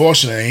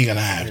misfortunate ain't gonna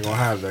have ain't that. gonna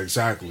have that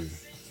exactly.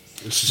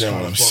 It's just Understand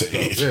what kinda I'm fucked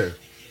saying? up.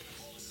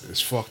 Yeah,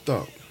 it's fucked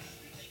up.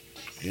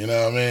 You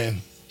know what I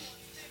mean?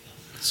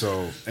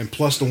 So, and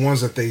plus the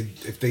ones that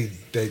if they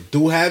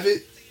do have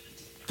it,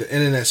 the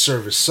internet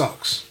service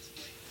sucks.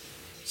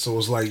 So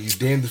it's like you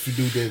damned if you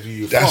do, damned if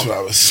you That's fuck. what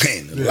I was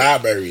saying. The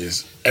library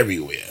is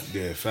everywhere.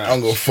 Yeah, facts. I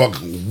don't go fuck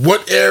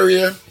what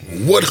area,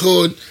 what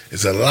hood.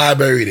 It's a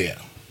library there.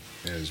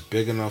 And it's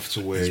big enough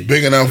to where It's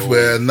big enough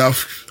where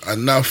enough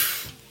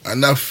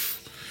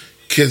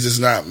kids is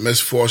not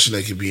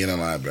misfortunate can be in a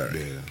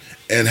library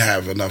and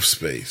have enough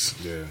space.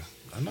 Yeah.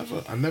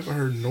 I never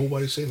heard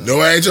nobody say that.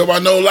 Nobody ain't talking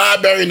about no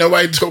library.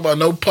 Nobody talking about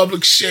no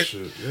public shit. Yeah.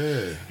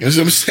 You know what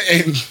I'm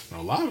saying?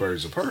 No,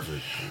 libraries are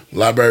perfect.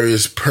 Library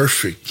is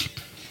perfect.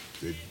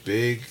 They're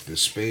big, they're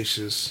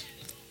spacious.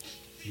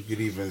 You could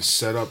even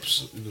set up,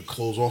 you could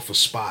close off a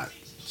spot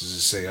to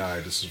just say, all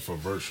right, this is for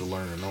virtual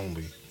learning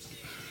only.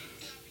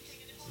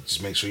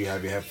 Just make sure you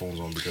have your headphones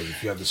on, because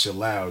if you have this shit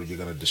loud, you're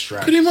gonna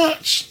distract. Pretty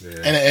much.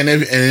 Yeah. And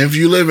if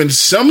you live in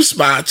some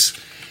spots,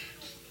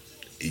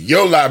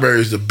 your library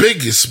is the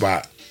biggest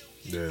spot.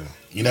 Yeah.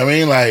 You know what I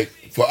mean? Like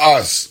for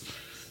us,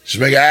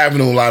 Jamaica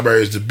Avenue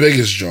Library is the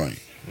biggest joint.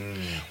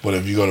 But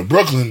if you go to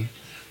Brooklyn,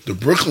 the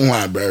Brooklyn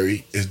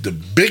Library is the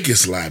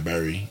biggest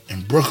library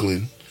in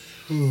Brooklyn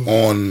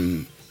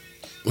on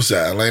what's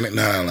that? Atlantic,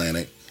 not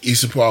Atlantic,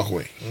 Eastern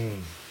Parkway.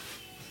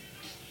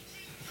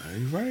 Are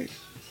you right?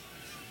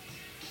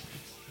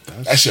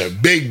 That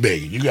shit big.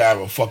 You gotta have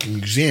a fucking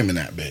museum in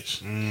that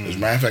bitch. As a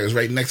matter of fact, it's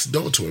right next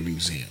door to a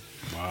museum.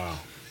 Wow.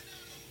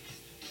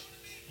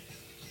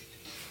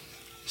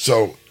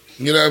 So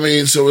you know what I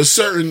mean. So it's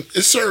certain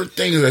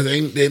things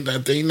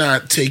that they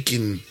not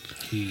taking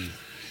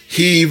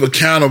heave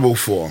accountable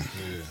for. Yeah.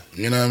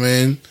 You know what I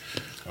mean.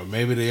 Or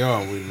maybe they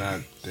are. They're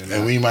not.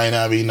 And we might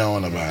not be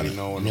knowing about it. You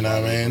know what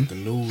I mean. But the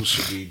news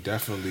should be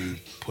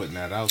definitely putting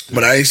that out there.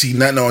 But I ain't see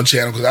nothing on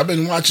channel because I've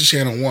been watching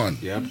Channel 1.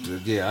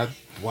 I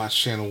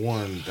watch Channel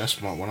 1.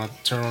 That's when I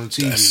turn on the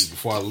TV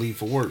before I leave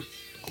for work.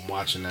 I'm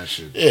watching that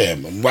shit. Yeah,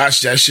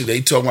 watch that shit. They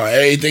talking about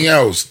everything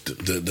else.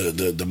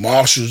 The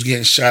marshals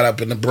getting shot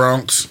up in the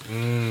Bronx.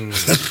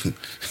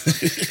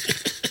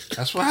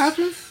 That's what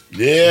happened?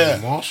 Yeah.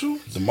 The marshal?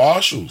 The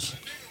marshals.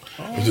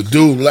 The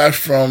dude left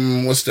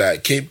from, what's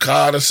that, Cape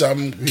Cod or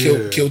something,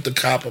 killed the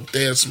cop up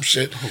there, some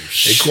shit.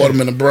 They caught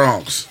him in the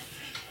Bronx.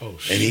 Oh,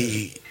 shit.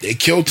 And they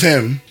killed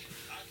him.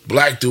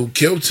 Black dude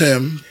killed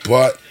him,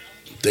 but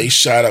they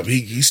shot up.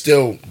 He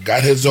still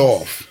got his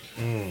off.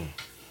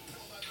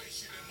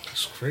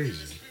 That's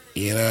crazy.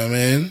 You know what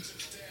I mean?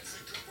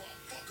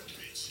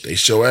 They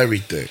show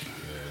everything.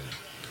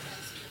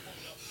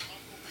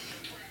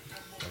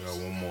 I got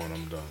one more and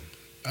I'm done.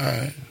 All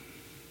right.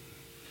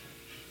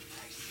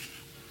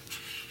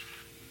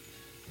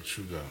 What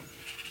you got?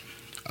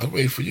 I'll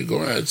wait for you. Go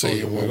ahead and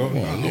say I one. was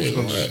Yeah,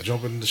 gonna go ahead.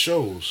 jump into the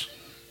shows.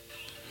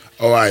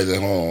 All right,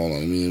 then hold on.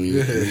 Let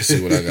me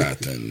see what I got.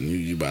 Then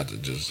you about to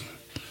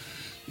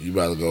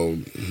go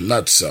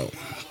nuts. So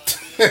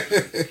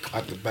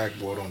Got the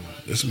backboard on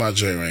that. this is my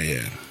joint right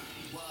here.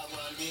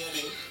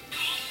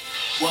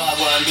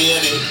 Wagwan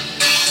baby,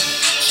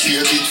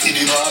 straight it for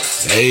the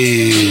boss.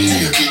 Hey,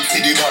 Straight it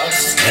for the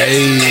boss.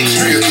 hey,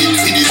 Straight it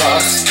for the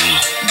boss.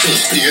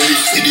 Just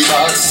playlist for the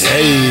boss.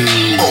 hey.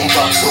 Bump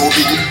up so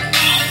big,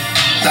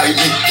 like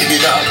Nicki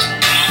Minaj,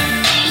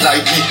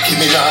 like Nicki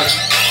Minaj,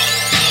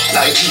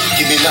 like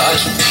Nicki Minaj.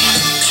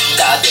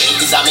 That day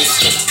is a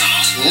mystery.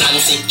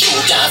 Nancy, you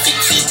can't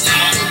fix it.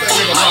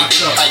 Put my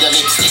dick by your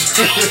lipstick.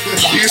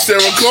 You still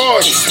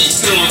record?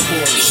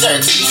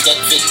 Xerxes get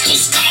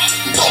victories.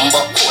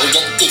 Bumbo Cole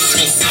get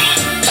dismissed.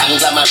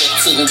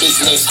 Conglomerates in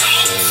business.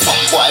 Fuck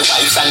boy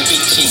wives and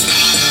bitches.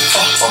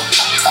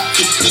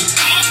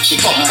 She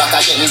come back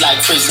again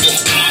like frisbee.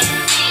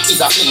 Is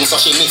a fling so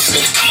she miss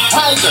me.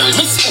 My girl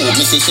miss who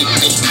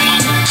Mississippi.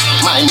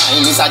 My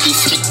mind is a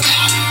district.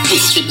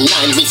 District 9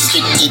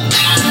 restricted.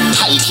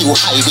 High Q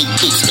high with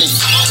big split.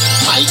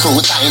 My crew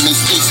time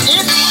is this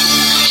it.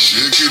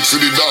 Shake it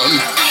for the dawn.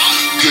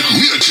 Get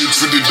naked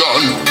for the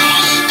dawn.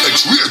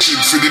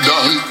 X-rated for the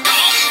dawn.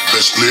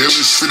 Best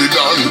playlist for the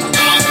dawn.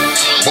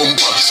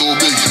 Bumper so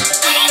big.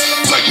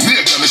 Like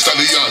Megan Thee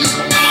Stallion.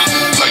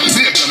 Like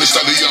Megan Thee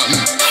Stallion.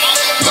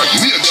 Like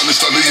Megan Thee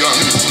Stallion.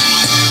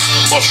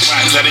 Bust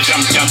rhymes are the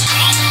champion.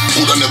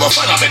 Woulda never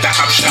find a better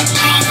option.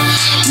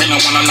 Me no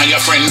wanna know your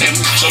friend them.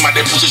 Some of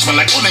them pussy smell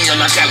like onion you're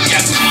not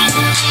Italian.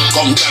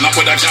 Come turn up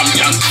with a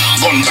champion.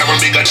 Gun barrel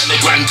bigger than the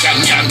Grand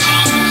Canyon.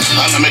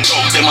 And me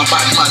talk them a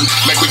bad man.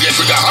 Make we get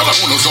rid of all of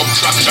who no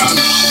subtraction.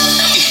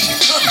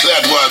 Not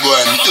glad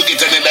wagwan. To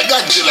get another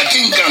Godzilla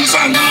King Kong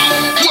song.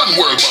 One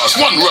world boss,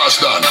 one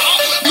Rastan.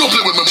 Don't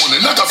play with my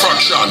money, not a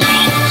fraction.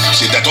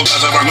 See that all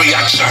cause of a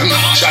reaction.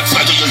 Shot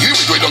fire to you hear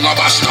it, we don't have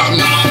a stand.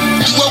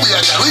 What we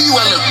are doing, you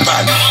are look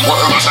bad.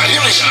 What was I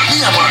hearing? Me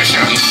a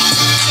Martian.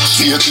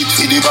 Shake it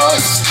for the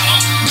boss.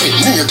 Get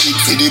naked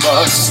for the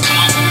boss.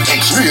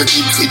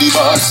 X-rated for the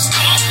boss.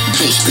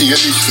 Best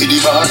playlist for the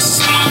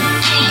boss.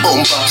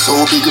 Bumper so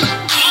big.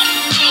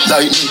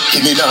 Like Nicki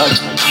Minaj.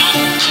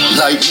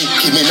 Like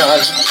Nicki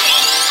Minaj.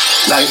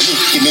 Like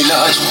Nicki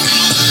Minaj.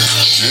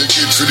 Shake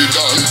it for the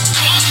dawn.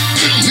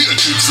 Get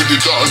naked for the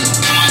dawn.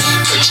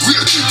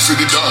 X-rated for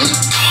the dawn.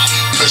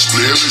 Best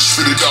playlist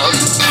for the dawn.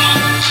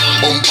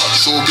 Bumper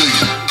so big.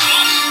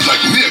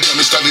 Like Megan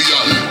Thee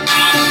Stallion.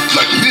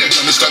 Like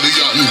Megan Thee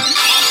Stallion.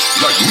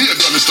 Like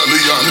Megan Thee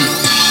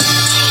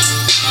Stallion.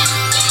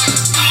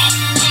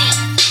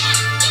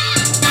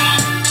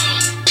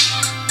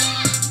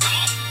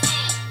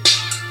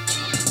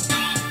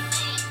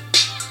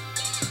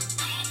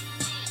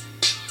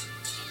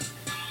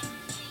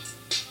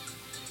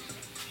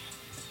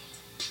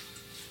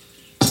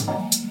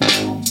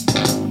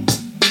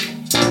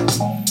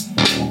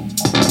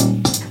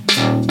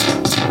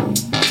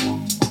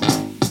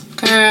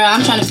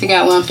 I'm trying to figure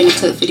out what I'm finna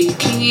cook for these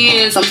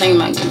kids. I'm thinking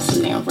about getting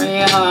some damn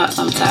Red Hot.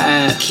 I'm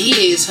tired.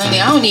 Kids, honey,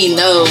 I don't even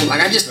know.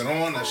 Like, I just... That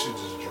on, that shit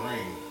just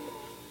drained.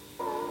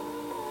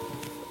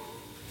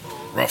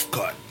 Rough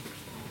cut.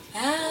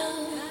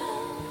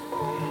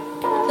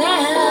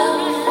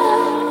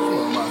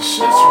 My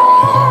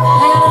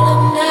shit's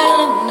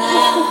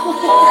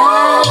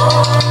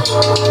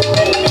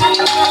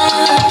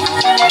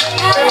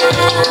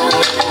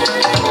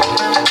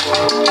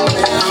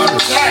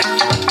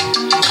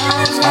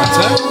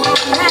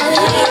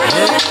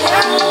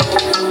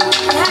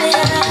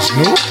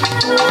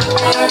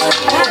Snoop?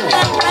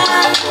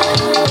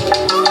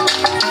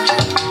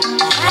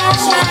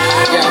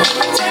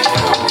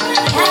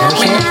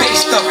 When you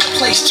based up, the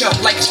place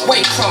jump like it's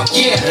way crunk,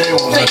 yeah.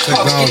 Fake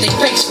punks get they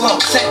face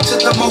lump, set to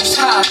the most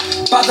high,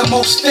 by the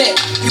most fit.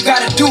 You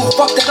gotta do,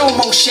 fuck that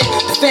almost shit.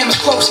 The fam is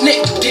close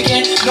knit,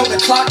 diggin'. Know the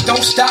clock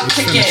don't stop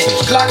ticking.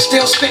 Glock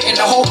still spittin',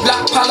 the whole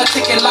block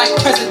politicking like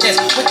presidents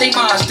with they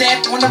minds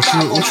dead on the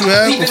Bible. What you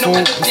have Leaving before no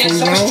evidence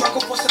you of go?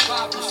 struggle for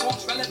survival.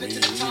 Songs relevant to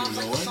the times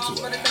like the songs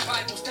read in the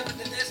Bible. Stepping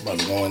to this. about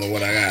to go into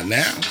what I got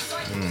now.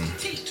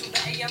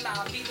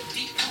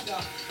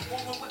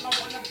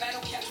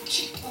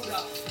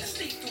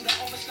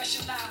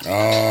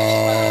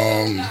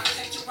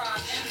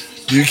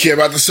 Do you care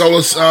about the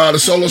solar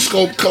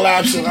scope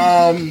collapse in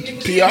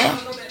PR?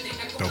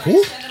 The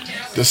who?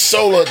 The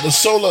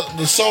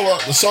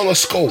solar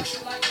scope.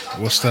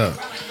 What's that?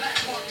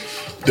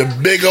 The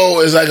big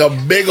old is like a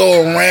big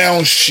old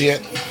round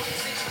shit.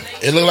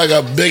 It look like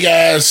a big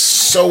ass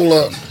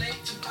solar.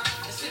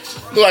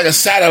 Look like a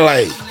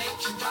satellite.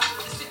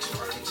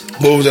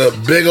 But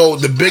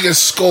the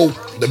biggest scope,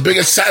 the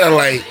biggest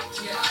satellite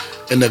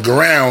in the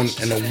ground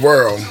in the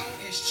world,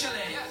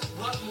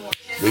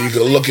 where you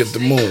can look at the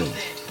moon.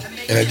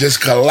 and it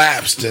just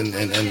collapsed in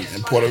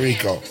Puerto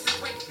Rico.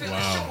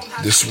 Wow.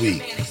 This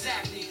week.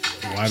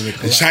 Why did it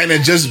And collapse? China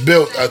just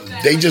built.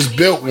 They just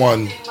built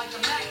one,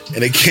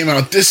 and it came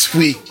out this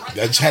week.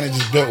 That China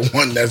just built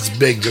one that's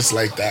big, just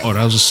like that. Oh,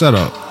 that was a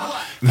setup.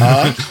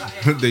 Huh?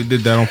 They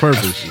did that on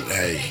purpose.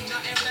 Hey.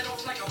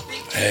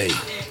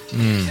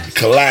 It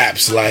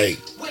collapsed like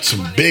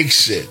some big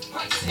shit.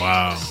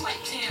 Wow.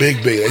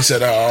 Big. They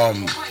said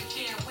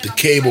the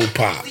cable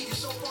pop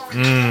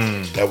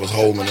that was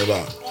holding it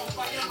up,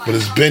 but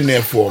it's been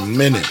there for a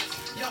minute.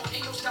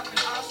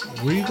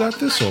 Where you got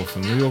this off?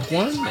 From New York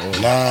One? Or?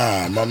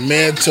 Nah, my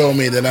man told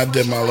me that I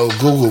did my little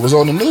Google. It was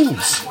on the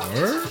news.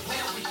 Word?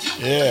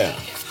 Yeah.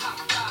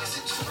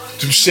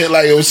 Some shit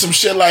like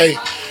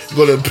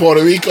go to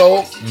Puerto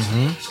Rico.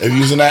 If you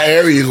was in that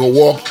area, you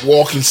go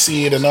walk and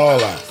see it and all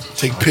that.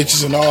 Take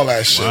pictures and all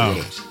that shit Wow.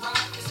 with it.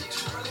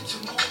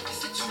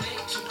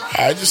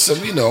 I just some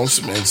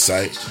some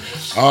insight.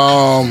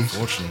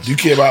 Do you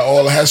care about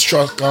all the Hess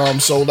truck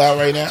sold out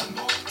right now?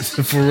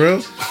 For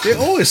real? They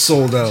always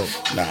sold out.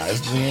 Nah,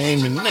 we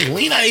didn't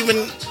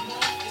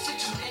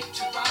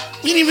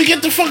even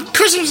get the fucking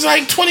Christmas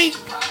like 20.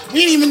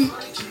 We didn't even.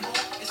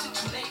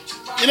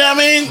 You know what I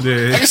mean?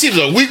 Yeah. I can see it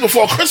was a week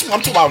before Christmas.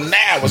 I'm talking about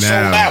now. It's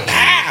sold out.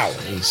 How?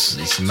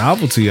 It's a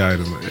novelty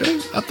item.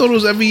 I thought it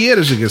was every year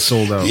that should get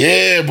sold out.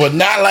 Yeah, but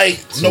not like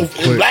So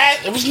quick.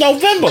 it was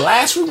November.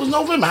 Last week was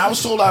November. I was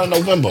sold out in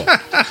November.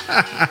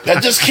 That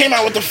just came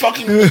out with the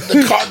fucking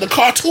the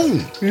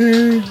cartoon.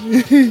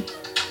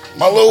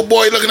 My little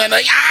boy looking at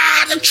that.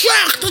 The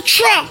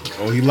truck.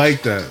 Oh, he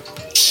liked that.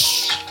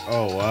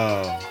 Oh,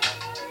 wow.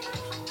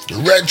 The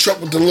red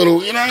truck with the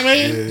little, you know what I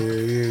mean?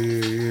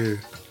 Yeah.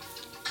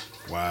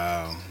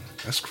 Wow.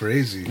 That's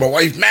crazy. My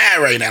wife mad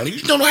right now.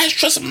 You don't know how to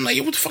trust him. I'm like,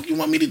 what the fuck you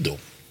want me to do?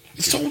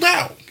 It's sold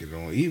out. Get it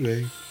on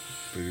eBay.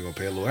 But you're going to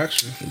pay a little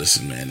extra.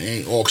 Listen, man, they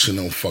ain't auction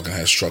no fucking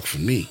Hess truck for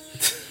me.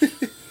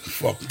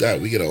 Fuck that.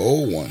 We get an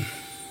old one.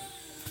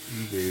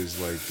 eBay is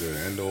like the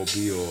end all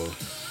be all.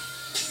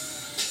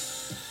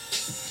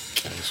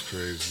 That's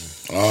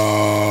crazy.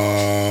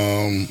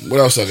 What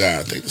else I got?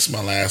 I think this is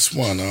my last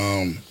one.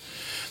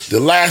 The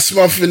last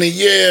month in the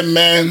year,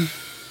 man.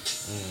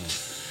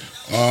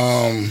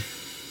 Let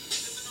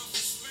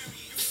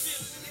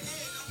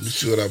me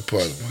see what I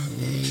put.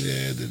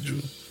 Yeah, did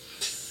you?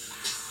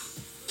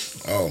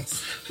 Oh,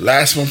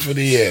 last month of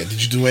the year.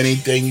 Did you do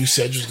anything you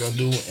said you was gonna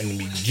do in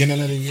the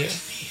beginning of the year?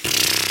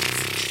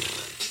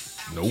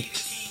 Nope.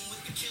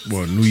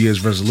 What, New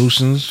Year's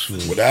resolutions?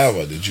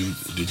 Whatever. Did you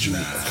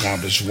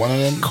accomplish one of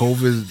them?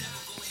 COVID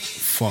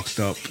fucked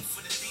up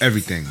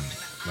everything.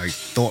 Like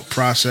thought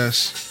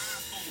process,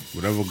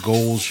 whatever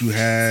goals you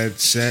had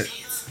set,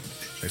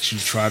 that you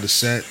tried to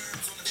set.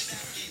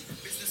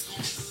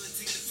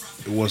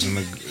 It wasn't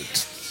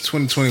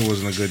 2020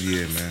 wasn't a good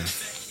year, man.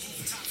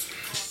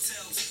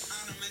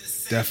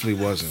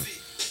 Definitely wasn't.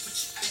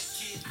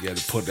 You had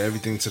to put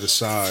everything to the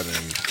side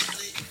and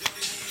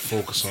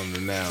focus on the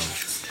now.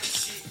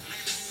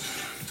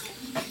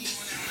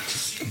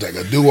 Like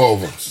a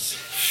do-over.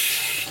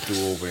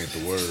 Do-over ain't the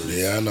word.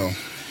 Yeah, I know.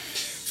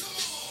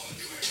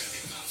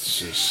 It's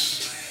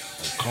just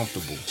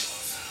uncomfortable.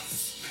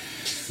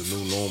 It's the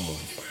new normal.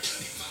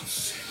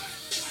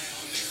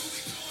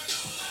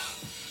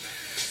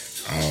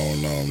 I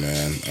don't know,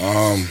 man.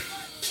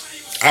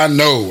 I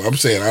know. I'm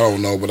saying I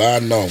don't know, but I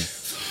know.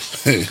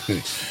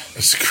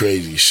 That's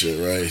crazy shit,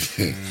 right?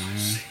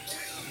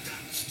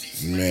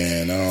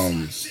 Man,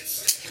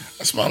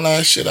 that's my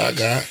last shit I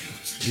got.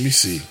 Let me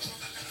see.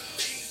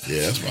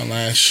 Yeah, that's my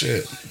last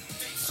shit.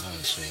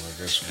 Alright, so I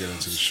guess we get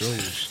into the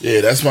shows.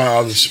 Yeah, that's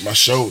my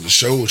show, the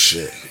show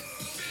shit.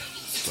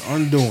 The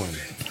Undoing,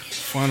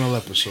 final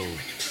episode.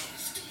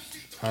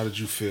 How did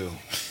you feel?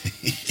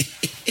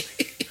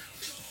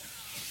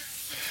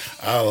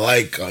 I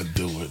like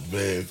Undo It,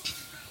 man.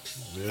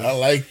 Yeah. I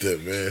liked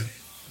it, man.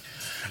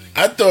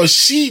 I thought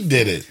she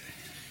did it.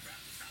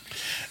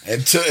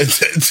 Until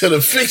the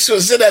fix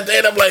was in at the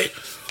end, I'm like,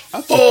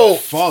 I thought the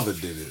father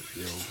did it,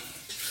 yo.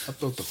 I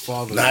thought the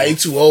father. Nah, he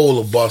too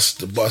old to bust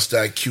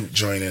that cute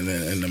joint in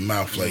the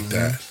mouth like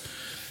that.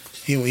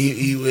 He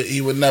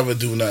would never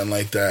do nothing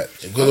like that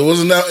because it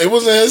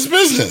wasn't his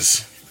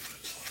business.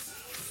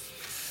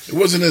 It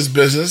wasn't his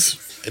business.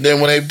 And then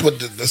when they put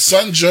the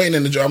son joint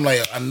in the joint, I'm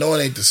like, I know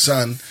it ain't the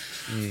son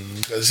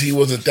because he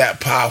wasn't that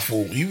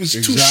powerful. He was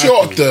too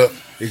short to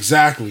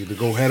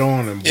go head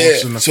on and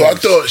bust in the so face. I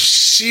thought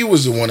she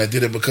was the one that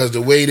did it because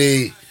the way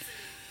they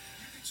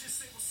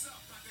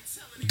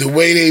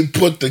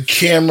put the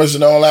cameras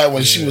and all that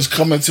when she was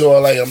coming to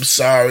her like, I'm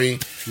sorry.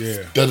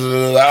 Yeah.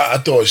 I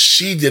thought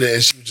she did it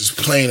and she was just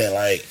playing it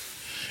like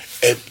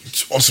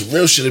on some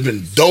real shit. It'd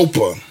been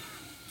doper.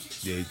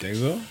 Yeah, you think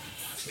so?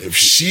 If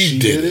she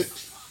did it.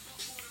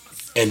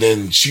 And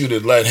then she would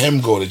have let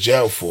him go to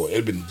jail for it.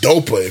 It'd been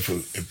doper if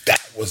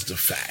that was the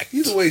fact.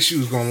 Either way, she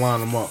was gonna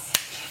line them up.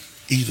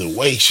 Either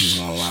way, she was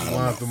gonna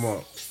line them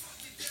up.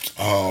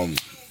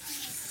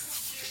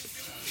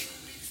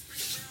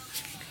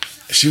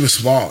 She was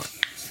smart.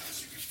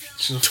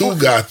 Too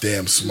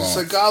goddamn smart.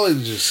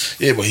 Psychologist.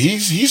 Yeah, but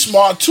he's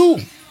smart too.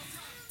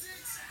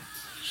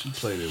 She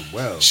played it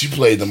well. She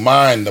played the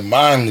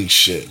mindly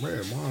shit.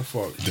 Man, mind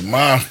fuck. The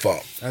mind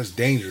fuck. That's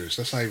dangerous.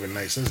 That's not even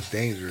nice. That's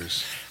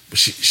dangerous. But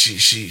she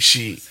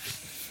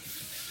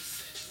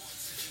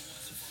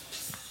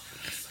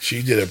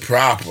did it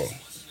proper.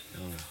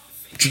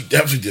 She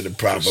definitely did it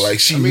proper. Like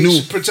she knew.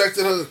 She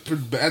protected her. At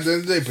the end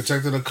of the day,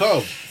 protected her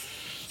cub.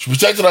 She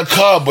protected her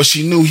cub, but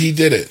she knew he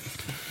did it.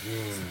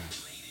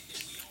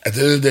 At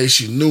the end of the day,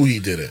 she knew he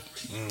did it.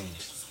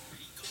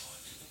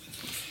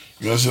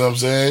 You know what I'm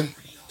saying?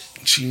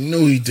 She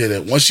knew he did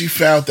it. Once she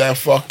found that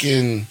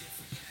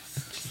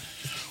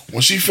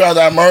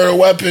murder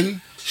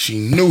weapon, she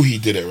knew he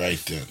did it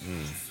right then.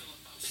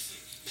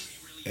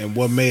 And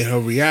what made her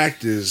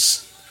react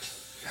is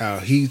how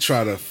he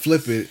tried to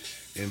flip it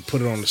and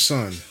put it on the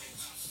son.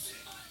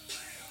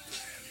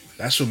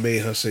 That's what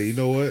made her say, you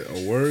know what?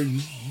 A word,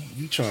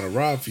 you trying to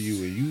rob for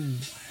you, and you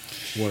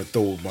want to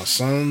throw my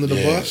son under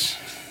the bus?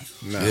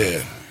 Nah.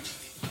 Yeah.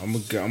 I'm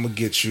gonna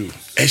get you.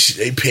 And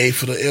they paid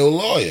for the ill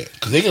lawyer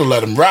because they gonna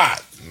let him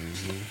rot.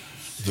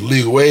 The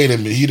legal aid,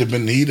 he'd have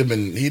been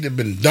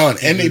done,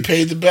 and they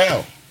paid the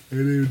bail.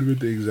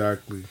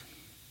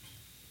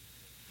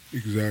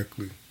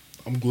 Exactly.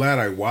 I'm glad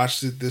I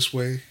watched it this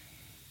way.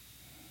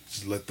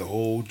 Just let the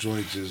whole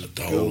joint just let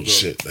the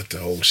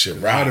whole shit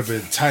rock. I'd have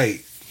been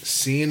tight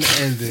seeing the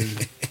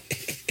ending.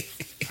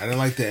 I didn't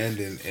like the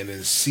ending, and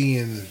then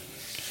seeing.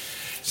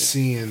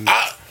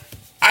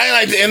 I didn't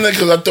like the ending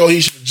because I thought he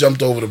should have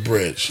jumped over the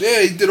bridge.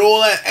 Yeah, he did all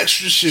that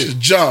extra shit.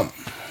 Should jump.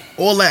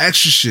 All that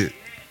extra shit.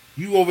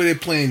 You over there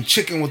playing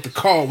chicken with the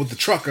car, with the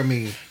truck, I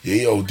mean. Yeah,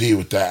 he OD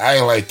with that. I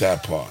didn't like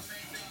that part.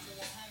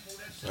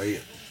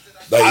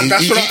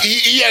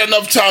 He had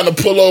enough time to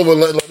pull over,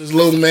 let this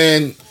little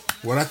man.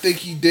 What I think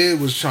he did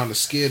was trying to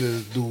scare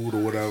the dude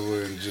or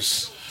whatever, and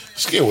just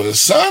scare with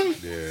his son.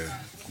 Yeah.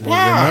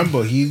 Wow.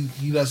 Remember, he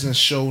doesn't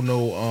show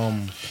no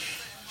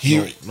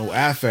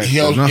affect. He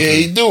don't. Yeah,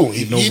 he do.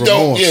 He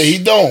don't. Yeah, he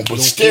don't. But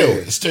it's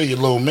still your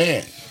little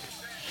man.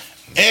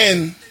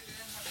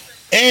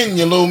 And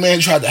your little man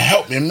tried to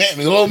help me. The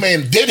little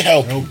man did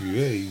help you.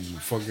 Yeah, he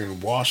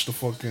fucking washed the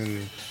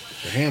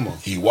hammer.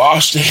 He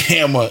washed the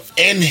hammer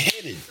and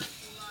hit it.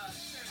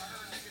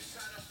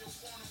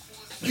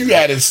 You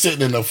had it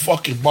sitting in the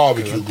fucking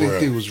barbecue grill. I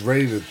think he was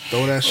ready to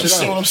throw that shit out.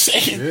 See what I'm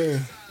saying? Yeah.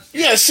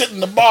 You had to sit in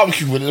the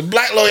barbecue with it. The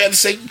black lawyer had to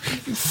say, "You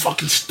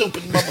fucking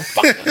stupid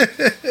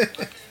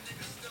motherfucker."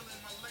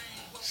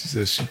 She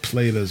said she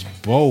played us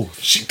both.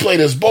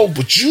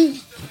 But you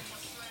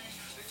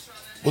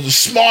was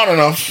smart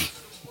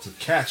enough to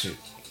catch it.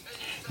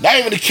 Not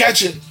even to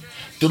catch it,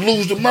 to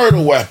lose the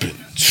murder weapon.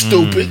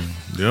 Stupid.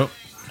 Yep.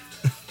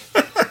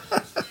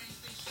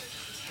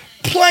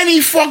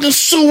 Plenty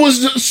sewers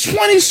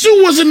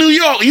in New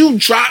York. You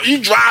drive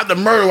the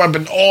murder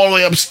weapon all the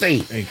way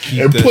upstate and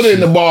put it in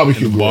the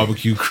barbecue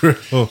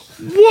grill.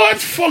 What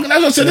fucking?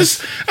 That's what I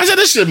said.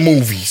 This shit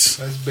movies.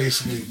 That's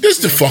basically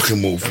the fucking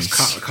movies.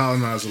 That's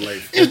colonizer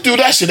life. You do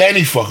that shit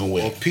any fucking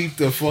way. Or peep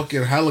the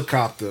fucking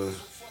helicopter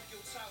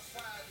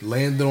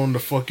landed on the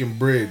fucking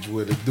bridge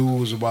where the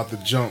dude was about to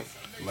jump.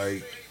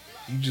 Like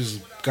you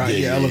just got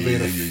your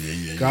elevator,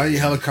 got your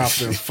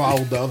helicopter, and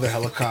followed the other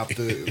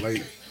helicopter.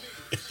 Like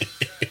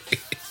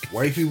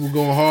white people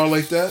going hard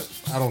like that?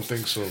 I don't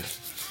think so.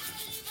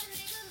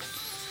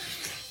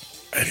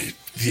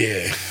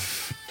 Yeah.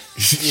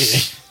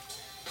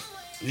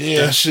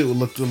 That shit would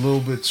look a little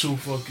bit too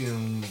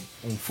fucking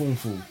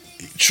funfu.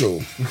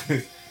 True.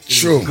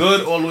 True. Was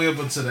good all the way up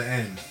until the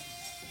end.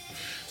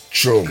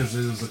 True. Because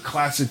it was a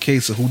classic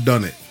case of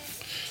whodunit.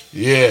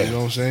 Yeah. You know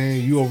what I'm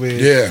saying? You over here.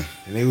 Yeah.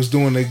 And they was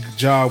doing their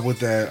job with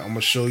that. I'm going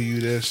to show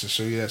you this and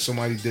show you that.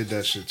 Somebody did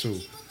that shit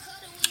too.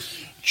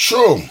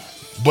 True.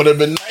 But it'd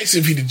been nice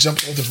if he'd have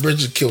jumped off the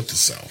bridge and killed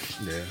himself.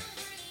 Yeah.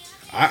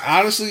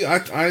 I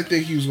didn't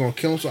think he was going to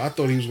kill him, so I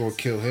thought he was going to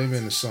kill him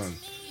and the son.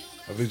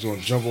 I think he was going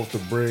to jump off the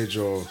bridge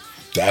or...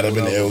 That'd have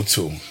been ill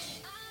too.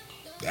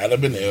 That'd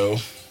have been ill.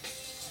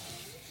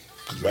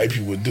 Because white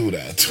people would do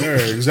that too. Yeah,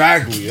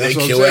 exactly. That's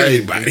they kill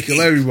everybody. They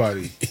kill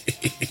everybody.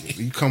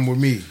 You come with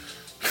me.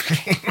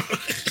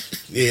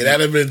 Yeah,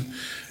 that'd have been...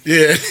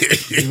 Yeah.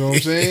 You know what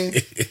I'm saying?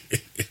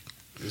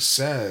 It's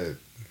sad.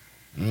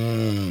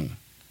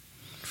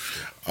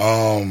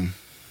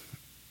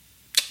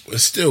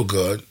 It's still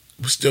good.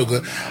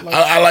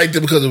 I liked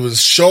it because it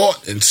was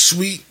short and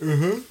sweet.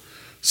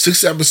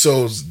 6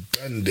 episodes,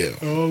 done deal.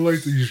 I don't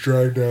like these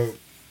dragged out.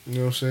 You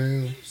know what I'm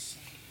saying?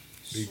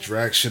 They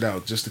drag shit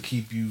out just to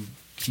keep you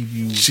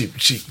in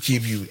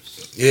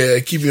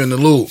the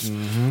loop.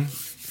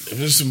 If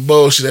there's some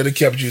bullshit that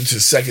kept you to the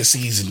second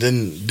season,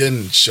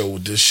 then show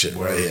this shit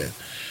right here.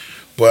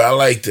 But I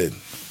liked it.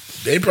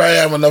 They probably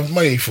have enough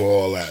money for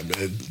all that,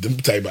 man. Them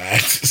type of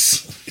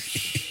actors.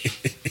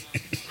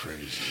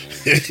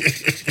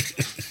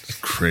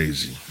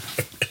 Crazy.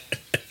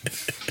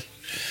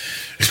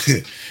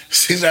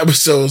 6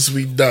 episodes,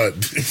 we done.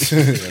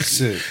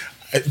 That's it.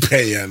 I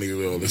pay y'all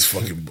niggas all this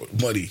fucking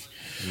money.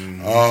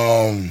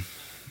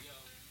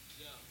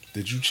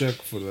 Did you check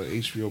for the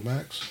HBO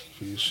Max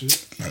for your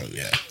shit? Oh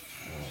yeah.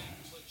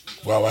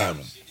 Well, what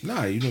happened?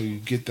 Nah, you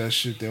get that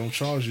shit. They don't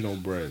charge you no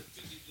bread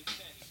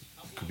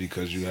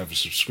because you have a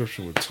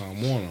subscription with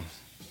Time Warner.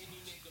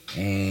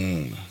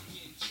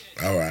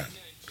 All right.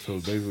 So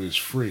basically, it's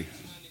free.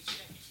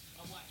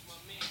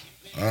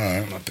 All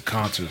right. Not the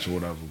concerts or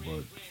whatever,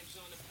 but.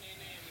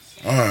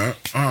 All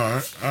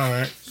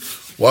right.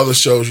 What other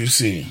shows you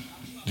seen?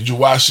 Did you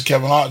watch the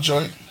Kevin Hart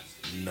joint?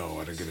 No,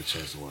 I didn't get a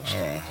chance to watch All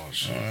Kevin right. Hart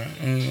shit. All right.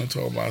 We're gonna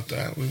talk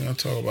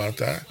about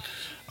that.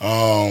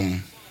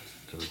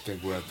 Because I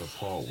think we're at the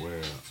part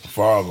where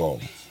Fargo.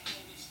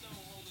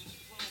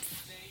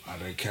 I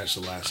didn't catch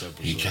the last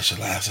episode. You catch the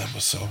last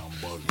episode? I'm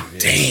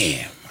bugging.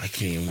 Damn, I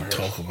can't even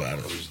talk about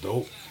it. It was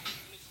dope.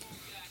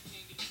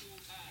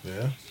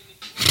 Yeah.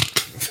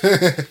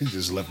 He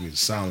just left me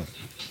silent.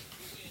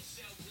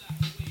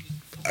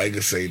 I ain't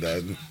gonna say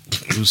nothing.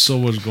 There's so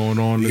much going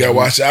on. You gotta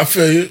watch it. I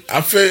feel you.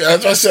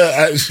 As I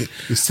said,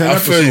 it's 10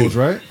 episodes,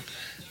 right?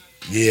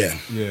 Yeah.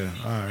 Yeah.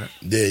 All right.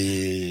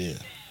 Yeah.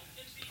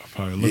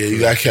 Probably You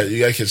gotta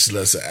catch the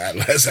last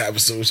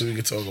episode so we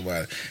can talk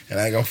about it. And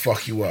I ain't gonna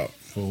fuck you up.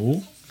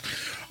 Oh.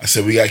 I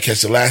said we gotta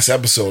catch the last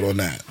episode on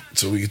that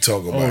so we can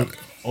talk about it.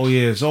 Oh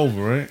yeah, it's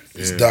over, right?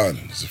 It's done.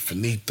 It's a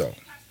finito.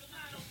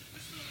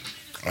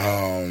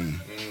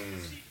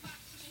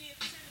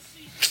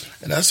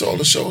 And that's all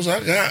the shows I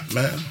got,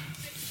 man.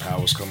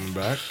 Power's coming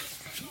back.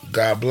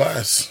 God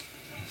bless.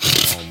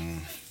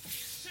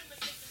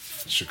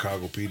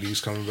 Chicago PD's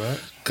coming back.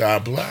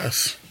 God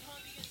bless.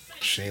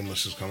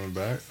 Shameless is coming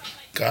back.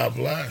 God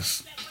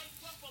bless.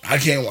 I'm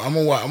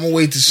gonna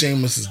wait till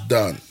Shameless is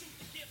done.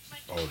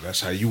 Oh,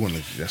 that's how you want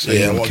to. That's how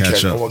you want to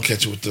catch up. I want to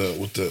catch it with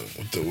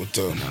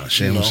the. Nah,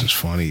 Shameless is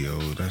funny, yo.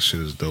 That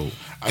shit is dope.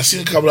 I seen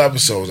a couple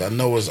episodes. I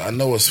know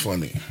it's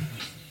funny.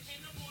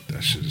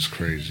 That shit is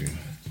crazy.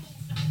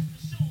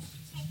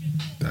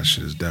 That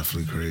shit is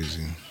definitely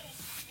crazy.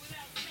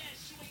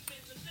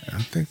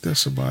 I think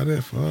that's about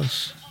it for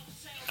us.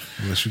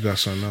 Unless you got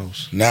something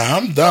else. Nah,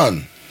 I'm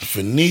done.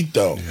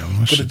 Finito.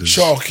 Yeah, put a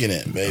chalk in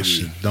it, baby. That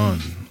shit done.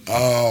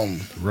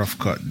 Rough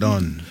cut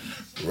done.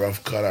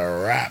 Rough cut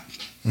a wrap.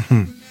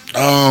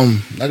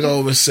 Like I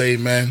always say,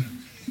 man.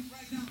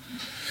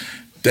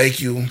 Thank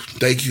you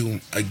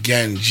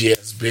again,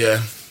 GS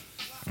Beer.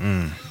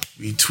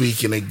 We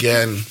tweaking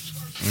again.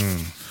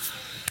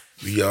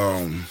 We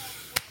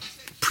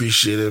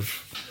appreciative.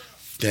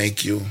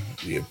 Thank you.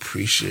 We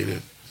appreciate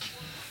it.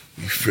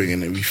 We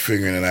figuring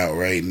it out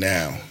right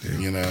now. Yeah,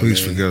 you know. Please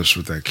forgive us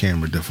with that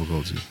camera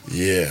difficulty.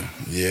 Yeah.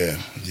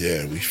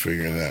 We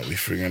figuring it out. We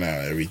figuring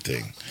out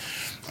everything.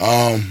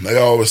 Like I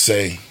always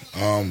say,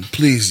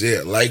 please,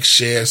 like,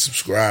 share,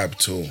 subscribe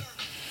too.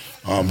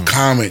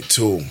 Comment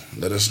too.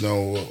 Let us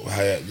know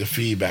the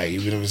feedback,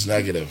 even if it's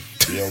negative.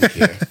 We don't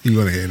care. You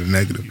want to hear the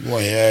negative? You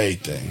want to hear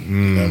everything. You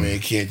know what I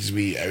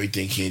mean?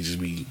 Everything can't just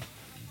be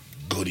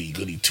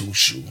goody two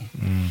shoe.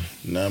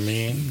 You know what I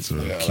mean? So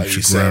like you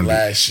we said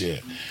last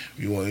year,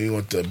 we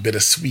want the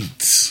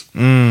bittersweets.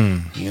 You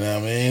know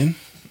what I mean?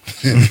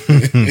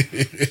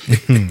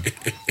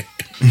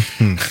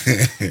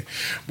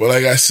 But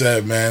like I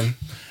said, man,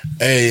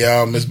 hey,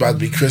 it's about to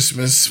be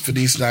Christmas.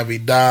 Feliz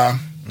Navidad.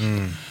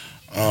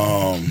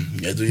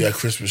 Yeah, do your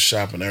Christmas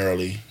shopping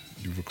early.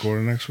 You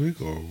recording next week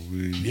or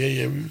we?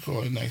 Yeah, we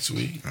recording next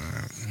week.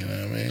 You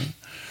know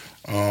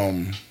what I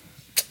mean?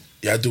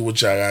 Y'all do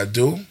what y'all gotta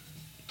do.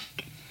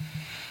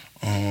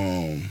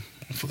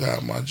 I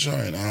forgot my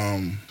joint.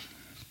 I'm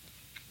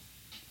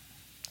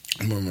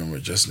gonna remember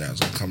it just now. It's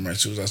gonna come right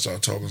as soon as I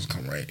start talking. It's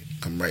gonna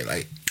come right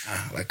like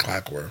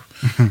clockwork.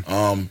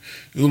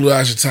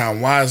 Utilize your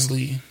time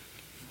wisely.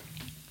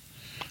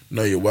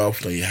 Know your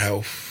wealth, know your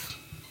health.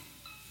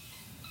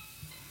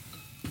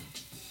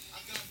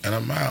 And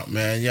I'm out,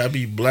 man. Y'all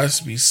be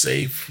blessed, be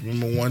safe.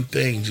 Remember one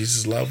thing: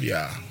 Jesus love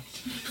y'all.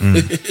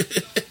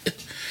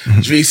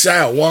 Drees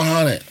out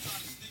 100.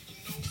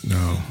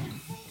 No.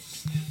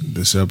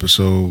 This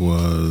episode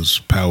was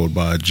powered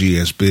by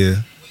GS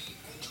Beer.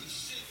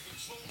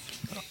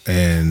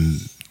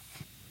 And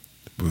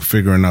we're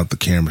figuring out the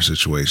camera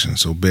situation,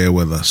 so bear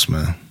with us,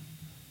 man.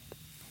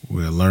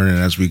 We're learning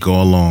as we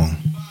go along.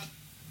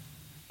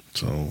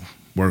 So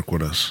work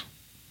with us.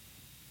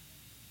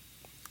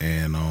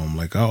 And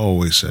like I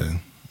always say,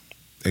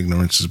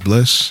 ignorance is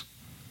bliss,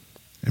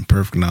 and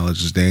perfect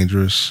knowledge is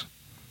dangerous,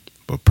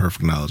 but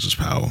perfect knowledge is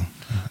power.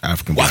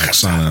 African Black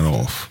signing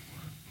off.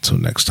 Until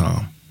next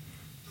time.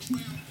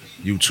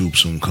 YouTube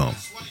soon come.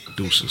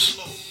 Deuces.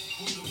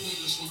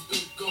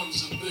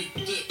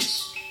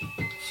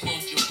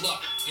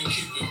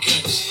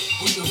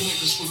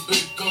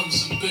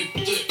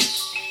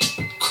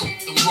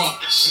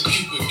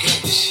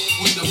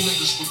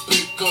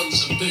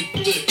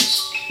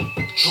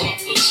 Drop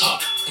the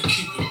top and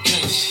keep it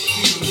gangsta.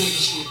 We the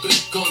niggas with big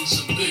guns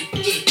and big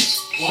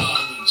dicks.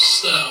 Wild and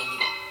styling,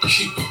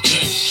 keep it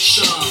gangsta.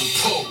 Shine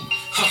Poe,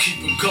 I keep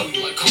it gully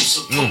like I'm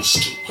supposed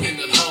to. In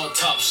that hard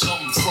top,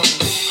 something from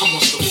it. I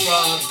must have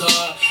fried,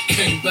 died,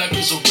 came back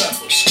as a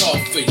rapper,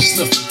 Scarface,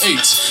 sniffing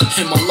eights.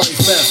 And my life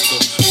after,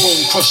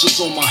 bone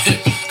crushers on my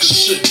hip, cause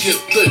shit get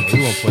thick.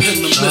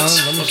 In the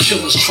midst of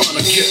killers trying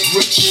to get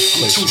rich.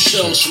 I'm 2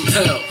 shells from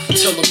hell,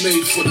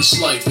 tailor-made for this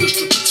life.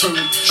 District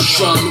attorney,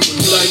 trying to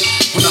indict,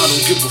 but I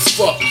don't give a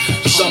fuck,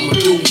 cause I'ma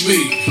do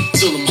me.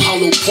 Till them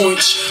hollow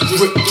points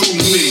rip through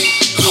me.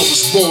 I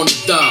was born to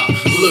die,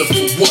 live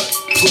for what?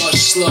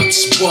 Plush,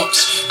 sluts,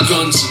 bucks,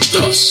 guns and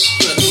dust.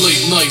 Spent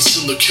late nights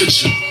in the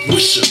kitchen,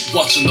 wishing,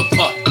 watching the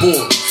pot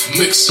boil,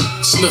 mixing,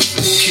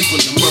 sniffing,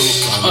 keeping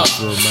America high.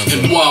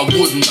 And why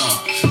wouldn't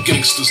I?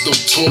 Gangsters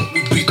don't talk,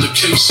 we beat the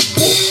case and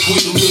walk. We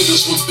the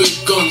niggas with big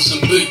guns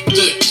and big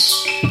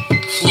dicks.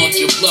 Flaunt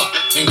your block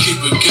and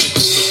keep it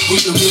gangster. We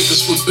the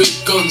niggas with big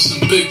guns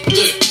and big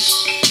dicks.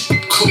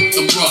 Cook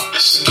them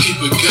rocks and keep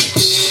it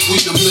gangster.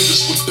 We the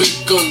niggas with big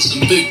guns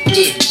and big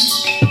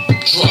dicks.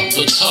 Drop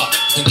the top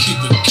and keep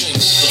it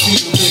gangsta. We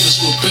the niggas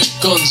with big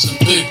guns and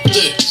big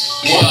dicks.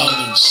 Wild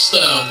and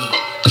styling,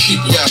 keep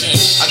it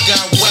gangsta. I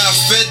got wild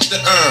fed to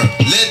earn,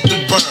 lead to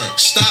burn.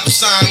 Stop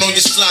sign on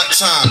your slot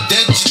time,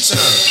 dead your turn.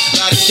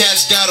 A lot of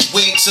cats gotta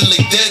wait till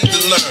they dead to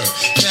learn.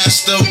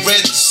 Past the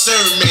red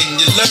sermon,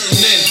 you're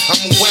learning.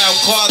 I'm a wild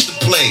card to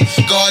play,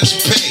 guard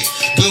your pay.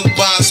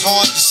 Goodbye's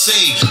hard to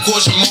say,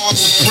 cause your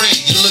mom's to pray.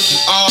 You're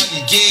looking odd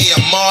and gay,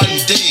 I'm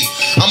modern day.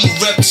 I'm a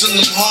rep till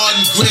I'm hard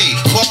and gray,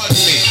 pardon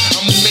me.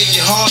 I'ma make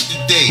it hard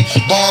today.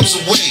 Bombs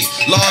away,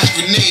 large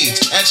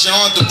grenades at your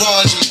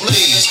entourage and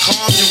blaze.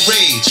 Calm your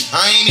rage,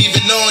 I ain't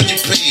even on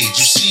your page.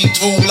 You see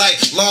through like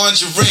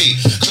lingerie.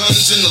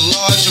 Guns in the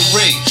large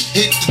array.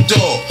 Hit the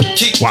door,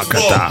 kick the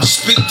ball,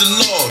 spit the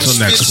law,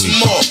 spit some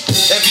more.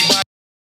 Everybody